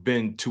I would have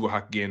been to a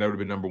hockey game, that would have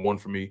been number one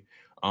for me.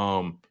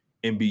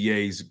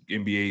 NBA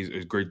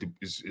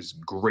is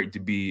great to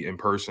be in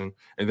person,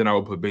 and then I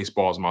would put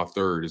baseball as my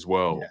third as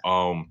well.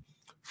 Yeah.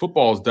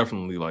 Football is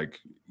definitely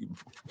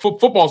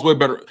football is way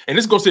better, and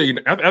this goes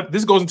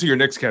into your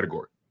next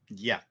category.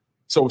 Yeah.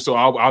 So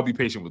I'll be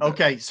patient with that.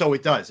 Okay, so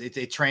it does.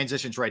 It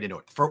transitions right into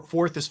it.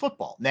 Fourth is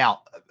football.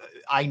 Now,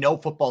 I know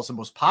football is the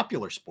most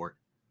popular sport,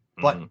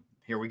 but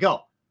here we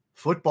go.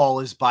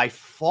 Football is by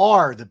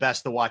far the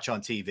best to watch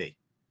on TV.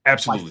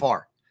 Absolutely. By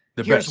far.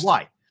 Here's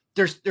why.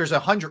 There's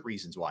 100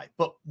 reasons why.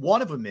 But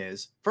one of them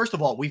is, first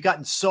of all, we've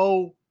gotten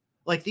so,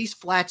 like, these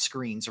flat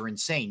screens are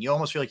insane. You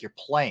almost feel like you're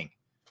playing.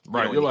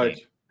 Right. You're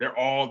like,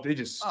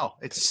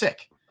 it's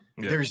sick.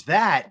 Yeah. There's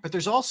that, but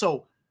there's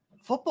also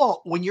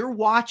football. When you're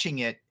watching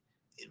it,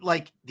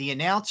 like, the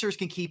announcers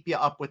can keep you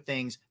up with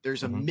things.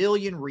 There's a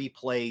million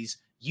replays.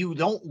 You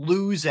don't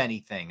lose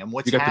anything. And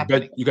what's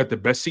happening? You got the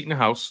best seat in the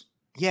house.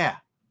 Yeah.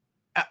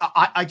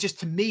 I just,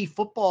 to me,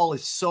 football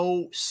is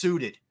so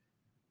suited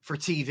for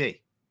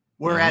TV.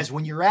 Whereas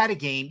when you're at a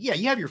game, yeah,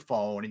 you have your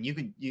phone and you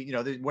can,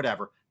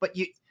 whatever, but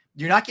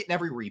you're not getting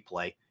every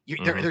replay.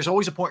 There's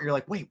always a point where you're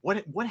like, wait,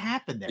 what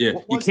happened there? Yeah,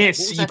 you can't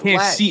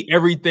see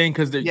everything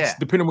because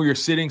depending on where you're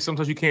sitting,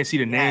 sometimes you can't see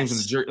the names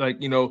and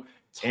the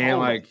and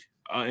like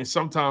and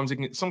sometimes it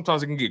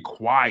can get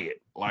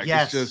quiet. Like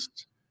it's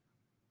just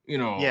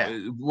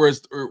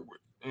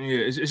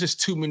it's just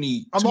too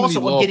many. I'm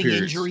getting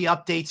injury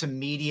updates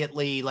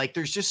immediately. Like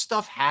there's just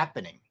stuff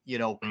happening,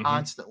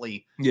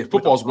 constantly. Yeah,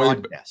 football's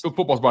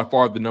by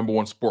far the number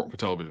one sport for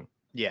television.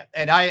 Yeah,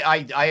 and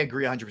I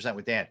agree 100%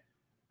 with Dan.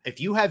 If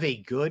you have a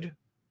good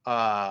pull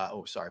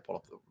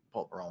up the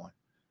wrong one.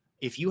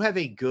 If you have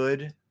a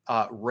good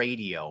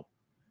radio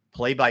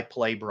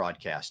play-by-play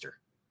broadcaster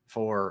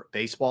for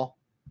baseball,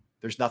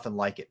 there's nothing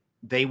like it.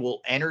 They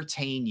will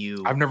entertain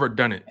you. I've never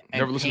done it.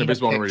 Never listened to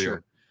baseball on radio.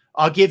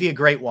 I'll give you a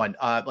great one.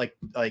 Like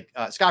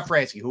Scott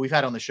Fransky, who we've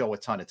had on the show a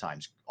ton of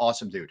times.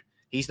 Awesome dude.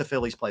 He's the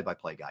Phillies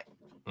play-by-play guy.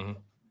 Mm-hmm.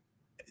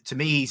 To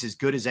me, he's as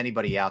good as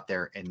anybody out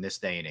there in this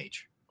day and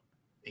age.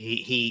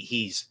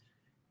 He's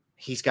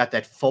got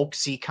that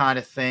folksy kind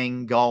of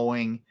thing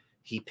going.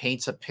 He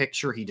paints a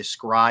picture. He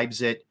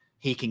describes it.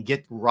 He can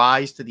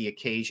rise to the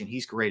occasion.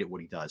 He's great at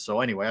what he does.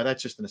 So anyway,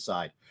 that's just an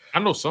aside. I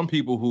know some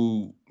people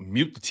who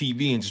mute the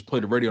TV and just play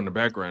the radio in the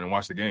background and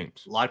watch the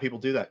games. A lot of people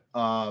do that.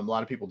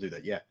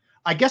 Yeah.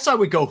 I guess I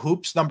would go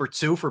hoops number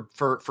 2 for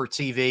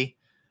TV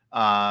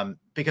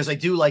because I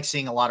do like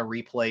seeing a lot of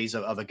replays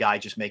of a guy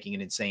just making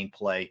an insane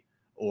play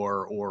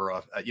or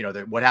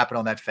what happened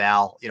on that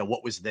foul.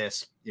 What was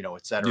this?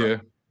 Et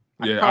cetera.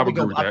 Yeah.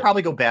 I'd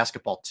probably go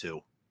basketball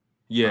 2.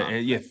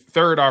 Yeah,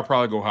 third, I'll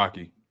probably go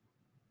hockey.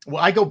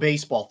 Well, I go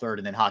baseball 3rd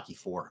and then hockey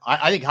 4.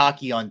 I think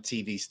hockey on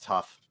TV is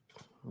tough.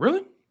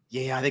 Really?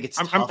 Yeah, I think it's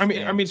tough. I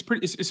mean, it's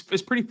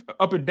pretty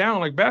up and down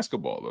like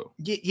basketball though.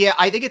 Yeah,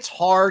 I think it's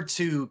hard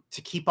to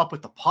keep up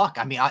with the puck.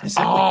 I mean,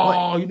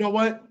 you know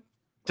what?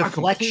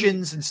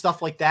 Deflections and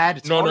stuff like that.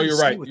 It's you're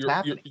right.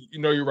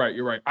 You're right.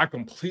 You're right. I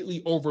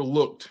completely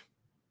overlooked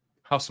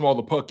how small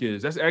the puck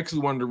is. That's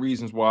actually one of the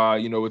reasons why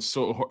it's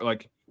so hard.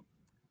 Like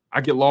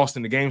I get lost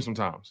in the game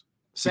sometimes.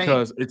 Same.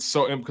 Because it's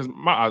so because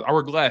my eyes, I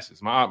wear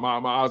glasses. My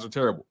eyes are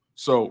terrible.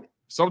 So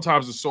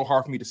sometimes it's so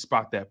hard for me to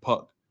spot that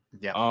puck.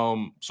 Yeah.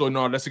 So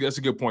no, that's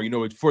a good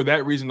point. For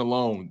that reason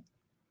alone,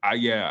 I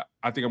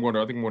think I'm going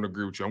to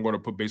agree with you. I'm going to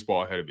put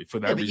baseball ahead of it for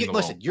that reason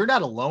alone. Listen, you're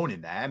not alone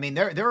in that. I mean,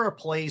 there are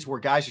plays where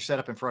guys are set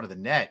up in front of the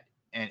net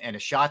and a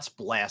shot's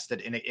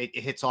blasted and it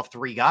hits off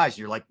 3 guys.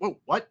 You're like, whoa,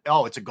 what?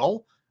 Oh, it's a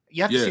goal.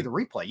 You have to see the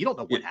replay. You don't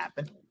know what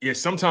happened. Yeah,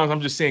 sometimes I'm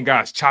just seeing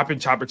guys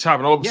chopping.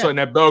 All of a sudden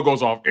that bell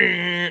goes off.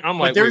 I'm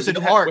like, there's an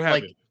art.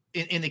 Like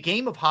in the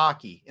game of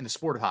hockey, in the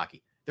sport of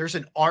hockey, there's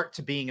an art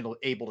to being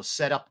able to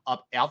set up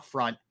out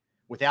front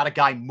without a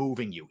guy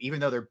moving you, even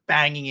though they're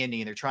banging in you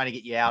and they're trying to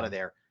get you out of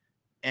there.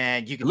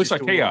 And you can it looks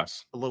like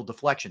chaos. A little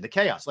deflection. The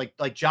chaos. Like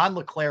John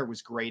LeClaire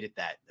was great at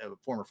that,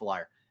 former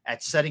Flyer,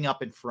 at setting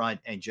up in front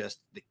and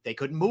just they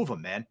couldn't move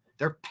him, man.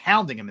 They're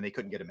pounding him and they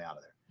couldn't get him out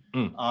of there.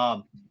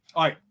 All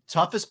right,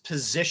 toughest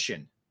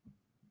position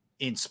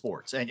in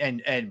sports,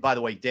 and by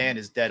the way, Dan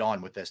is dead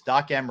on with this.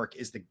 Doc Emmerich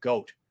is the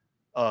GOAT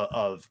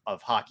of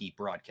hockey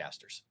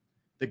broadcasters,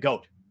 the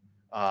GOAT.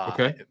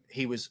 Okay,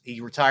 he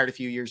retired a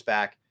few years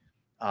back.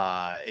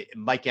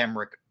 Mike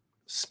Emmerich,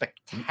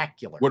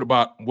 spectacular. What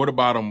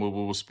about him?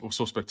 Was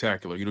so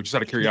spectacular? Just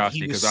out of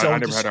curiosity, because I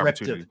never had an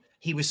opportunity.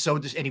 He was so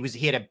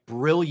he had a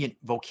brilliant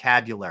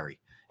vocabulary.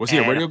 Was he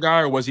a radio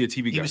guy or was he a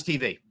TV guy? He was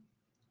TV.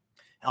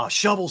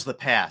 Shovels the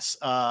pass.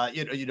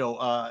 He's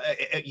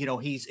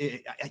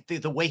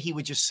the way he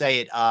would just say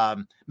it.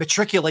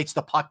 Matriculates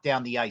the puck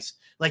down the ice.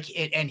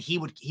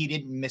 He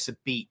didn't miss a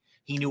beat.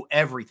 He knew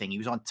everything. He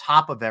was on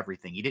top of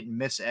everything. He didn't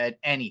miss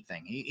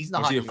anything. He's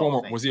not.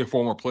 Was he a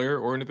former player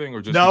or anything,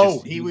 or just no?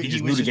 He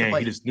just knew the game.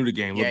 He just knew the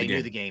game. Yeah, he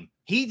knew the game.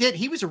 He did.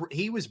 He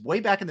was way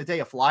back in the day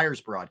a Flyers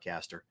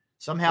broadcaster.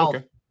 Somehow,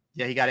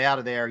 he got out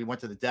of there. He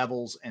went to the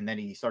Devils, and then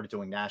he started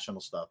doing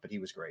national stuff. But he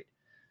was great.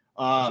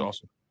 That's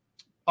awesome.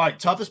 All right,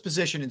 toughest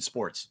position in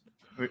sports.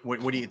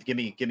 What do you give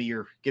me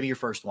your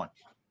first one?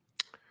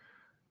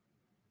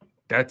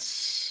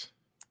 That's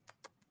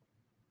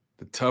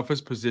the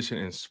toughest position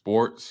in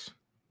sports.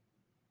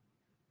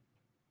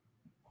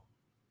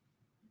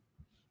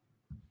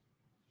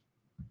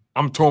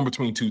 I'm torn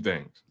between 2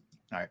 things.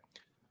 All right.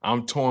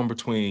 I'm torn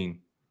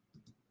between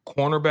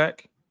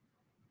cornerback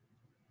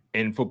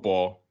in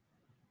football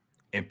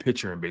and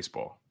pitcher in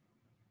baseball.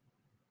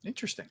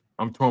 Interesting.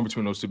 I'm torn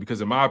between those two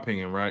because, in my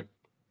opinion, right?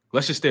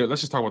 Let's just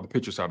talk about the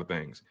pitcher side of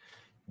things.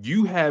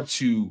 You have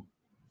to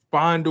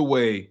find a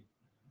way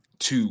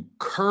to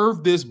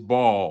curve this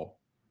ball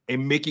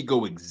and make it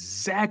go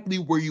exactly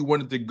where you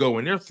want it to go.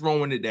 And they're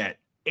throwing it at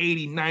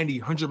 80, 90,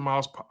 100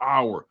 miles per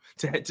hour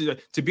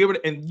to be able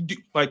to, and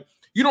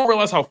you don't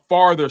realize how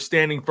far they're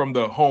standing from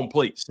the home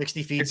plate.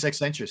 60 feet,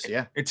 6 inches.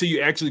 Yeah. Until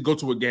you actually go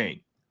to a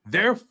game.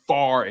 They're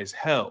far as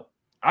hell.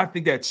 I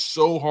think that's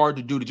so hard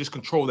to do, to just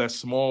control that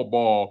small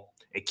ball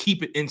and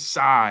keep it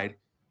inside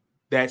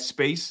that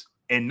space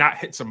and not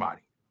hit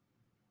somebody.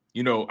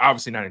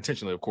 Obviously not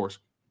intentionally, of course.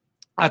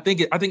 I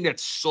think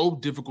that's so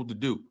difficult to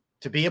do.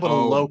 To be able to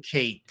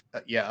locate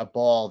a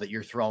ball that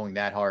you're throwing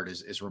that hard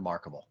is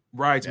remarkable.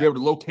 Right, to be able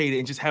to locate it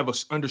and just have an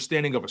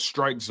understanding of a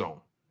strike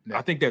zone. Yeah.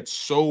 I think that's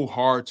so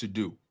hard to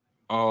do.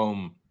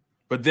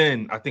 But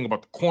then I think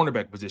about the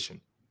cornerback position.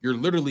 You're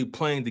literally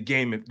playing the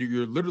game.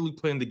 You're literally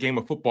playing the game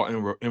of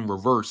football in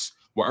reverse,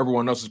 while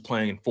everyone else is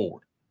playing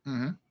forward.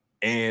 Mm-hmm.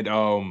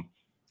 And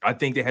I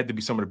think they had to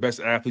be some of the best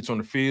athletes on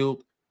the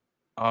field.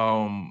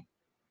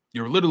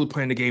 You're literally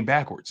playing the game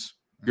backwards.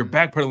 You're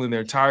backpedaling the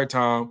entire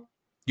time.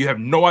 You have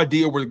no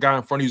idea where the guy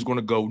in front of you is going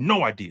to go.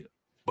 No idea.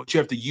 But you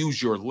have to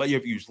use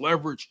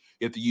leverage.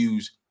 You have to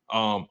use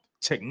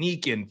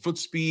technique and foot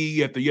speed.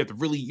 You have to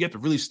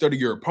really study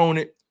your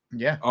opponent.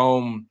 Yeah.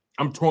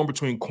 I'm torn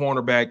between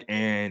cornerback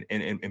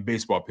and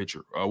baseball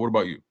pitcher. What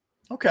about you?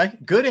 Okay,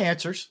 good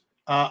answers.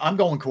 I'm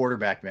going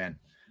quarterback, man.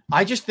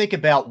 I just think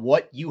about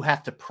what you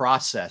have to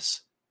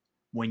process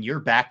when you're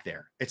back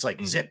there. It's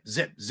like zip,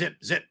 zip, zip,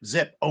 zip,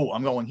 zip. Oh,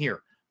 I'm going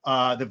here.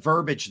 The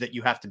verbiage that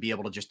you have to be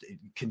able to just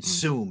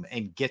consume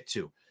and get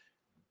to.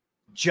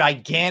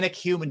 Gigantic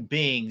human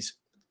beings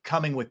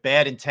coming with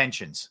bad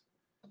intentions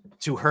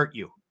to hurt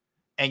you.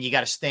 And you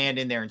got to stand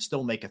in there and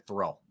still make a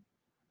throw.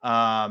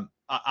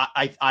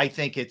 I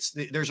think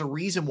there's a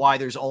reason why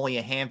there's only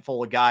a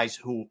handful of guys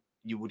who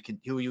you would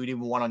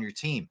even want on your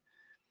team.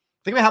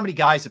 Think about how many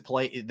guys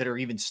that are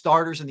even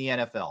starters in the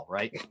NFL,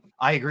 right?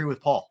 I agree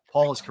with Paul.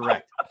 Paul is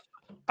correct.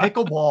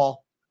 Pickleball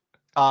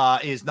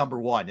is number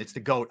one. It's the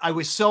GOAT. I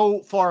was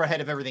so far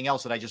ahead of everything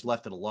else that I just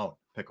left it alone.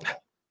 Pickleball.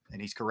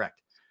 And he's correct.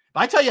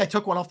 But I tell you, I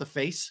took one off the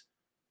face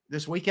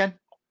this weekend.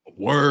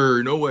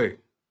 Word, no way.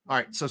 All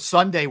right. So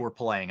Sunday we're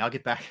playing. I'll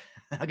get back.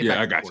 I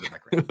got you.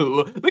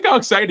 Look how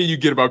excited you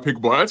get about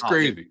pickleball. That's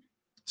crazy. Dude.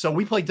 So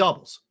we play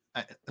doubles.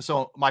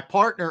 So my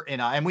partner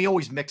and I, and we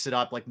always mix it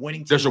up, like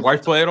winning. Does your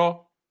wife play at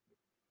all?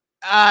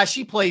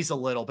 She plays a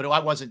little, but I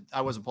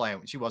wasn't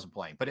playing. She wasn't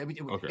playing, but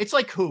it's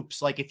like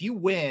hoops. Like if you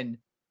win,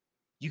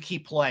 you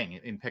keep playing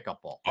in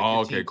pickup ball.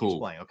 Like okay, cool.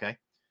 Playing, okay.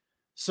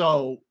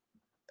 So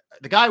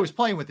the guy I was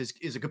playing with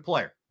is a good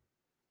player,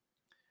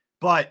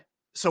 but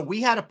so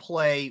we had a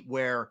play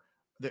where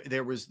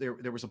there was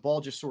a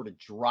ball just sort of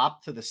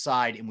dropped to the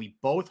side, and we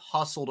both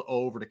hustled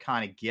over to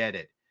kind of get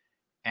it,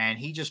 and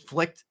he just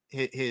flicked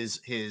his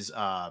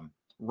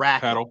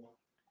racket. Paddle.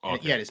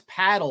 Okay. Yeah, his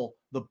paddle.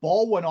 The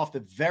ball went off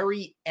the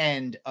very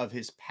end of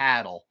his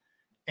paddle,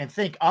 and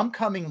I'm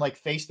coming like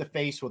face to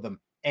face with him,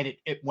 and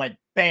it went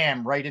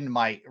bam right into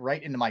my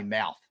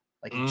mouth,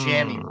 like it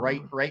jamming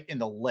right in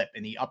the lip,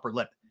 in the upper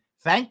lip.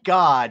 Thank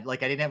God,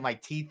 like I didn't have my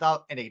teeth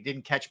out and it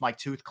didn't catch my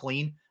tooth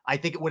clean. I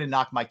think it would have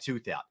knocked my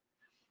tooth out.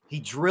 He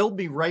drilled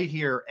me right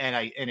here, and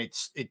I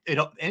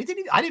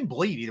didn't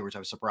bleed either, which I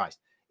was surprised.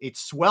 It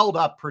swelled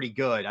up pretty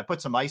good. I put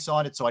some ice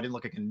on it so I didn't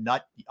look like a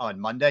nut on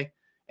Monday.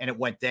 And it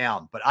went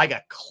down, but I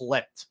got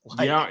clipped.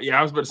 Yeah.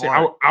 I was about to say,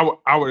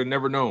 I would have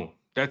never known.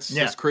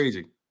 That's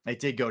crazy. It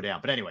did go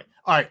down, but anyway.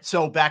 All right,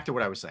 so back to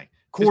what I was saying.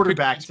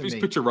 Quarterback to me.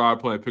 Just picture Rod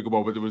playing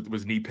pickleball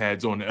with knee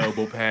pads on, the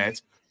elbow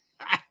pads.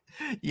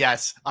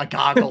 Yes, a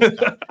goggles.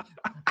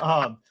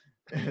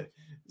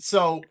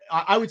 So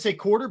I would say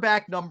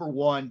quarterback number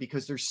one,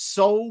 because there's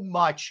so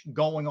much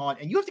going on,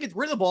 and you have to get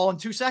rid of the ball in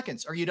 2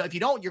 seconds, or if you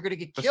don't, you're going to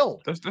get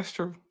killed. That's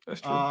true.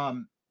 That's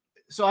true.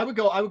 So I would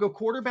go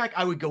quarterback.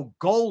 I would go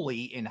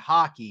goalie in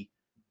hockey.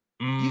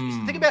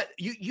 You think about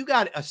you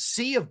got a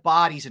sea of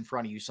bodies in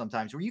front of you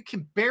sometimes where you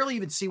can barely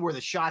even see where the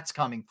shot's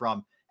coming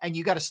from, and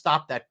you got to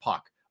stop that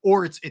puck,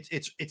 or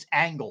it's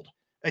angled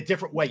a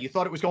different way. You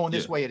thought it was going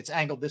this way, and it's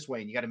angled this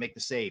way, and you got to make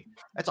the save.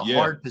 That's a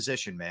hard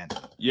position, man.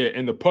 Yeah,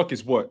 and the puck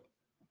is what,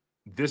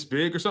 this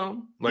big or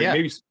something? Like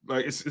maybe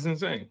like it's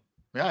insane.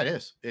 Yeah, it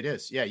is. It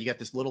is. Yeah, you got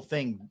this little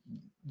thing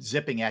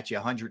zipping at you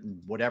 100 and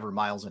whatever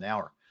miles an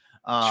hour.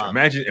 Sure.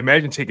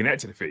 Imagine taking that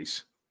to the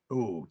face.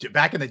 Ooh,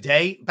 back in the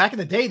day,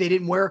 they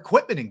didn't wear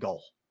equipment in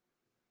goal.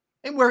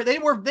 They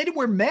didn't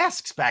wear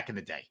masks back in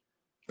the day.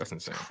 That's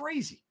insane. It's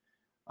crazy.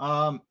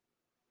 All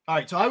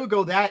right, so I would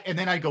go that, and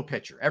then I'd go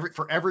pitcher.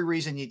 For every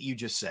reason you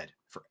just said,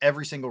 for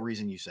every single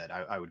reason you said,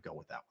 I would go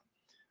with that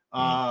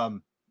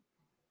one.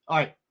 All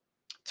right,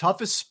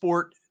 toughest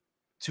sport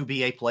to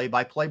be a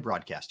play-by-play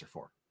broadcaster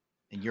for,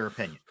 in your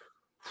opinion?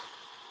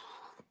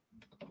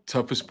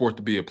 Toughest sport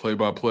to be a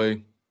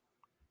play-by-play.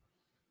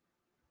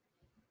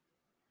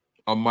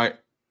 I might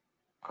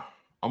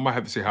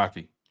have to say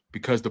hockey.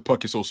 because the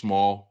puck is so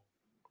small,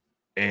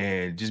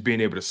 and just being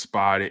able to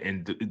spot it,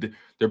 and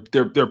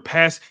their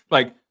pass.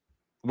 Like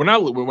when I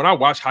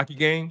watch hockey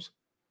games,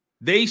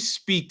 they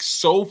speak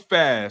so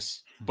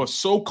fast but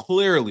so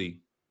clearly.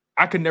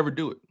 I could never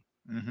do it.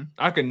 Mm-hmm.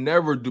 I could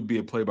never be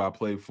a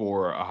play-by-play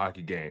for a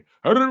hockey game.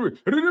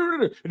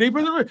 The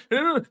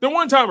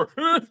one-timer,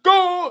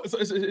 go!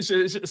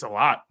 It's a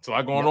lot. It's a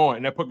lot going on,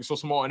 and that puck is so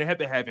small, and they have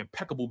to have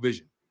impeccable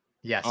vision.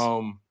 Yes.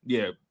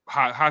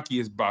 Hockey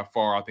is by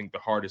far, I think, the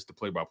hardest to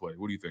play-by-play.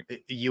 What do you think?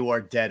 You are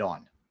dead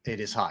on.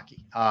 It is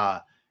hockey.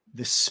 The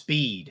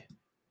speed,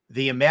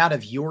 the amount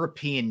of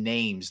European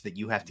names that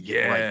you have to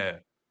get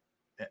right.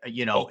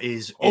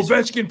 Is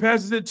Ovechkin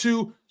passes it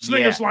to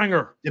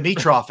Slinger,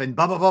 Dimitrov, and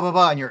blah blah blah blah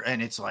blah,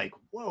 and it's like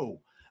whoa,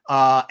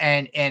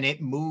 and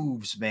it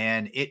moves,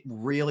 man. It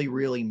really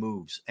really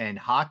moves, and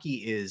hockey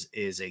is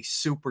a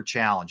super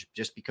challenge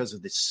just because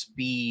of the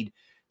speed,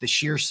 the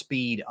sheer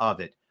speed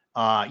of it.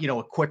 A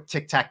quick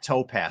tic tac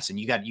toe pass, and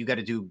you got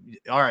to do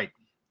all right.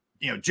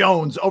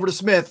 Jones over to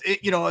Smith,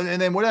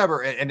 and then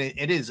whatever, and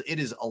it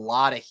is a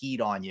lot of heat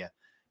on you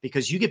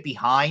because you get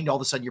behind, all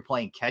of a sudden you're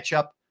playing catch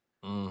up.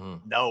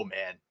 Mm-hmm. No,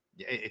 man.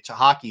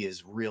 Hockey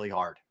is really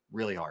hard,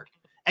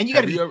 and you got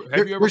to be.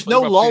 There's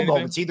no lull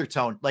moments either,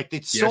 Tone. Like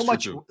it's so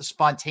much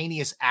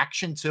spontaneous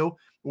action too.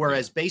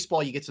 Whereas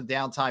baseball, you get some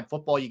downtime.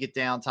 Football, you get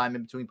downtime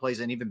in between plays,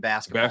 and even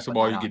basketball.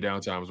 Basketball, you get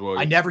downtime as well.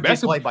 I never did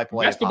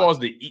play-by-play.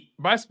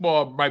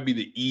 Basketball might be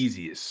the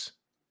easiest.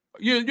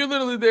 You're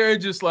literally there,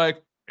 just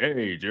like,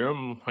 hey,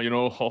 Jim,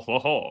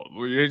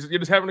 you're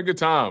just having a good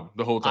time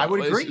the whole time. I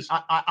would agree.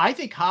 I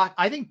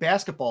think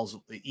basketball's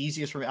the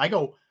easiest for me. I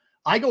go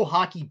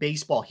hockey,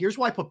 baseball. Here's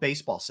why I put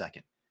baseball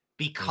second.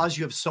 Because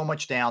you have so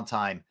much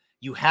downtime,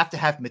 you have to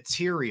have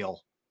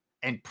material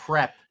and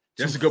prep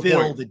to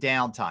fill the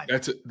downtime.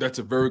 That's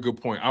a very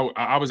good point.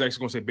 I was actually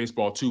going to say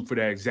baseball too for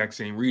that exact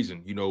same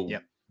reason. You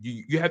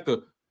have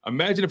to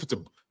imagine if it's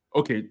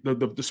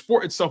the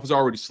sport itself is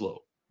already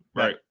slow,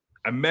 right?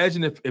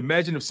 Imagine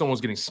if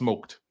someone's getting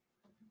smoked.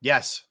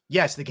 Yes.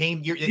 The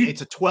game.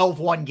 It's a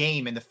 12-1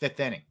 game in the fifth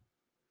inning.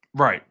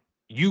 Right.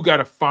 You got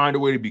to find a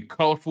way to be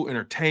colorful,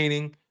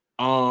 entertaining.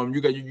 You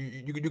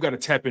got to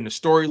tap into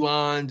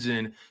storylines,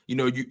 and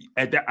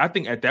I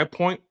think at that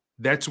point,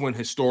 that's when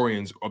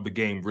historians of the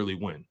game really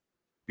win,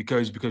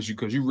 because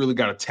you really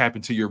got to tap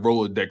into your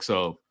Rolodex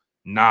of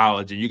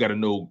knowledge, and you got to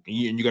know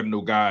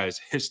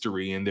guys'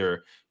 history and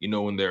their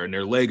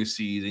their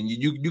legacies, and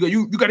you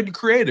got to get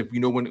creative.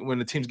 When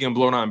the team's getting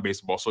blown out in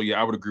baseball. So yeah,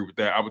 I would agree with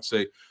that. I would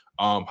say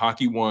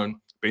hockey 1,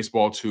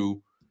 baseball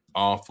 2,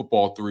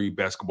 football 3,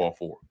 basketball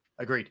 4.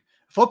 Agreed.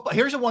 Football.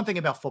 Here's the one thing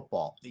about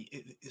football: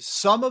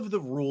 some of the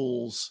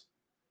rules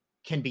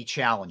can be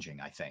challenging,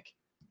 I think,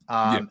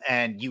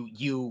 and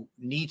you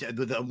need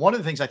to. One of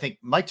the things I think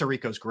Mike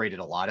Tirico's great at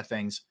a lot of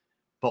things,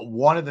 but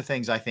one of the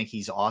things I think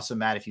he's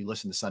awesome at, if you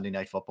listen to Sunday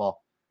Night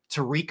Football,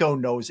 Tirico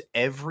knows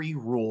every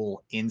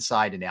rule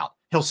inside and out.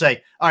 He'll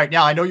say, "All right,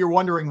 now I know you're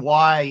wondering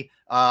why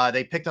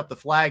they picked up the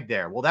flag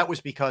there. Well, that was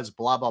because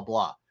blah blah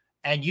blah,"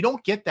 and you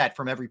don't get that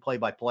from every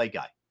play-by-play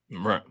guy.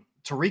 Right.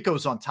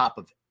 Tirico's on top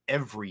of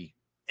every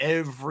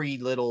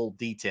little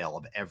detail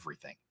of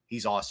everything.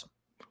 He's awesome.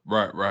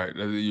 Right.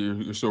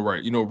 You're so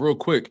right. Real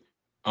quick,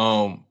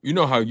 how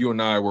you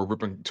and I were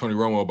ripping Tony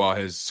Romo about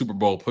his Super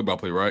Bowl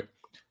play-by-play, right?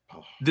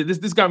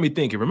 This got me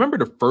thinking. Remember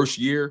the first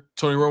year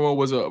Tony Romo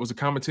was a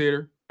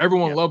commentator?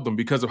 Everyone loved him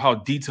because of how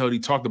detailed he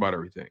talked about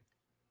everything.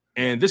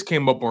 And this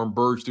came up on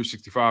Burge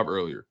 365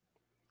 earlier.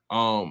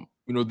 They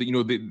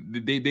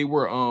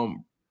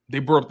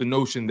brought up the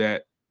notion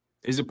that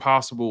is it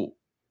possible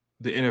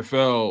the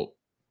NFL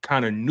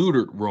kind of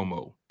neutered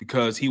Romo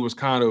because he was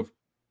kind of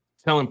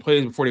telling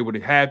plays before they would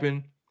have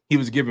happened. He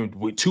was giving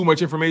way too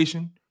much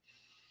information.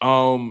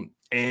 And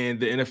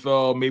the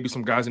NFL, maybe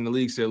some guys in the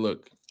league said,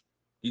 look,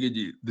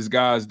 this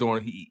guy's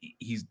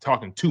he's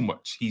talking too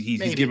much.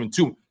 He's giving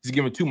too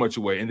much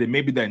away. And then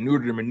maybe that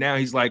neutered him. And now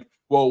he's like,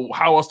 well,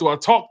 how else do I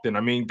talk then?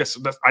 I mean, that's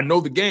I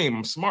know the game.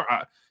 I'm smart.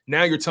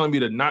 Now you're telling me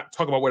to not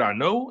talk about what I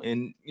know.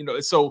 And,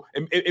 so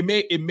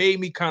it made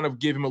me kind of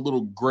give him a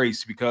little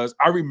grace because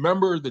I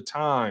remember the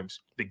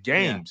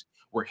games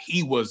where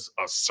he was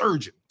a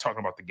surgeon talking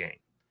about the game.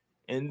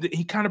 And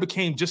he kind of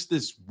became just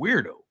this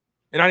weirdo.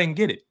 And I didn't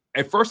get it.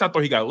 At first, I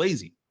thought he got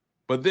lazy.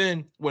 But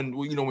then when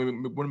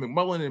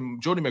McMullen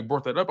and Jody Mack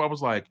brought that up, I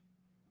was like,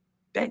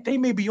 they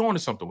may be on to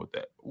something with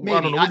that. Maybe.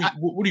 I don't know.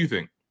 What do you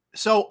think?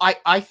 So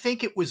I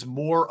think it was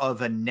more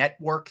of a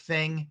network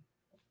thing,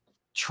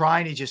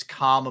 trying to just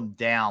calm them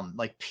down,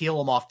 like peel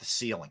them off the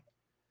ceiling,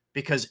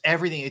 because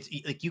everything, it's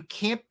like you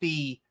can't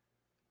be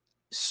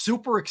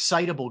super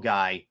excitable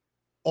guy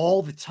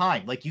all the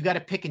time. Like you got to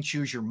pick and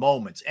choose your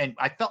moments. And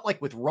I feel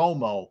like with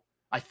Romo,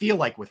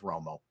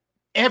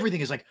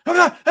 everything is like,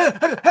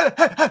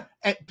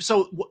 and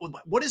so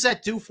what does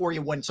that do for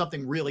you when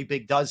something really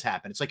big does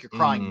happen? It's like you're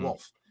crying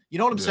wolf. You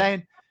know what I'm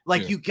saying?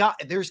 Like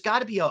there's got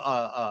to be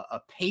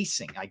a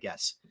pacing, I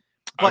guess.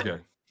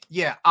 But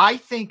yeah,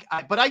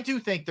 but I do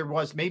think there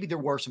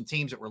were some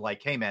teams that were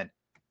like, hey man,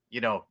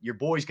 your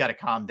boy's got to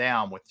calm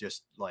down with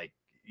just like,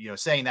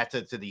 saying that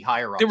to the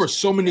higher ups. There were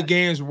so many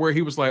games where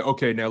he was like,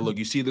 okay, now look,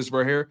 you see this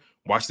right here?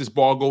 Watch this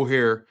ball go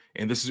here,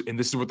 and this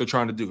is what they're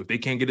trying to do. If they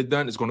can't get it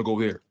done, it's going to go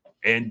there.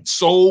 And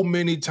so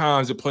many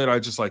times it played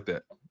out just like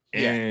that.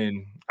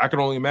 And I can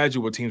only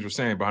imagine what teams were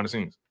saying behind the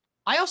scenes.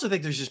 I also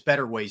think there's just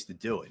better ways to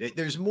do it.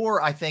 There's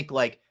more, I think,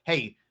 like,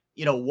 hey,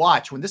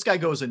 watch when this guy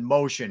goes in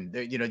motion,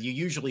 you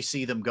usually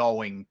see them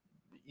going,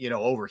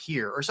 over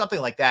here or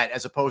something like that,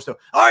 as opposed to,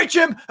 all right,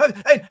 Jim,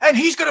 and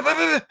he's going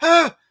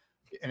to,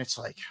 and it's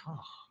like,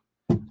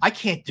 I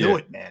can't do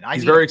it, man.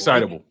 He's very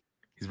excitable.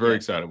 He's very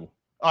excitable.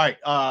 All right.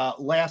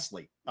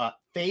 Lastly,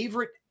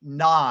 favorite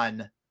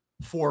non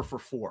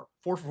 4-for-4.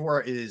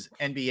 4-for-4 is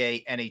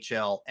NBA,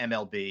 NHL,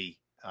 MLB.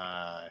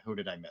 Who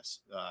did I miss?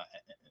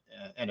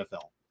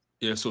 NFL.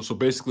 Yeah. So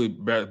basically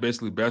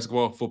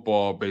basketball,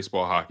 football,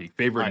 baseball, hockey.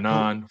 Favorite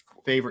non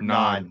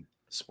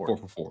sport.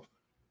 4-for-4.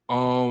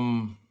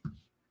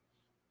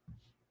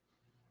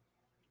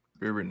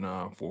 Favorite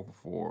non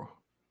 4-for-4.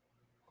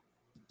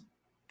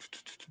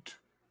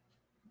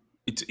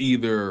 It's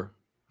either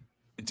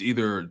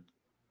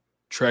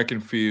track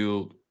and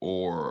field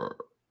or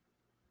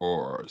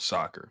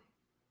soccer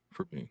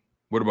for me.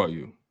 What about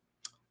you?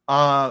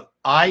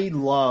 I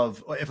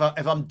love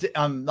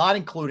I'm not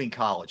including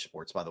college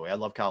sports, by the way. I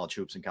love college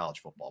hoops and college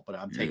football, but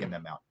I'm taking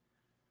them out.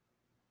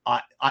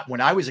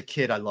 When I was a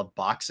kid, I loved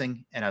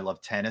boxing and I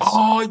loved tennis.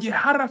 Oh yeah,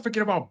 how did I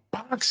forget about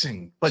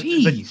boxing? But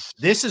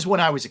this is when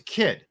I was a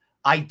kid.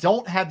 I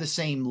don't have the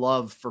same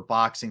love for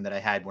boxing that I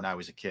had when I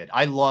was a kid.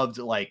 I loved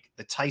like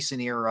the Tyson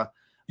era.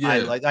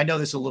 Yeah. I know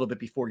this is a little bit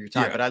before your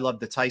time, but I love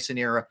the Tyson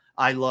era.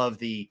 I love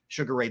the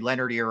Sugar Ray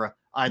Leonard era.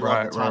 I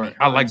love the Tommy Hearns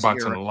I like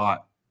boxing era. a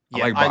lot.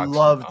 I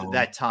loved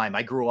that time.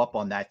 I grew up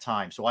on that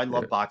time, so I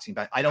love boxing.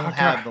 But I don't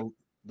have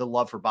the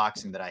love for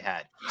boxing that I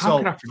had. How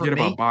can I forget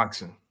about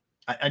boxing?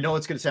 I know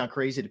it's going to sound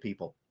crazy to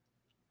people.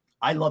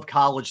 I love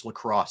college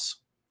lacrosse.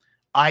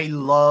 I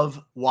love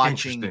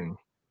watching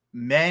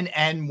men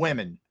and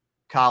women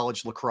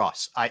college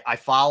lacrosse. I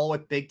follow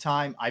it big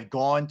time. I've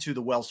gone to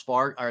the Wells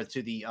Fargo or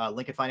to the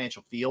Lincoln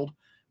Financial Field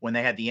when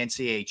they had the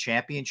NCAA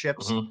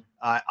championships. Mm-hmm.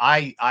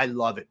 I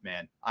love it,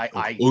 man.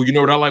 You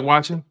know what I like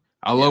watching?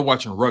 I love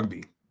watching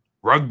rugby.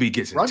 Rugby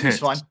gets intense.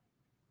 Fun.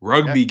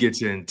 Rugby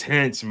gets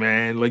intense,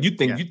 man. Like you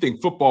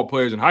think football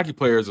players and hockey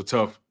players are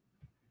tough.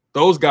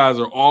 Those guys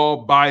are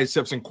all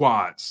biceps and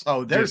quads.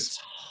 Oh, they're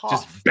just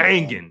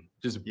banging,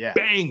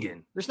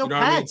 banging. There's no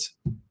pads.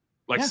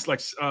 Like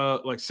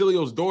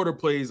Cilio's daughter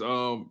plays,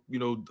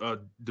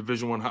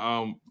 Division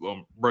I,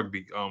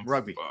 rugby.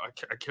 Rugby. I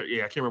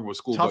can't remember what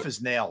school. Tough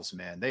as nails,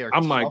 man. They are.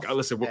 I'm like,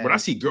 listen, when I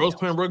see girls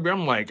playing rugby,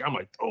 I'm like,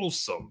 those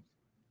some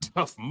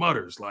tough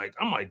mutters. Like,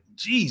 I'm like,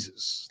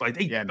 Jesus, like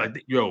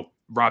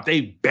Rob,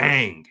 they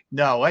bang.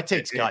 No, that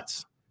takes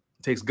guts.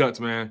 It takes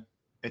guts, man.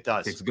 It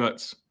does. It takes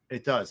guts.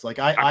 It does. Like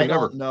I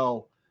don't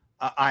know.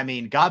 I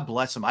mean, God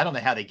bless them. I don't know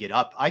how they get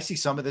up. I see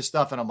some of this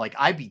stuff, and I'm like,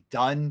 I'd be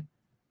done.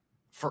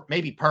 For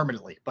maybe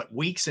permanently, but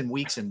weeks and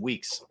weeks and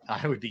weeks,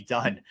 I would be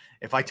done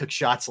if I took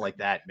shots like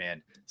that,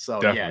 man.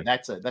 So definitely.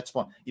 Yeah, that's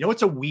fun. You know,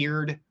 it's a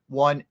weird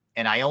one,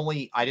 and I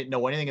didn't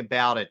know anything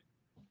about it.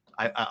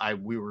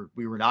 We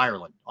were in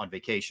Ireland on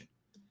vacation,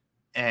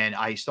 and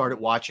I started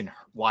watching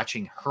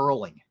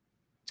hurling.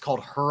 It's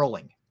called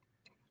hurling.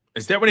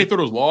 Is that when they throw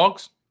those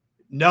logs?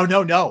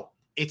 No.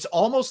 It's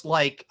almost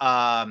like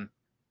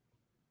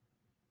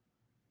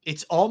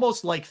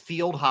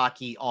field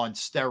hockey on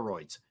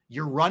steroids.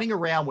 You're running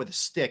around with a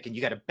stick and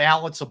you got to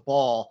balance a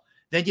ball.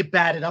 Then you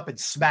bat it up and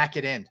smack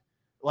it in.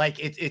 Like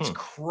it's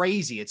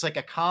crazy. It's like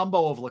a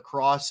combo of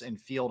lacrosse and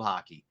field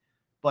hockey,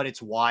 but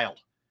it's wild.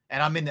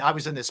 And I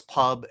was in this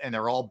pub and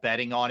they're all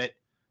betting on it.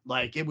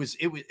 Like it was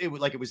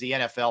like it was the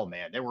NFL,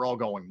 man. They were all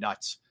going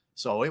nuts.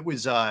 So it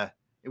was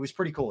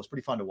pretty cool. It's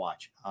pretty fun to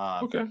watch.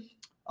 Okay.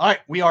 All right.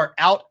 We are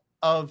out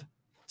of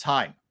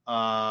time.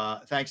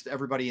 Thanks to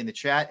everybody in the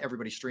chat,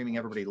 everybody streaming,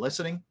 everybody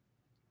listening.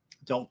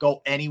 Don't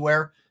go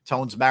anywhere.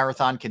 Tone's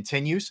marathon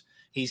continues.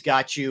 He's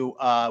got you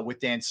with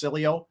Dan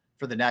Cilio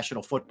for the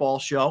National Football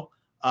Show.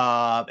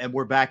 And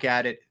we're back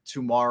at it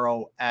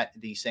tomorrow at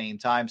the same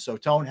time. So,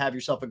 Tone, have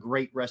yourself a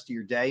great rest of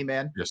your day,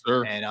 man. Yes,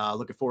 sir. And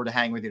looking forward to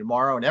hanging with you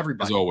tomorrow. And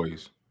everybody, as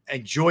always,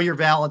 enjoy your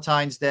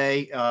Valentine's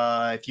Day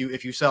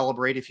if you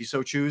celebrate, if you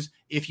so choose.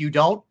 If you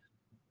don't,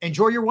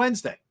 enjoy your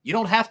Wednesday. You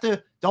don't have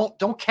to.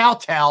 Don't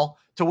kowtow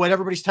to what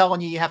everybody's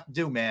telling you have to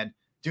do, man.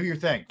 Do your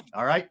thing.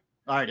 All right.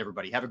 All right,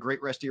 everybody. Have a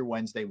great rest of your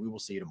Wednesday. We will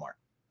see you tomorrow.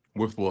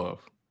 With love.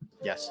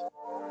 Yes.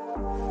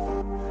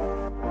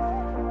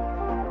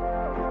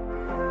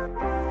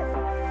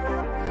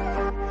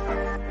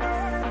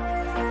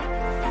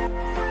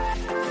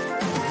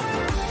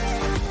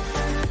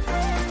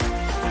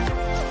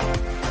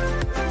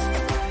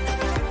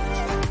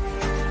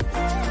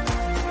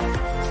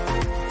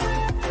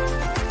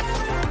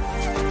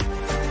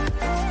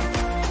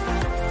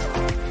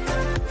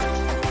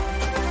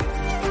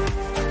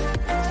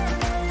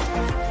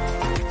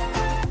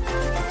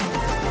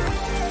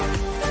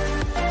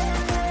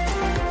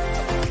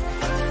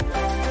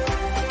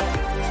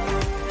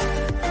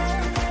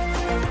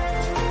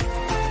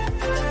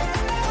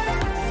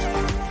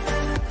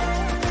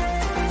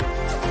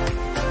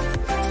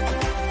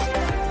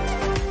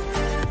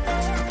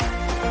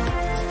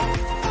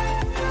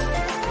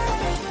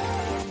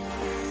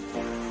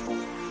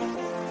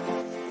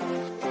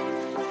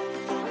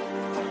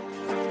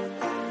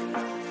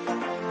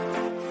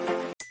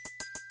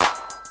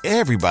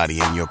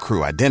 Everybody in your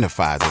crew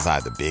identifies as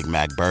either Big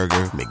Mac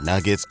Burger,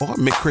 McNuggets, or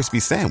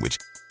McCrispy Sandwich.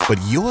 But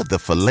you're the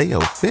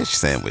Filet-O-Fish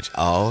Sandwich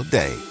all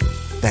day.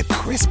 That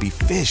crispy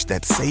fish,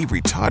 that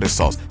savory tartar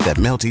sauce, that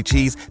melty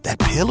cheese, that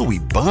pillowy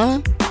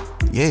bun.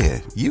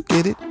 Yeah, you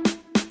get it.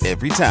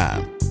 Every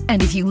time.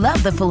 And if you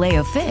love the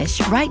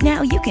Filet-O-Fish, right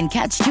now you can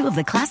catch two of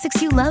the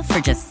classics you love for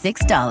just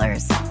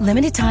 $6.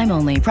 Limited time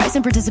only. Price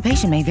and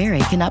participation may vary.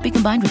 Cannot be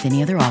combined with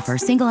any other offer.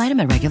 Single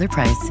item at regular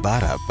price.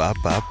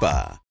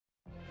 Ba-da-ba-ba-ba.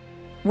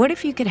 What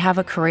if you could have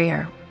a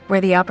career where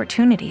the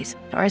opportunities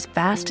are as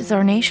vast as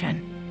our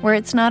nation, where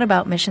it's not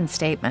about mission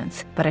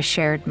statements, but a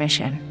shared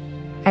mission?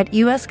 At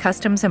U.S.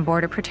 Customs and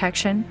Border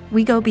Protection,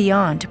 we go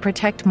beyond to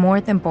protect more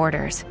than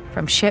borders.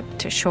 From ship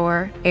to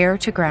shore, air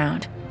to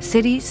ground,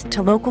 cities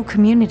to local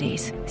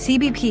communities,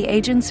 CBP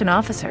agents and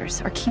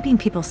officers are keeping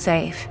people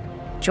safe.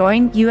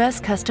 Join U.S.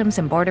 Customs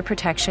and Border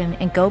Protection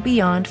and go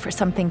beyond for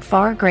something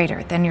far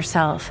greater than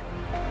yourself.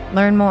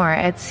 Learn more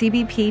at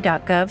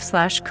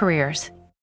cbp.gov/careers.